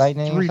P-38 like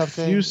Lightning or three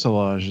something.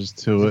 fuselages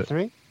to it.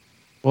 Three?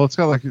 Well, it's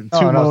got like two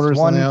no, it's motors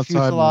on one the outside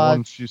and fuselage.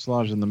 one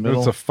fuselage in the middle.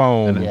 It's a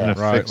foam, and a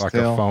right? fixed Like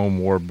tail. a foam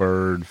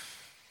warbird,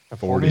 A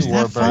 40 Is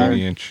that foam?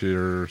 inch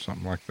or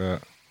something like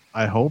that.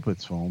 I hope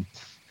it's foam.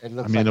 It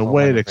looks I mean, like the foam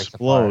way when it breaks apart.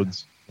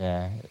 explodes.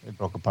 Yeah, it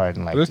broke apart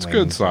in like. But it's good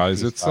wings and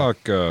size. It's stuff.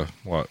 like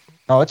what?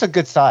 No, it's a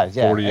good size.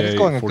 Yeah, and 48, it's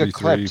going a good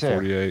 43, clip too.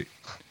 48.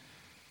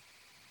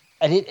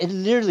 And it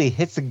literally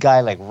hits the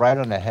guy like right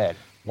on the head.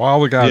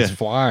 While the guy's Yeah.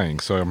 flying,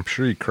 so I'm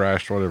sure he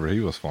crashed whatever he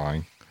was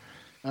flying.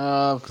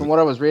 From what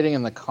I was reading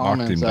in the Knocked him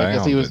comments, I guess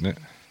down, he was. didn't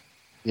it?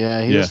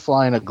 Yeah, he Yeah. was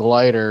flying a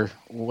glider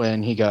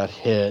when he got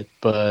hit,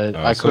 but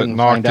I So it couldn't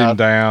knocked find him out.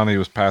 down. He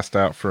was passed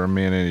out for a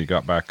minute. He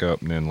got back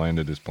up and then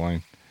landed his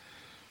plane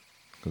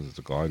because it's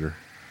a glider.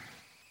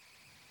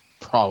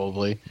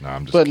 Probably. No,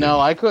 I'm just But kidding. no,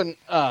 I couldn't.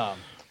 I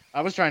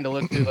was trying to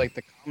look through like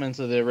the comments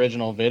of the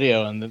original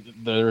video, and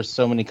there were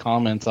so many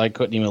comments I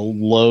couldn't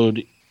even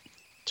load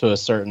to a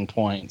certain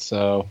point.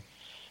 So,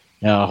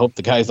 I hope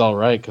the guy's all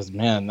right, because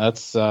man,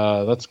 that's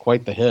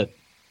quite the hit.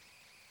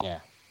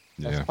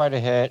 That's Yeah. quite a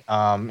hit.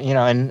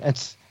 And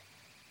it's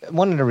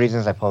one of the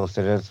reasons I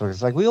posted it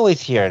was like we always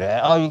hear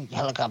that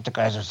helicopter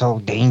guys are so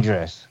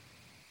dangerous,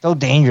 You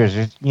guys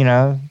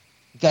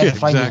Yeah, are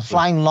flying exactly.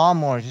 flying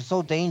lawnmowers. It's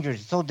so dangerous.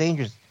 It's so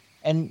dangerous.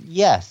 And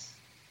yes,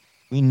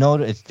 we know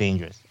that it's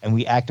dangerous, and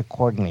we act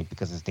accordingly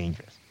because it's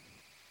dangerous.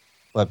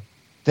 But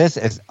this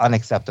is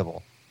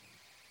unacceptable.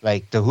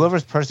 Like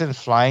whoever's person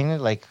flying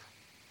it, like,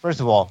 first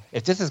of all,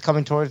 if this is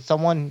coming towards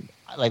someone,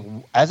 like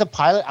as a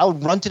pilot, I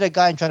would run to that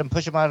guy and try to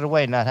push him out of the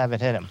way and not have it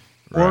hit him.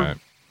 Right.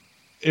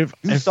 If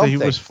Do he something.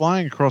 was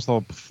flying across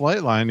the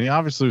flight line, he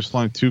obviously was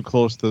flying too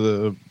close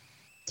to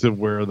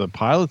where the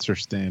pilots are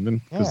standing,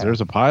 because Yeah.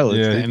 their pilot,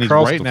 Yeah, and he he's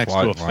crossed right the next to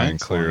a flight line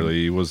fence.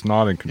 clearly. He was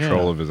not in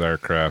control Yeah. of his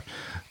aircraft.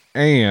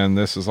 And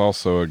this is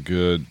also a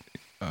good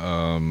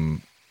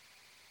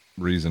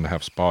reason to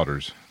have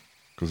spotters.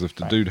 Because if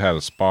the dude had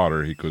a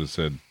spotter, he could have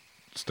said,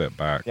 step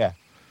back. Yeah.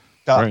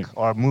 Duck Right.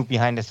 or move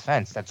behind this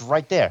fence. That's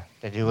right there.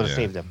 That he would have Yeah.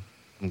 saved him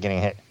from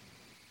getting hit.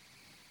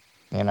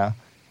 And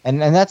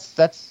that's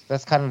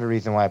kind of the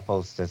reason why I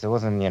posted this. It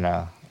wasn't,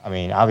 I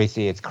mean,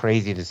 obviously it's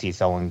crazy to see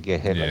someone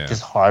get hit Yeah. like this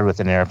hard with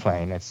an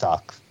airplane. It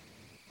sucks.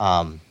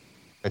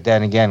 But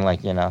then again,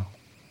 like, I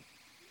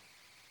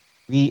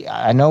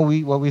know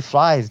what we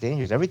fly is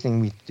dangerous. Everything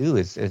we do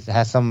it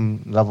has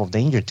some level of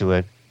danger to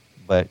it,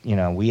 but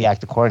we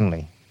act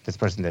accordingly. This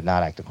person did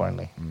not act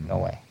accordingly. No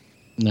way.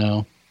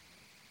 No.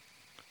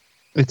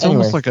 It's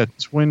Anyways. almost like a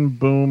twin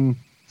boom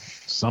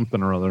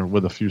something or other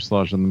with a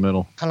fuselage in the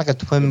middle. Kind of like a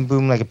twin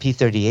boom, like a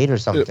P-38 or It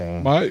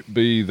something. might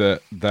be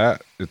that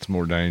it's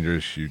more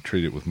dangerous. You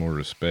treat it with more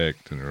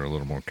respect and are a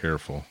little more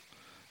careful.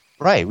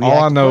 Right. we All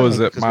act I know is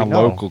accordingly that because my we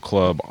know. local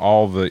club,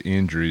 all the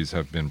injuries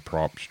have been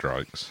prop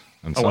strikes.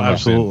 And Oh, some have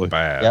absolutely. been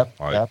bad. Yep,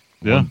 Like yep.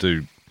 Yeah. one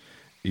dude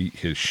eat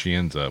his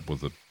shins up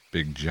with a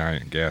big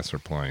giant gasser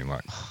plane,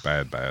 like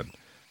bad.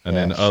 And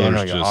Yeah, then shin others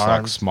or your just like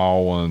arms.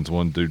 small ones.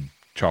 One dude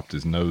chopped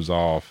his nose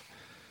off.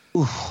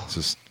 Oof. It's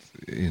just,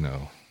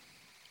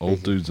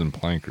 old dudes and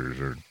plankers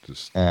are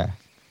just Yeah.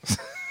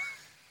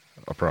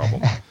 a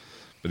problem.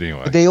 But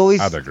anyway, But they always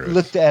I digress.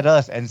 looked at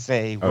us and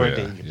say Oh, we're yeah.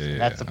 dangerous. Yeah,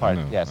 And that's the yeah. part.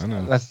 I know, Yes, I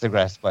know. let's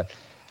digress. But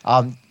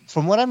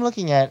from what I'm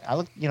looking at,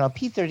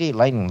 P-38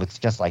 Lightning looks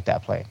just like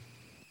that plane.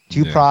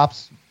 Two Yeah.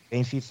 props,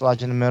 main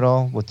fuselage in the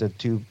middle with the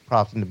two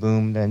props in the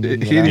boom. Then It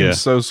you hit know. him Yeah.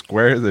 so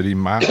square that he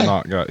might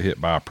not got hit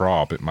by a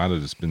prop. It might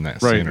have just been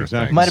that Right, center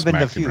exactly. thing. Might have been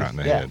the smacked him right in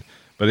the fuse, yeah. head.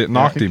 But it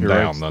knocked think him you're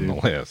right, down Steve.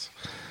 nonetheless.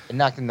 It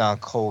knocked him down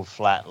cold,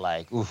 flat,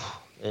 like, oof.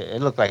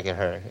 It looked like it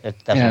hurt. It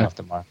definitely Yeah. left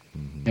a mark.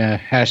 Yeah.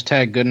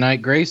 Hashtag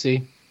goodnight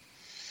Gracie.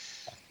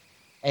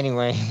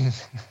 Anyway,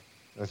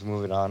 let's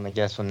move it on, I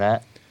guess, from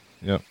that.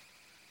 Yep.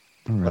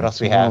 All right,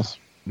 else we so have?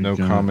 No We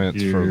got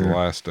comments for the here.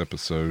 last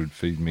episode.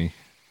 Feed me.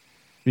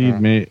 Feed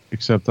me,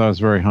 except I was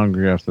very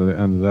hungry after the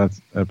end of that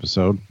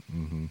episode.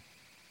 Hmm.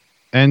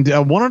 And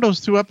one of those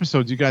 2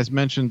 episodes, you guys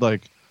mentioned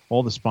like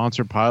all the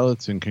sponsored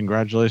pilots and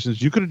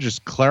congratulations. You could have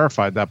just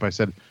clarified that by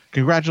said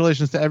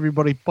congratulations to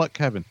everybody but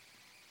Kevin.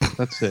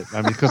 That's it.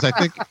 I mean, because I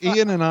think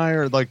Ian and I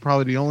are like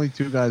probably the only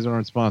 2 guys that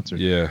aren't sponsored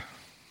Yeah.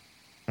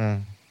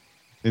 in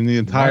the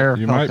entire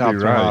You might be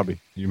helicopter right. hobby.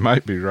 You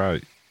might be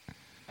right.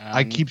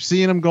 I keep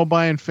seeing them go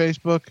by on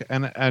Facebook,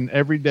 and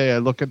every day I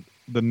look at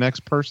the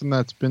next person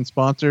that's been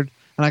sponsored,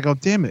 and I go,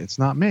 "Damn it, it's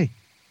not me."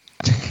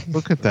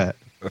 Look at that.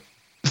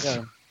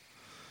 Yeah.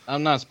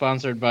 I'm not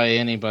sponsored by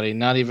anybody,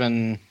 not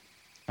even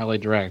LA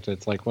Direct.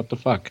 It's like, what the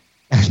fuck?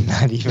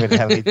 Not even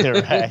Ellie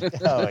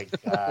Direct. Oh my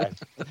god.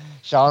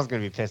 Sean's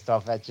gonna be pissed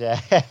off at you.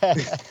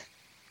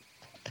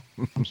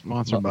 I'm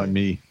sponsored by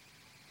me.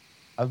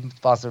 I'm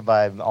sponsored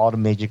by all the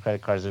major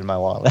credit cards in my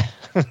wallet.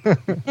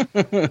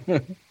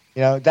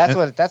 You know, that's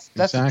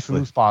the Exactly.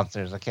 true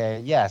sponsors, okay?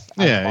 Yes,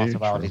 I'm Yeah, sponsored you're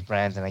by all true. these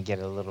brands and I get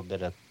a little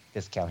bit of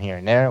discount here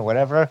and there or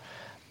whatever.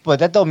 But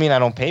that don't mean I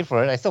don't pay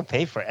for it. I still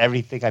pay for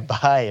everything I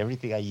buy,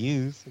 everything I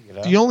use, you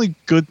know. The only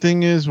good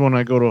thing is when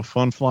I go to a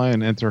fun fly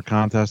and enter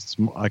contests,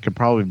 I'll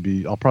probably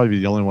be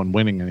the only one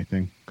winning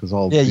anything because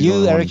I'll Yeah, be the you,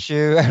 only Eric one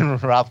Shue,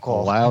 and Rob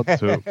Cole. allowed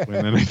to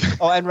win anything.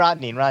 Oh, and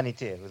Rodney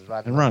too. It was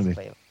Rodney. And Rodney,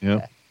 Playlist.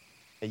 yep.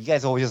 Yeah. You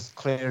guys always just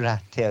clear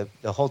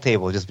the whole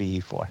table, will just be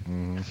you 4.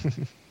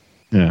 Mhm.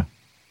 Yeah.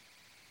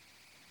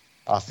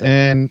 Awesome.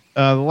 And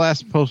the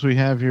last post we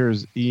have here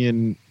is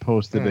Ian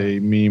posted a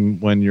meme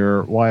when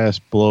your YS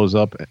blows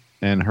up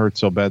and hurts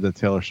so bad that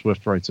Taylor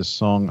Swift writes a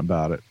song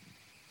about it.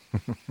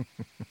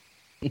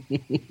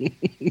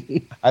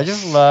 I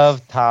just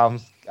love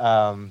Tom's.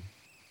 No,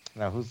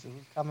 whose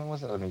comment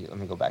was it? Let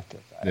me go back to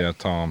it. Sorry. Yeah,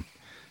 Tom.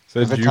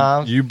 Was Said it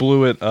Tom? you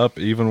blew it up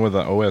even with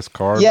an OS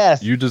card.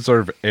 Yes. You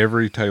deserve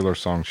every Taylor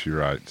song she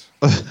writes.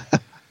 And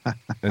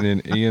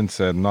then Ian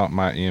said, "Not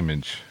my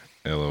image."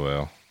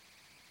 LOL.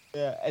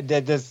 Yeah, and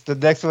then the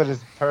next one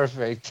is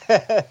perfect.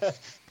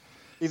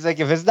 He's like,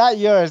 if it's not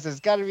yours, it's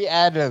got to be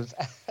Adam's.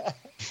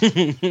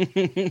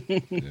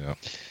 Yeah.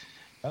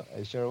 Oh,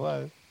 it sure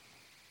was.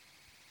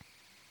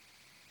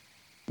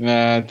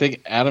 I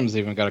think Adam's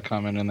even got a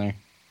comment in there.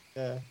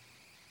 Yeah.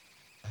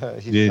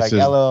 He's Yeah, he like, says-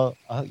 hello.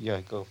 Oh, yeah,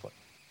 go for it.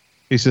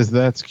 He says,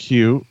 "That's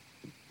cute.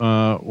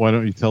 Why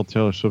don't you tell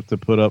Taylor Swift to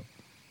put in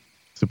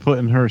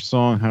her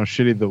song how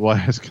shitty the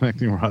YS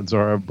connecting rods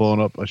are? I've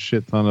blown up a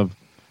shit ton of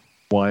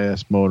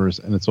YS motors,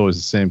 and it's always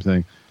the same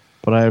thing.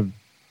 But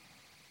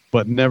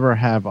never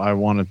have I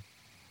wanted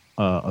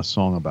a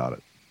song about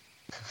it."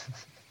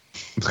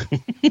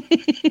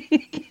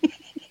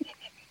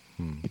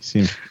 He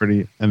seems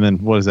pretty. And then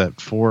what is that?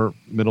 4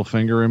 middle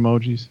finger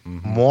emojis.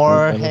 Mhm.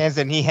 More Okay. hands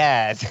than he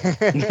has.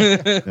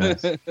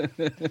 Yes.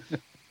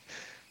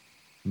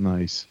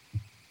 Nice.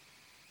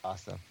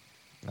 Awesome.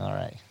 All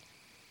right.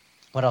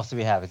 What else do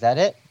we have? Is that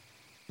it?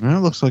 Well,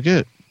 it looks like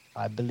it.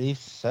 I believe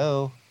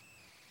so.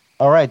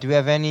 All right. Do we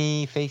have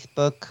any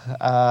Facebook?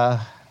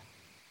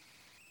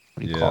 What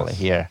do you call it Yes.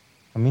 here?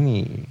 How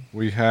many?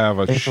 We have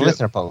a Facebook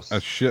listener posts.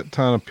 shit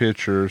ton of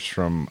pictures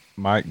from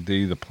Mike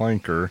D, the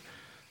planker,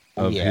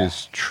 of Yeah.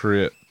 his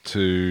trip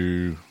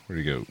to where'd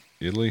he go?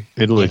 Italy.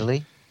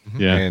 Italy.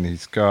 Yeah. And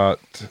he's got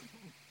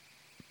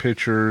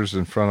pictures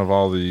in front of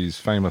all these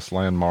famous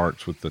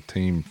landmarks with the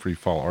Team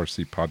Freefall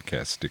RC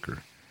podcast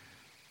sticker.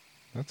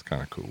 That's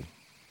kind of cool.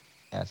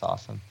 Yeah, that's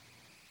awesome.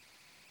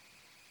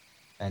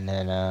 And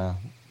then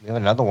we have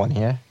another one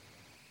here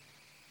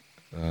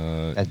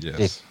that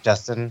Yes.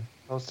 Justin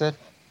posted.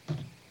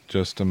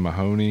 Justin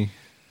Mahoney.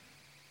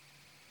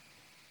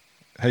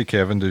 Hey,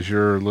 Kevin, does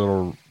your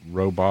little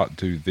robot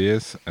do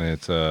this? And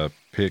it's a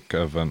pic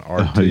of an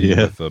RT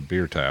yeah. with a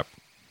beer tap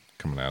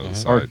coming out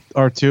of the R- side.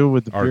 R2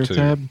 with the beer R2.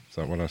 tab. Is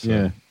that what I said?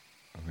 Yeah.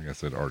 I think I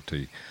said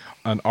RT.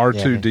 An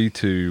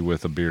R2D2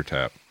 with a beer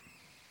tap.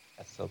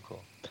 That's so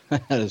cool.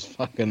 That is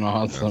fucking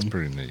That's awesome.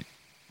 pretty neat.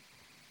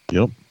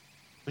 Yep.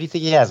 What do you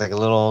think he has? Like a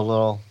little,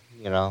 little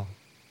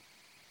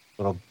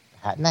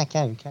hat. Nah,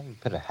 can't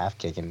put a half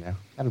kick in there.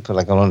 Can't put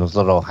like one of those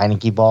little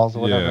Heineke balls or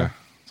whatever. Yeah,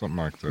 something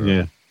like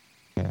that.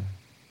 Yeah.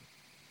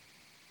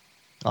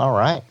 All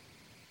right.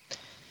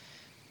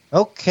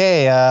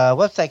 Okay.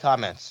 Website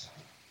comments.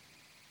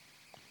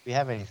 Do we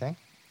have anything?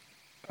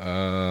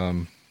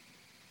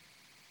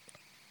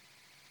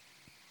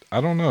 I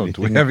don't know.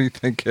 Do we Anything- have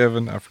anything,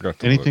 Kevin? I forgot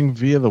to Anything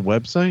via the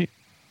website?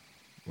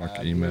 look.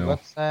 Like Via email.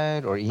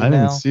 website or email? I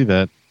didn't see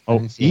that. I Oh,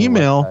 didn't see any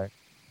email. website.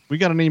 We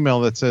got an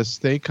email that says,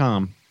 "Stay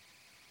calm.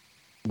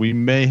 We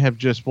may have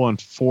just won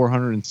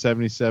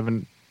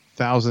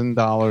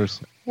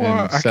 $477,000 Well,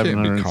 and I can't be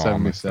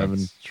calm if 777.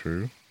 that's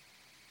true.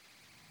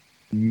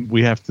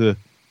 We have to.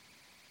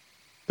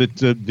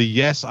 The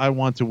yes, I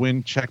want to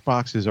win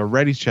checkbox is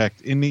already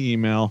checked in the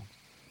email.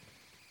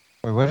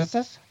 Wait, what is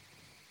this?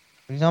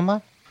 What are you talking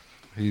about?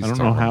 He's I don't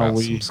know talking how about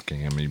we- some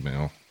scam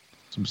email.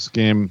 Some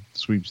scam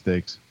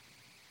sweepstakes.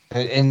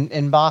 In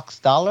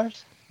inbox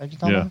dollars? What are you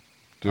talking Yeah. about?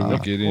 Did we Oh,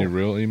 get any cool.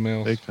 real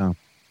emails? Stay calm.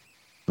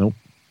 All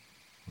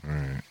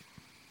right.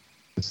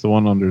 It's the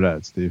one under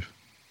that, Steve.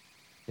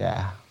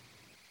 Yeah.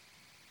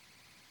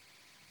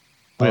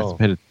 We Oh.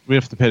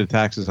 have to pay the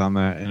taxes on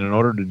that, and in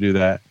order to do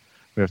that,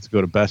 we have to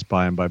go to Best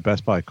Buy and buy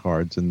Best Buy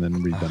cards and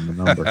then read them the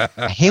number.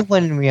 I hate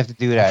when we have to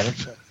do that.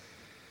 It's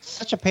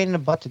such a pain in the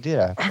butt to do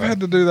that. I've had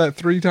to do that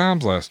 3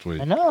 times last week.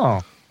 I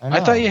know.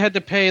 I thought you had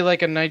to pay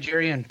like a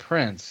Nigerian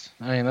prince.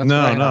 I mean, that's No,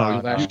 what I had no,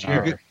 to do last you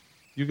year.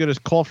 You get a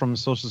call from the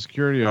Social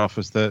Security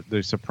office that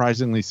they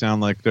surprisingly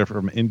sound like they're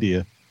from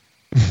India.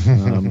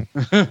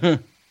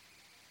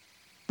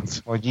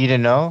 Or you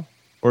didn't know?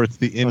 Or it's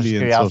the Indian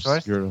Security Social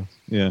outsourced? Security.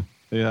 Yeah,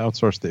 they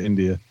outsourced to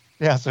India.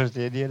 Yeah, so it's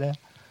the idea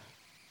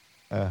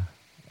now.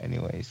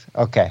 Anyways,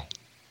 okay.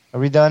 Are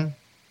we done?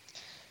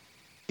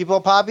 People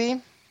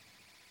Poppy?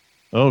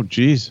 Oh,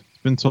 geez.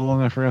 It's been so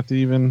long I forgot to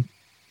even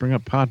bring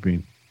up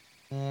Podbean.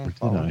 Yeah, did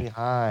falling I?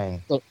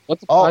 behind. So,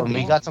 what's Oh, Podbean? and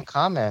we got some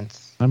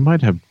comments. I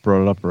might have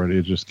brought it up already.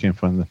 I just can't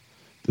find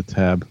the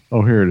tab.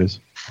 Oh, here it is.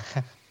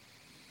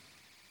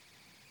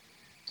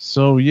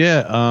 So,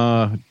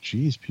 yeah.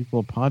 Geez, people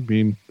at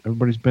Podbean.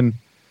 Everybody's been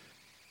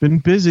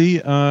busy.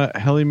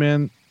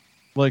 Hellyman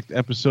liked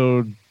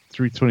episode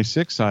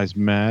 326, Size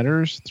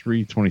Matters.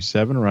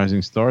 327,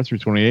 Rising Star.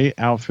 328,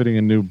 Outfitting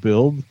a New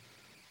Build.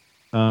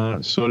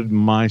 So did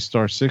My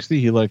Star 60.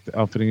 He liked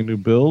Outfitting a New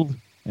Build.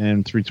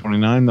 And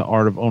 329, The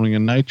Art of Owning a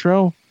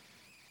Nitro.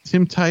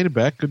 Tim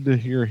Titebeck, good to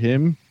hear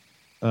him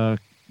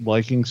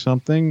liking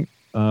something.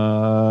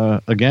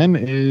 Again,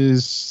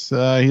 is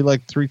he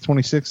liked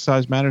 326,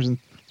 Size Matters, and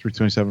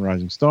 327,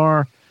 Rising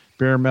Star.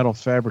 Bare Metal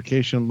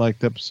Fabrication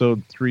liked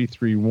episode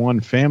 331,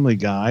 Family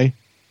Guy.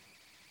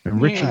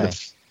 And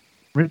Nice.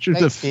 Richard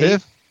Thanks,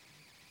 Steve.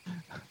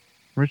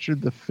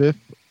 V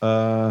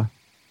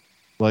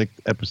liked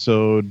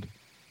episode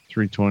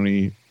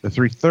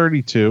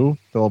 332,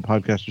 fellow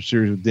podcaster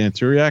series with Dan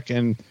Turiak,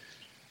 and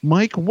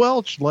Mike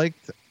Welch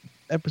liked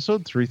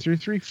episode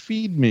 333,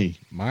 Feed Me.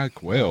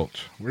 Mike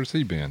Welch. Where's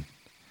he been?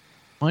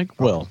 Mike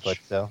Welch. But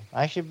so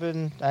I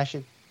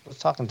actually was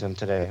talking to him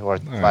today or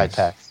by Nice.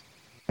 text.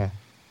 Yeah.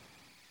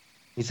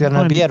 He's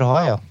gonna be at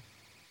Ohio.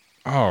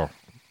 Oh,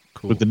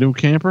 cool. With the new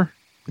camper?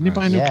 Didn't you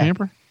buy a new Yeah.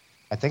 camper?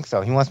 I think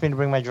so. He wants me to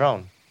bring my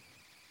drone.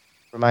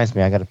 Reminds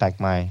me, I gotta pack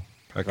my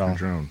Pack your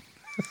drone.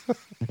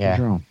 yeah.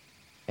 Drone.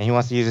 And he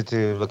wants to use it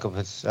to look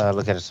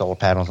at his solar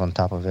panels on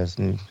top of his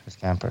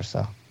camper.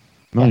 So,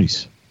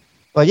 Nice.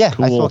 but yeah, I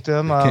Cool. spoke to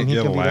him. You can't he's get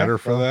a gonna be there, ladder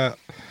for so- that?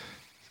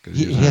 'Cause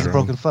He using has a drone.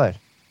 broken foot.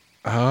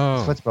 His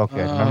Oh, foot's broken.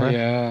 Oh, remember?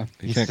 yeah.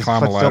 you can't his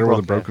climb a foot's still ladder with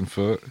a broken.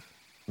 broken foot?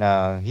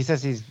 No, he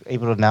says he's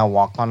able to now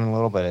walk on it a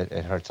little, but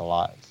it hurts a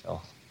lot.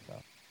 So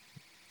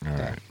All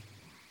right.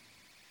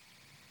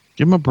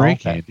 Give him a break,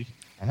 Okay. Andy.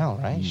 I know,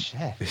 right?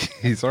 Shit.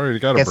 He's already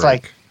got a It's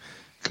break. like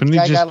Couldn't This he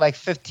guy just got like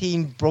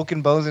 15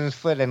 broken bones in his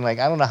foot, and like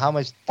I don't know how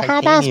much. How am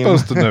I titanium-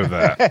 supposed to know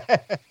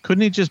that?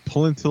 couldn't he just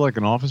pull into like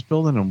an office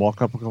building and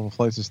walk up a couple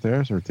flights of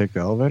stairs or take the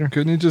elevator?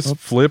 Couldn't he just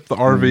flip the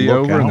RV Look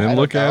over out. and I then don't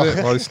look at know.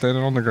 it while he's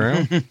standing on the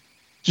ground?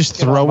 Just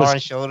Get throw on his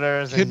his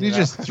shoulders. Couldn't and, he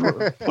just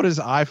put his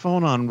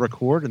iPhone on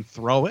record and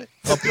throw it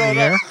up in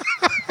the air?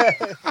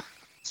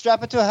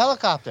 strap it to a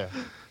helicopter?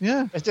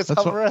 Yeah, It's just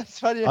that's hover. It's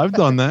funny. I've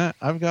done that.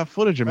 I've got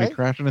footage of me Right?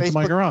 crashing into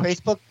my garage.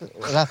 Not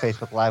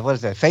Facebook Live. What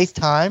is it?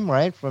 FaceTime,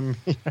 right? From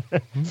your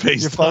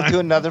FaceTime. phone to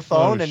another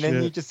phone, Oh, and then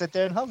shit. you just sit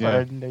there and hover, Yeah.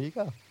 and there you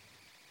go.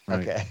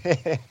 Right.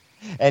 Okay.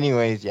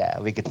 Anyways, yeah,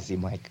 we get to see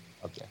Mike.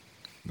 Okay.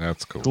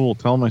 That's cool. Cool.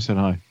 Tell him I said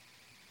hi.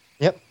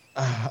 Yep.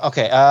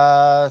 Okay.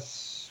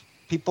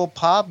 People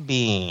Pop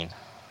Bean.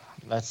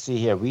 Let's see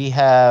here. We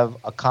have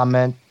a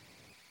comment.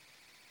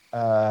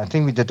 I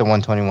think we did the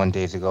 121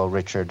 days ago.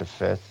 Richard the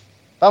Fifth.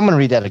 I'm gonna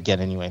read that again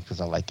anyway because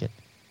I like it.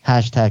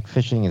 Hashtag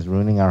fishing is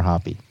ruining our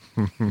hobby.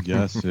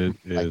 Yes, it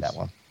I like is. that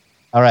one.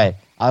 All right.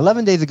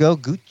 11 days ago,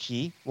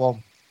 Gucci. Well,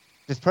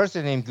 this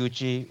person named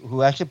Gucci,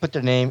 who actually put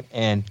their name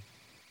in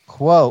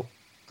quote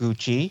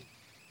Gucci,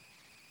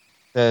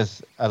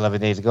 says 11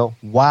 days ago,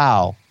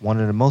 wow, one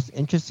of the most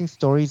interesting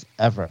stories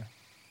ever.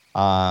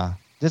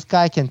 This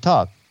guy can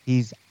talk.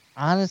 He's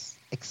honest,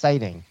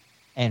 exciting,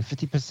 and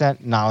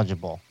 50%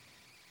 knowledgeable.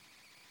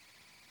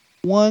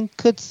 One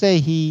could say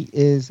he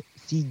is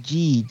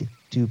CG'd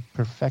to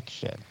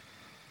perfection.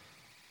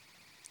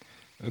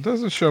 It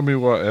doesn't show me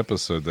what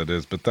episode that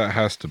is, but that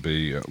has to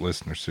be a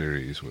listener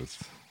series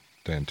with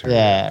Dan Terry.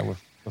 Yeah,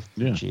 with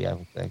Yeah. Gucci, I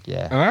would think,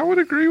 yeah. And I would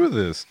agree with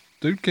this.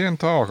 Dude can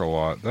talk a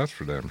lot. That's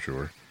for damn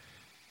sure.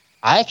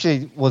 I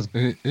actually was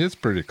It's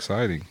pretty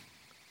exciting.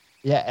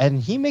 Yeah,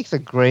 and he makes a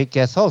great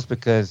guest host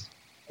because,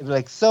 it'd be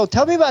like, so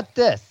tell me about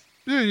this.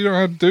 Yeah, you don't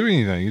have to do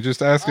anything. You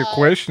just ask a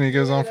question. He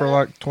goes on for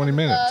like 20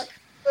 minutes.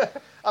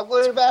 I'm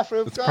going to the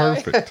bathroom. It's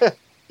sorry. perfect.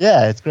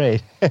 Yeah, it's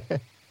great.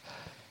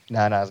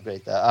 No, it's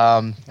great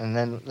though. And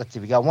then let's see,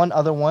 we got one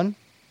other one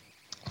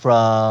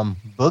from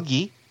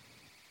Boogie,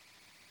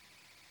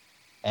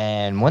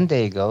 and one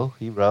day ago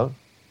he wrote,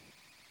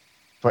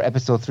 for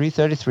episode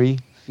 333,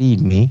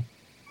 feed me.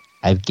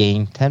 I've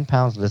gained 10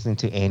 pounds listening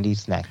to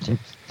Andy's snack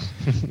tips.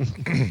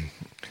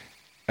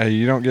 Hey,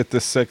 you don't get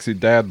this sexy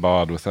dad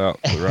bod without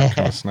the right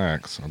kind of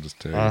snacks. I'll just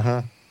tell you.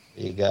 There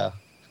you go.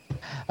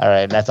 All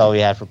right, that's all we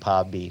had for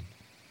Pod B.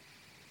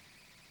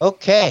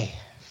 Okay.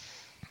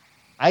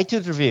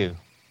 iTunes review.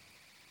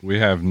 We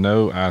have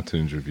no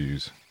iTunes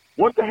reviews.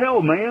 What the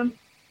hell, man?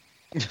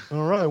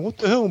 All right. What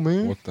the hell,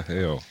 man? What the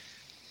hell?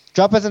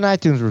 Drop us an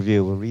iTunes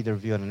review. We'll read the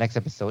review on the next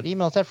episode.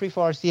 Email us at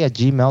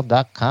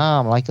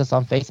free4rc@gmail.com. Like us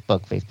on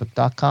Facebook,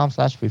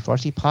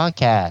 facebook.com/free4rc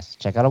podcast.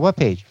 Check out our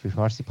webpage,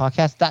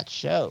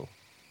 free4rcpodcast.show.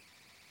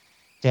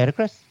 Say hi to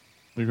Chris.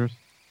 Hey, Chris.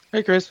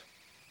 Hey, Chris.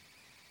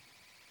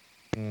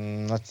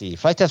 Let's see.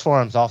 Flight Test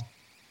Forums, off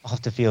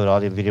the field,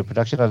 audio and video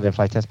production of the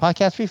Flight Test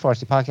Podcast,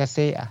 Free4rc Podcast.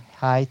 Say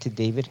hi to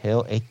David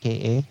Hill,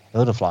 a.k.a.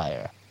 Hill the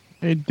Flyer.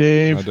 Hey,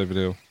 Dave. Hi, David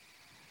Hill.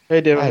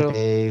 Hey, David. Hi,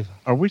 Dave.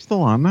 Are we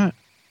still on that?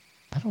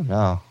 I don't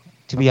know.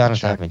 To be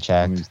honest, I check haven't one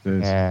checked. of these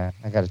days. Yeah,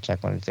 I got to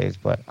check one of these days,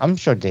 but I'm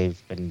sure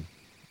Dave's been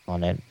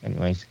on it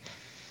anyways.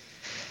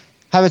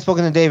 Haven't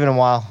spoken to Dave in a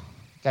while.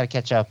 Got to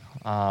catch up.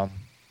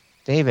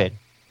 David,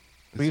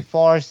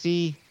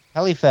 Free4rc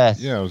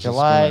Helifest. Yeah, I was just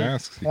July going to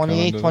ask. Is he coming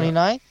 28th, to that?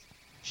 29th. You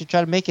should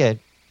try to make it.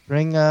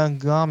 Bring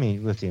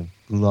Gulami with you.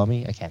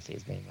 Gulami? I can't say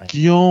his name right.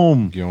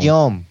 Guillaume.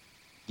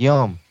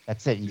 Guillaume.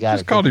 That's it. You got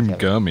Just it. called him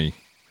Gummy.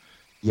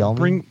 Guillaume.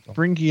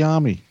 Bring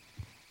Guillaume.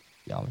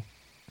 Guillaume.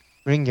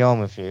 Bring Guillaume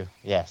with you.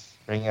 Yes.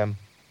 Bring him.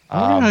 I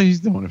wonder how he's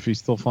doing if he's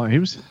still flying. He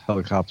was a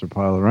helicopter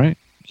pilot, right?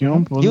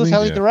 Guillaume? He was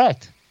Heli Yeah.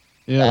 Direct.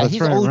 Yeah, that's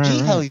he's right. OG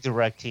right. Heli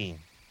Direct team.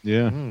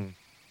 Yeah.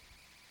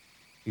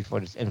 Before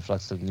this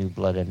influx of new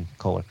blood and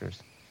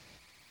coworkers.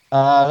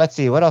 Let's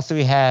see. What else do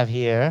we have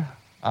here?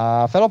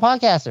 Fellow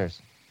podcasters.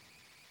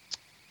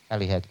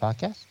 Heliheads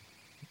Podcast.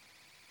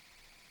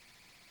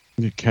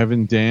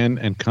 Kevin, Dan,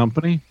 and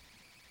company.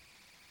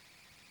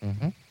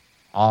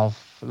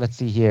 Let's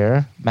see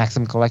here.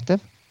 Maxim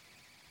Collective.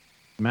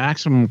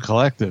 Maximum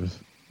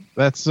Collective.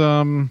 That's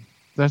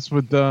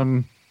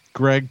with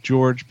Greg,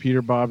 George,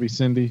 Peter, Bobby,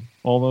 Cindy,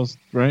 all those,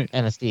 right?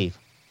 And a Steve.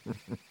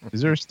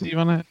 Is there a Steve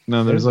on that?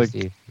 No, there's a like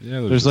Steve.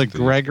 Yeah, there's a like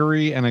Steve.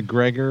 Gregory and a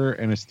Gregor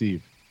and a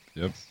Steve,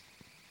 Yep.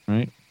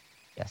 right?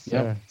 Yes,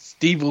 sir. Yep.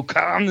 Steve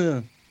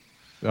O'Connor.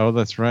 Oh,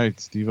 that's right,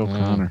 Steve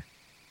O'Connor.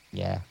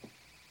 Yeah.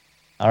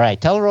 All right.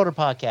 Telerotor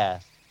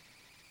Podcast.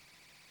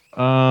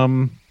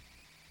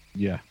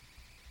 Yeah,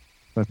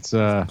 that's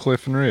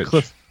Cliff and Rich.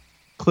 Cliff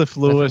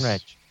Lewis.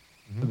 Cliff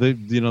and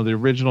Rich. The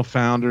original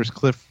founders,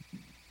 Cliff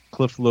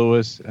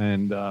Lewis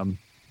and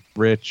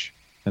Rich,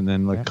 and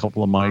then like a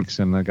couple of mics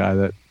and the guy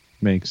that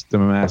makes the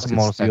Damascus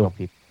Motorcycle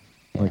steel,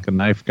 people. like a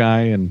knife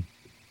guy, and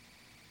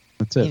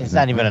that's it. He's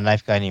not even a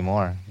knife guy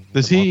anymore.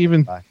 Does he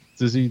even?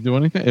 Does he do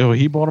anything? Oh,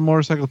 he bought a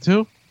motorcycle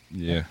too.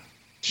 Yeah.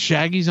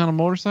 Shaggy's on a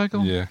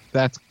motorcycle. Yeah.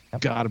 That's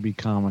got to be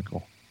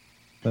comical.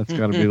 That's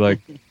got to be like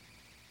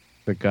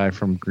the guy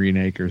from Green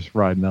Acres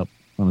riding up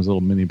on his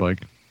little mini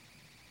bike.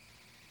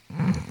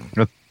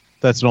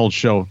 That's an old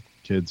show,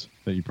 kids,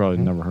 that you probably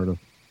never heard of.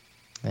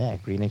 Yeah,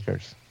 Green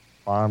Acres.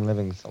 Farm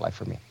living is the life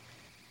for me.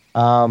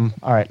 All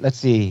right, let's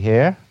see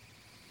here.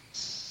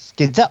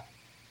 Skids Up.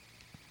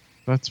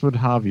 That's with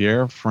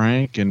Javier,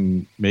 Frank,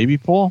 and maybe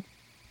Paul.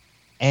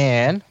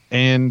 And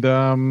And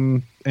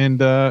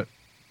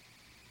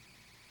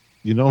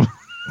you know,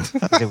 is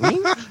it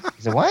Wings?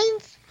 Is it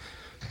Wines?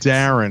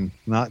 Darren,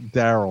 not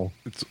Daryl.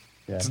 It's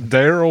Yeah. it's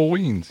Daryl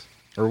Weens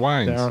or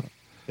Wines.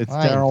 It's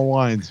Wines. Daryl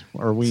Wines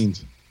or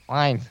Weens.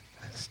 Wines.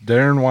 It's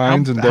Darren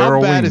Wines and How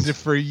Daryl bad Weens. is it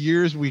for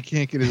years we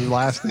can't get his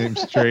last name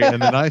straight,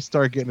 and then I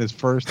start getting his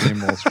first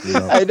name all screwed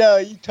up. I know,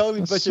 you totally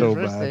That's butchered so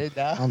your first bad. name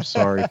now. I'm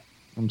sorry.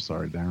 I'm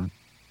sorry, Darren.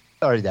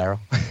 Sorry, Daryl.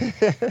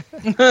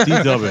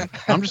 DW.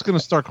 I'm just gonna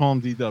start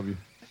calling him DW.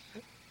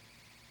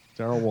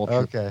 Daryl Walter.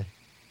 Okay.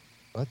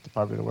 What?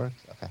 Department of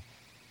Works? Okay.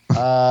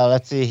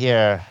 Let's see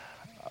here.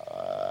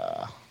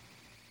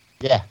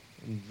 Yeah.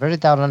 Verted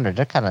Down Under.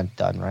 They're kind of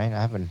done, right?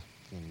 I haven't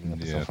seen an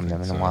episode Yeah, I from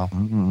them in think a so. while. I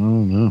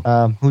don't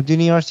know.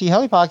 Houdini RC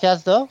Heli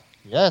Podcast, though.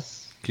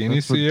 Yes. Kenny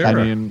That's with Sierra.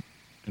 Kenny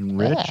and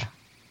Rich. Yeah.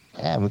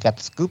 Yeah, we got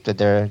the scoop that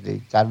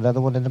they got another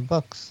one in the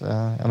books.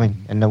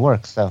 In the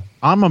works. So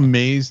I'm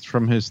amazed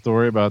from his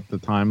story about the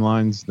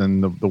timelines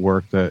than the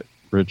work that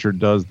Richard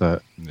does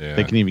that Yeah.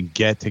 they can even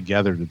get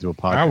together to do a I,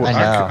 podcast. w- I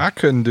know. I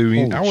couldn't do.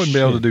 Holy I wouldn't be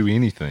able to shit. do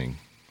anything.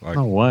 Like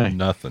No way.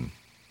 Nothing.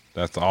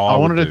 That's all. I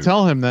would wanted to do.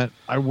 tell him that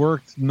I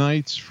worked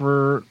nights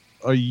for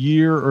a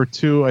year or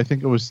two. I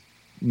think it was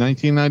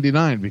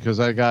 1999 because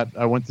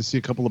I went to see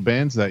a couple of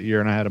bands that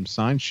year and I had them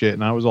sign shit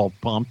and I was all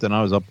pumped and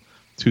I was up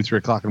 2-3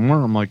 o'clock in the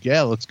morning. I'm like,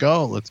 yeah, let's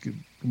go,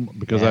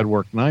 because Yeah. I'd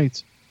worked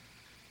nights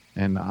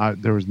and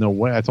there was no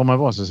way. I told my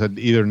boss, I said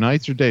either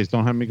nights or days.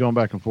 Don't have me going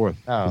back and forth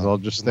because I'll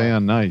just stay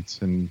on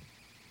nights and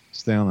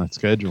stay on that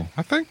schedule.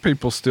 I think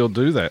people still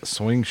do that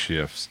swing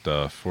shift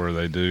stuff where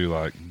they do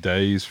like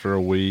days for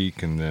a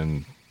week and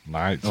then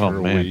nights Oh for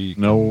a man, week.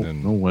 no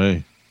and then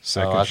way.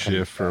 second I couldn't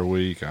shift for do a that.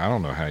 week. I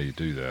don't know how you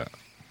do that.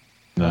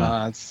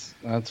 No.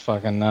 That's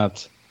fucking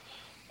nuts.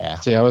 yeah.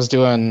 See, I was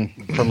doing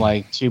from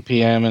like 2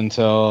 p.m.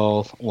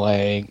 until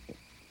like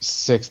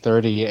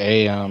 6:30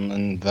 a.m.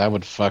 and that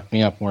would fuck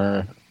me up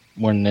more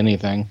than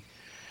anything.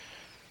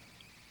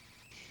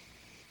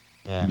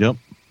 Yeah. Yep.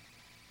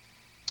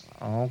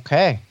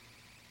 Okay.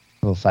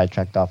 A little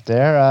sidetracked off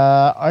there.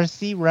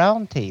 RC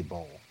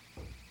Roundtable.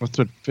 What's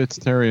with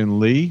Fitzterry and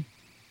Lee?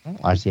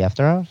 RC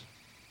After Hours?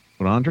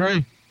 With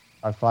Andre?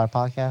 Our Fly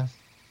podcast?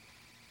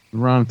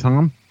 Ron and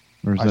Tom?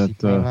 Or is RC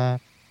Plane that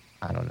Lab?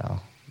 I don't know.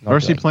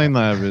 RC Plane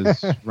Lab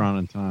is Ron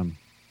and Tom,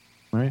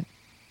 right?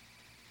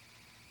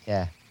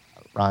 Yeah.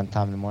 Ron,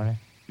 Tom in the morning.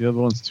 The other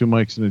one's 2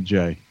 mics and a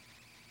J.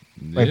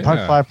 Wait, Park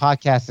Flyer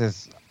podcast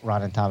is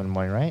Ron and Tom in the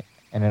morning, right?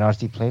 And then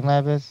RC Plane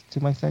Lab is 2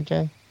 mics and a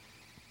J?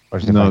 Or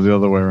is it No, vice- the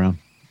other way around.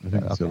 I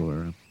think it's the Okay. other way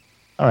around.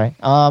 All right.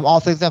 All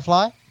Things That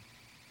Fly?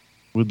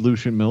 With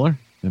Lucian Miller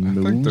and I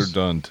think they're Moose.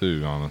 done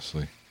too,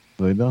 honestly.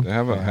 They done? They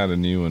haven't Yeah. had a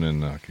new one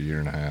in like a year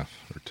and a half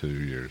or 2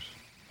 years.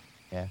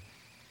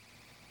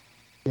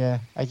 Yeah,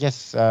 I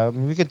guess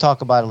we could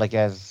talk about it like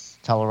as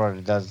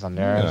Telerotor does on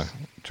Yeah. theirs.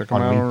 Check them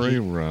On out on repeat.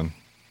 rerun.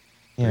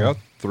 They Yeah. got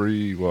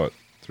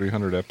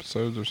 300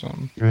 episodes or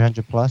something?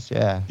 300 plus,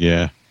 yeah.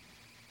 Yeah.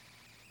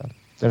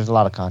 There's a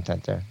lot of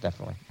content there,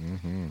 definitely.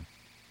 Mm-hmm.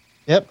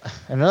 Yep.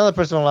 And another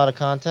person with a lot of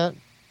content.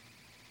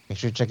 Make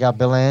sure to check out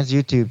Bill Ann's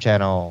YouTube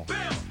channel.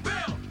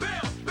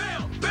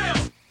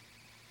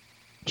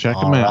 Check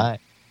All them out. right.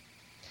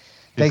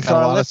 He's Thanks got to a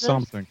our lot of listeners.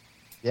 something.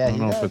 Yeah, I don't he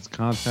know if does. it's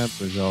content,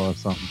 but he's got a lot of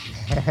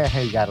something.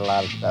 He got a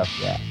lot of stuff,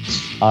 yeah.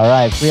 All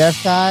right. Free our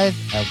skies.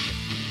 And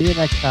see you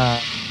next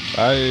time.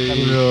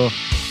 Bye.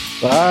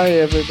 Bye,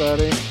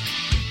 everybody.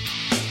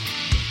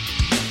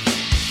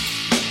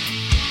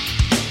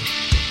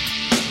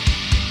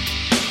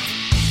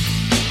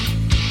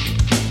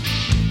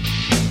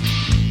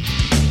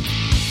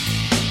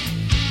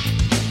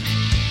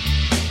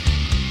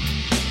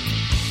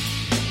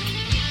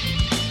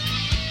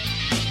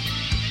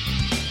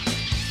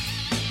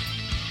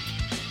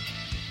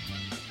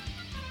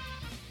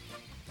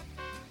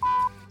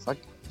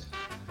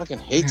 Fucking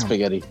hate Damn.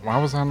 spaghetti.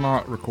 Why was I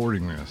not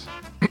recording this?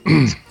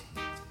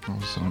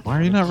 Why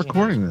are you not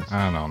recording this?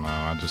 I don't know.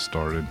 I just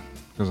started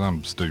because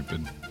I'm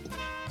stupid.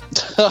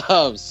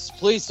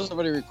 Please,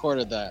 somebody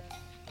recorded that.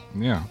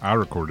 Yeah, I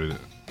recorded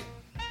it.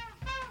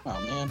 Oh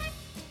man.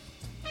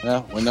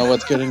 Well, we know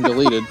what's getting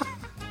deleted.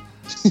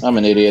 I'm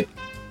an idiot.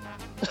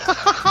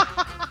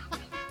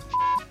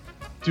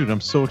 Dude,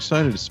 I'm so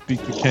excited to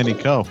speak to Kenny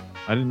Coe.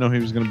 I didn't know he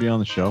was going to be on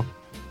the show.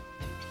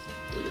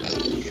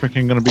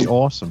 Freaking going to be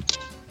awesome.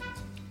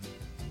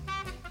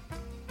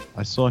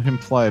 I saw him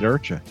fly at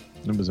Urcha.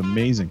 It was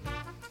amazing.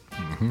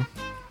 Mm-hmm.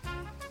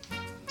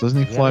 Doesn't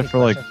he Do you fly have any for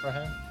like? questions for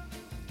him?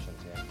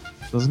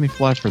 Doesn't he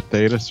fly for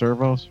Theta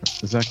Servos?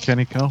 Is that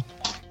Kenny Coe?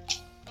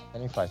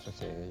 Any flights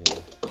with you?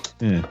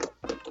 Yeah.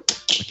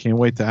 I can't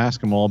wait to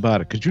ask him all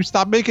about it. Could you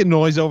stop making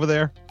noise over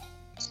there?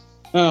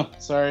 Oh,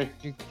 sorry.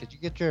 Did you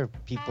get your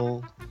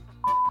people?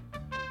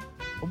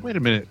 Oh, wait a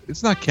minute.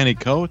 It's not Kenny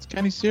Coe. It's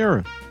Kenny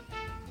Sierra.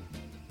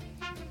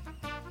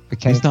 The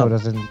Kenny He's not- Cole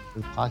doesn't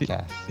do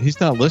podcasts. He's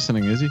not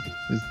listening, is he?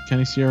 Is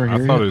Kenny Sierra I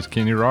here? thought yet? it was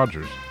Kenny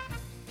Rogers.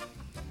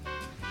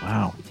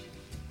 Wow.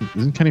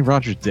 Isn't Kenny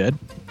Rogers dead?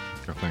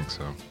 I think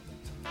so.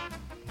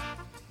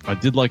 I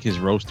did like his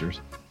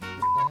roasters.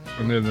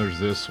 And then there's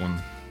this one,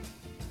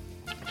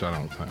 which I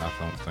don't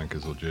think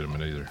is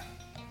legitimate either.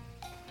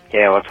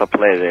 Yeah, what's up,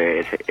 later?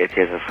 It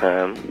is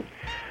FM.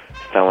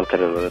 So I wanted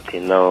to let you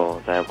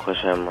know that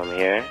I'm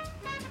here.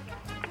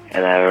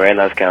 And I have a very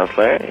nice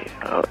counselor.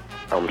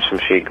 I'm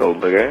Shamshi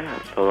Goldberger.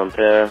 So we'll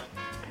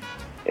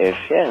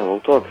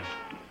talk.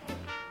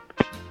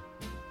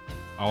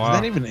 All Is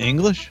that even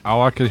English?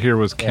 All I could hear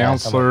was Yeah,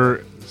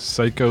 Counselor,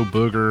 Seiko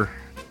Booger,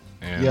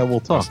 and Yeah,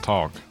 we'll talk. Let's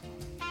talk.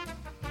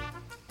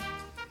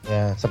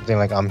 Yeah, something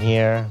like I'm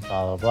here,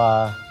 blah blah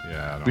blah.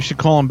 Yeah, I don't We should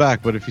call him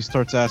back, but if he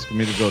starts asking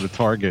me to go to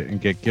Target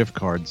and get gift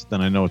cards,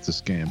 then I know it's a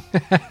scam.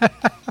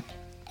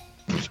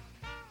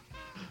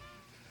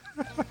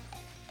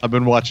 I've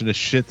been watching a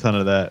shit ton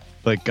of that.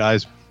 Like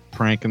guys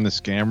pranking the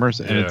scammers,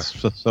 and Yeah.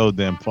 it's so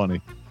damn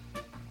funny.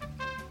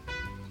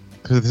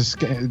 Because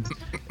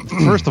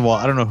first of all,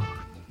 I don't know.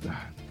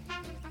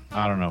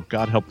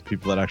 God help the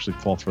people that actually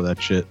fall for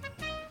that shit.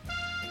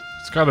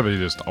 It's got to be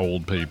just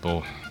old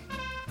people.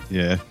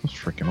 Yeah, those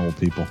freaking old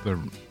people. They're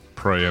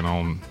preying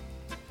on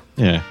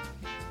Yeah,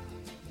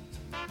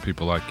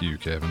 people like you,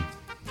 Kevin.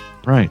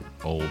 right.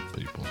 Old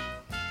people.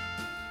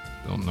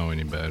 Don't know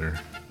any better.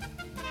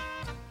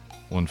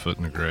 1 foot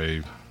in the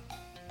grave.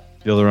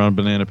 The other on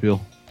banana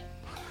peel.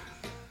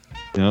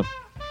 Yep.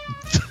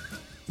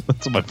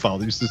 That's what my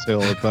father used to say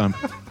all the time.